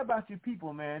you care about your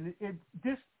people, man,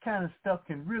 this kind of stuff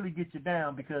can really get you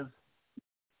down because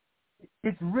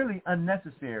it's really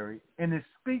unnecessary, and it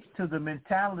speaks to the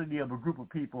mentality of a group of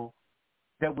people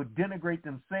that would denigrate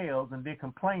themselves and then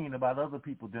complain about other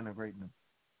people denigrating them.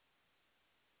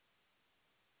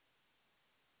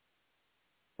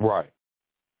 Right.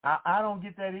 I don't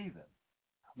get that either.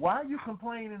 Why are you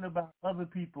complaining about other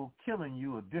people killing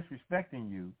you or disrespecting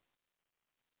you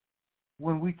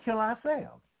when we kill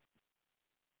ourselves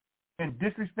and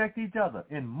disrespect each other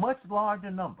in much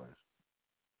larger numbers?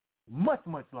 Much,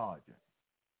 much larger.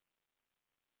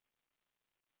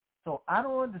 So I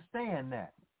don't understand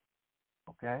that.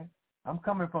 Okay? I'm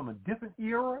coming from a different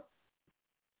era,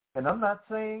 and I'm not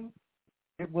saying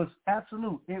it was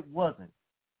absolute. It wasn't.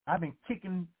 I've been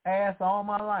kicking ass all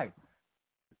my life.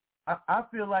 I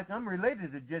feel like I'm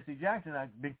related to Jesse Jackson.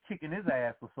 I've been kicking his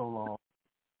ass for so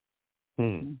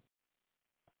long.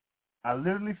 I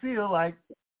literally feel like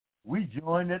we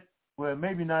joined it, well,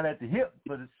 maybe not at the hip,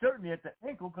 but it's certainly at the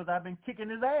ankle because I've been kicking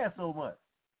his ass so much.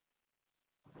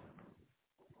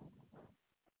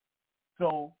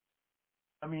 So,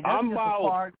 I mean, that's just a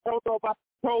part. I don't know if I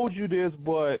told you this,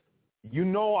 but you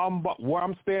know where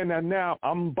I'm staying at now.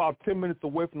 I'm about 10 minutes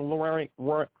away from the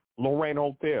Lorraine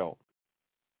Hotel.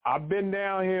 I've been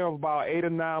down here about 8 or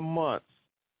 9 months,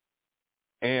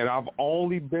 and I've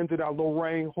only been to that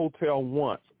Lorraine Hotel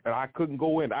once, and I couldn't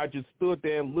go in. I just stood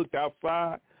there and looked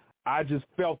outside. I just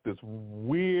felt this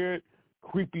weird,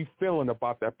 creepy feeling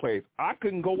about that place. I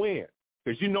couldn't go in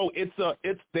because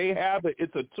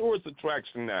it's a tourist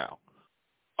attraction now.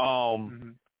 So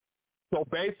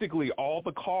basically, all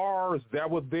the cars that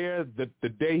were there the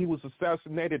day he was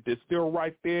assassinated, they're still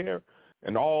right there.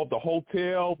 And all the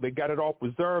hotel, they got it all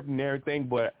preserved and everything,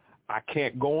 but I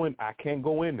can't go in. I can't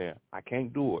go in there. I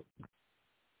can't do it.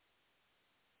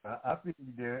 I feel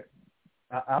you, Derek.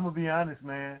 I'm gonna be honest,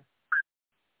 man.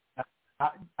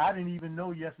 I didn't even know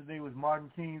yesterday was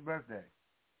Martin King's birthday.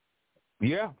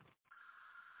 Yeah.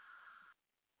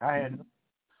 I had no.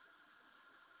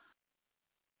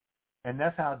 And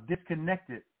that's how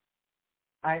disconnected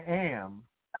I am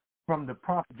from the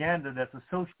propaganda that's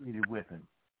associated with him.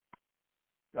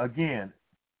 Again,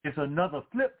 it's another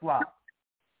flip-flop.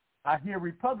 I hear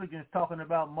Republicans talking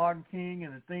about Martin King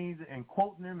and the things and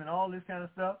quoting him and all this kind of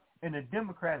stuff, and the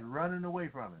Democrats running away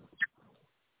from him.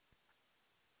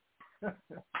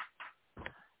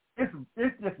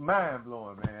 It's just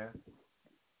mind-blowing, man.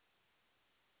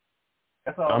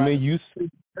 That's all I mean, you see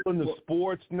in the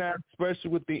sports now, especially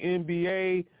with the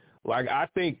NBA, like I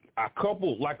think a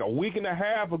week and a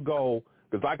half ago,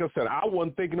 because like I said, I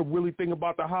wasn't really thinking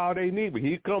about the holiday need, but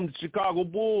here comes the Chicago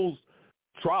Bulls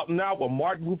trotting out with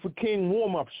Martin Luther King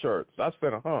warm-up shirts. I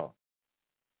said,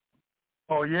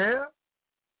 Oh, yeah?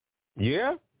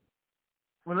 Yeah?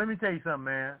 Well, let me tell you something,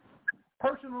 man.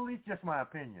 Personally, it's just my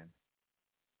opinion.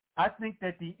 I think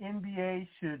that the NBA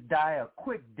should die a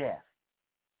quick death.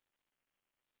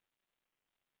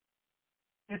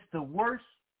 It's the worst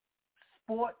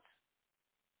sports.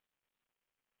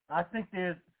 I think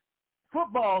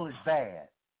football is bad,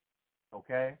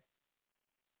 okay?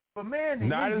 But man,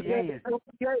 the NBA is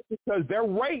because their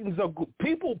ratings are good.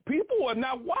 People are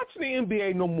not watching the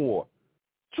NBA no more.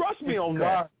 Trust me on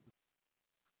that.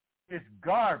 It's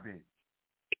garbage.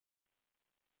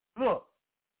 Look,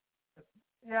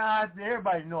 yeah,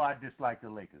 everybody know I dislike the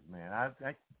Lakers, man.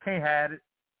 I can't have it,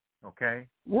 okay?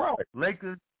 Right.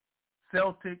 Lakers,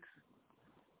 Celtics,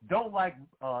 don't like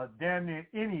damn near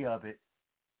any of it,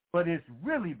 but it's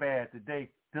really bad today.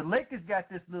 The Lakers got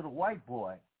this little white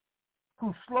boy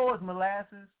who's slow as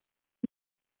molasses.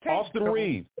 Austin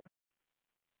Reeves.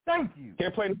 Thank you.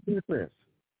 Can't play the defense.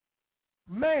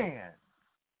 Man,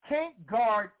 can't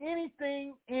guard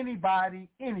anything, anybody,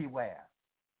 anywhere.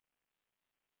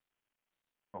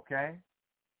 Okay?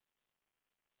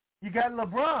 You got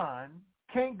LeBron,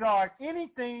 can't guard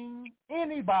anything,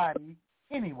 anybody,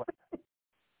 anywhere.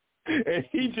 And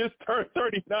he just turned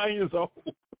 39 years old.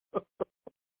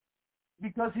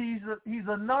 Because he's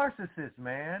a narcissist,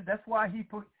 man. That's why he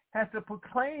has to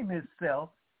proclaim himself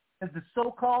as the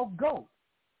so-called GOAT.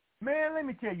 Man, let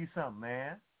me tell you something,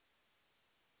 man.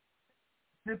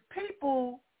 The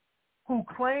people who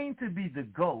claim to be the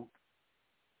GOAT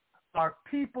are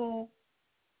people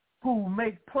who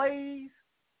make plays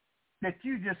that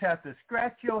you just have to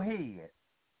scratch your head.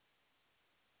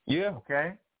 Yeah.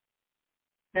 Okay?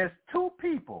 There's two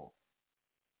people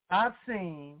I've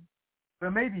seen,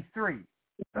 but maybe three,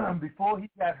 before he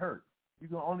got hurt.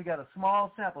 You only got a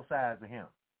small sample size of him.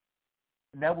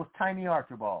 And that was Tiny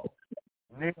Archibald,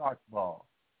 Nick Archibald.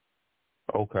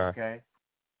 Okay?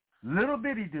 Little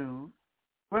bitty dude,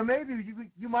 but maybe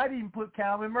you might even put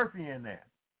Calvin Murphy in there.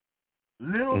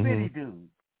 Little bitty dude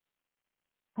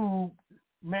who,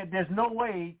 man, there's no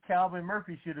way Calvin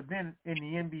Murphy should have been in the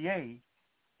NBA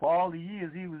for all the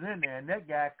years he was in there. And that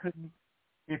guy couldn't,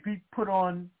 if he stood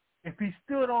on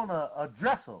a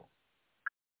dresser,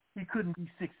 he couldn't be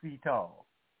 6 feet tall.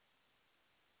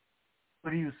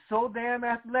 But he was so damn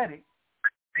athletic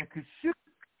and could shoot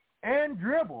and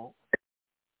dribble,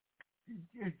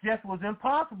 it just was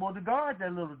impossible to guard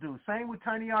that little dude. Same with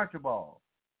Tiny Archibald.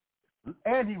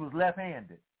 And he was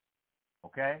left-handed.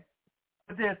 Okay?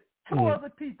 But there's two other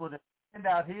people that stand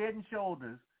out head and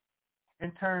shoulders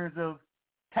in terms of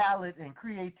talent and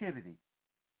creativity.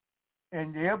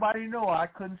 And everybody know I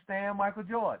couldn't stand Michael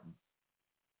Jordan.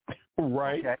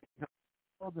 Right. Okay?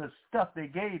 So the stuff they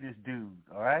gave this dude,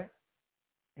 all right?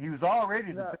 He was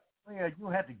already the best player. You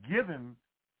don't have to give him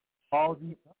all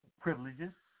these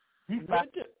privileges. He's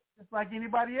just like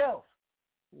anybody else.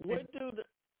 What do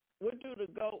the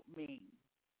GOAT mean?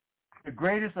 The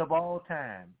greatest of all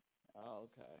time. Oh,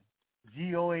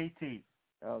 okay. GOAT.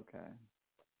 Okay.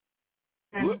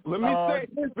 And, let me say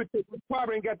this because we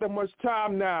probably ain't got that much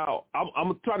time now. I'm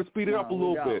gonna try to speed it up a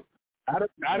little bit.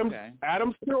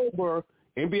 Adam Silver,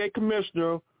 NBA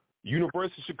commissioner,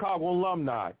 University of Chicago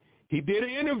alumni. He did an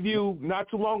interview not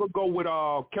too long ago with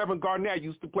Kevin Garnett,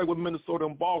 used to play with Minnesota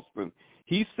and Boston.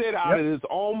 He said out of his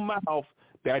own mouth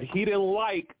that he didn't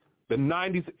like the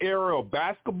 90s era of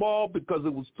basketball because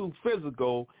it was too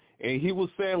physical. And he was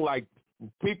saying, like,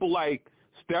 people like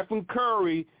Stephen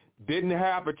Curry didn't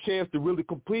have a chance to really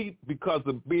compete because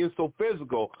of being so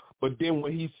physical. But then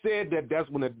when he said that, that's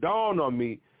when it dawned on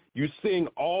me. You're seeing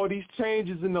all these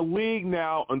changes in the league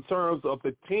now in terms of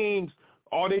the teams.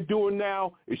 All they're doing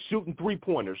now is shooting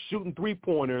three-pointers,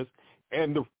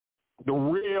 and the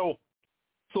real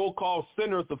so-called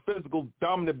centers of physical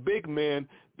dominant big men,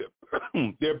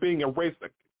 they're being erased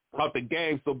out the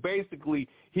game. So basically,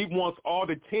 he wants all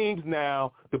the teams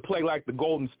now to play like the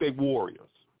Golden State Warriors.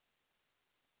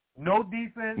 No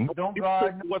defense, don't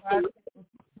guard.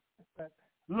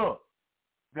 Look,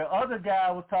 the other guy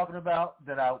I was talking about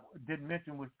that I didn't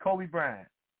mention was Kobe Bryant.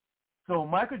 So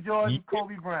Michael Jordan,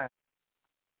 Kobe Bryant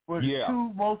were the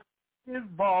two most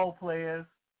active ball players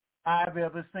I've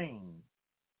ever seen.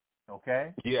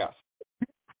 Okay? Yes.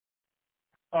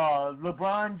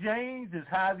 LeBron James is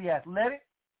highly athletic.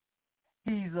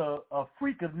 He's a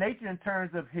freak of nature in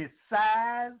terms of his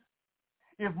size.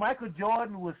 If Michael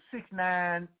Jordan was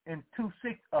 6'9" and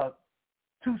 260,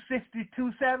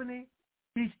 270,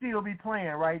 he'd still be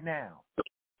playing right now.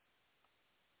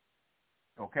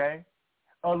 Okay?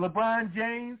 LeBron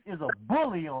James is a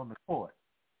bully on the court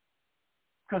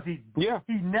because he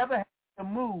never had to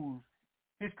move.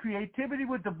 His creativity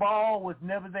with the ball was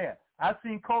never there. I've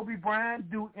seen Kobe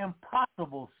Bryant do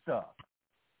impossible stuff.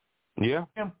 Yeah.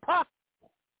 Impossible.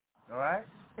 All right?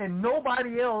 And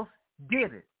nobody else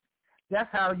did it. That's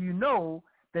how you know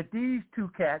that these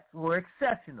two cats were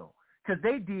exceptional because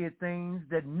they did things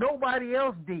that nobody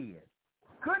else did.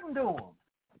 Couldn't do them.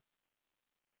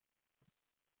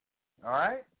 All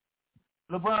right?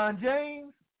 LeBron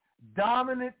James,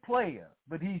 dominant player,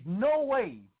 but he's no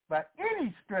way, by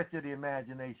any stretch of the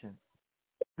imagination,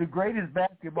 the greatest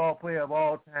basketball player of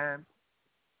all time.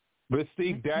 But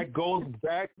see, that goes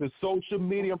back to social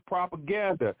media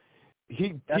propaganda.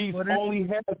 he only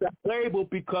has that label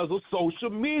because of social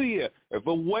media.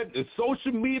 If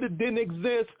social media didn't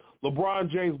exist, LeBron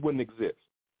James wouldn't exist.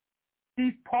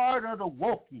 He's part of the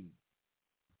wokie.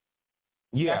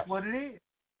 Yeah. That's what it is.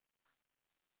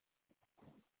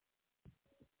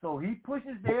 So he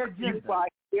pushes their agenda. He's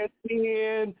like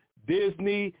ESPN,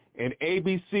 Disney, and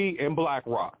ABC, and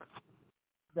BlackRock.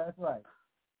 That's right.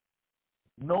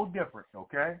 No difference,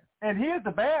 okay? And here's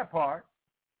the bad part.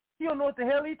 He don't know what the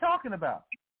hell he's talking about.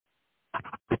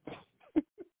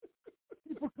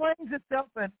 He proclaims himself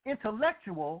an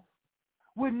intellectual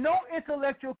with no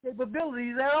intellectual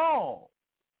capabilities at all.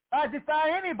 I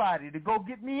defy anybody to go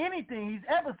get me anything he's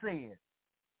ever said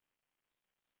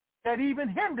that even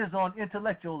hinders on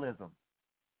intellectualism.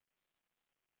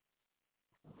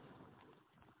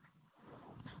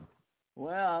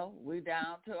 Well, we're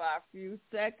down to our few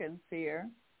seconds here.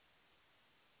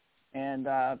 And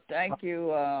thank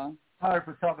you. Sorry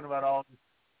for talking about all this.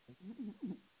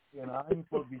 You know, I ain't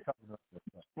supposed to be talking about this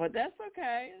stuff. But that's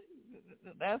okay.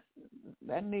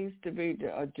 That needs to be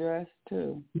addressed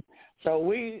too. So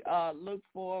we look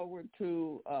forward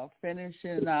to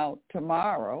finishing out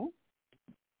tomorrow.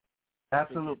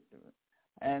 Absolutely.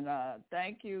 And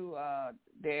thank you,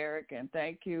 Derek, and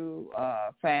thank you,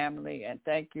 family, and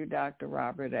thank you, Dr.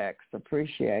 Robert X.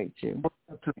 Appreciate you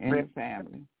and your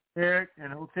family. Derek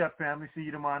and Hotep family, see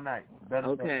you tomorrow night. Better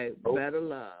love. Better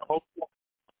love.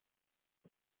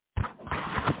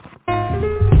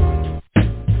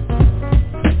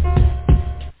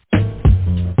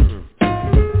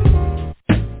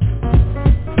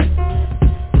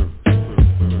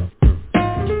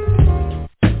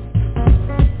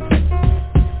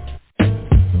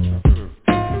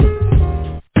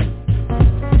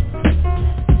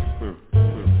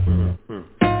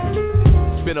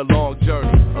 Been a long journey,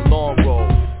 a long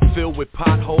road, filled with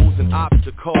potholes and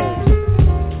obstacles.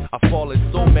 I've fallen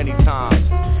so many times,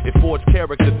 it forged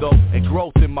character though, and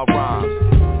growth in my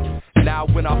rhymes. Now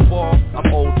when I fall,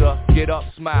 I'm older, get up,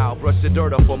 smile, brush the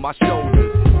dirt off on my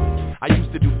shoulders. I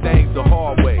used to do things the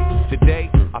hard way. Today,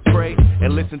 I pray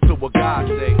and listen to what God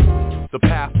say. The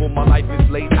path for my life is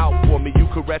laid out for me. You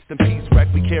could rest in peace,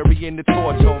 wreck me, carrying the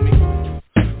torch, homie.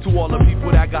 To all the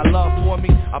people that got love for me,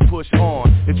 I push on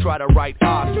and try to write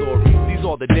our stories. These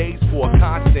are the days for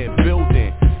constant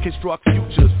building, construct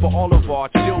futures for all of our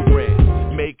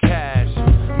children. Make cash,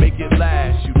 make it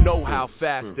last. You know how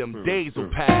fast them days will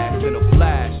pass in a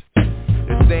flash.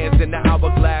 The sands in the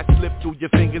hourglass slip through your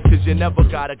fingers cause you never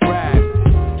got a grasp.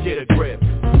 Get a grip,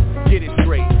 get it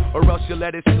straight, or else you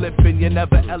let it slip and you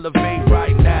never elevate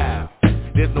right now.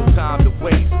 There's no time to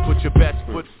waste, put your best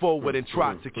foot forward and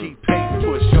try to keep pace,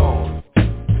 push on.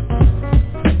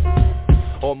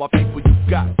 All my people, you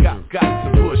got to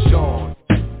push on.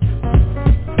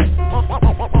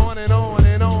 On and on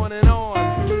and on and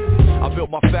on. I built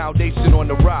my foundation on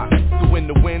the rock, so when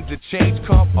the winds of change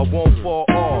come, I won't fall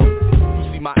off.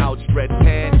 You see my outstretched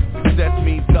hand, success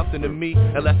means nothing to me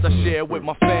unless I share with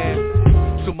my fans.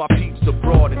 To my peeps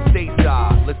abroad and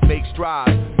stateside, let's make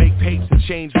strides, make tapes and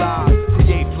change lives,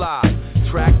 create fly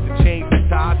tracks to change the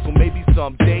tide, so maybe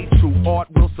someday true art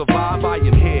will survive. I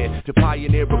am here to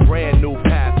pioneer a brand new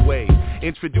pathway,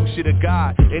 introduce you to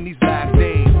God in these last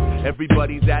days.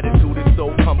 Everybody's attitude is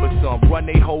so cumbersome, run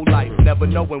their whole life never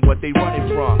knowing what they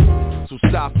running from. So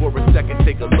stop for a second,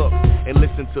 take a look, and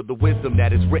listen to the wisdom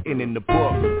that is written in the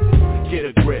book. Get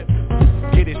a grip,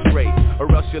 get it straight,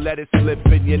 or else you let it slip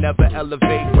and you never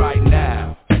elevate right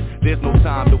now. There's no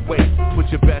time to wait, put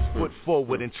your best foot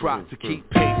forward and try to keep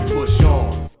pace, push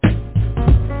on.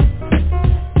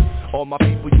 All my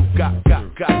people, you got to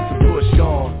push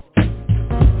on.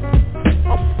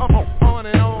 On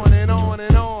and on and on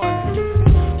and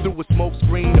on. Through a smoke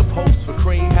screen of hopes for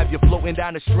cream, have you floating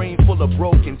down a stream full of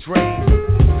broken dreams.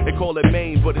 They call it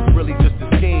Maine, but it's really just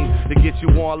a scheme to get you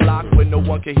on lock when no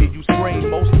one can hear you scream.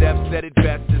 Most steps said it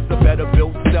best, it's a better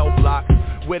built cell block,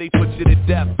 where they put you to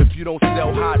death if you don't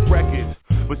sell hot records.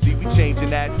 But see, we changing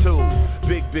that too.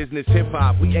 Big business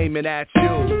hip-hop, we aiming at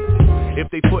you. If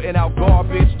they putting out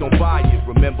garbage, don't buy it.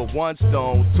 Remember, one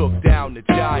stone took down the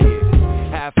giant.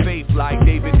 Have faith like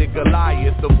David and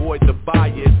Goliath. Avoid the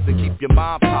bias and keep your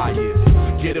mind pious.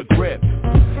 Get a grip,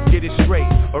 get it straight,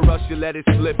 or else you let it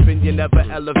slip and you never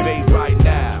elevate right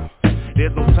now.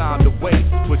 There's no time to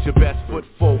waste, put your best foot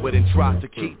forward and try to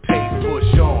keep pace,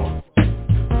 push on.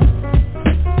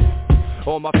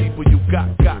 All my people, you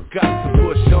got to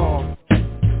push on.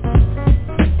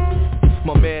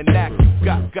 My man Nack, you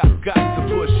got to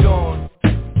push on.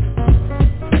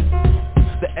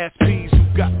 The SPs, you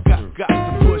got to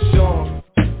push on.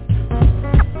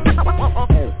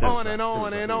 On and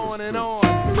on and on and on.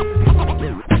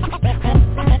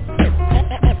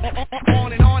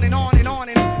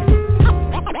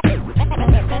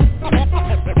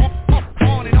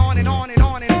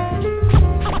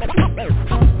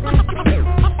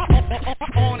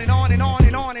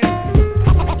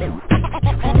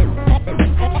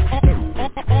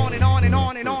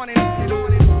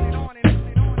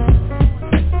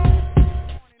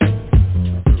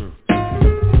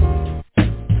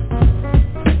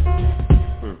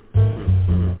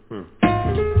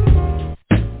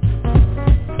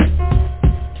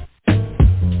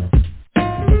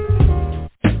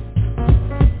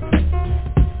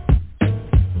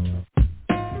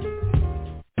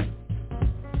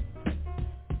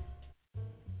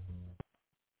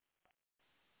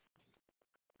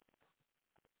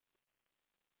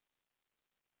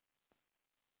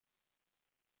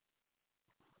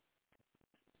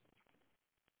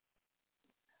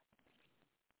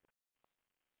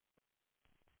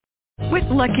 With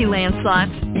Lucky Land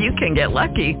Slots, you can get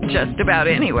lucky just about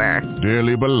anywhere.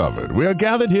 Dearly beloved, we are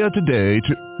gathered here today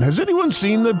to... Has anyone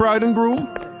seen the bride and groom?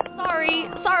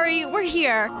 Sorry, we're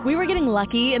here. We were getting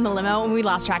lucky in the limo and we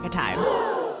lost track of time.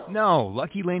 No,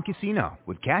 Lucky Land Casino,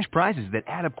 with cash prizes that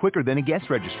add up quicker than a guest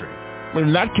registry.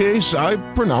 In that case, I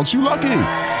pronounce you lucky.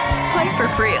 Play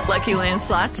for free at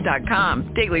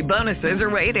LuckyLandSlots.com. Daily bonuses are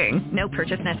waiting. No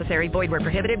purchase necessary. Void where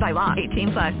prohibited by law.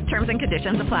 18+. Terms and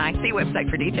conditions apply. See website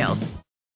for details.